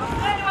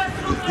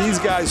 these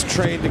guys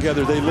train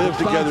together, they live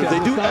together, they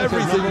do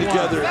everything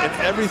together, and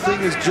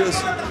everything is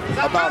just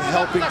about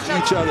helping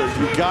each other.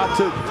 You got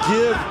to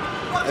give,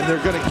 and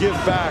they're going to give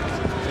back,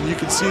 and you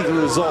can see the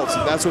results,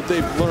 and that's what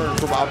they've learned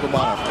from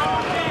Abdulmanaf.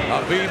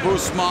 Habib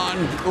Usman,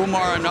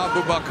 Umar, and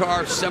Abu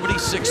Bakar,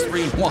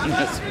 76-3-1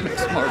 as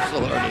mixed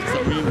martial artists.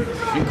 I mean,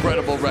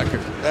 incredible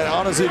record. And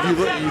honestly, if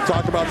you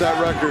talk about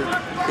that record,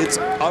 it's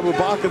Abu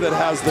Bakar that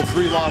has the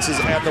 3 losses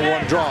and the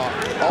 1 draw.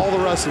 All the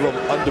rest of them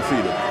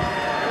undefeated.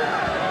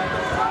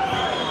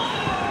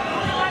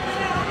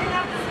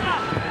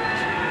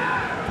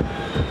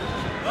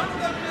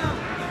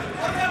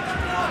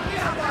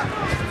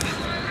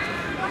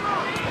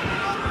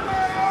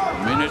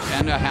 Minute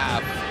and a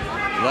half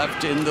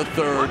left in the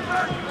third.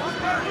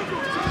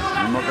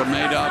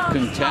 Nurmagomedov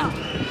content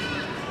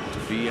to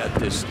be at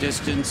this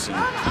distance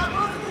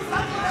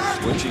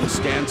and switching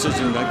stances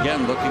and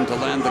again looking to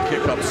land the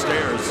kick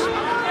upstairs.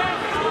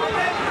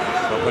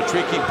 But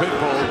Patricky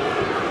Pitbull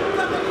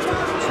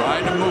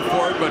trying to move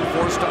forward but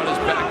forced on his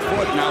back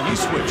foot. Now he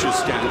switches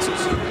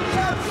stances.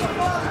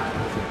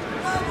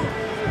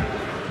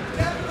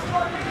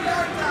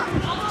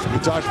 We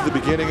talked at the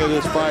beginning of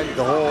this fight,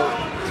 the whole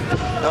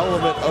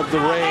element of the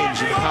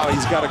range and how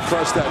he's got to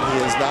crush that, and he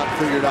has not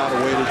figured out a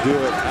way to do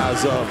it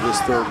as of this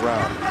third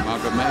round.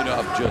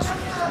 Nurmagomedov just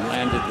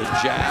landed the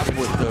jab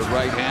with the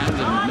right hand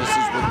and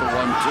misses with the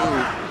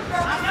 1-2.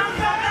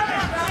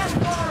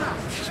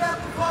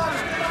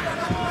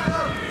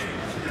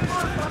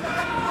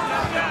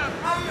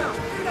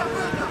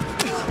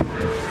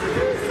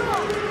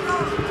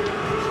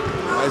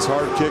 Nice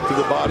hard kick to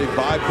the body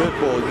by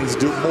Pitbull. He needs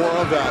to do more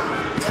of that.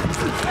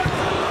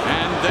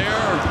 And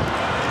there,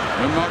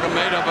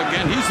 Nurmagomedov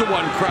again, he's the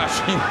one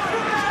crashing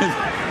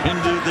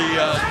into the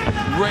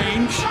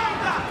range.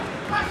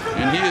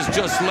 And he has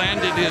just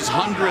landed his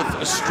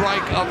 100th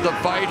strike of the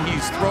fight.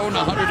 He's thrown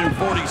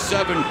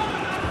 147.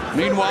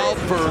 Meanwhile,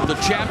 for the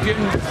champion,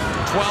 12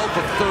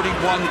 of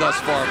 31 thus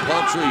far.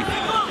 Paltry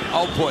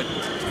output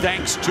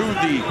thanks to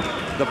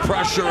the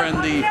pressure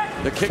and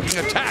the kicking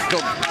attack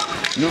of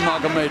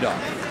Nurmagomedov.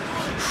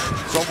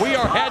 So we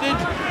are headed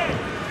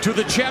to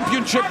the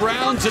championship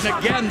rounds, and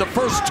again, the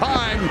first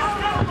time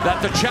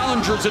that the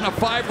challenger's in a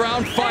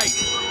 5-round fight.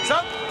 So,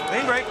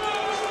 clean break.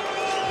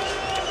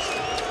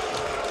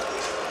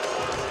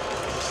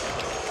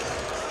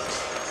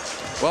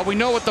 Well, we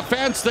know what the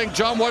fans think,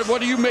 John.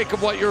 What do you make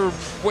of what you're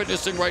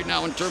witnessing right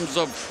now in terms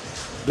of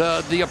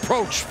the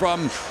approach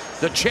from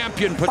the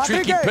champion,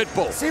 Patricky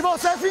Pitbull?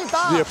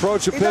 The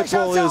approach of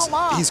Pitbull is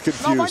he's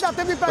confused.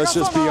 Let's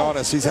just be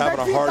honest. He's having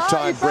a hard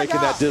time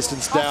breaking that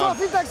distance down.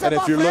 And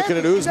if you're looking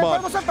at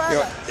Usman,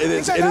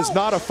 it is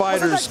not a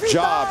fighter's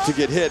job to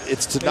get hit.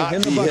 It's to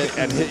not be hit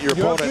and hit your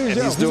opponent. And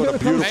he's doing a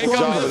beautiful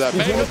job of that.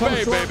 Mega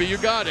Bay, baby, you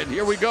got it.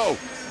 Here we go.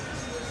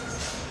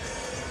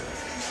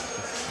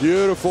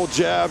 Beautiful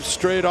jab,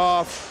 straight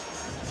off.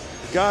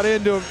 Got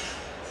into him,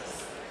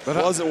 but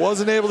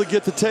wasn't able to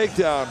get the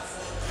takedown.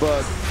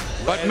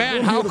 But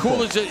man, how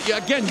cool is it?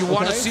 Again, you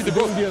want to see the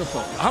growth.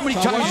 How many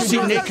times you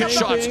see naked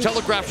shots,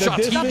 telegraph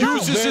shots? He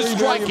uses his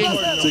striking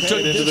to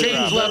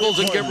change levels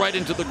and get right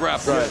into the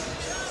grappling. Right.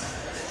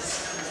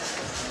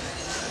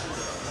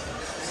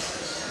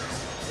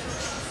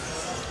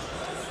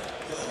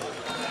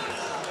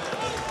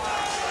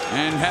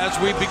 And as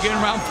we begin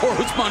round 4,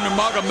 Usman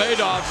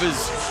Nurmagomedov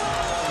is...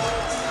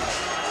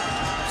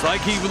 It's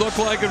like he looked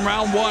like in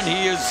round 1.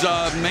 He is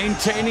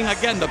maintaining,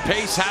 again, the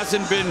pace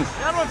hasn't been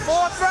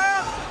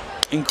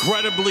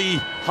incredibly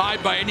high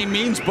by any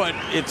means, but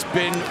it's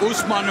been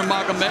Usman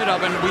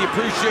Nurmagomedov, and we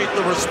appreciate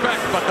the respect,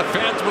 but the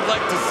fans would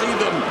like to see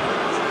them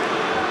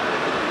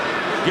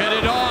get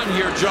it on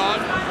here,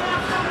 John.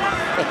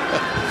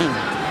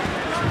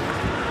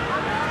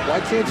 Why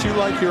can't you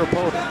like your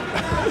opponent?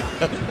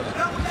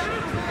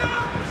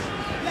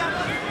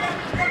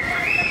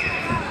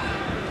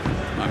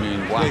 I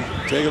mean, wow.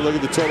 Take a look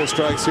at the total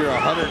strikes here.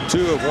 102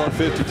 of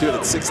 152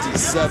 at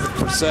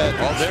 67%.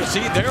 Oh,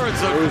 there is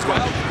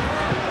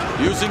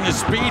using his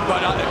speed,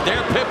 but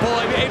there Pitbull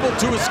able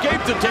to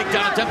escape the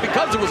takedown attempt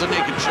because it was a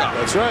naked shot.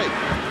 That's right.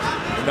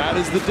 And that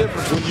is the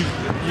difference. When you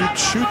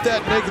shoot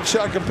that naked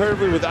shot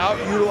comparatively without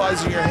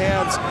utilizing your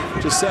hands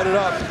to set it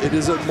up, it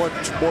is a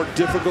much more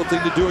difficult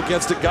thing to do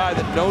against a guy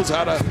that knows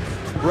how to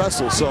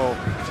wrestle. So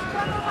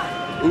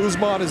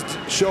Usman has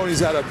shown he's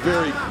had a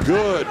very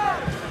good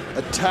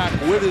attack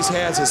with his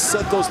hands, has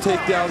set those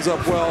takedowns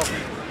up well,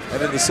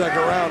 and in the second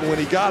round when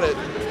he got it,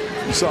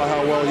 you saw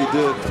how well he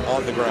did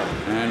on the ground.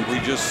 And we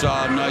just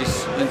saw a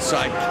nice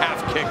inside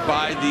calf kick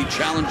by the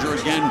challenger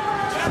again,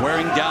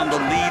 wearing down the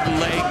lead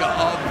leg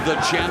of the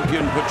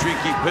champion,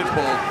 Patricky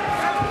Pitbull.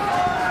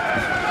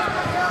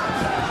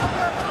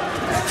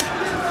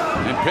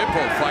 And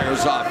Pitbull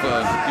fires off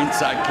an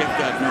inside kick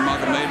that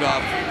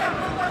Nurmagomedov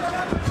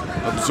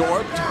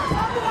absorbed.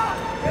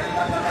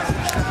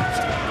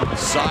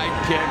 Side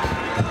kick.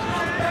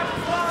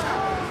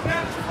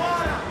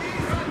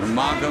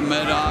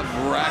 Nurmagomedov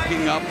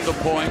racking up the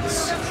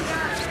points.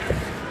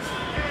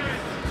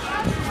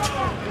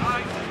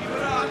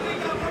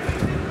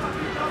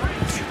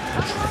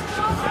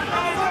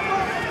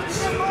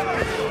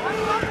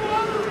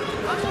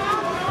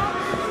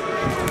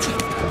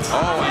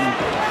 Oh, and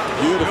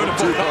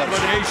beautiful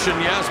combination,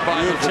 yes,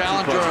 by the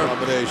challenger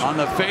on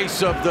the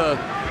face of the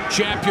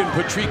champion,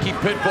 Patricky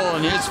Pitbull,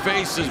 and his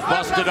face is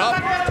busted up.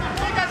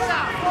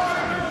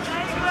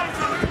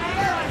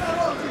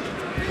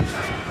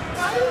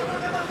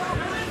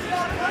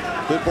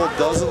 Pitbull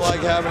doesn't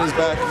like having his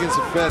back against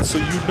the fence, so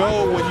you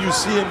know when you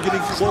see him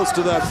getting close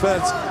to that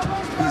fence,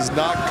 he's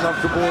not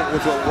comfortable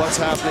with what's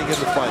happening in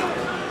the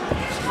fight.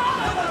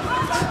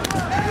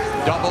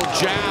 Double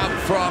jab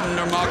from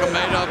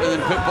Nurmagomedov, and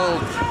then Pitbull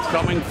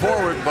coming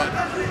forward, but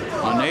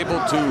unable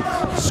to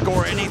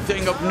score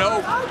anything of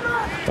note.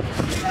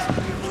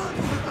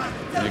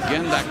 And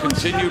again, that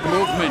continued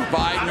movement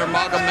by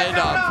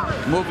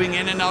Nurmagomedov, moving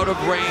in and out of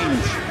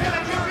range.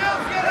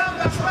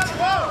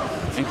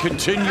 And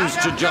continues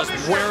to just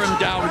wear him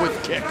down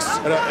with kicks.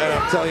 And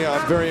I'm telling you,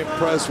 I'm very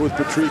impressed with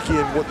Patricky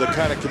and what the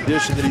kind of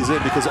condition that he's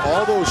in, because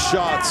all those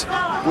shots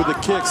with the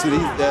kicks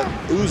that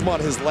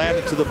Usman has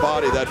landed to the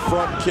body, that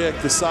front kick,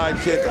 the side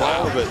kick,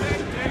 all of it.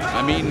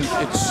 I mean,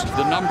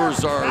 the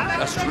numbers are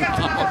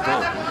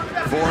astronomical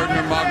for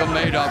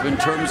Nurmagomedov in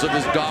terms of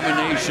his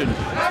domination.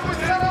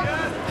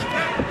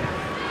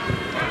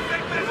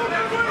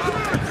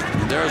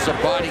 And there's a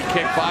body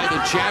kick by the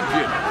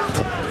champion.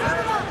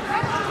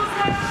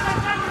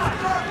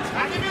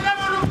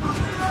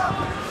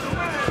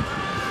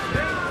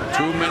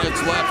 2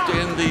 minutes left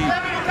in the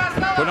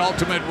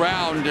penultimate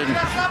round, and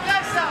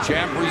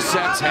champ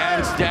resets,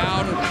 hands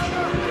down,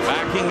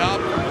 backing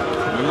up.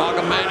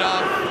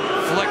 Nurmagomedov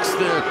flicks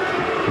the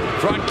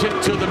front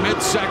kick to the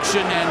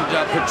midsection, and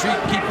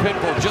Patricky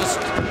Pitbull just...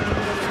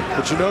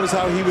 But you notice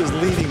how he was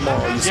leaning,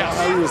 Mauro. You saw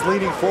how he was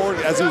leaning forward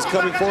as he was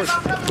coming forward,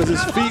 because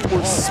his feet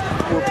were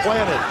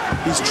planted.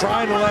 He's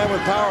trying to land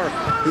with power.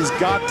 He's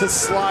got to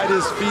slide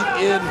his feet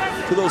in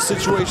to those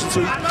situations so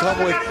he can come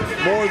with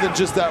more than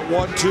just that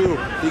 1-2.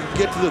 He can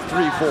get to the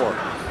 3-4.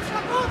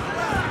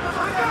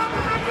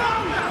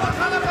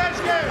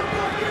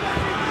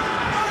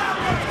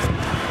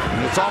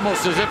 It's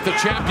almost as if the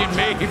champion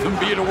may even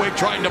be in a way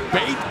trying to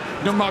bait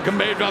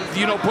Nurmagomedov,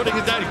 you know, putting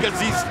it down, because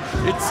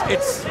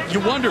you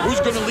wonder who's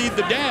going to lead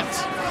the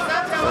dance.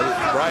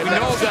 Right. We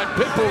know that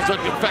Pitbull's an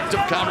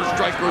effective counter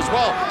striker as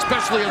well,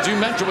 especially as you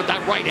mentioned with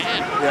that right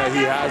hand. Yeah,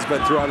 he has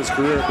been throughout his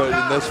career, but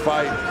in this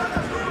fight,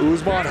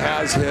 Usman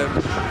has him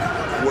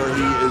where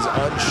he is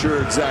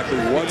unsure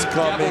exactly what's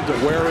coming,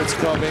 where it's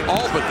coming,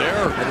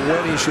 and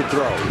when he should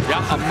throw.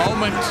 Yeah, a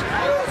moment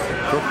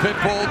for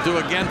Pitbull to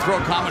again throw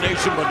a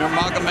combination, but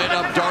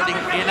Nurmagomedov darting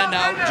in and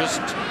out.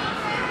 Just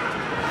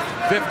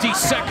 50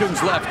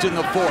 seconds left in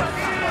the fourth.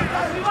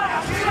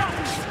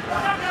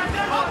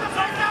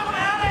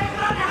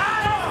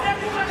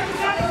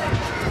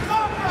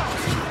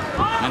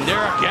 And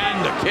there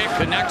again, the kick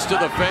connects to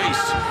the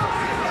face.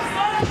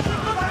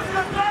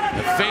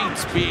 The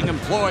feints being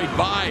employed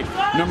by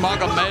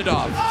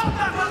Nurmagomedov.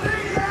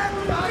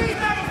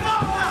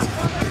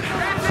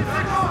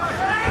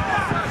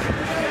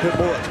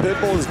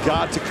 Pitbull has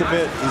got to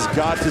commit. He's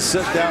got to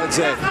sit down and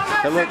say,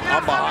 hey, look,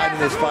 I'm behind in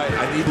this fight.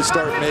 I need to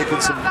start making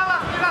some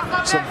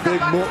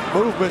big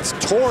movements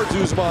towards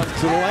Usman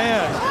to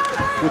land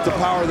with the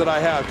power that I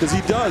have, because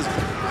he does.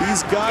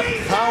 He's got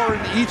power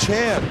in each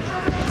hand.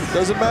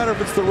 Doesn't matter if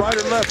it's the right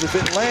or left. If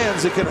it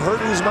lands, it can hurt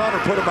Usman or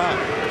put him out.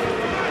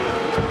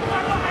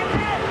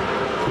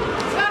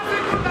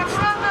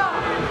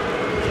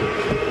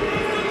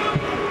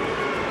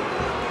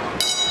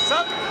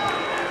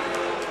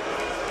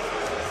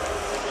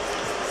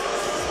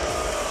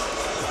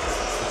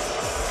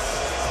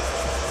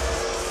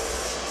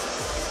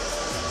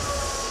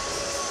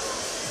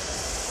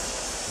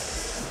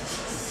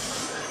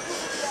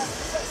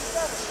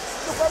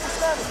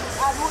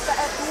 A luta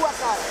é tua,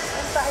 cara.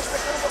 Ele tá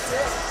respeitando você.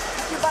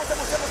 O que vai ser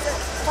você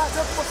fazer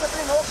o que você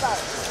treinou, cara.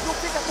 Não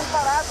fica assim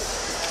parado.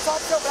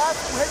 Solta o seu braço.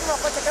 O rei de uma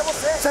coisa quer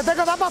você. Você tem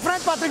que andar pra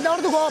frente, Patrick, na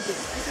hora do golpe.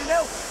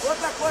 Entendeu?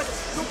 Outra coisa,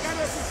 não quero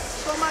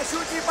tomar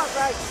chute e ir pra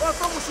trás. Eu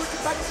tomo chute e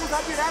pego e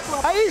cruzar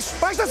direto. É isso,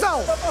 presta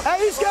atenção.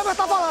 É isso que ele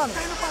tá falando.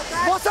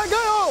 Você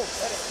ganhou.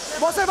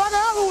 Você vai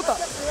ganhar a luta.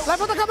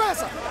 Levanta a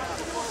cabeça.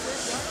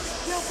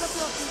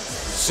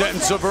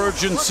 Sense of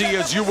urgency,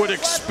 as you would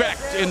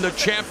expect, in the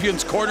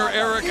champion's corner.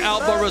 Eric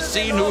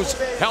Albarracin, who's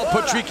helped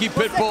Patricky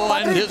Pitbull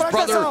and his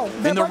brother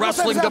in the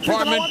wrestling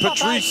department,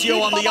 Patricio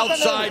on the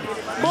outside,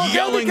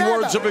 yelling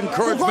words of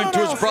encouragement to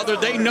his brother.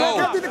 They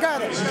know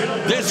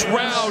this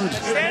round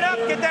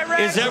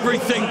is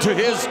everything to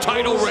his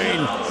title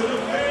reign.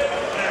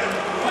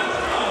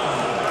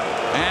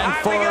 And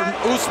for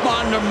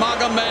Usman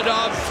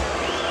Nurmagomedov,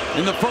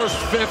 in the first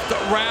fifth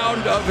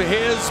round of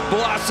his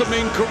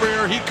blossoming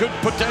career, he could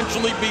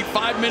potentially be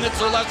 5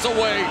 minutes or less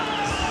away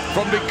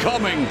from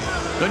becoming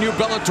the new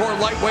Bellator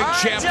lightweight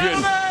champion.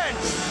 Gentlemen,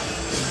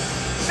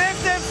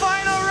 fifth and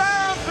final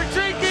round,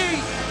 Patricky.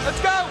 Let's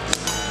go.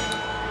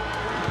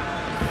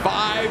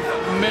 5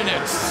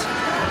 minutes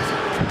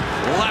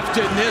left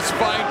in this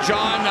fight,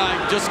 John.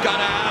 I just got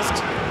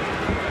asked.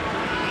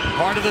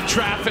 Part of the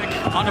traffic,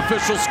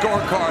 unofficial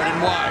scorecard, and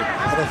why?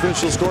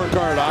 Unofficial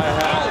scorecard, I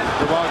have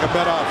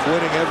Nurmagomedov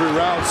winning every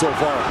round so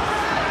far.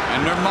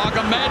 And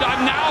Nurmagomedov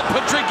now,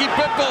 Patricky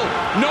Pitbull,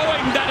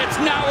 knowing that it's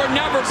now or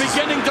never,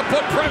 beginning to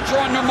put pressure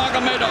on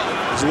Nurmagomedov.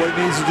 That's what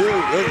he needs to do.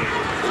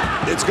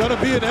 It's going to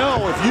be an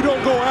L. If you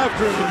don't go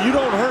after him and you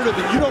don't hurt him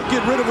and you don't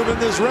get rid of him in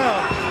this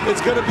round,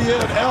 it's going to be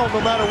an L no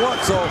matter what.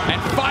 So.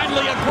 And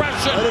finally,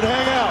 aggression. Let it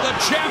hang out. The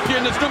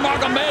champion is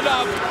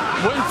Nurmagomedov.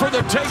 Win for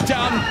the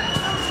takedown.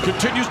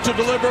 Continues to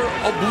deliver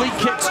oblique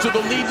kicks to the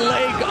lead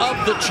leg of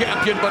the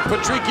champion, but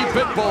Patricky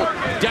Pitbull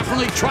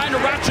definitely trying to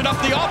ratchet up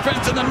the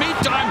offense. In the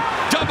meantime,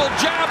 double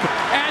jab,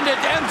 and it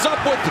ends up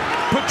with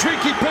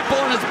Patricky Pitbull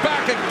on his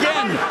back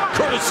again,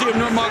 courtesy of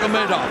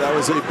Nurmagomedov. That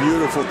was a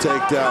beautiful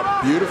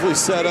takedown, beautifully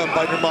set up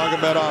by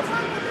Nurmagomedov.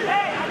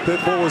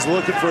 Pitbull was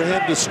looking for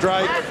him to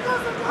strike,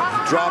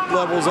 dropped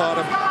levels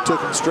on him,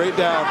 took him straight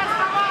down.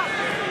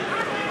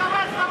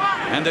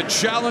 And the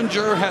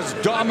challenger has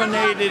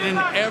dominated in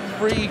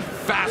every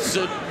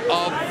facet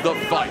of the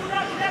fight.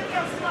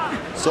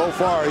 So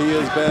far, he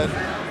has been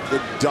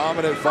the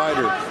dominant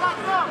fighter.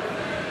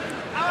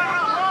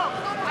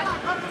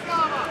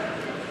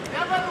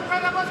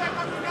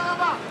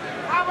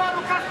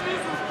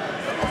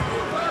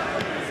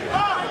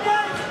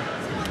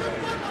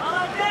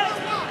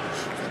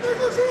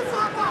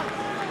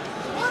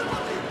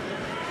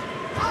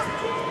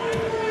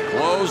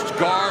 Closed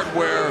guard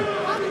where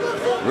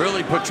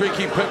really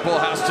Patricky Pitbull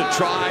has to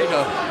try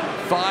to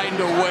find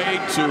a way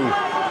to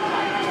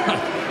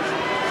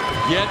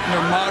get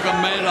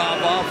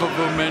Nurmagomedov off of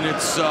him, and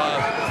it's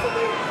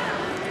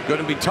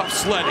going to be tough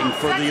sledding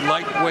for the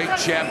lightweight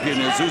champion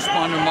as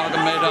Usman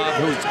Nurmagomedov,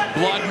 who's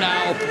blood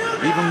now,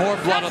 even more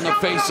blood on the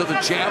face of the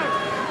champ.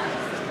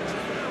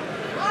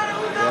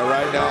 Yeah,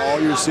 right now all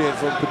you're seeing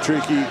from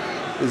Patricky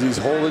is he's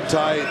holding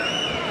tight,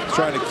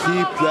 trying to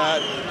keep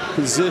that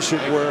position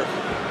where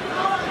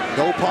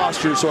no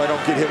posture so I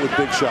don't get hit with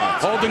big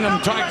shots. Holding him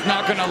tight's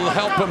not going to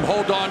help him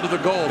hold on to the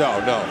gold.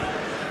 No, no.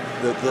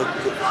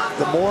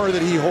 The more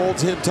that he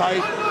holds him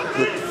tight,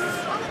 the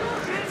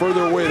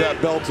further away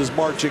that belt is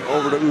marching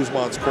over to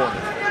Usman's corner.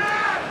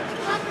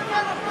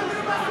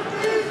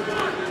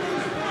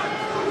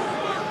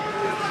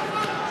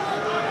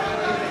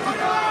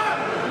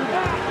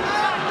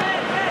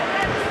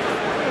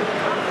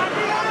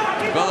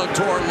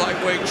 Bellator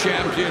lightweight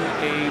champion,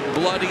 a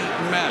bloody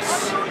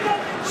mess.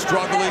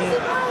 Struggling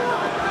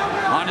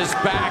on his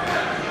back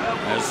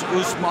as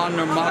Usman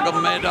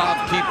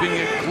Nurmagomedov keeping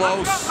it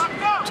close,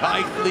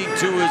 tightly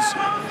to his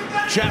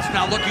chest,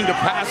 now looking to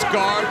pass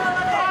guard.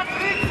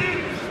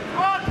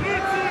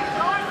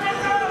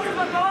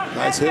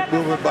 Nice hip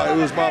movement by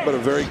Usman, but a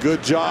very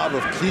good job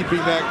of keeping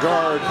that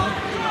guard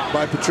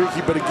by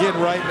Patricky. But again,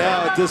 right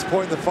now, at this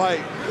point in the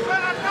fight,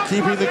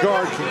 keeping the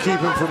guard can keep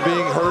him from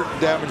being hurt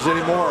and damaged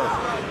anymore.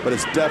 But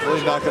it's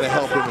definitely not going to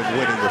help him in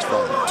winning this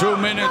fight. 2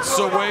 minutes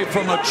away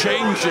from a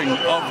changing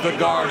of the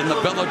guard in the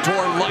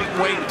Bellator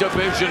lightweight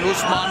division.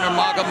 Usman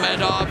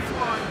Nurmagomedov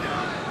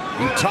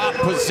in top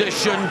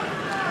position,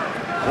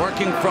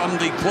 working from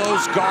the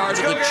closed guard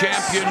of the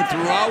champion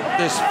throughout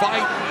this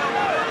fight.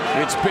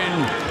 It's been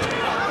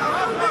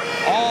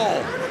all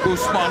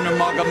Usman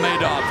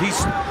Nurmagomedov. He's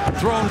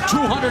thrown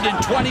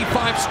 225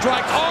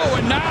 strikes. Oh,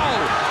 and now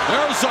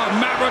there's a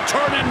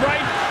returning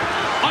right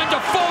onto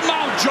full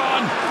mount,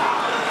 John.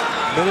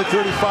 Minute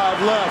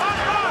 35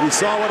 left. We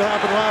saw what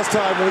happened last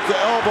time with the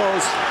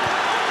elbows.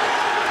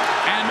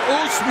 And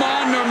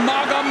Usman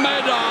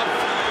Nurmagomedov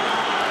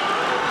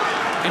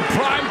in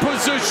prime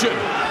position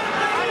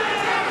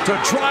to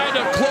try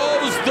to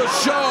close the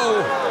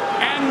show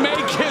and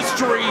make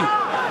history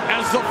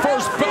as the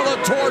first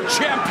Bellator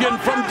champion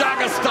from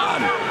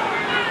Dagestan.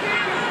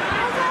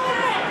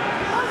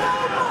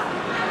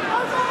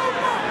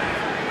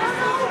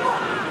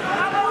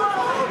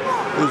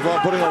 Usman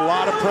putting a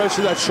lot of pressure,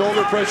 that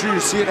shoulder pressure.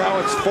 You're seeing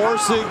how it's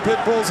forcing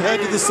Pitbull's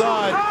head to the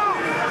side.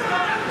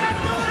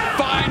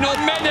 Final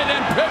minute,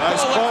 and Pitbull,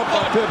 nice bump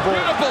by Pitbull.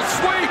 Beautiful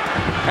sweep,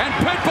 and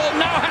Pitbull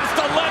now has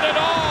to let it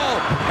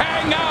all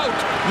hang out.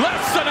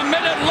 Less than a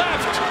minute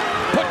left,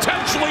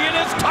 potentially in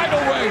his title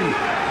reign.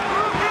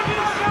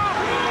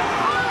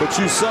 But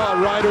you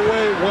saw right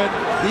away when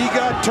he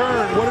got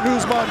turned, what did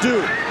Usman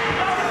do?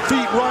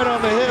 Feet right on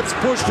the hips,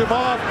 pushed him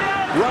off,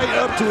 right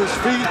up to his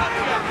feet.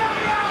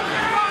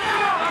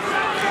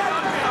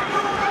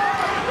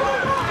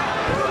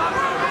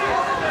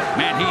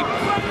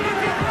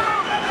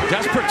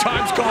 Desperate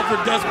times call for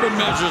desperate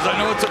measures. I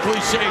know it's a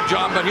cliche,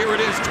 John, but here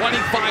it is, 25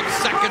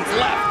 seconds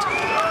left.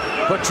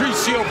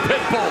 Patricio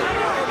Pitbull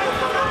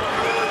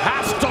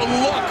has to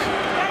look.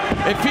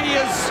 If he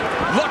is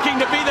looking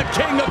to be the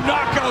king of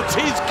knockouts,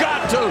 he's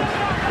got to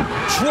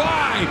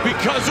try,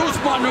 because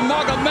Usman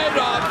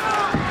Nurmagomedov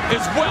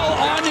is well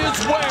on his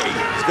way.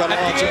 He's got to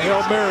launch a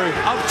Hail Mary.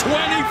 Of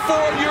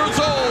 24 years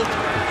old,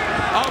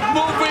 of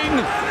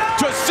moving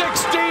to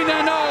 16-0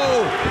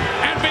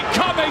 and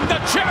becoming the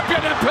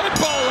champion. And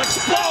Pitbull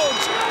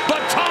explodes,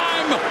 but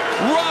time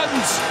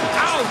runs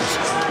out.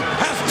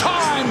 Has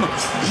time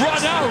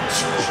run out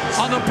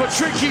on the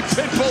Patricky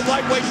Pitbull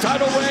lightweight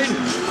title reign.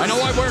 I know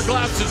I wear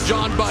glasses,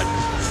 John, but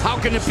how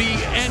can it be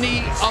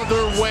any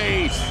other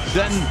way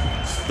than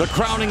the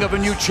crowning of a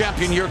new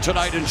champion here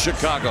tonight in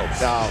Chicago?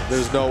 Now,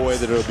 there's no way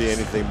that it'll be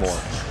anything more.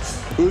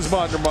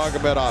 Usman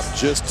Nurmagomedov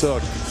just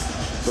took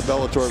the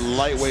Bellator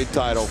lightweight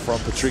title from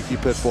Patricky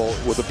Pitbull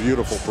with a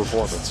beautiful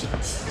performance.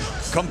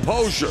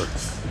 Composure,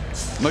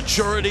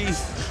 maturity,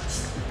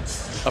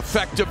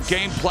 effective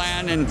game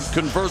plan, and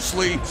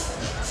conversely,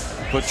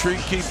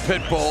 Patricky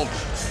Pitbull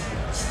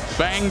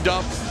banged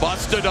up,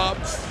 busted up.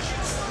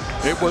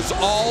 It was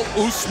all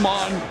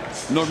Usman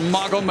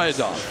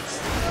Nurmagomedov.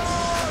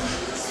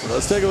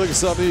 Let's take a look at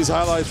some of these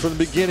highlights from the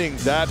beginning.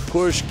 That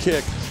push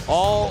kick,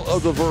 all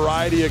of the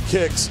variety of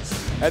kicks,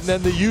 and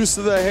then the use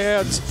of the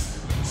hands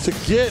to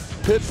get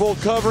Pitbull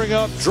covering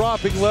up,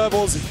 dropping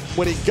levels.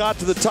 When he got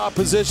to the top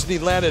position, he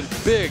landed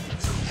big,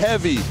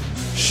 heavy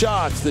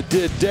shots that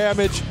did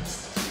damage.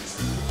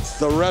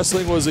 The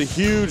wrestling was a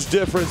huge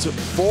difference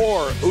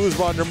for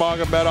Usman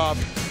Nurmagomedov.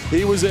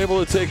 He was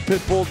able to take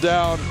Pitbull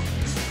down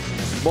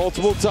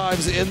multiple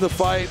times in the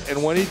fight,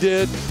 and when he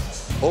did,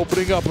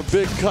 opening up a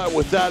big cut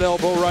with that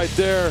elbow right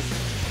there,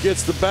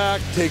 gets the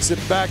back, takes it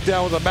back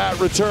down with a mat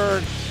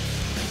return,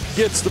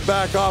 gets the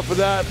back off of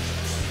that,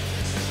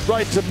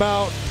 right to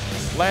mount,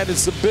 landed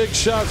some big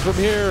shots from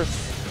here.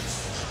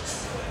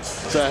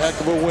 It's a heck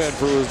of a win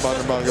for Usman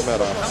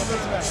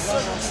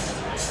Nurmagomedov.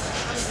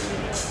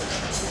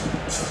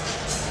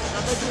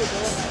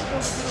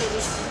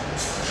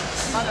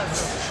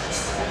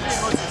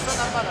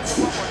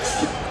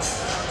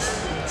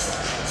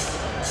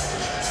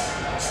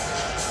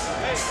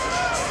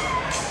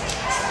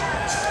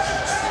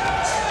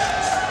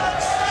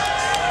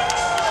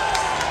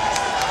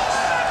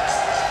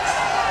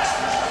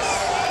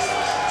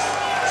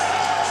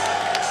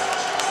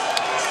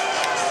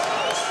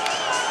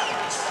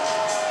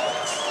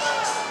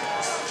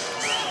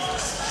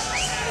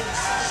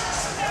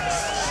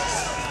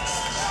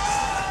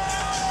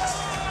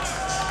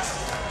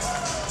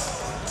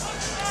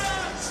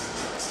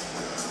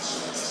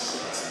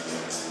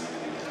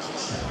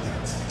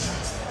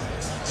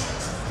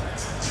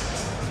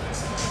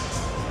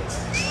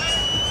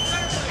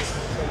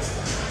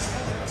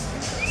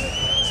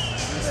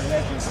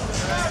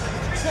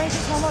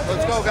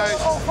 Let's go, guys.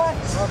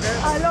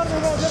 I love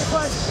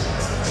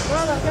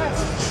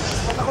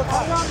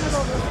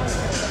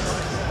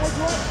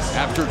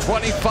After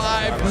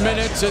 25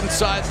 minutes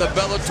inside the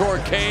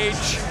Bellator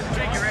cage,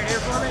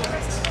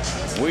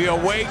 we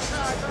await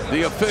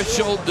the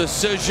official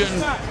decision.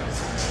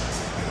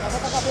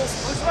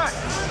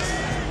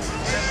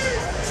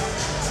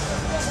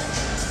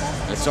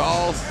 It's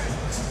all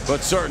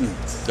but certain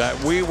that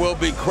we will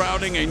be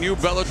crowning a new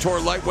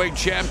Bellator lightweight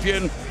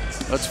champion.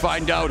 Let's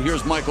find out.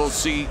 Here's Michael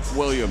C.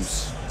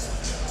 Williams.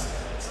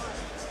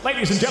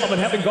 Ladies and gentlemen,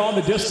 having gone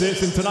the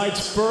distance in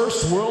tonight's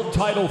first world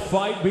title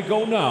fight, we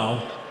go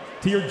now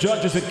to your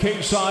judges at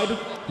cage side.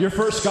 Your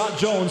first, Scott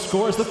Jones,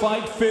 scores the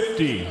fight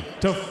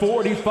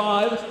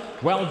 50-45,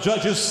 while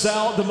judges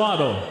Sal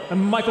D'Amato and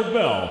Michael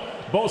Bell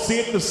both see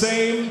it the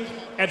same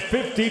at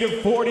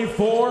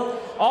 50-44.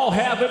 All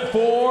have it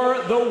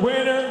for the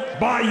winner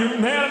by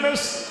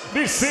unanimous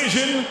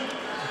decision.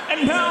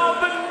 And now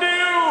the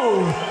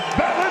new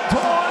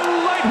Bellator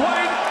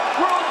lightweight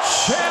world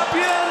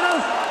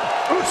champion,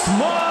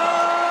 Usman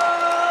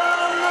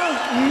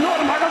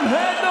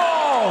Nurmagomedov.